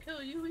 I didn't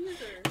kill you either.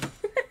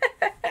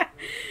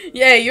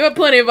 Yeah, you had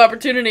plenty of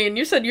opportunity, and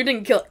you said you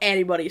didn't kill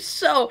anybody,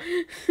 so...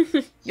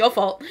 your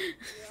fault.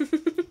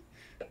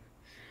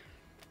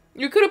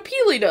 You could have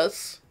peelied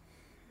us.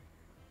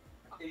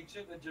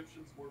 Ancient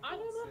Egyptians wore I don't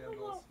know how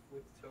sandals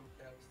with toe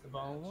caps to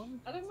Vaughn?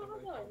 match. I don't know So how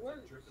they that don't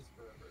works. drip us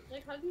forever.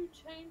 Like, how do you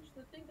change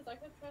the thing? Because I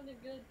kept trying to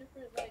get a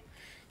different, like...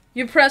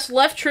 You press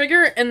left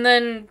trigger, and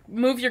then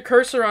move your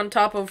cursor on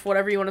top of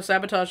whatever you want to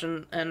sabotage,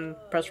 and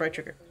press right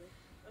trigger.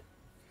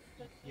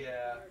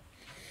 Yeah.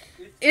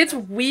 It's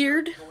best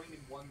weird. Going in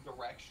one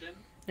direction.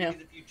 Yeah.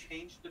 Because if you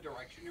change the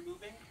direction you're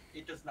moving,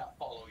 it does not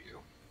follow you.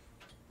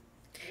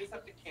 You just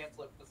have to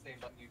cancel it with the same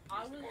button you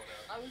I used was before.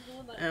 the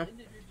one that Yeah.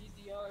 ended your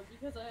DDR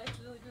because I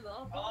accidentally did the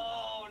opposite.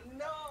 Oh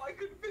no! I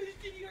couldn't finish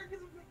DDR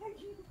because of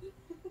Maggie.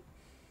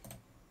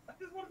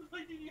 just wanted to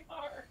play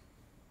DDR.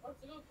 I was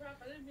like, oh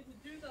crap, I didn't mean to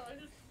do that. I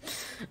just.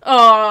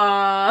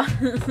 Aww.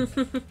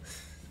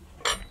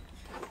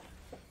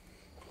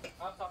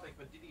 Off topic,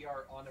 but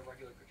DDR on a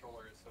regular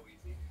controller is so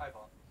easy. Hi,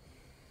 Vaughn.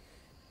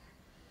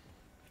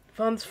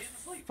 Vaughn's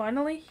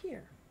finally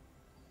here.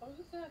 I was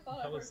just saying, I thought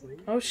I Fell heard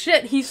asleep. Oh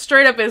shit, he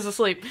straight up is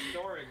asleep. He's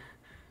snoring.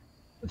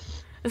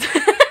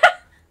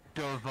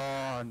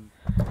 Devon.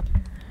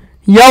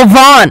 Yo,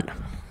 Vaughn!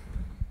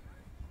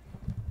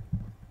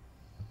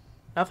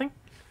 Nothing?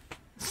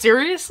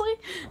 Seriously?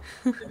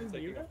 It's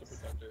like you have to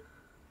protect her.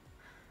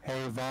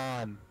 Hey,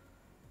 Vaughn.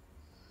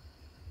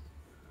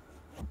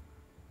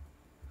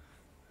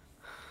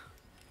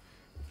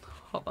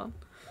 Hold on.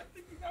 I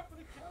think you got for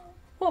the count.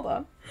 Hold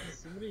on.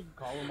 Somebody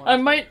call him on I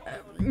his might...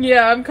 phone.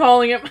 Yeah, I'm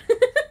calling him.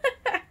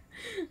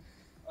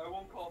 I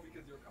won't call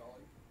because you're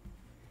calling.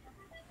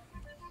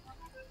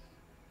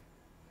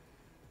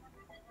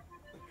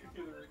 I can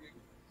hear the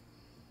ringing.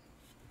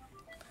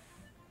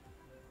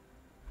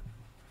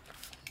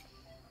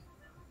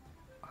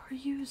 Are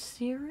you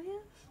serious?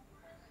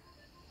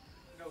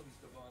 No, he's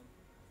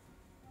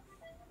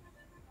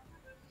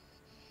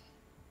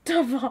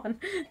Devon. Devon.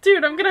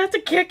 Dude, I'm gonna have to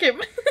kick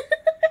him.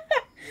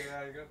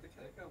 Yeah, you're gonna have to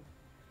kick him.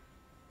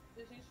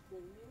 Did he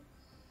scream you?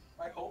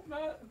 I hope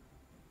not.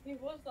 He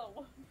was that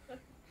one.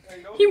 I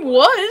know He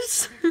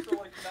was. For like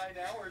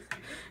 9 hours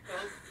because he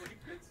fell asleep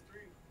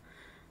mid-stream.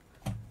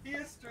 He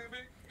is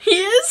streaming. He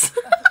is?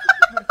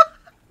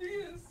 He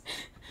is.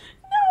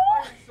 No.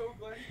 I'm so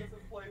glad he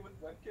doesn't play with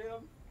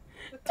webcam.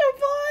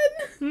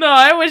 Devon. No,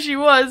 I wish he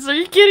was. Are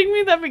you kidding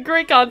me? That'd be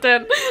great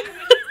content.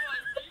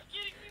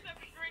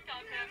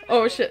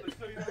 Oh shit.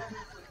 So you know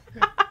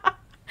how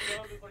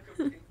there's like a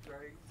pink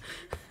dragon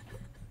stream?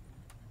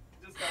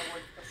 Just got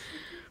like a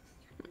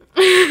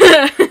sleeping.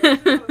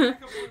 That's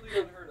completely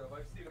unheard of.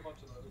 I've seen a bunch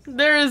of those.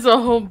 There is a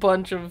whole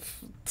bunch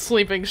of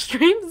sleeping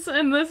streams,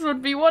 and this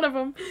would be one of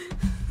them.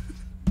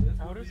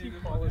 How does he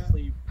fall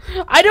asleep?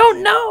 I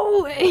don't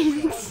know.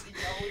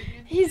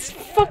 He's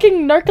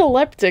fucking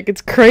narcoleptic.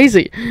 It's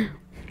crazy.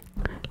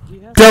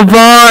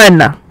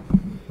 Devon.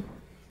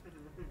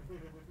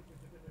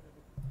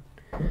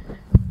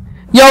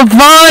 Yo,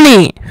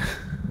 Vonnie.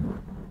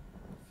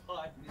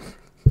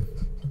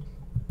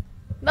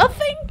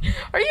 Nothing?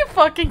 Are you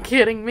fucking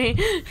kidding me?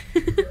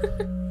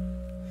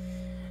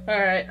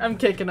 Alright, I'm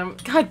kicking him.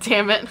 God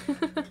damn it.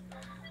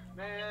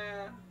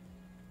 Man.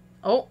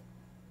 Oh,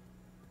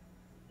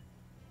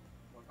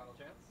 One final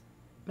chance?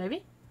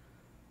 maybe?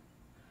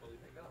 Will he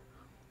make up?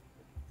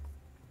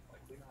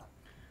 Likely not.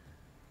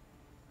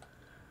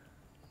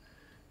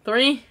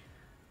 3,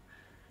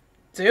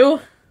 2,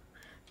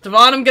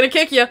 Devon, I'm gonna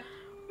kick you.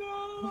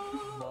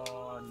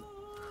 Vaughn.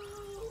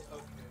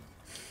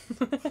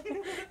 Okay.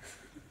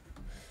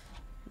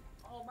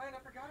 Oh man, I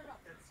forgot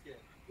about that skin.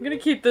 I'm gonna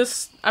keep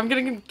this. I'm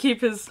gonna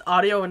keep his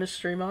audio and his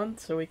stream on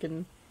so we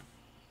can.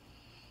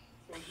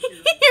 So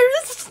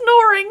You're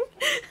snoring.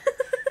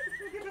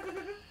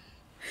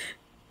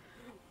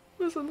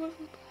 Listen,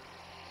 listen.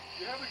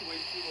 you're having way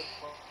too much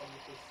fun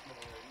with this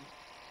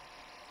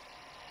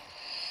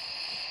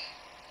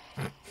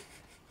snoring.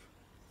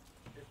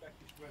 Get back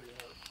to sweaty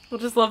out. I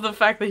just love the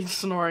fact that he's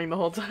snoring the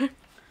whole time.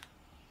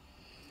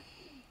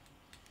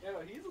 Yeah, no,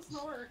 he's a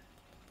snorer.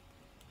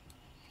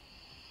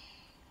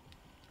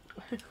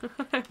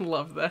 I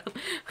love that.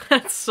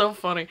 That's so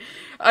funny.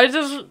 I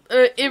just,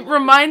 it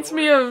reminds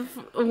me of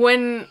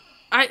when,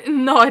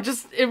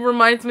 it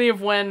reminds me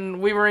of when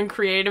we were in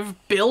creative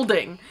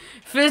building.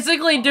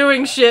 Physically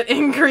doing shit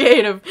in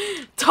creative.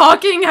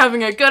 Talking,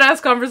 having a good ass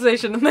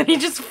conversation, and then he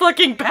just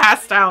fucking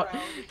passed out.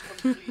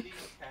 Completing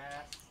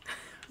tasks.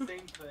 Same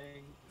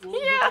thing.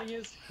 Well, Yeah. the thing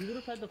is, he would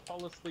have had to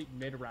fall asleep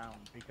mid-round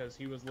because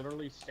he was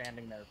literally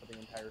standing there for the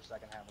entire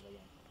second half of the game.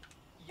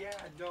 Yeah,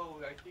 no,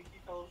 I think he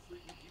fell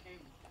asleep when he came.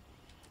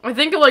 I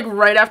think, like,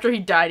 right after he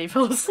died, he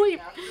fell asleep.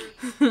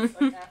 After the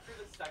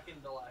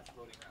second to last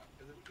voting round,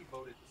 because I think he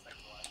voted the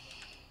second to last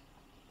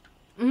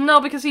one. No,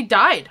 because he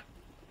died.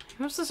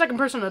 He was the second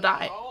person to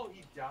die. Oh,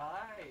 he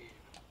died.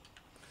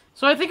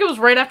 So I think it was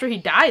right after he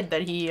died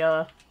that he,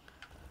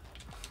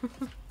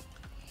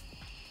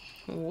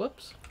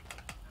 Whoops.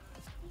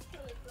 He's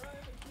trying to drive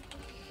and keep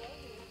him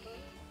quiet,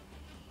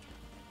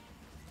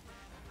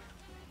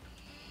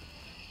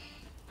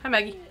 Hi,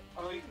 Maggie.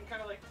 Oh, you can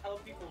kind of like tell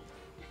people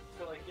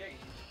to like, yeah, you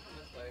come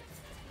this way.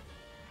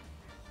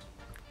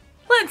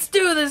 Let's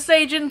do this,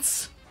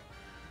 agents!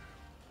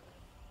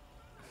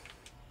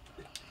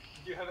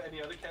 Do you have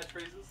any other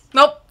catchphrases?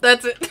 Nope,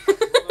 that's it.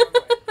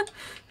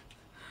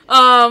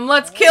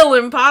 Let's kill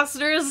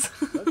imposters.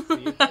 Let's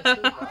see if I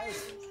survive this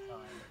time.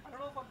 I don't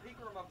know if I'm pink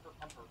or I'm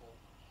purple.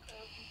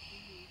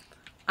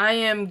 I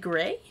am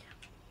gray?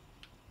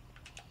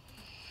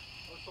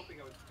 I was hoping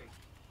I was pink.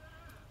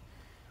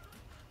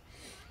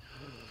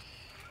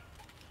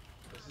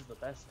 This is the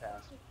best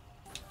task.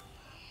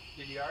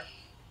 DDR?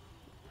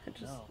 I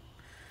just, No.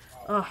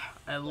 oh,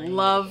 I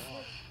love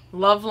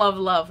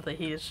that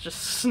he is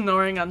just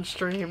snoring on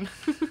stream.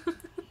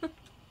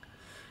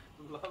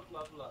 Love,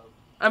 love, love.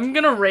 I'm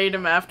gonna raid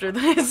him after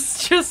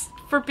this, just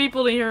for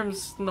people to hear him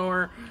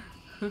snore.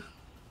 No,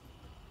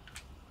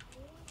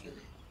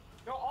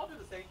 I'll do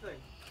the same thing.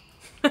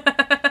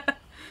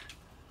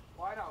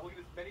 Why not? We'll get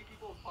as many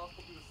people as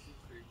possible to a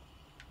stream.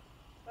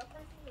 That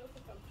person knows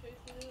if I'm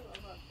chasing him,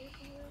 I'm not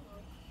chasing him,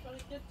 I'm trying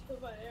to get to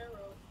my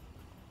arrow.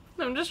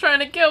 I'm just trying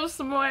to go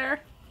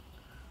somewhere.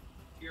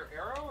 To your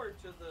arrow or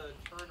to the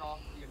turn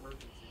off the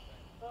emergency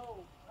thing? Oh,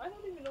 I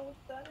don't even know what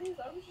that is.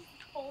 I was just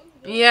calling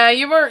it. Yeah,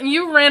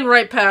 you ran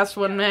right past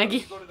one,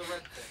 Maggie. Go to the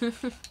red thing.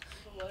 The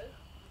what?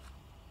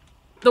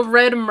 The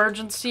red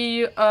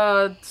emergency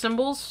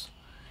symbols.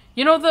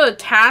 You know the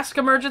task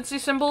emergency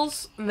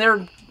symbols?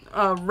 They're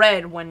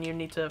red when you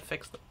need to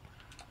fix them.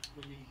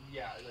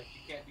 Yeah, like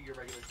you can't do your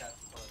regular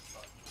tasks until it's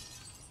done.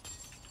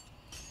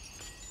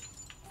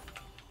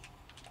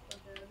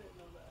 Okay, I didn't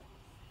know that.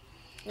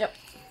 Yep.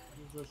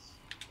 What is this?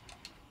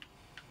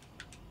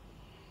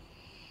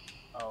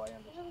 Oh, I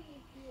understand. How did you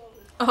do all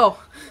this?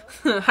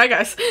 Oh. Hi,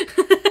 guys.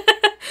 Okay.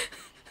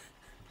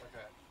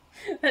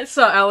 I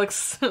saw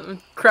Alex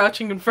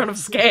crouching in front of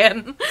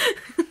Scan.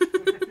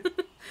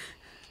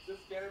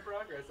 Just scan in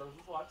progress. I was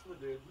just watching the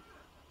dude.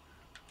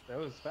 That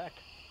was Spec.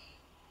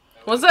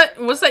 Was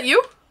that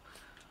you?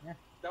 Yeah.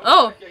 That was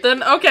Oh, okay.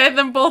 then okay,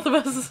 then both of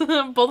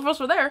us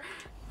were there.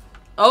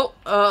 Oh,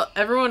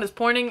 everyone is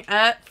pointing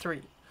at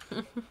 3.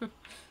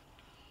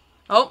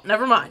 Oh,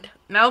 never mind.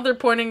 Now they're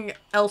pointing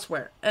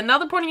elsewhere. And now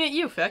they're pointing at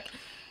you, Feck.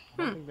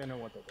 I don't think they know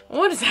what they're doing.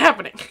 What is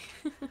happening?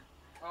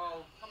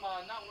 Oh, come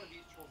on, not one of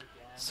these trolls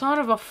again. Son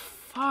of a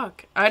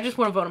fuck. I just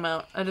want to vote him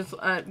out.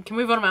 Can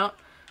we vote him out?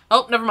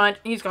 Oh, never mind.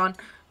 He's gone.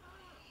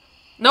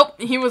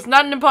 Nope, he was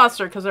not an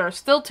imposter, because there are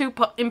still 2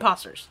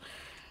 imposters.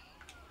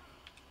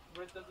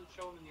 But it doesn't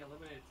show him in the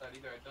eliminated side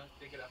either. I don't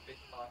think it updates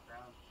the last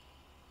round.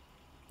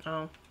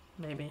 Oh,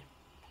 maybe.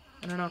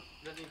 I don't know.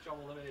 It doesn't even show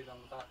him eliminated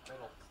on the top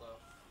middle, so.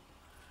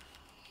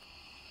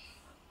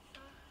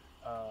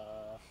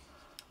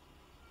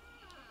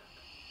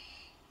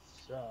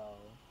 So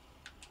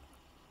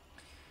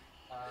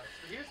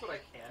here's what I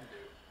can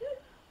do.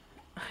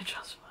 I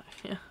just,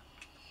 yeah.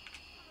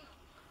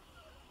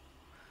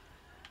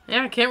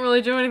 Yeah, I can't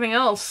really do anything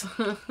else. Wait,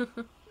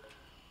 who'd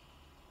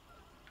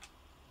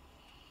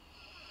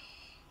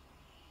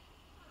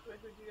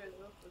you guys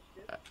vote for?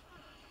 Skip?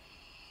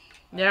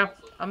 Yeah,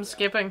 Also, I'm yeah.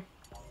 skipping.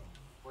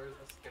 Where's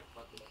the skip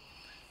button?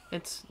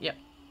 It's, yep.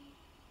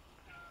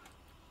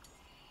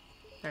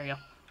 There you go.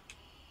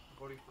 I'm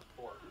voting for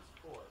 4.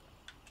 Who's 4?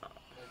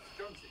 It's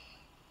Jonesy.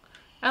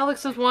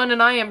 Alex is 1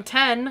 and I am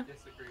 10.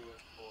 Disagree with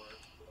 4.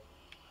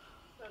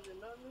 That did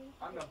not mean.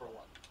 I'm number 1.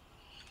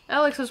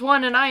 Alex is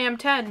 1 and I am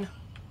 10.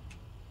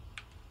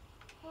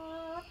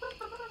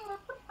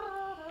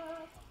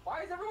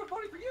 Why is everyone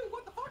voting for you?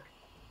 What the fuck?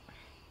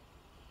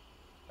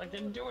 I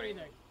didn't do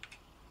anything.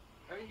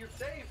 I mean, you're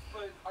safe,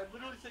 but I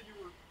literally said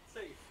you were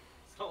safe,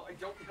 so I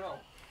don't know.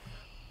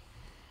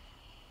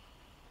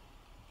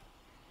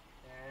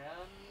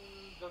 And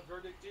the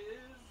verdict is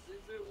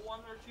it 1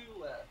 or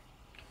 2 left?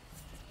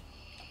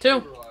 2.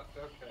 Left,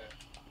 okay.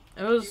 It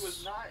He was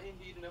was... not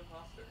indeed an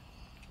imposter.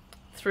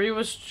 3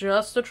 was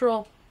just a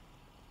troll.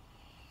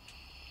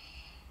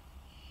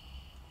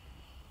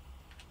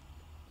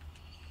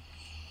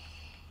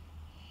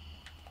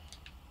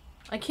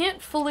 I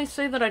can't fully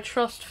say that I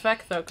trust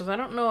Feck, though, because I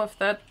don't know if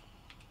that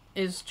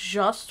is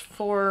just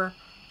for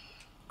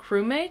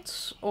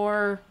crewmates,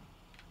 or...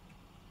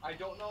 I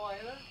don't know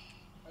either.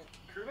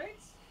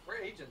 Crewmates? We're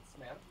agents,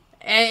 man.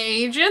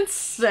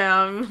 Agents?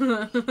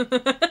 Wrong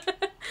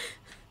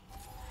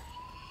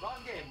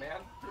game,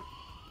 man.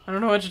 I don't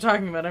know what you're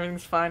talking about.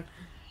 Everything's fine.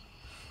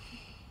 I'm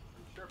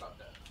sure about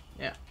that.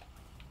 Yeah.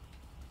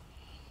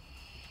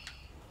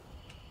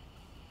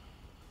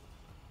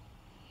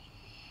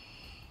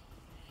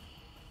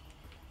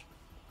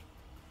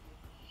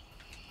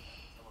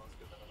 Someone else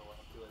get that other one.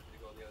 I'm too lazy to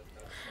go the other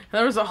side.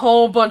 There was a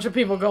whole bunch of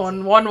people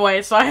going one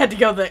way, so I had to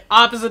go the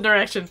opposite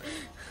direction.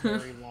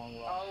 Very long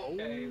run. Oh,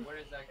 okay. Where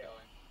is that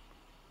going?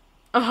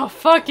 Oh,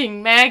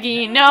 fucking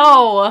Maggie,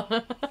 no!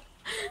 Where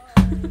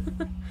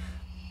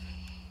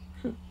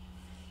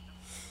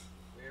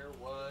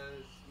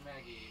was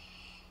Maggie?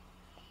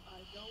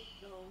 I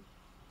don't know.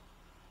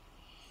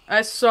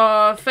 I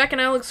saw Feck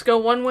and Alex go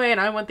one way, and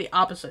I went the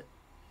opposite.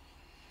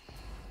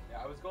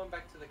 Yeah, I was going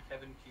back to the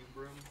Kevin Cube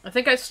room. I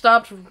think I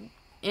stopped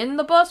in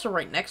the bus, or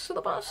right next to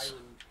the bus.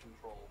 Island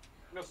control.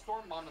 No,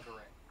 storm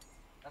monitoring.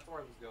 That's where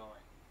I was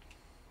going.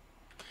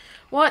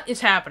 What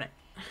is happening?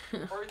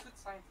 Or is it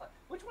science lab?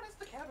 Which one is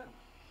the Kevin?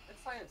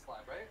 It's science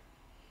lab, right?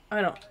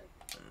 I don't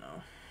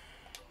know.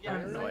 Yeah, I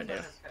have it's no science lab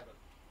idea. is Kevin.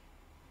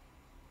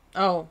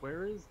 Oh,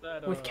 Where is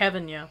that? with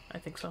Kevin, yeah, I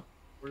think so.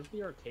 Where's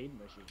the arcade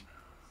machine?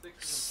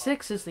 6 is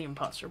 6 is the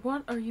imposter.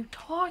 What are you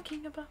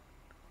talking about?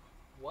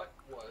 What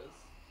was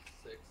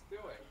 6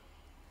 doing?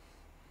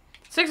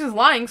 6 is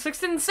lying. 6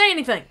 didn't say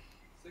anything.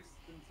 6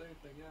 didn't say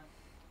anything, yeah.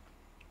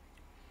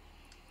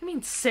 I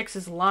mean 6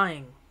 is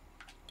lying.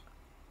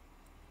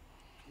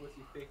 Was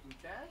he faking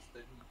tasks?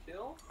 Did he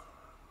kill?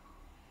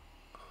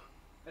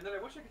 And then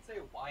I wish I could say,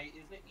 why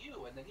isn't it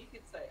you? And then he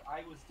could say,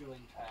 I was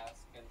doing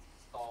tasks and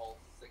stall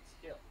 6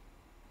 kills.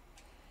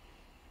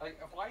 Like,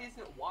 why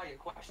isn't why a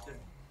question?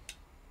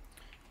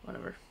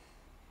 Whatever.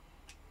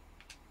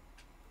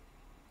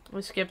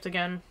 We skipped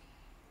again.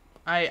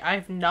 I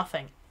have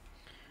nothing.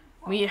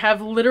 We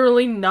have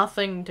literally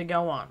nothing to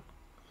go on.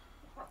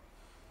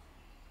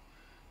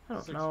 I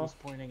don't 6 know. was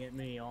pointing at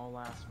me all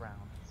last round.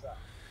 So.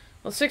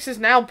 Well, 6 is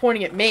now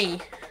pointing at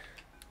me.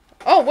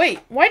 Oh,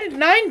 wait. Why did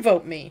 9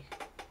 vote me?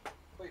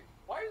 Wait,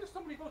 why are there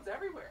so many votes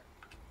everywhere?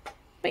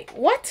 Wait,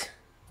 what?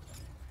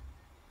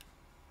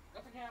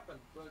 Nothing happened,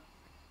 but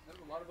there's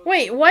a lot of votes.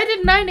 Wait, why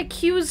did 9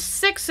 accuse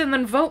 6 and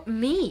then vote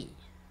me?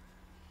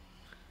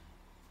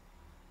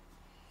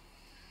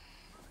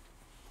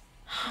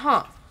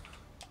 Huh.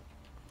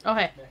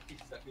 Okay. He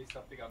sent me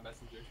something on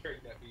Messenger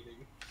during that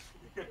meeting.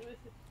 It was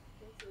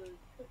a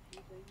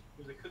cookie thing.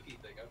 It was a cookie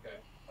thing, okay.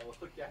 I will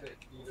look at it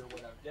either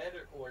when I'm dead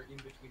or in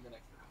between the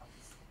next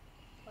rounds.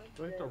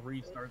 Do we have to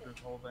restart this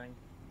whole thing?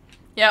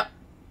 Yep.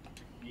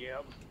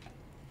 Yep.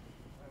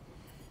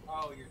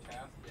 Oh, your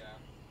task, yeah.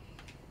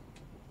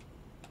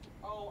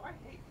 Oh, I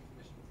hate these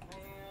missions,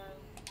 man.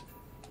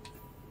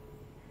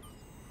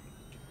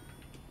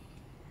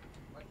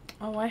 What?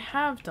 Oh, I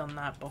have done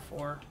that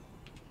before.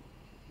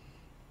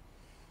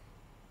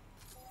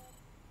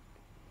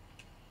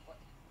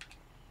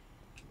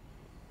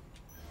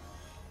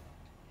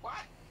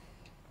 What?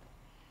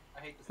 I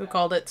hate this. Who task.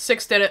 called it?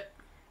 6 did it.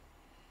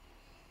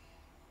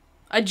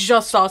 I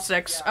just saw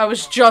 6. I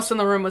was just in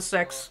the room with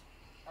 6.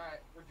 Alright,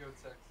 we're doing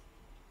 6.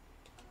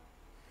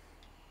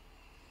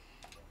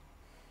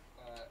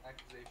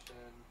 Accusation.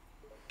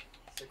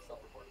 6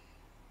 self-report.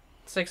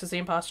 6 is the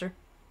imposter.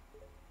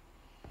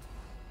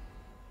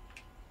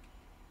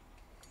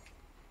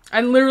 I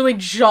literally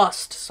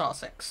just saw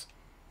 6.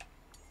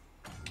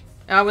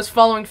 And I was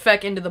following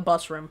Feck into the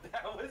bus room.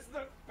 That was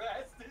the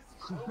fastest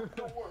vote in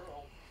the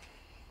world.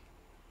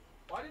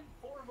 Why didn't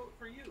 4 vote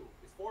for you?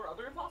 Is 4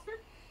 other imposter?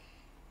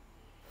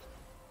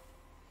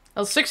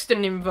 Oh, 6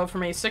 didn't even vote for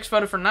me. 6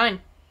 voted for 9.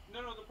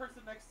 No, the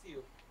person next to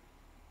you.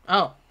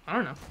 Oh, I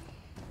don't know.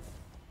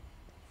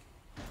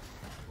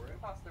 We're an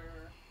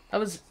imposter. That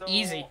was So,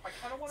 easy. I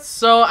kinda wanna...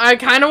 So I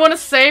kind of want to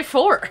say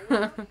 4. I don't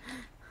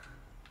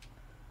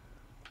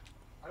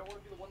want to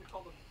be the one to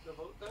call the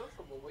vote though,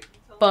 so we'll wait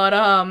until... But,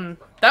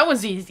 that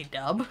was easy,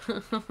 dub.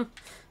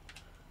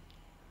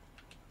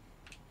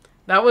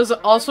 That was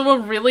also a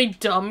really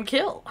dumb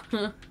kill.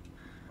 I'm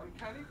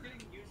kind of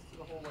getting used to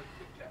the whole, like,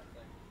 quick chat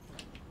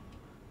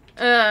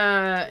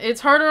thing.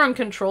 It's harder on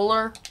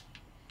controller.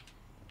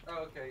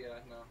 Oh, okay, yeah,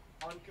 no.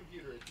 On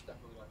computer, it's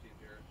definitely much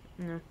easier.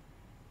 Yeah.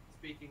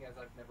 Speaking as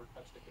I've never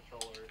touched a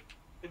controller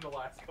in the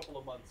last couple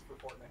of months for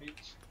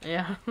Fortnite.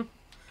 Yeah. I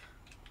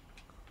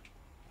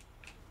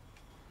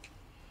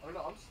don't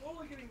know, I'm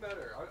slowly getting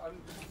better.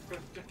 I'm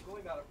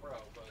definitely not a pro,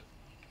 but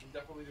I'm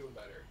definitely doing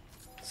better.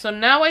 So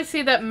now I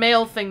see that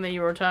mail thing that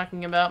you were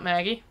talking about,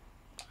 Maggie.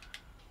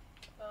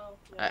 Oh,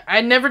 yeah. I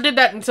never did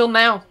that until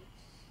now.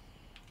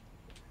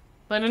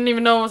 I didn't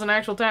even know it was an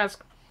actual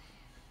task.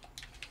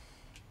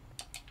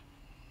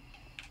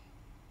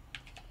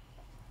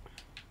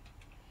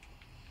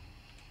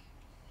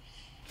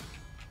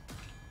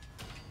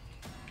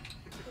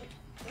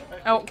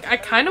 Oh, I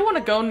kind of want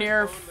to go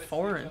near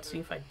 4 and see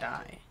if I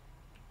die.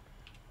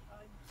 I'm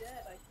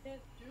dead. I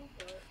can't do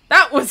it.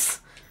 That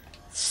was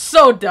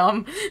so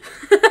dumb.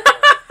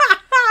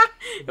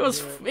 It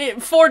was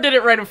 4 did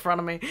it right in front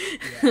of me. 4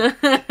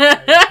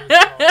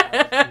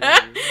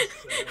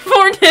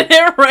 did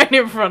it right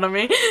in front of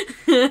me.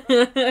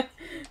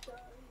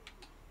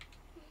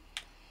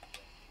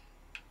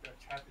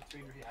 Trapped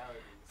between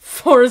realities.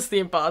 4 is the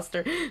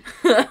imposter.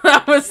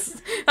 that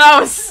was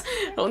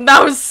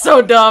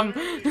so dumb.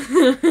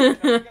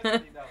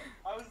 I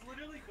was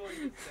literally going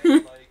to say,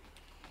 like,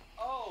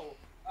 oh,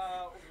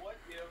 what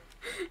if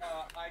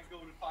I go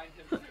to find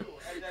him too?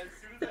 And then as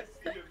soon as I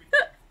see him,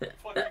 he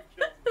fucking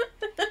kills me.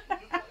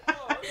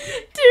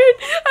 Dude,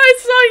 I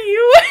saw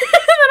you, and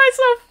then I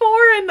saw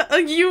 4,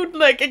 and you,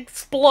 like,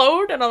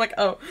 explode, and I'm like,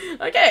 oh,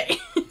 okay.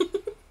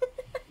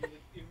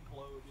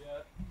 Implode,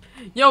 yeah.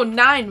 Yo,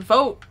 9,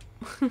 vote.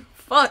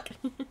 Fuck.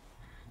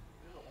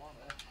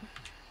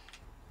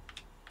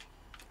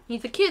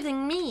 He's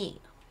accusing me.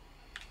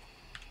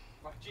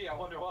 Well, gee, I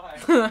wonder why.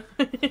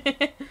 He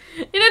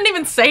didn't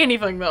even say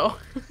anything, though.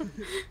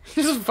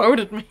 He just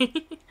voted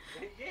me.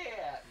 Yeah,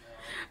 no.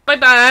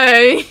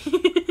 Bye-bye.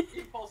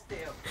 Impulse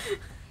damn.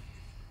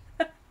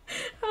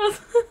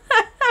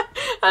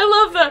 I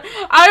love that.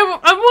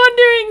 I'm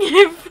wondering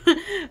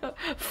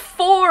if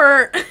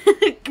 4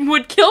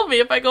 would kill me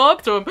if I go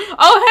up to him.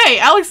 Oh, hey,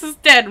 Alex is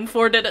dead and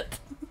 4 did it.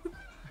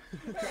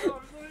 I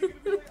was literally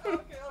gonna be like, oh,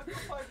 okay, I'll go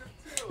find him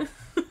too.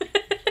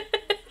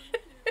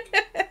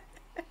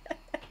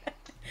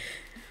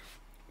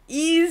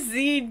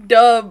 Easy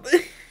dub.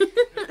 Feck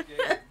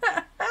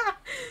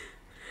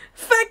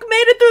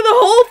made it through the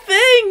whole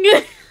thing.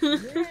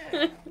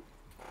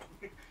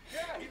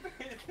 Yeah, he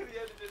made it to the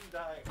end and didn't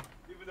die.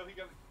 Even though he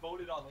got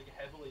voted on, like,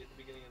 heavily at the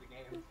beginning of the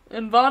game.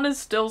 And Vaughn is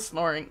still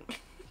snoring.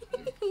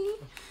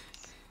 Anyways.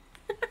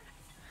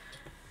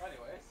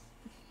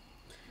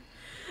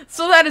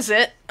 So that is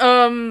it.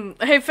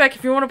 Hey Feck,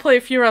 if you want to play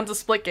a few rounds of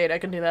Splitgate, I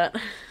can do that.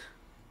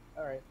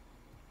 Alright.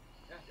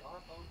 Yeah, I'll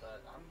have fun with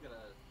that. I'm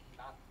gonna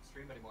not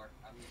stream anymore.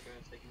 I'm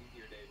gonna take an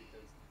easier day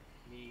because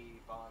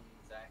me, Vaughn,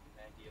 Zach, and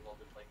Maggie have all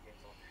been playing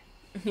games all day.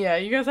 Yeah,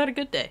 you guys had a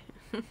good day.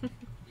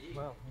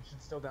 Well, you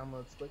should still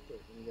download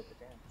Splitgate when you get the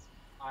chance.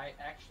 I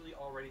actually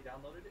already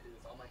downloaded it. It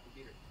is on my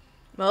computer.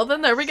 Well,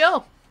 then there we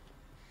go.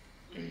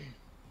 Just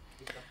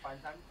have to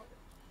find time to play it.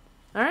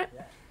 Alright.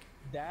 Yeah.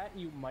 That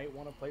you might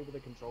want to play with a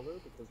controller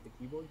because the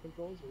keyboard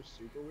controls are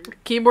super weird.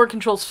 Keyboard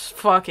controls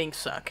fucking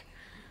suck.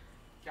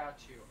 Got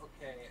you.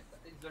 Okay.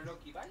 Is there no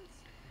keybinds?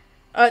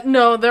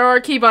 No, there are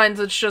keybinds,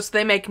 it's just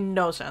they make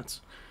no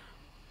sense.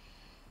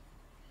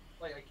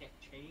 Like, I can't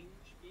change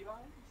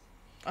keybinds?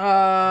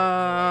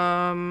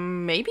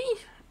 Maybe?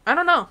 I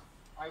don't know.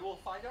 I will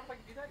find out if I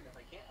can do that, and if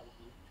I can't, I will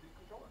move to the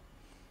controller.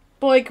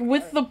 But, like,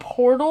 with the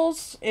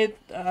portals,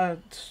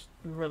 it's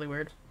really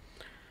weird.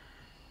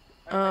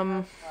 I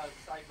have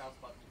side mouse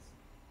buttons.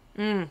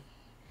 Mm.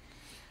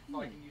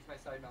 So I can use my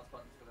side mouse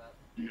buttons for that.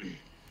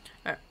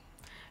 Alright.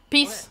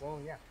 Peace. Okay,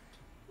 well, yeah.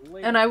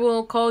 Later. And I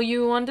will call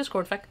you on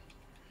Discord, Feck.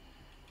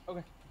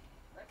 Okay.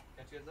 Alright,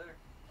 catch you guys later.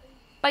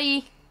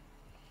 Bye!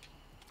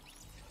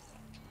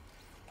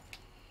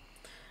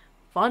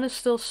 Vaughn is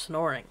still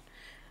snoring.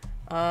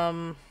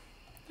 I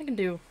can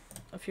do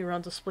a few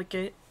rounds of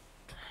Splitgate.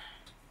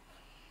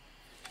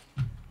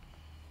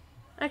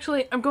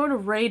 Actually, I'm going to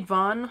raid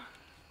Vaughn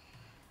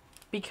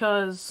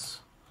because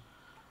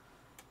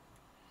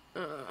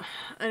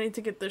I need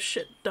to get this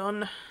shit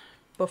done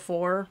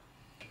before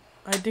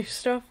I do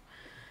stuff.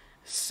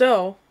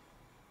 So,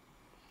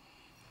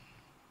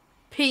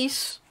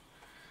 peace.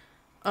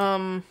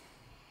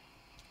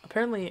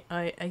 Apparently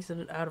I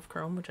exited out of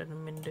Chrome, which I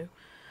didn't mean to do.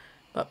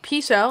 But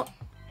peace out.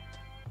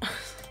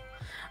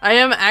 I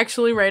am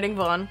actually raiding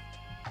Vaughn.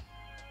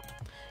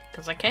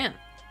 Because I can.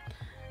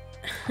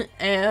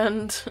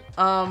 And,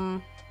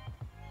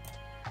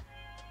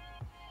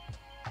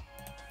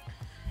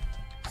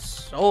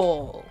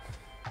 Soul.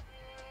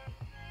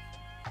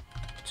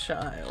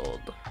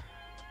 Child.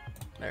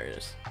 There it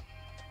is.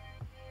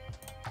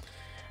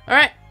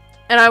 Alright.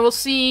 And I will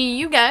see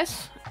you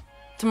guys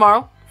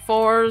tomorrow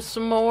for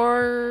some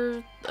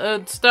more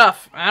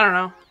stuff. I don't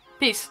know.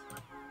 Peace.